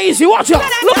juggling that easy, watch ya.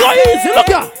 Look how easy, look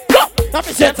ya. That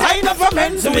is a time of a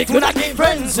men so we could not be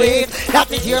friends with.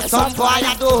 That is here some boy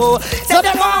I do. So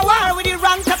them all war with the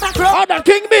rank of the crow. Oh, the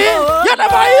king be you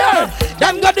never hear.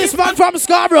 Them got this man from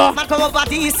Scarborough. Man come over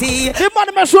DC. The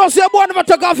man may show us your boy never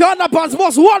take off your underpants.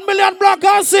 Most 1 million black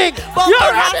and sing. You're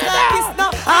ready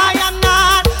now. I am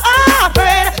not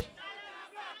afraid.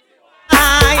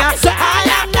 I am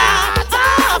not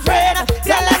afraid.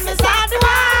 Tell them it's not the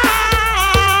war.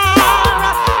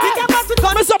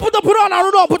 Mr. Put the Purana,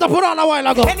 Rudo put the Purana a while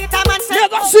ago. Anytime I say, you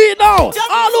can see it now.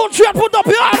 All who trade put up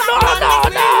your hand.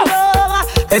 No.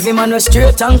 Every man was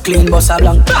straight and clean, bossa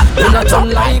blanc. You not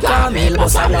turn like a male,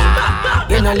 bossa blanc.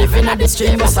 You not living at the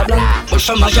stream, bossa blanc. Push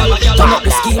on my gal, turn up the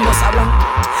scheme, bossa blanc.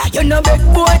 You know big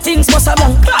boy things, bossa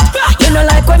blanc. You know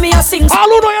like when me a sing. All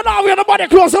who know you now, we are nobody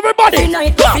close, everybody. Every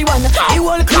night, everyone, the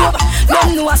whole club.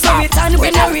 Don't know I saw it and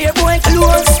when I real boy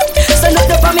close. So not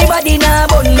up on me body now,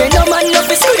 but me no man love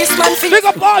is Chris man. Big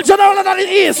up all general that it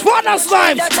is, father's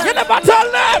times. You never tell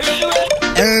them.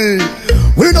 Hey,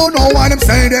 we don't know why them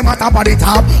say them at top of the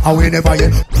top, and we never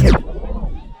yet.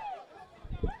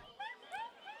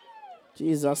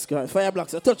 Jesus Christ, Fire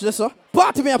Blocks, touch this, sir.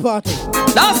 Party me a party.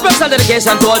 That's special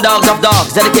dedication to all dogs of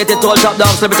dogs, dedicated to all top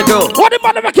dogs, liberty crew. What the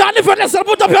man never can live for this,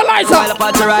 put up your lights, sir. Put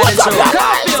up your lights.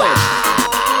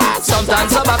 Sometimes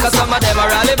I back and some of them are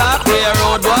rally back. We a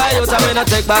road boy, you tell me not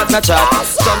take back no chat.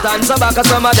 Sometimes I back and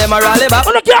some of them are rally back.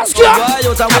 Road boy,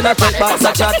 you tell me not take back no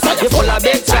chat. You full of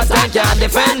big chat and can't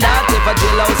defend that. If a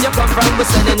jail house you come from, we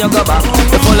sending you go back.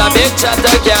 You full of big chat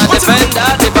and can't defend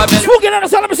that. If a bill Spooky on the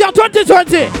celebrity of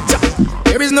 2020.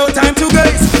 There is no time to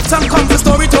gaze. Some come for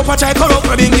story to patch I corrupt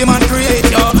for Bingy man create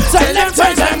yo. Tell them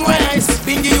change them ways.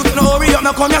 Bingy you no hurry up,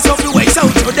 now come yourself to waste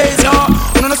out your days yo.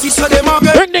 You know see so them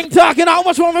again. Ring ding talking, how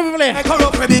much more we play? I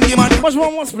corrupt for Bingy man. Much more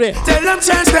must play. Tell them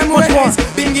change them ways.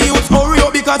 Bingy you hurry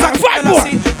up because I can't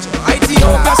see. IT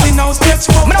casting now sketch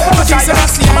one. Jesus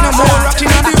I see no more rocking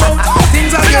on the road.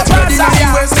 Things are get ready in the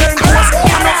western coast.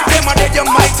 Enough them are dead, you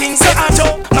might think say I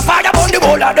joke. No fire on the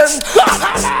wall of them.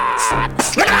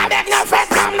 Me not beg no friend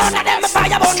from none of them.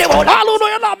 Fire on the wall. All who know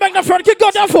you're not beg no friend, kick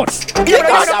out their foot. Kick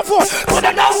out their foot. Put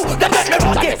them now, them let me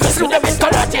rot it. Slew them with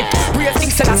karate. Real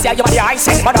things and I say you are the ice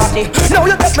and banati. Now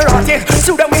you let me rot it.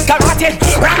 Slew them with karate.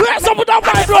 Raise up with that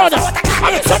my brother.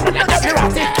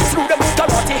 Slew them with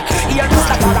karate. Here you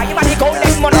start to rhyme and you go let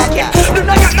me rot it. Do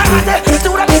not get karate.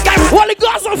 Slew them with karate. Well, the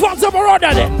girls are from some around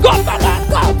there. Go, go.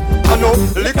 I know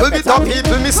little bit of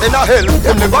people miss in a hell.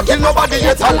 Them never kill nobody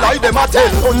yet and lie them a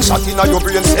tell. Gunshot in a your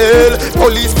brain cell.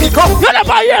 Police pick up. You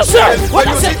never hear sir. When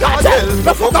you see cartel,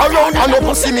 the fuck are around and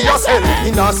you see me yourself.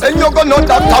 In a send you go not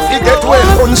that tough get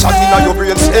well. Gunshot in your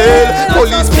brain cell.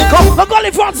 Police pick up. The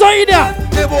gully fans are in there.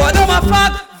 The boy them a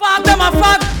fuck them a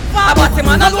fuck. About him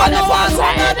and one no one.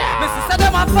 Me sister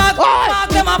them a fuck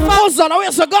them a fuck. Muzan,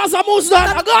 where's the Gaza?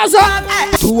 Muzan, Gaza.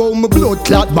 To how my blood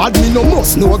clot bad, me no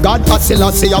must know God. I say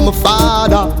I'm a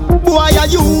father. Boy, are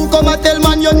you come and tell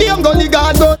man your name gully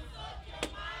God go.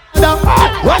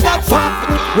 Where that for?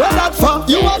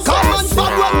 You a common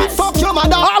fuck when me fuck your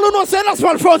mother. All who know say that's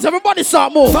my friends, everybody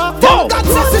start move. Where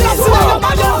that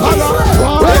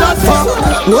for?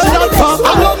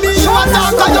 I know me you a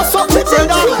dog and you fuck me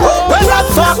brother. Where that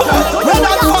for?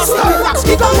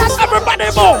 Everybody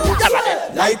move.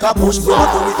 Like a push bro, do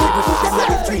it people put them like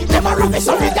a tree. Them a rubbish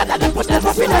so we gather them put them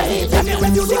up in a heat. Tell me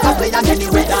when music a play and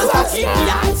anyway dance a kick.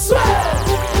 I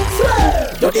swear.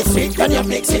 Do this sweet when you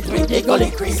mix it with the gully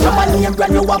crease. Somebody name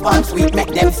brand new up on sweet, make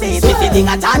them say sitting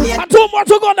at a name. Two more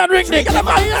to go and ring Get them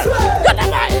out here. Get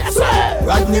them out here, sir.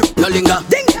 Brand new, no linger.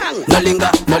 Ding dong. No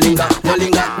linger, no linger, no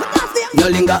linger. No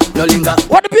linger, no linger.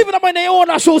 What the people that buy their own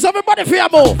shoes? Everybody fear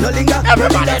move. No linger,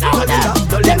 everybody no linger.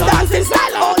 Them dancing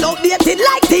style all outdated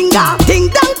like tinga. Ding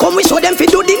dong, come we show them fi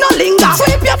do the no linger.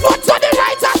 Sweep your foot to the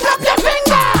right and clap your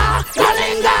finger. No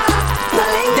linger, no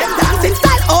linger. Them dancing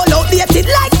style all outdated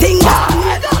like tinga.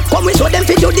 Come we show them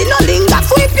fi do the no linger.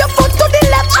 Sweep your foot to the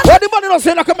left. What the money don't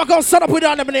say? Now come back and set up with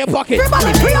them in their pocket.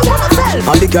 Everybody free up on themselves.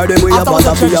 All the girl them we a boss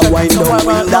up we a wind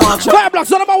down. Fire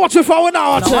blocks, none of what you for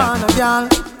now watch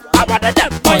it. I want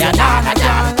them for your nana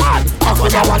girl. I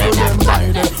want them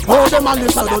ride. Oh, them a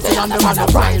little dirty and them a no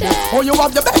pride. Oh, you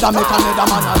have the bed and make another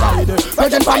man a ride.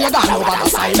 Virgin for your gun over the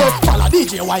side. Follow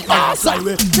DJ White man side.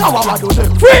 Now I do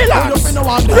them. Freelance.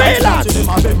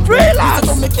 Freelance.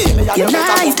 You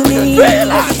lie to me. You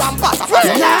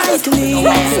lie to me.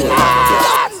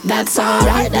 That's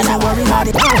alright, then I worry about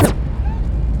it.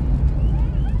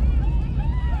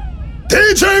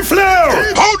 DJ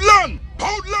Flair. Hold on.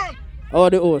 Oh,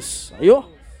 the host. Are you?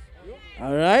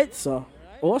 Alright, so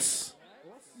host.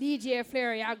 DJ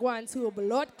Flair, you're going to a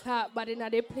blood clap, but in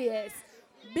the place.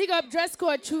 Big up dress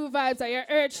code, true vibes, and you're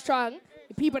earth strong.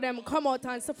 The people them come out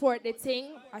and support the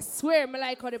thing. I swear, me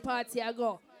like how the party I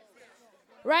go.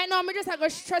 Right now, me just I go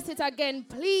stress it again.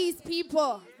 Please,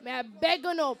 people, may I beg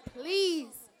you now, please.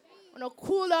 Wanna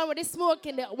cool down with the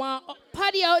smoking. They want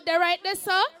party out there right there,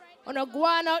 sir. Wanna go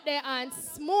on out there and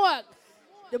smoke.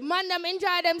 The man them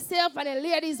enjoy themselves and the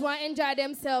ladies want to enjoy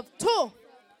themselves too.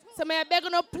 So may I beg you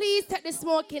now, please take the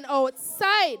smoking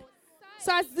outside.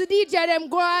 So as the DJ them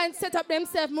go and set up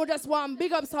themselves, we just want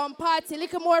big up some party.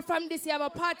 Little more from this, you have a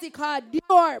party called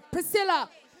Dior. Priscilla,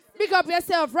 big up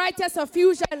yourself, write yourself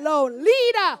Fusion Lounge.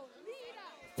 Leader,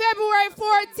 February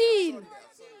 14.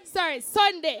 Sorry,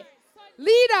 Sunday.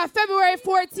 Leader, February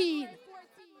 14.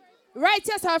 Write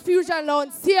yourself Fusion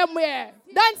Lounge, same way.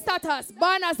 Done status,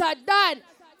 banners are done.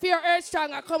 For your earth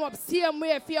strong, I come up same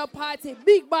way for your party.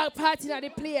 Big bag party at the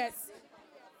place.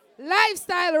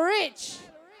 Lifestyle Rich.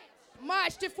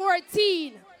 March the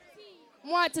 14th.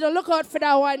 Want to look out for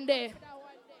that one day.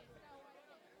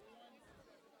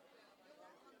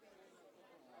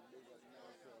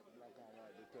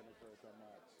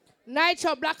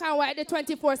 Nitro Black and White the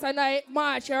 24th of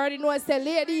March. You already know it's the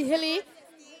Lady Hilly.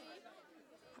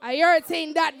 I heard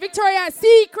saying that Victoria's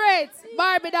Secret.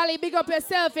 Barbie Dolly, big up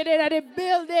yourself in the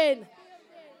building.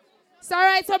 So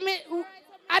alright, so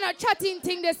I'm not chatting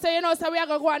thing this, so you know, so we are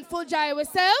going to go on full joy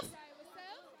ourselves.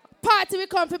 Party, we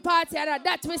come for party, and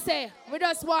that we say. We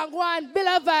just want to go on bill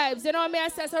of vibes, you know what I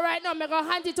say? So right now, I'm going to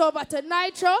hand it over to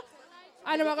Nitro,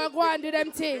 and we're going to go and do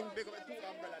them thing.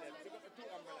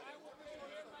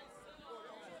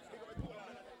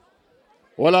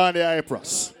 Well on the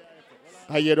Cyprus.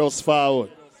 I hear those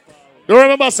forward. You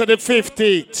remember say the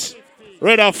 15th.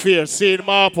 Red Affair, seeing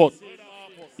Marput.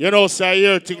 You know, say I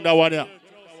hear thing that one here.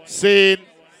 Seeing,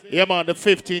 yeah man, the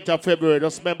 15th of February.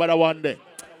 Just remember that one day.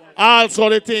 Also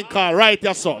the thing called, right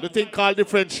here so, the thing called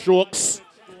Different Strokes.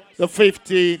 The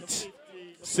 15th.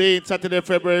 Seeing Saturday,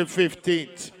 February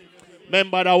 15th.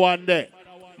 Remember that one day.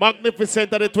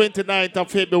 Magnificent of the 29th of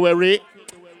February.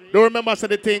 Do you remember say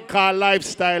the thing called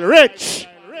Lifestyle Rich?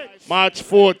 March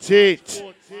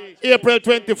 14th. April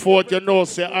 24th, you know,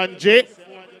 say Angie.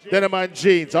 Denim and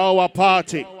Jeans, our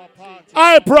party.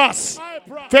 Cyprus,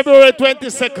 February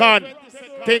 22nd.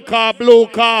 Thing called Blue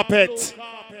Carpet.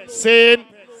 Saying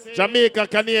Jamaica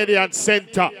Canadian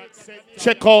Center.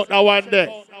 Check out that one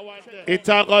day. It's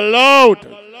a go loud.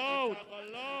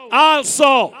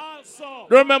 Also,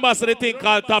 remember say the thing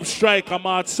called Top Striker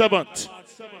March 7th.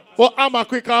 But I'm a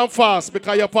quick and fast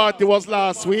because your party was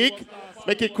last week.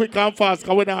 Make it quick and fast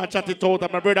because we're going to chat it out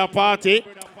at my brother party.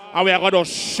 And we are going to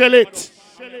shell it.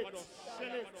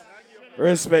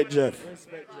 Respect, Jeff.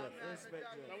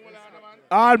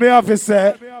 All me have to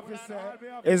say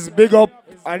is big up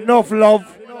enough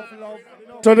love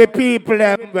to the people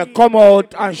them will come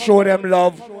out and show them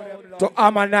love to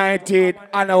Amma 19th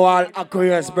annual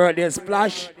Aquarius birthday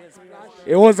splash.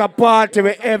 It was a party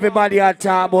where everybody had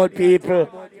talk about people.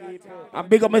 And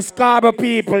big up my Scarborough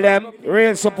people them,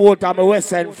 real supporter, my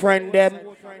West End friend them,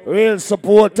 real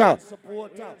supporter.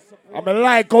 And I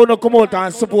like how they come out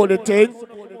and support the thing.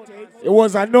 It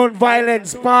was a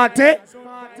non-violence party.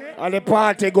 And the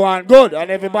party going good.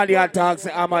 And everybody attacks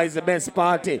Amma is the best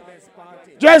party.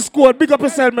 Just go, big up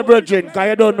yourself, my brethren, because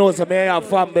you don't know, so me have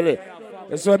family.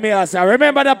 That's what me I say.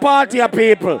 Remember the party of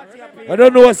people. I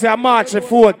don't know, say March the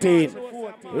 14th.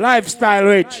 Lifestyle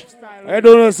rich. I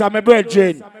don't know, say my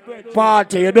brethren.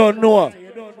 Party, you don't know.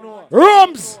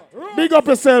 Rooms, big up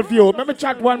yourself, you. Let me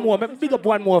chat one more. Let me big up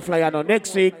one more flyer now.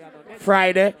 Next week,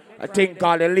 Friday, a thing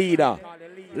called The Leader.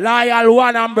 Loyal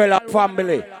One Umbrella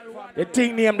Family. The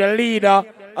thing named The Leader,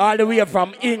 all the way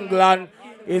from England,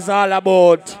 is all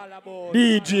about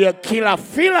DJ Killer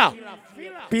Filler.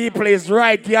 People is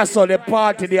right here, so the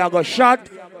party they are going to shot.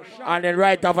 And then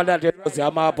right after that, you know, it's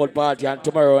a Marple party. And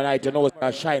tomorrow night, you know, it's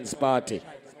a Shines party.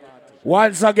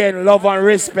 Once again, love and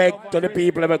respect to the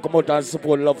people that come out and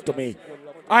support love to me.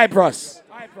 Pros.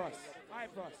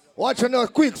 Watch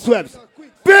out, quick sweeps.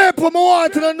 People I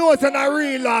want to know it's in a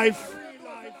real life.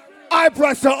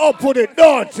 Pros are up for it,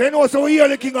 don't you? Know, so we here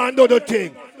looking and do the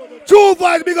thing. True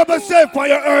vibes, big up yourself for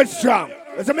your earth strong.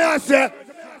 That's what I say.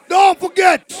 Don't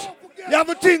forget, you have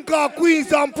a thing called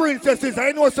Queens and Princesses.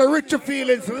 I know it's a Richer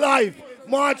Feelings live,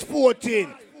 March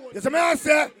 14th. That's what I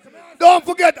say. Don't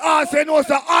forget us, I know it's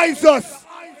a ISIS.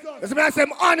 That's what I say,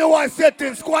 annual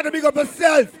setting, squad to big up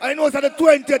yourself. I know it's on the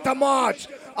 20th of March.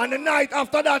 And the night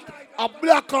after that, a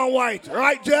black and white.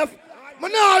 Right, Jeff?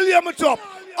 Man, I'll lay me top.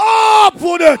 Oh,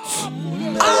 put it!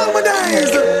 All my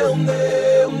days.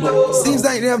 Seems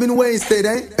like they have been wasted,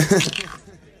 eh?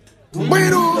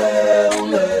 Bueno.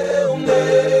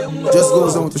 Just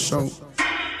goes on to show.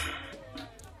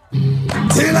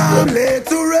 Till I'm laid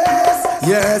to rest.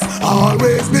 Yes,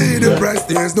 always be depressed.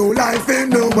 There's no life in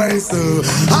the West.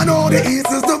 I know the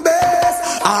East is the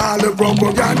best. All the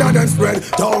propaganda that spread.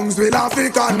 Tongues will have to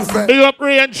confess. Big up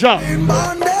Ranger. In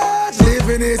bondage,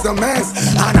 living is a mess.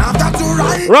 And I've got to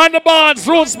write. Run the bonds,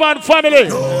 Rootsman family.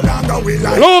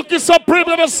 Lukie supreme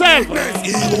of yourself.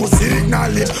 Ego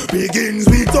signal it begins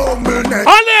with humbleness.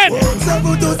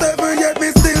 7 to 7, yet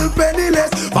me still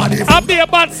penniless. I'll be a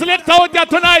bad selector out there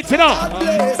tonight, you know.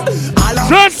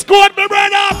 Just squad me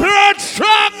brother, blood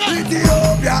strong.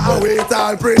 Ethiopia, I wait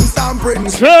all prince and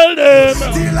prince. Tell them.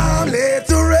 Till I'm laid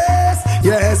to rest.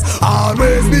 Yes,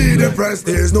 always be depressed.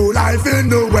 There's no life in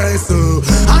the West.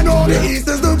 I know the East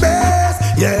is the best.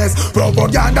 Yes,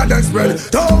 propaganda that spread.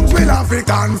 Tongues will have to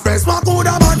confess. What could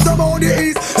have been about the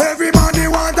East? Everybody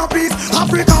want a piece.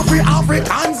 Africa free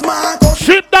Africans, man.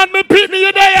 Shit done me people,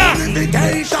 you there.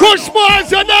 Push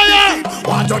boys, you there.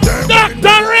 Dr.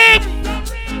 Rick.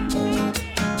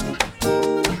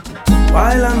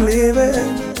 While I'm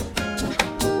living.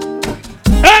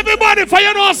 Everybody for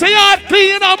you know say you're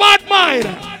clean and bad mind.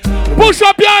 Push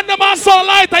up your hand and so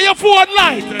light and your phone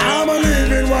light. I'm a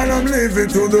living while I'm living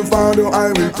to the Father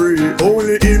I will pray.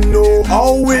 Only Him know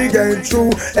how we get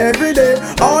through every day.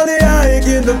 All the hike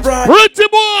in the price. Pretty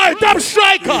boy, top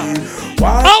striker.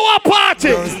 Our party.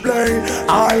 Just play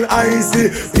all icy.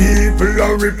 People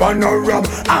are rip and a rap.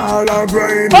 All are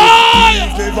grind.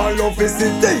 Never love is the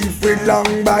thief with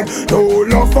long back. No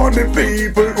love for the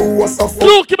people who are suffering.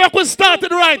 Lukie, back we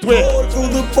started the right way. To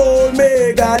the pole,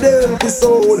 may God help his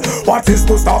soul. What is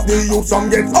to stop the youth from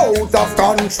get out of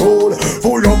control?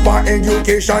 Full up our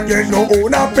education, get no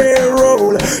own a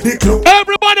payroll.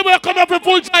 Everybody will come up and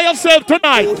full try yourself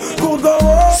tonight. Could go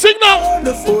on. Sing now.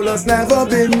 The fool has never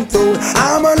been told.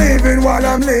 I'm a living while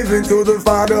I'm living to the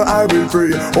Father I will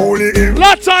pray. Only Him.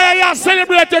 Lataya, you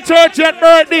celebrate your church yet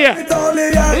birthday.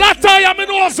 Lataya, me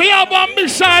know say you have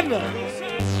ambition.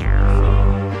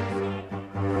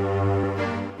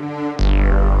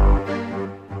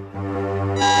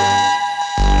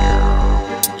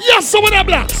 Yes, some of them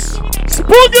blacks.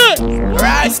 Spooky.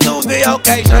 Rise to the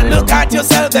occasion. Look at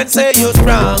yourself and say you're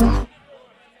strong.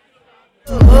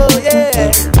 Oh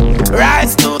yeah.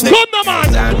 Rise to the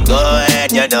occasion. Go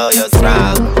ahead, you know you're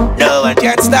strong. No one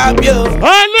can stop you.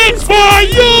 And it's for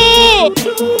you.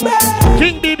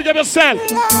 King B, give yourself.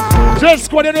 Just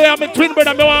go in there, I'm a twin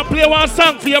brother. I want to play one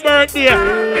song for your birthday.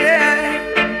 Yeah.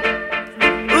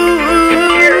 Ooh.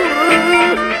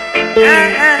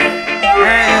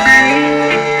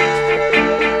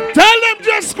 Tell them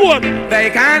just code. They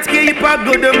can't keep a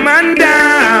good man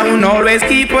down. Always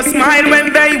keep a smile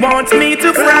when they want me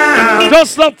to frown.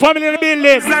 Just love family in the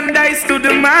building. And I stood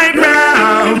my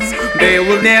ground. They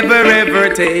will never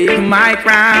ever take my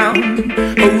crown.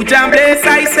 Oh, John bless,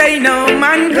 I say no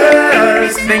man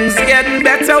curse. Things getting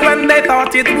better when they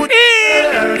thought it would.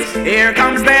 Here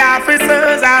comes the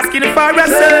officers asking for a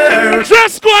search.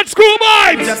 Dress code, school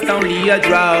boys. Just only a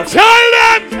drop. Tell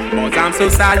them. But I'm so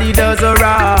solid as a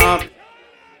rock.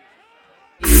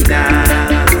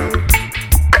 Now,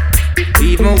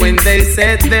 even when they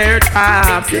set their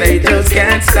traps, they just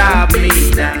can't stop me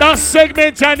now. That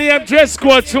segment and the dress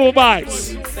code, school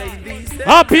boys.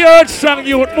 Happy Earth Strong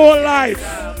Youth, more life,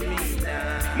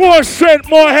 more strength,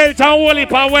 more health, and whole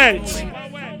heap of wealth.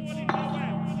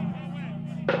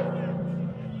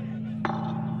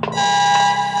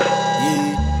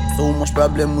 So much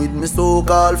problem with me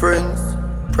so-called friends.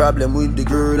 Problem with the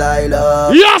girl I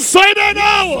love. Yes, I don't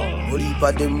know. All heap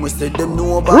of them we said them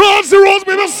know about. Rose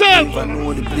me myself. I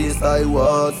know the place I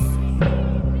was.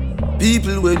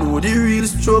 People we know the real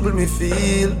struggle me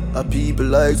feel. Are people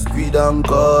like Squid and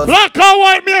Cod. Black and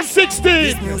white me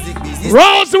 16.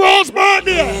 Rose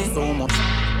birthday. So much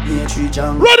me a tree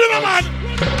jam. Ready the man.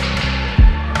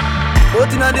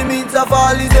 But in the midst of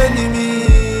all his enemies,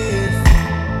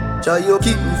 try you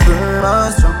keep me firm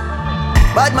and strong.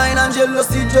 Bad mind and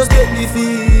jealousy just get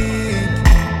defeat.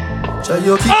 Try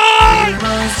you keep me firm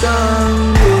and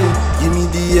strong. Yeah. Give me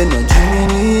the energy me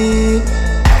need.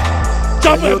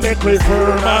 Try you keep me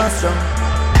firm and strong.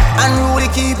 And really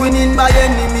keep winning my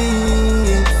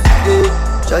enemies. Yeah.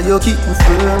 Try you keep me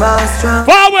firm and strong.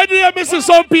 Forward here, Mr.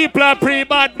 Some people are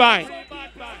pre-bad mind.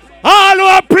 All who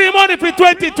are pre-money for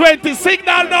 2020.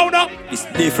 Signal now. It's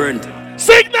different.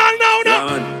 Signal now.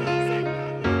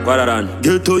 What are done?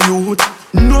 Get to youth.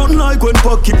 Nothing like when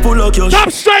pocket full of cash.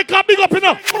 Top striker, big up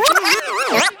enough.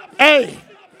 Hey,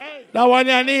 that one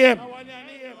your name.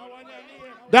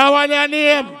 That one your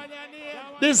name.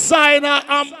 Designer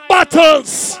and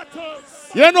Battles.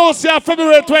 You know, see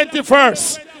February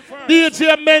 21st.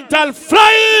 DJ Mental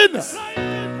flying.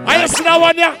 I see that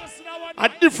one here.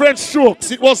 At different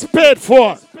strokes, it was paid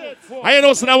for. I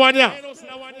know see that one here.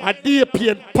 A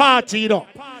DPN party, you know.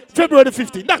 February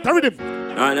 15th. Dr. Rhythm.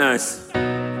 Ah, nice.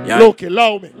 Yeah. Lukie,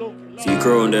 allow me. See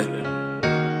crown there.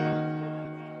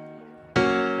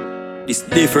 It's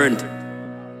different.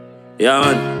 Yeah,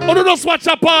 man. Oh, no, just watch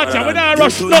a party. When I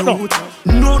rush, no.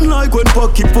 Nothing like when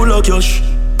pocket full of cash.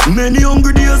 Many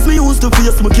hungry days me used to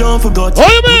face, me can't forget. Oh,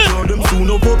 you mean? Them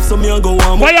soon up, so me a go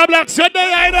on. Why you black shut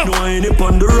there, I know? No, I ain't up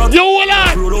on the rock. You will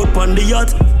not. Roll out on the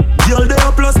yacht. Girl, they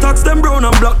are plus tax, them brown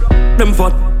and black. Them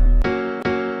fat.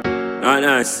 Ah,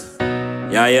 nice.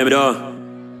 Yeah, me though.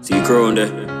 See crown there.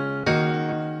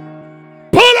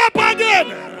 Pull up again.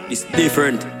 It's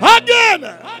different. Again.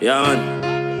 Yeah, man.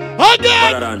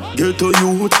 Again. Get to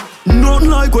youth. Nothing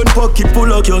like when pocket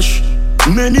full of cash.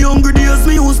 Many hungry days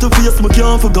me used to face, me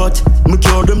can't forget. Me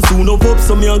cure them soon up,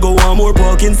 so me a go on more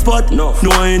parking spot. No,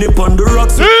 I ain't up on the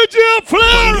rocks. DJ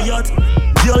Flair.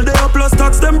 Girl, they are plus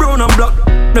tax, them brown and black.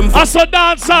 Them I saw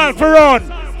dance all for run.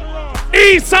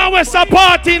 East and West are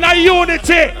party in a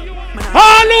unity.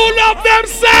 All who love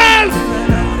themselves.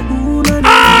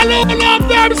 All who love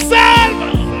themselves.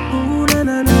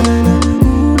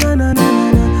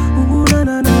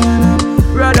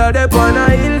 Rather they on a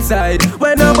hillside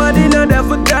when nobody know there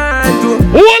for time to.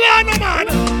 Hold on, man.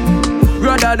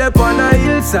 Rather they on a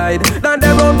hillside than they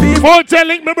run people. Oh,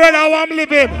 telling me brother how I'm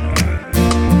living.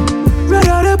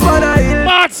 Rather they on a hillside.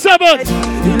 March 7th.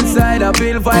 Inside I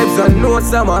feel vibes and no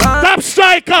summer. Top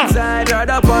striker. Inside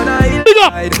rather on a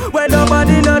hillside when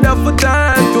nobody know there for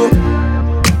time to.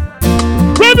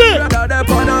 Ready. Rather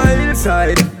they on a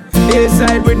hillside.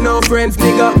 Hillside with no friends,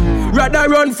 nigga. Rather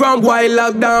run from wild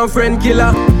lockdown, friend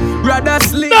killer. Rather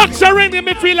sleep. Doctor ringing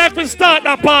me feel like we start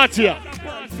the party.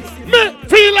 Me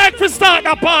feel like we start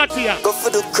the party. Go for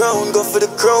the crown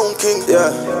king.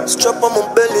 Yeah. Strap on my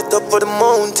belly, top of the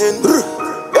mountain.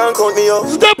 Can't count me out.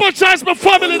 STEPACHOICE, my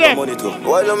family there.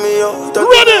 While me out.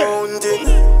 Ready.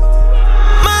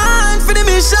 Man for the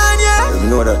mission, yeah. You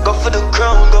know that. Go for the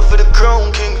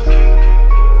crown king.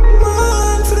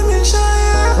 Man for the mission,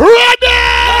 yeah. Ready!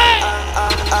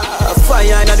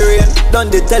 Fire in the rain. Done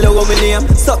they tell you what me name.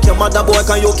 Suck your mother boy,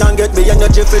 can you can get me and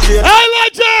your Jeffrey J. I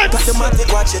legend.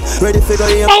 Watch it, ready figure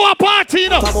it. Our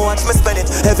party, no. Papa watch me spend it.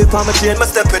 Every palm I chain, me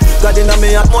step it. God in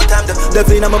me at more time. The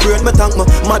devil in my brain, me thank me.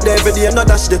 Mad every day, no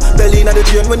dash the belly in the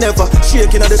drain. We never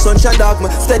shaking at the sunshine dark me.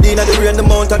 Steady in the rain, the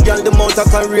mount of girl, the mount of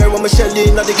career. When me shell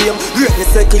in the game, greatness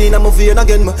say clean. I'm moving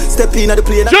again. Me step in the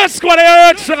plane. Just go to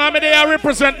your earth, I'm there. I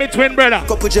represent me twin brother.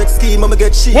 Couple jet scheme, I'ma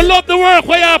get shit. We love the work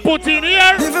where you put in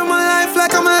here. Living my life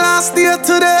like I'm my last day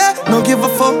today. No give a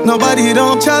fuck, nobody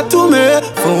don't chat to me.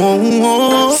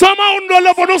 Somehow don't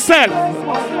love themselves.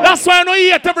 That's why I know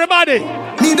you hate everybody.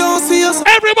 Me don't see us.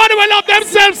 Everybody will love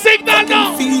themselves. Signal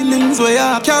now. Feelings where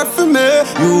you care for me.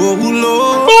 You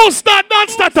Lord. Boost that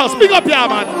non-status. Big up here,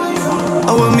 man.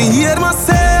 I want me hear them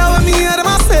say. I want me hear them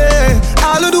say.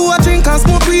 All I do I drink and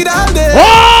smoke weed all day.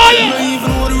 Oh, yeah. I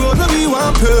even know the road where we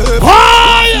want pay.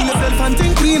 Oh, yeah.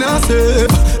 Clean and safe.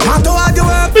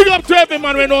 Big up to every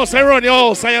man we know say run your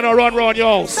house and you don't run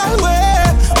your house.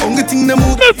 Me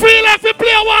feel like we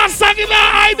play one song in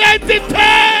our identity.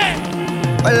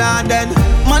 Well, then,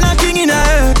 man, a king in a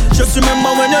head. Just remember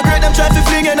when you're great, them try to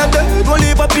fling in a bed. Go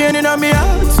leave a pain in a me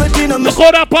heart, sweating on me. Look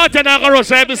how that party and I go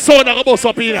rush every sound I go bust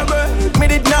up in. Me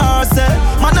did not say,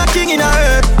 man, a king in a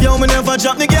head. Yo, me never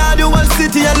drop the girl, you will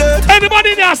city alert.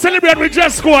 Anybody in here celebrate with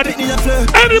Just Squad?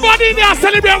 Anybody in here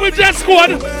celebrate with Just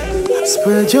Squad?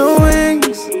 Spread your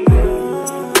wings.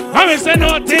 I will say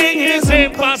nothing is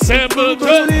impossible to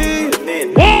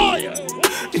believe. Boy,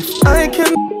 if I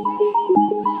can.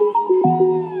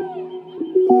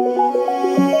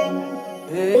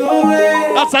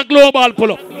 That's a global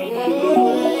pull-up.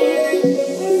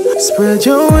 Spread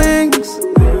your wings.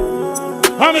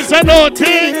 I will say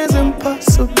nothing is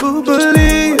impossible to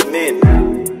believe.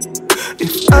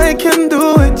 If I can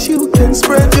do it, you can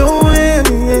spread your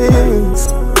wings.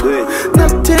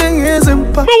 Nothing is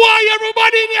impossible. Why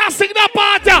everybody in here sing that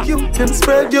part? You can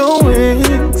spread your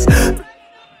wings.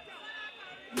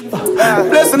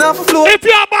 Blessing off the floor. If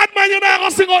you're a bad man, you're not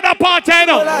going to sing out that part, you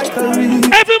know.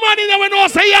 Every man in there will know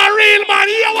say you're a real man.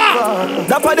 You are.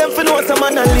 That for them for know some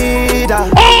man a leader.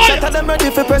 Oh, shut of them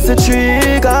ready for press the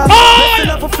trigger. Oh,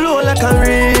 blessing off the floor like a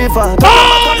river. Talk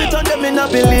about it them in a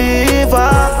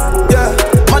believer. Yeah.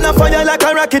 Man a fire like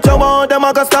a rocket, you want them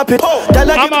I go stop it.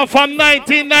 I'm from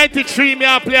 1993, me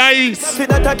I play East.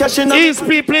 East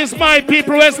people is my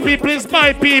people, West people is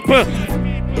my people.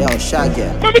 Yo, Shaggy.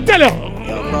 Let me tell you.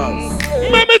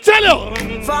 Let me tell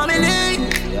you. Family.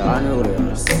 Yeah, I know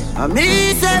this. I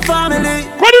me say family.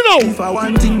 What do you know? If I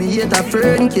want thing, me hate a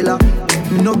friend killer.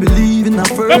 Me no believe in a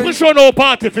friend. Let me show no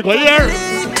party figure here.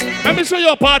 Let me show you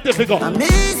a party figure. I me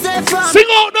say family. Sing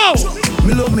out now.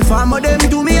 Me love me family, them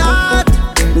do me heart.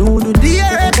 Me would do the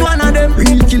earth one of them.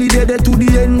 Real kill it dead to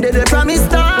the end, dead from me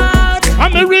start.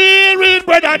 I'm a real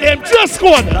brother, them just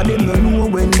go on. And them no know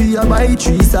when we a buy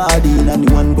 3 sardine and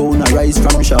the 1 pound a rice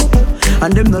from shop.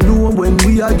 And them no know when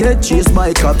we a get chased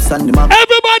by cops and the map.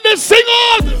 Everybody sing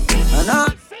on! And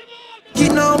I, you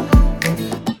know.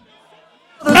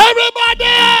 Everybody!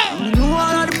 I know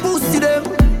all of the pussy them.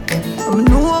 I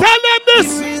know. Tell them this!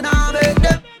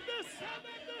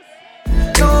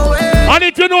 No way. And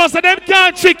if you know so them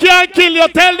can't trick you and kill you,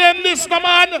 tell them this no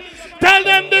man. Tell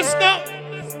them this no.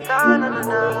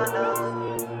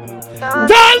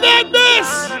 Tell them this.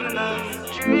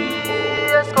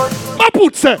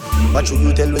 Maputse. What should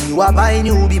you tell when you are buying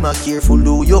you be more careful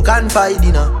though you can find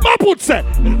dinner. Maputse.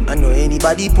 I know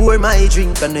anybody pour my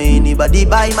drink, I know anybody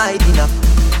buy my dinner.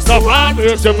 So I'm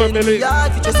here's your family. Yeah,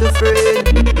 if you just a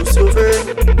friend, you so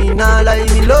friend. Me nah lie,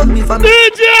 me love me family.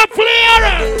 DJ Flair,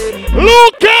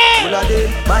 Lukie.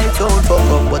 My town fuck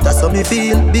up, but that's how me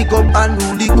feel. Big up and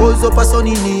rule, it goes up a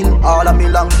sunny kneel. All of me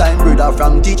long time brother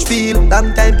from Teachfield.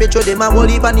 Long time petro them a whole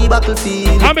heap on the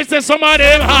battlefield. I say some of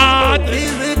them hard.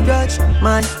 Filled with grudge,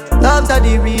 my loves are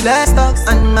the realest stocks.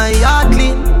 And my heart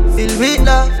clean, filled with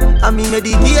love. And me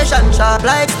medication sharp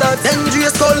like studs.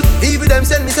 Dangerous skull, even them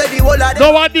send me say the whole of them.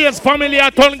 Nowadays family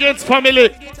are turn against family.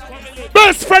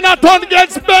 Best friend are turn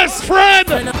against best friend.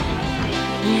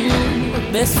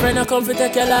 Best friend I come to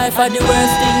take your life are the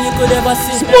worst thing you could ever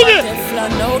see. Spooky!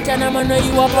 Teflon out and I'm know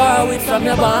you are far away from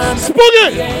your bond.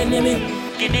 Spooky! Your enemy.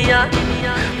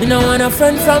 Me no want a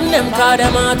friend from them, cause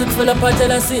them heart is full of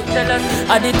jealousy.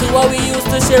 I the two we used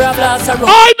to share a glass of rum.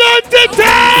 Identity!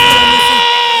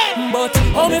 But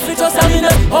how me fit us I'm in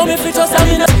a, how me fit us I'm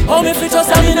in a, how me fit us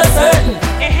I'm in a certain.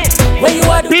 Where you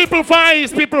are people from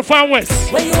East, people from West.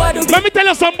 Where you are let me tell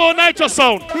you something about Nitro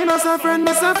sound. Me no say friend,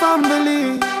 me say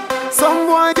family. Some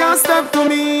boy can't step to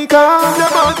me, cause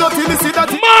them all got to me see that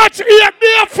March here,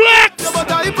 be a flex. But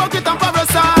I pocket and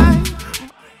parasite.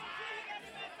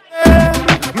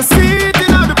 Me see it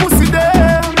in all the pussy there.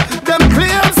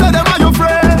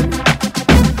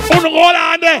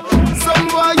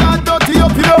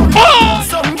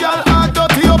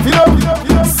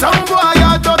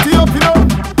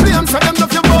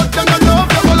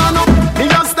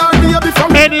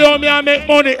 make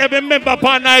money, every member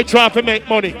upon Nitro have to make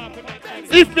money.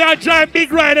 If me are drive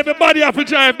big ride, everybody have to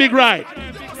drive big ride.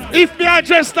 If me are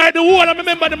dressed like the whole, I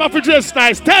remember them have to dress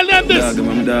nice. Tell them this. Dog them,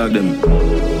 I'm dog them.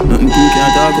 Nothing you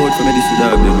can't talk out for me, this is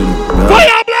dog them.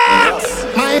 Fire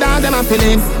blast! My dog them a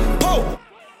feeling.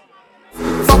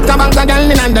 Fuck a bank of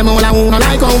girl and them all a who no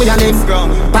like how we a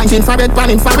live. Punch infrared, pan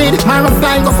infrared. My rough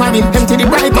fly go for it. Empty the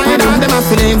bright, my dog them a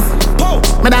feeling.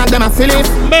 My dog them a feeling.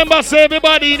 Remember, say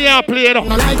everybody in here play though.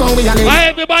 No like how we a live.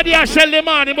 Everybody a shell the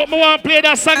money, but me want to play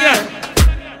that song again.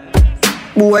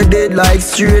 Boy dead like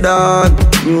stray dog.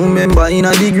 You remember in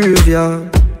a the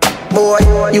graveyard. Boy,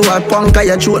 you a punk,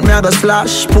 you shoot me a go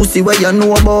slash. Pussy where you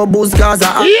know about booze cause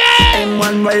I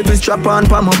M1 rifle strap on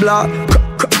pa my block.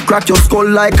 Crack your skull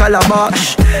like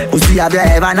calabash. Pussy, have you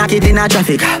ever knocked it in a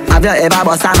traffic? Have you ever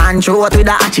bust a man throat with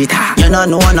a hatchet? You don't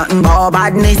know nothing about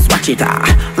badness, watch it.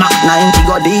 Mac 90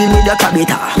 go deal with the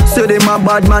cabita. Say them a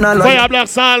bad man a Fire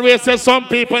Blacks always say some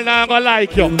people not gonna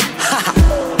like you.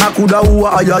 I coulda who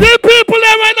are you? The people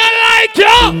that will not like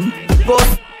you.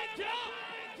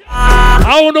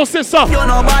 I don't know, sister. You're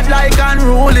not bad like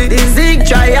unruly. The zig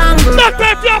triangle. Not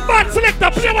if you're bad, select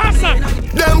the play one song.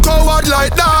 Them coward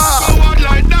like that.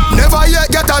 Never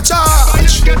yet get a charge.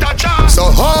 So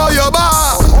hold your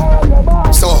bar.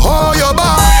 So hold your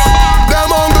bar.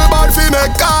 Them hungry bad fi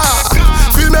make car.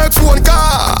 Fi make phone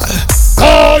call.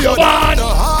 Hold your bar.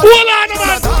 Hold on,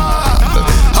 man.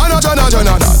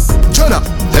 Jana.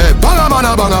 Hey, banga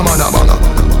mana, banga mana, banga.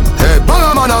 Hey,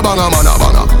 banga mana, banga mana,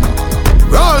 banga.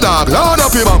 Roll dog, load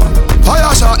up your mama.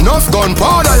 Fire shot, enough gun,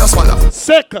 powder your swallow.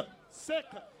 Second.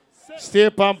 Stay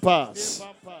pampas.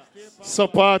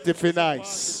 Support if you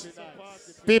nice.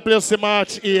 People you see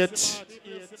March 8.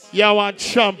 You want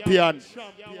champion.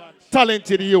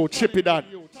 Talented you, chip it on.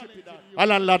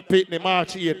 Alan Lad Pitney,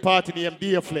 March 8. Party name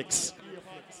DFlex.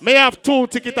 May have 2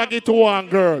 tickets I get to one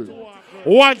girl.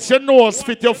 Once your nose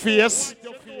fit your face,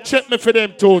 check me for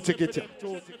them 2 tickets.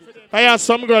 I have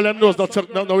some girl them nose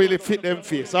don't really fit them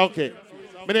face. Okay.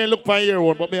 I didn't look for your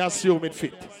one, but I assume it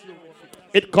fit.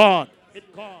 It can't.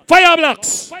 Fire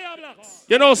Blocks.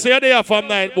 You know, say they are from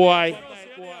night, boy.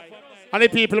 And the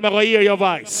people are going to hear your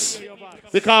voice.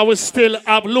 Because we still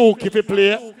have Luke if you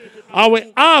play. And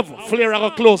we have Flair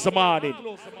go close the morning.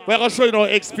 We're going to show you no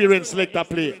experience like that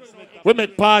play. We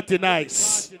make party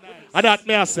nice. And that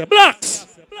may I say, Blacks.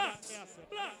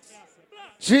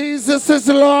 Jesus is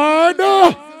Lord.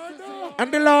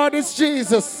 And the Lord is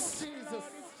Jesus.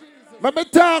 Let me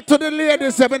talk to the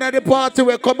ladies at the party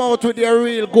will come out with your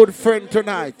real good friend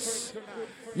tonight.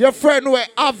 Your friend will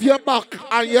have your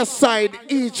back on your side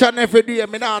each and every day.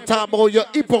 I'm not talking about your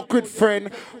hypocrite friend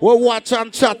will watch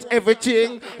and chat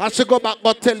everything and she go back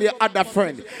and tell your other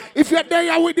friend. If you're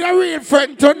there with your real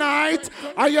friend tonight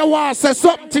and you want to say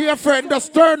something to your friend,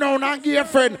 just turn on and give your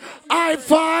friend high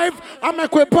five and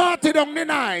make we party down the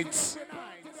night.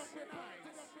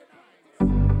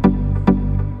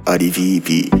 Adi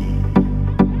VP.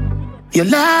 You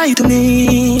lie to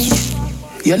me.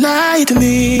 You lie to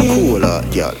me. Cool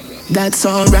out, girl. That's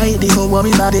alright, don't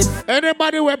worry about it.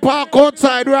 Anybody will park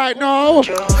outside right now?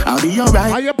 I'll be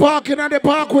alright. Are you parking at the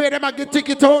parkway? Them I get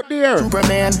ticket out there.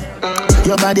 Superman,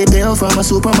 your body built from a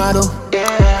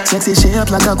supermodel. Sexy shape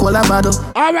like a cola bottle.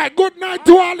 Alright, good night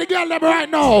to all the girls right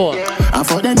now. And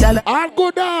for them girl, all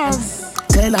good dance.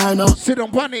 Tell her no. Sit down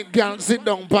pan it, girl, sit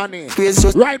down pan it.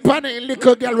 Right pan it,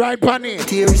 little girl, right pan it.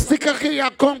 Stick a key,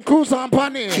 come cruise on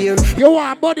pan it. You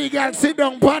want body, girl, sit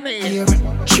down pan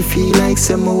it. She feel like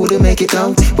some mood to make it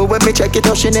out. But when me check it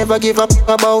out, she never give up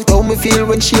about how me feel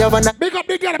when she have a big up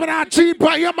the girl, but not cheat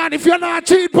by your man. If you're not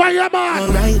cheat by your man.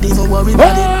 Alright, don't worry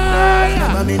about it.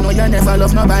 Mama, me know you never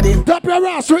love nobody. Top your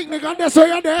ass, ring nigga, and that's how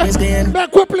you're there.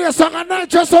 Make we play a song and not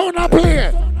just how to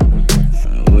play.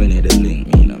 We need to link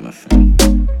me, you know, my friend.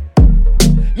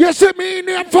 You see me in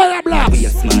the Fire Blocks.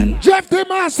 Yes, man. Jeff the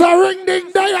Master, ring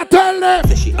ding, there you tell them.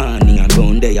 So she on me and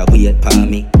round there, you wait for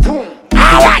me.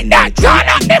 Alright, that turn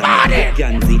up the body.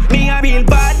 Me a real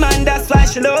bad man, that's why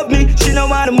she love me. She don't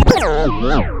want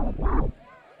to.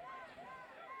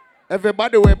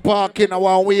 Everybody were parking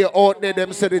one way out there.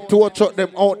 Them say the tow truck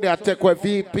them out there take away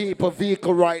VP per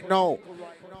vehicle right now.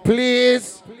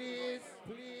 Please,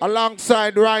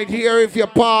 alongside right here, if you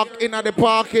park in the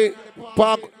parking,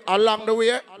 park along the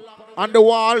way, on the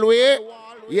wallway,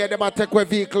 yeah, they might take away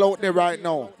vehicle out there right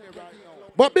now.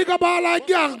 But big up all like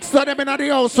gangsters them in the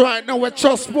house right now. We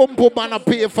just boom and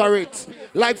pay for it.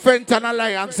 Like Fenton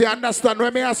Alliance, you understand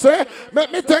what I say?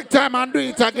 Make me take time and do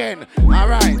it again.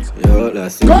 Alright. Yo,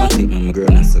 last year I take my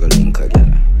girl and suck a link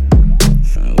again.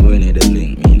 We need to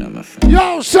link me, you know, my friend.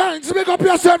 Yo, Shines, big up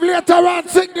yourself later on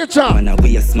signature. Man, a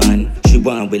waste man. She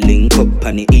want we link up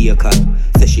on the ear cut.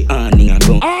 Say she honey and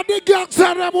don't. All the girls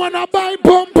and them wanna buy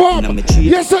pum pum.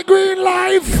 Yes, a green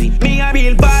life. Me a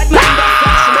real bad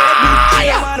man, she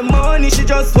want the money, she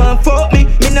just want fuck me.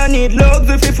 Me no need love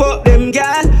if you fuck them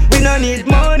gal. We no need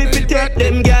money if you take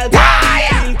them gal.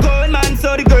 Real cold man,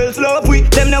 so the girls love we.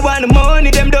 Them no want the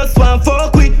money, them just want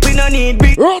fuck we. We no need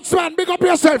big Roots man, big up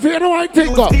yourself, you know what I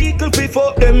think of. People fi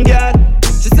fuck them gal.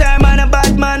 She say I'm a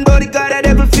bad man, but the God a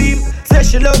devil theme. Say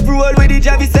she love roll with the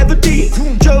Javi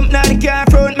 17. Jump now the car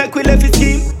front, make we left his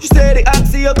scheme. She say the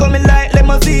oxy you coming like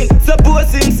limousine.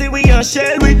 Suppose him see we on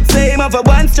shell with. Say him have a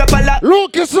one strap a lot.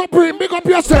 Lukie Supreme, big up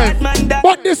yourself.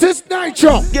 But this is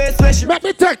Nitro. Let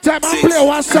me take time and play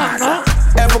one song, huh?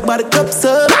 Everybody cups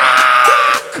up.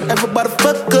 Everybody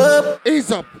fuck up. Ease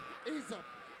up.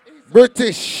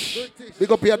 British.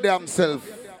 Big up your damn self.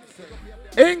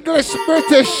 English,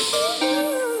 British.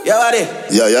 Yo, buddy.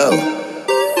 Yo, yo.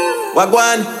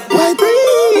 Wagwan. Why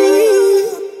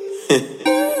breathe?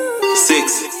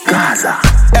 6. Gaza.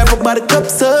 Everybody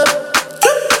cups up.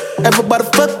 Everybody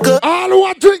fuck up. All who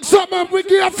want to drink something, we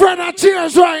give a friend a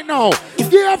cheers right now.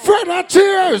 Give a friend a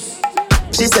cheers.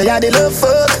 She say I did love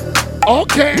fuck.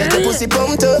 Okay. Get the pussy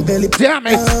pumped up. Belly damn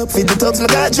it. Feed the thugs, my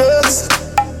got drugs.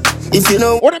 If you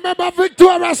know. What remember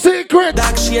Victoria's Secret?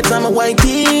 Dark shades on my white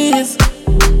tees.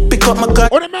 Pick up my car.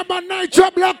 What remember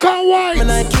Nitro black and white? When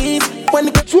I keep. When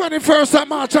the 21st of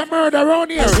March, I murder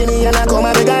around here. See me and I come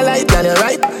and make a light, girl, you're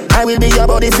right. I will be your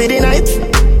body for the night.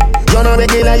 You're not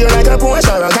regular, you're like a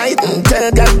Porsche or a kite.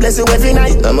 Tell God bless you every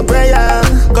night. I'm a prayer.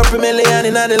 Couple million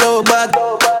in the low bag.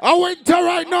 I went to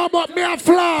right now, but me a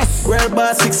floss. Real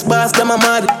bar, 6 bars, them a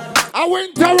mad. I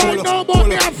went to right now, but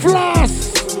me a floss.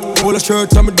 Pull a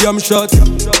shirt, I'm a damn shot.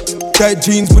 Tight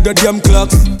jeans with the damn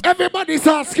clocks. Everybody's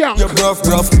a scam. You're rough.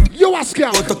 You a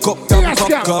scam. Put the cup Me down, a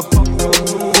scam. cup.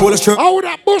 Pull a shirt. How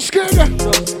that bush kid?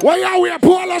 Why are we a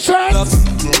polo shirt? On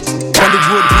the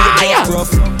road, be a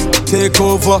rough. Take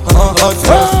over, hot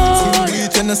fast. See the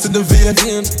beat and I see the vein.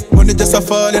 When it just a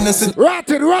fall and I see. Rot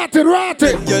it. Girl,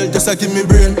 just a give me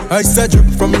brain. I said drip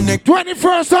from my neck.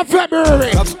 21st of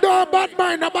February. No bad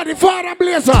mind about the father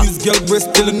blazer. This girl breast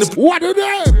still in the. What do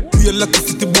they? Real lucky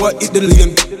city boy hit the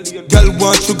lane. Girl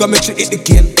want sugar, make sure hit the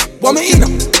cane. What me in?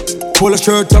 Pull a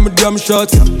shirt, I'm a damn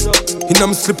shot. In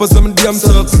my slippers, I'm a damn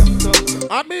socks.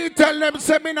 I mean tell them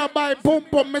say me no buy pum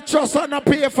pum, me trust and I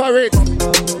pay for it.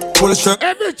 Pull a shirt.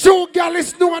 Every true girl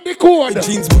is knowing the code.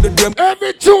 Jeans with the damn.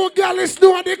 Every true girl is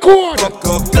knowing the code.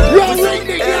 Long ring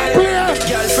the girl player.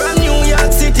 Girl from New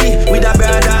York City with a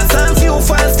brothers and few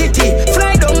fans city.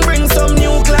 Fly down, bring some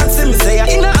new class. Me say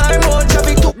in a arm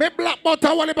traffic too. Me black but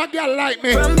I want a girl like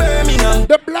me. From Birmingham,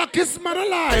 the blackest man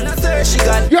alive. And I search she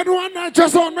got. You know what I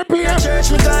just on me play.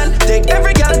 Church me can take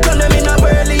every girl turn them in a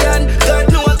whirly and God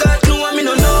know me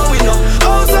no know we know.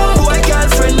 Oh some boy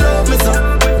girlfriend love me so.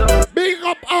 Big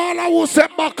up all I who say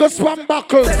buckles from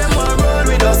buckles. Say them want roll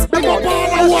with us. Big up all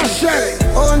I who shell.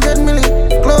 100 million,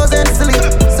 clothes and silly.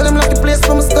 Sell them like a place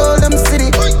from stole them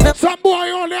city. Some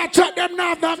boy only a chat them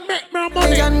now that make me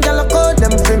money. And girl I call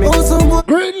them for me.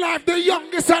 Green Life the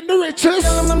youngest and the richest.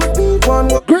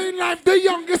 Green Life the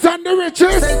youngest and the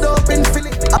richest.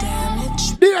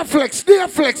 Dear flex.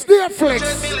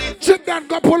 Check that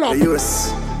go pull up.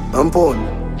 Yes, I'm porn.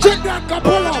 Check that go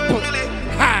pull up.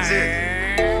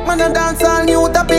 Man a dance all new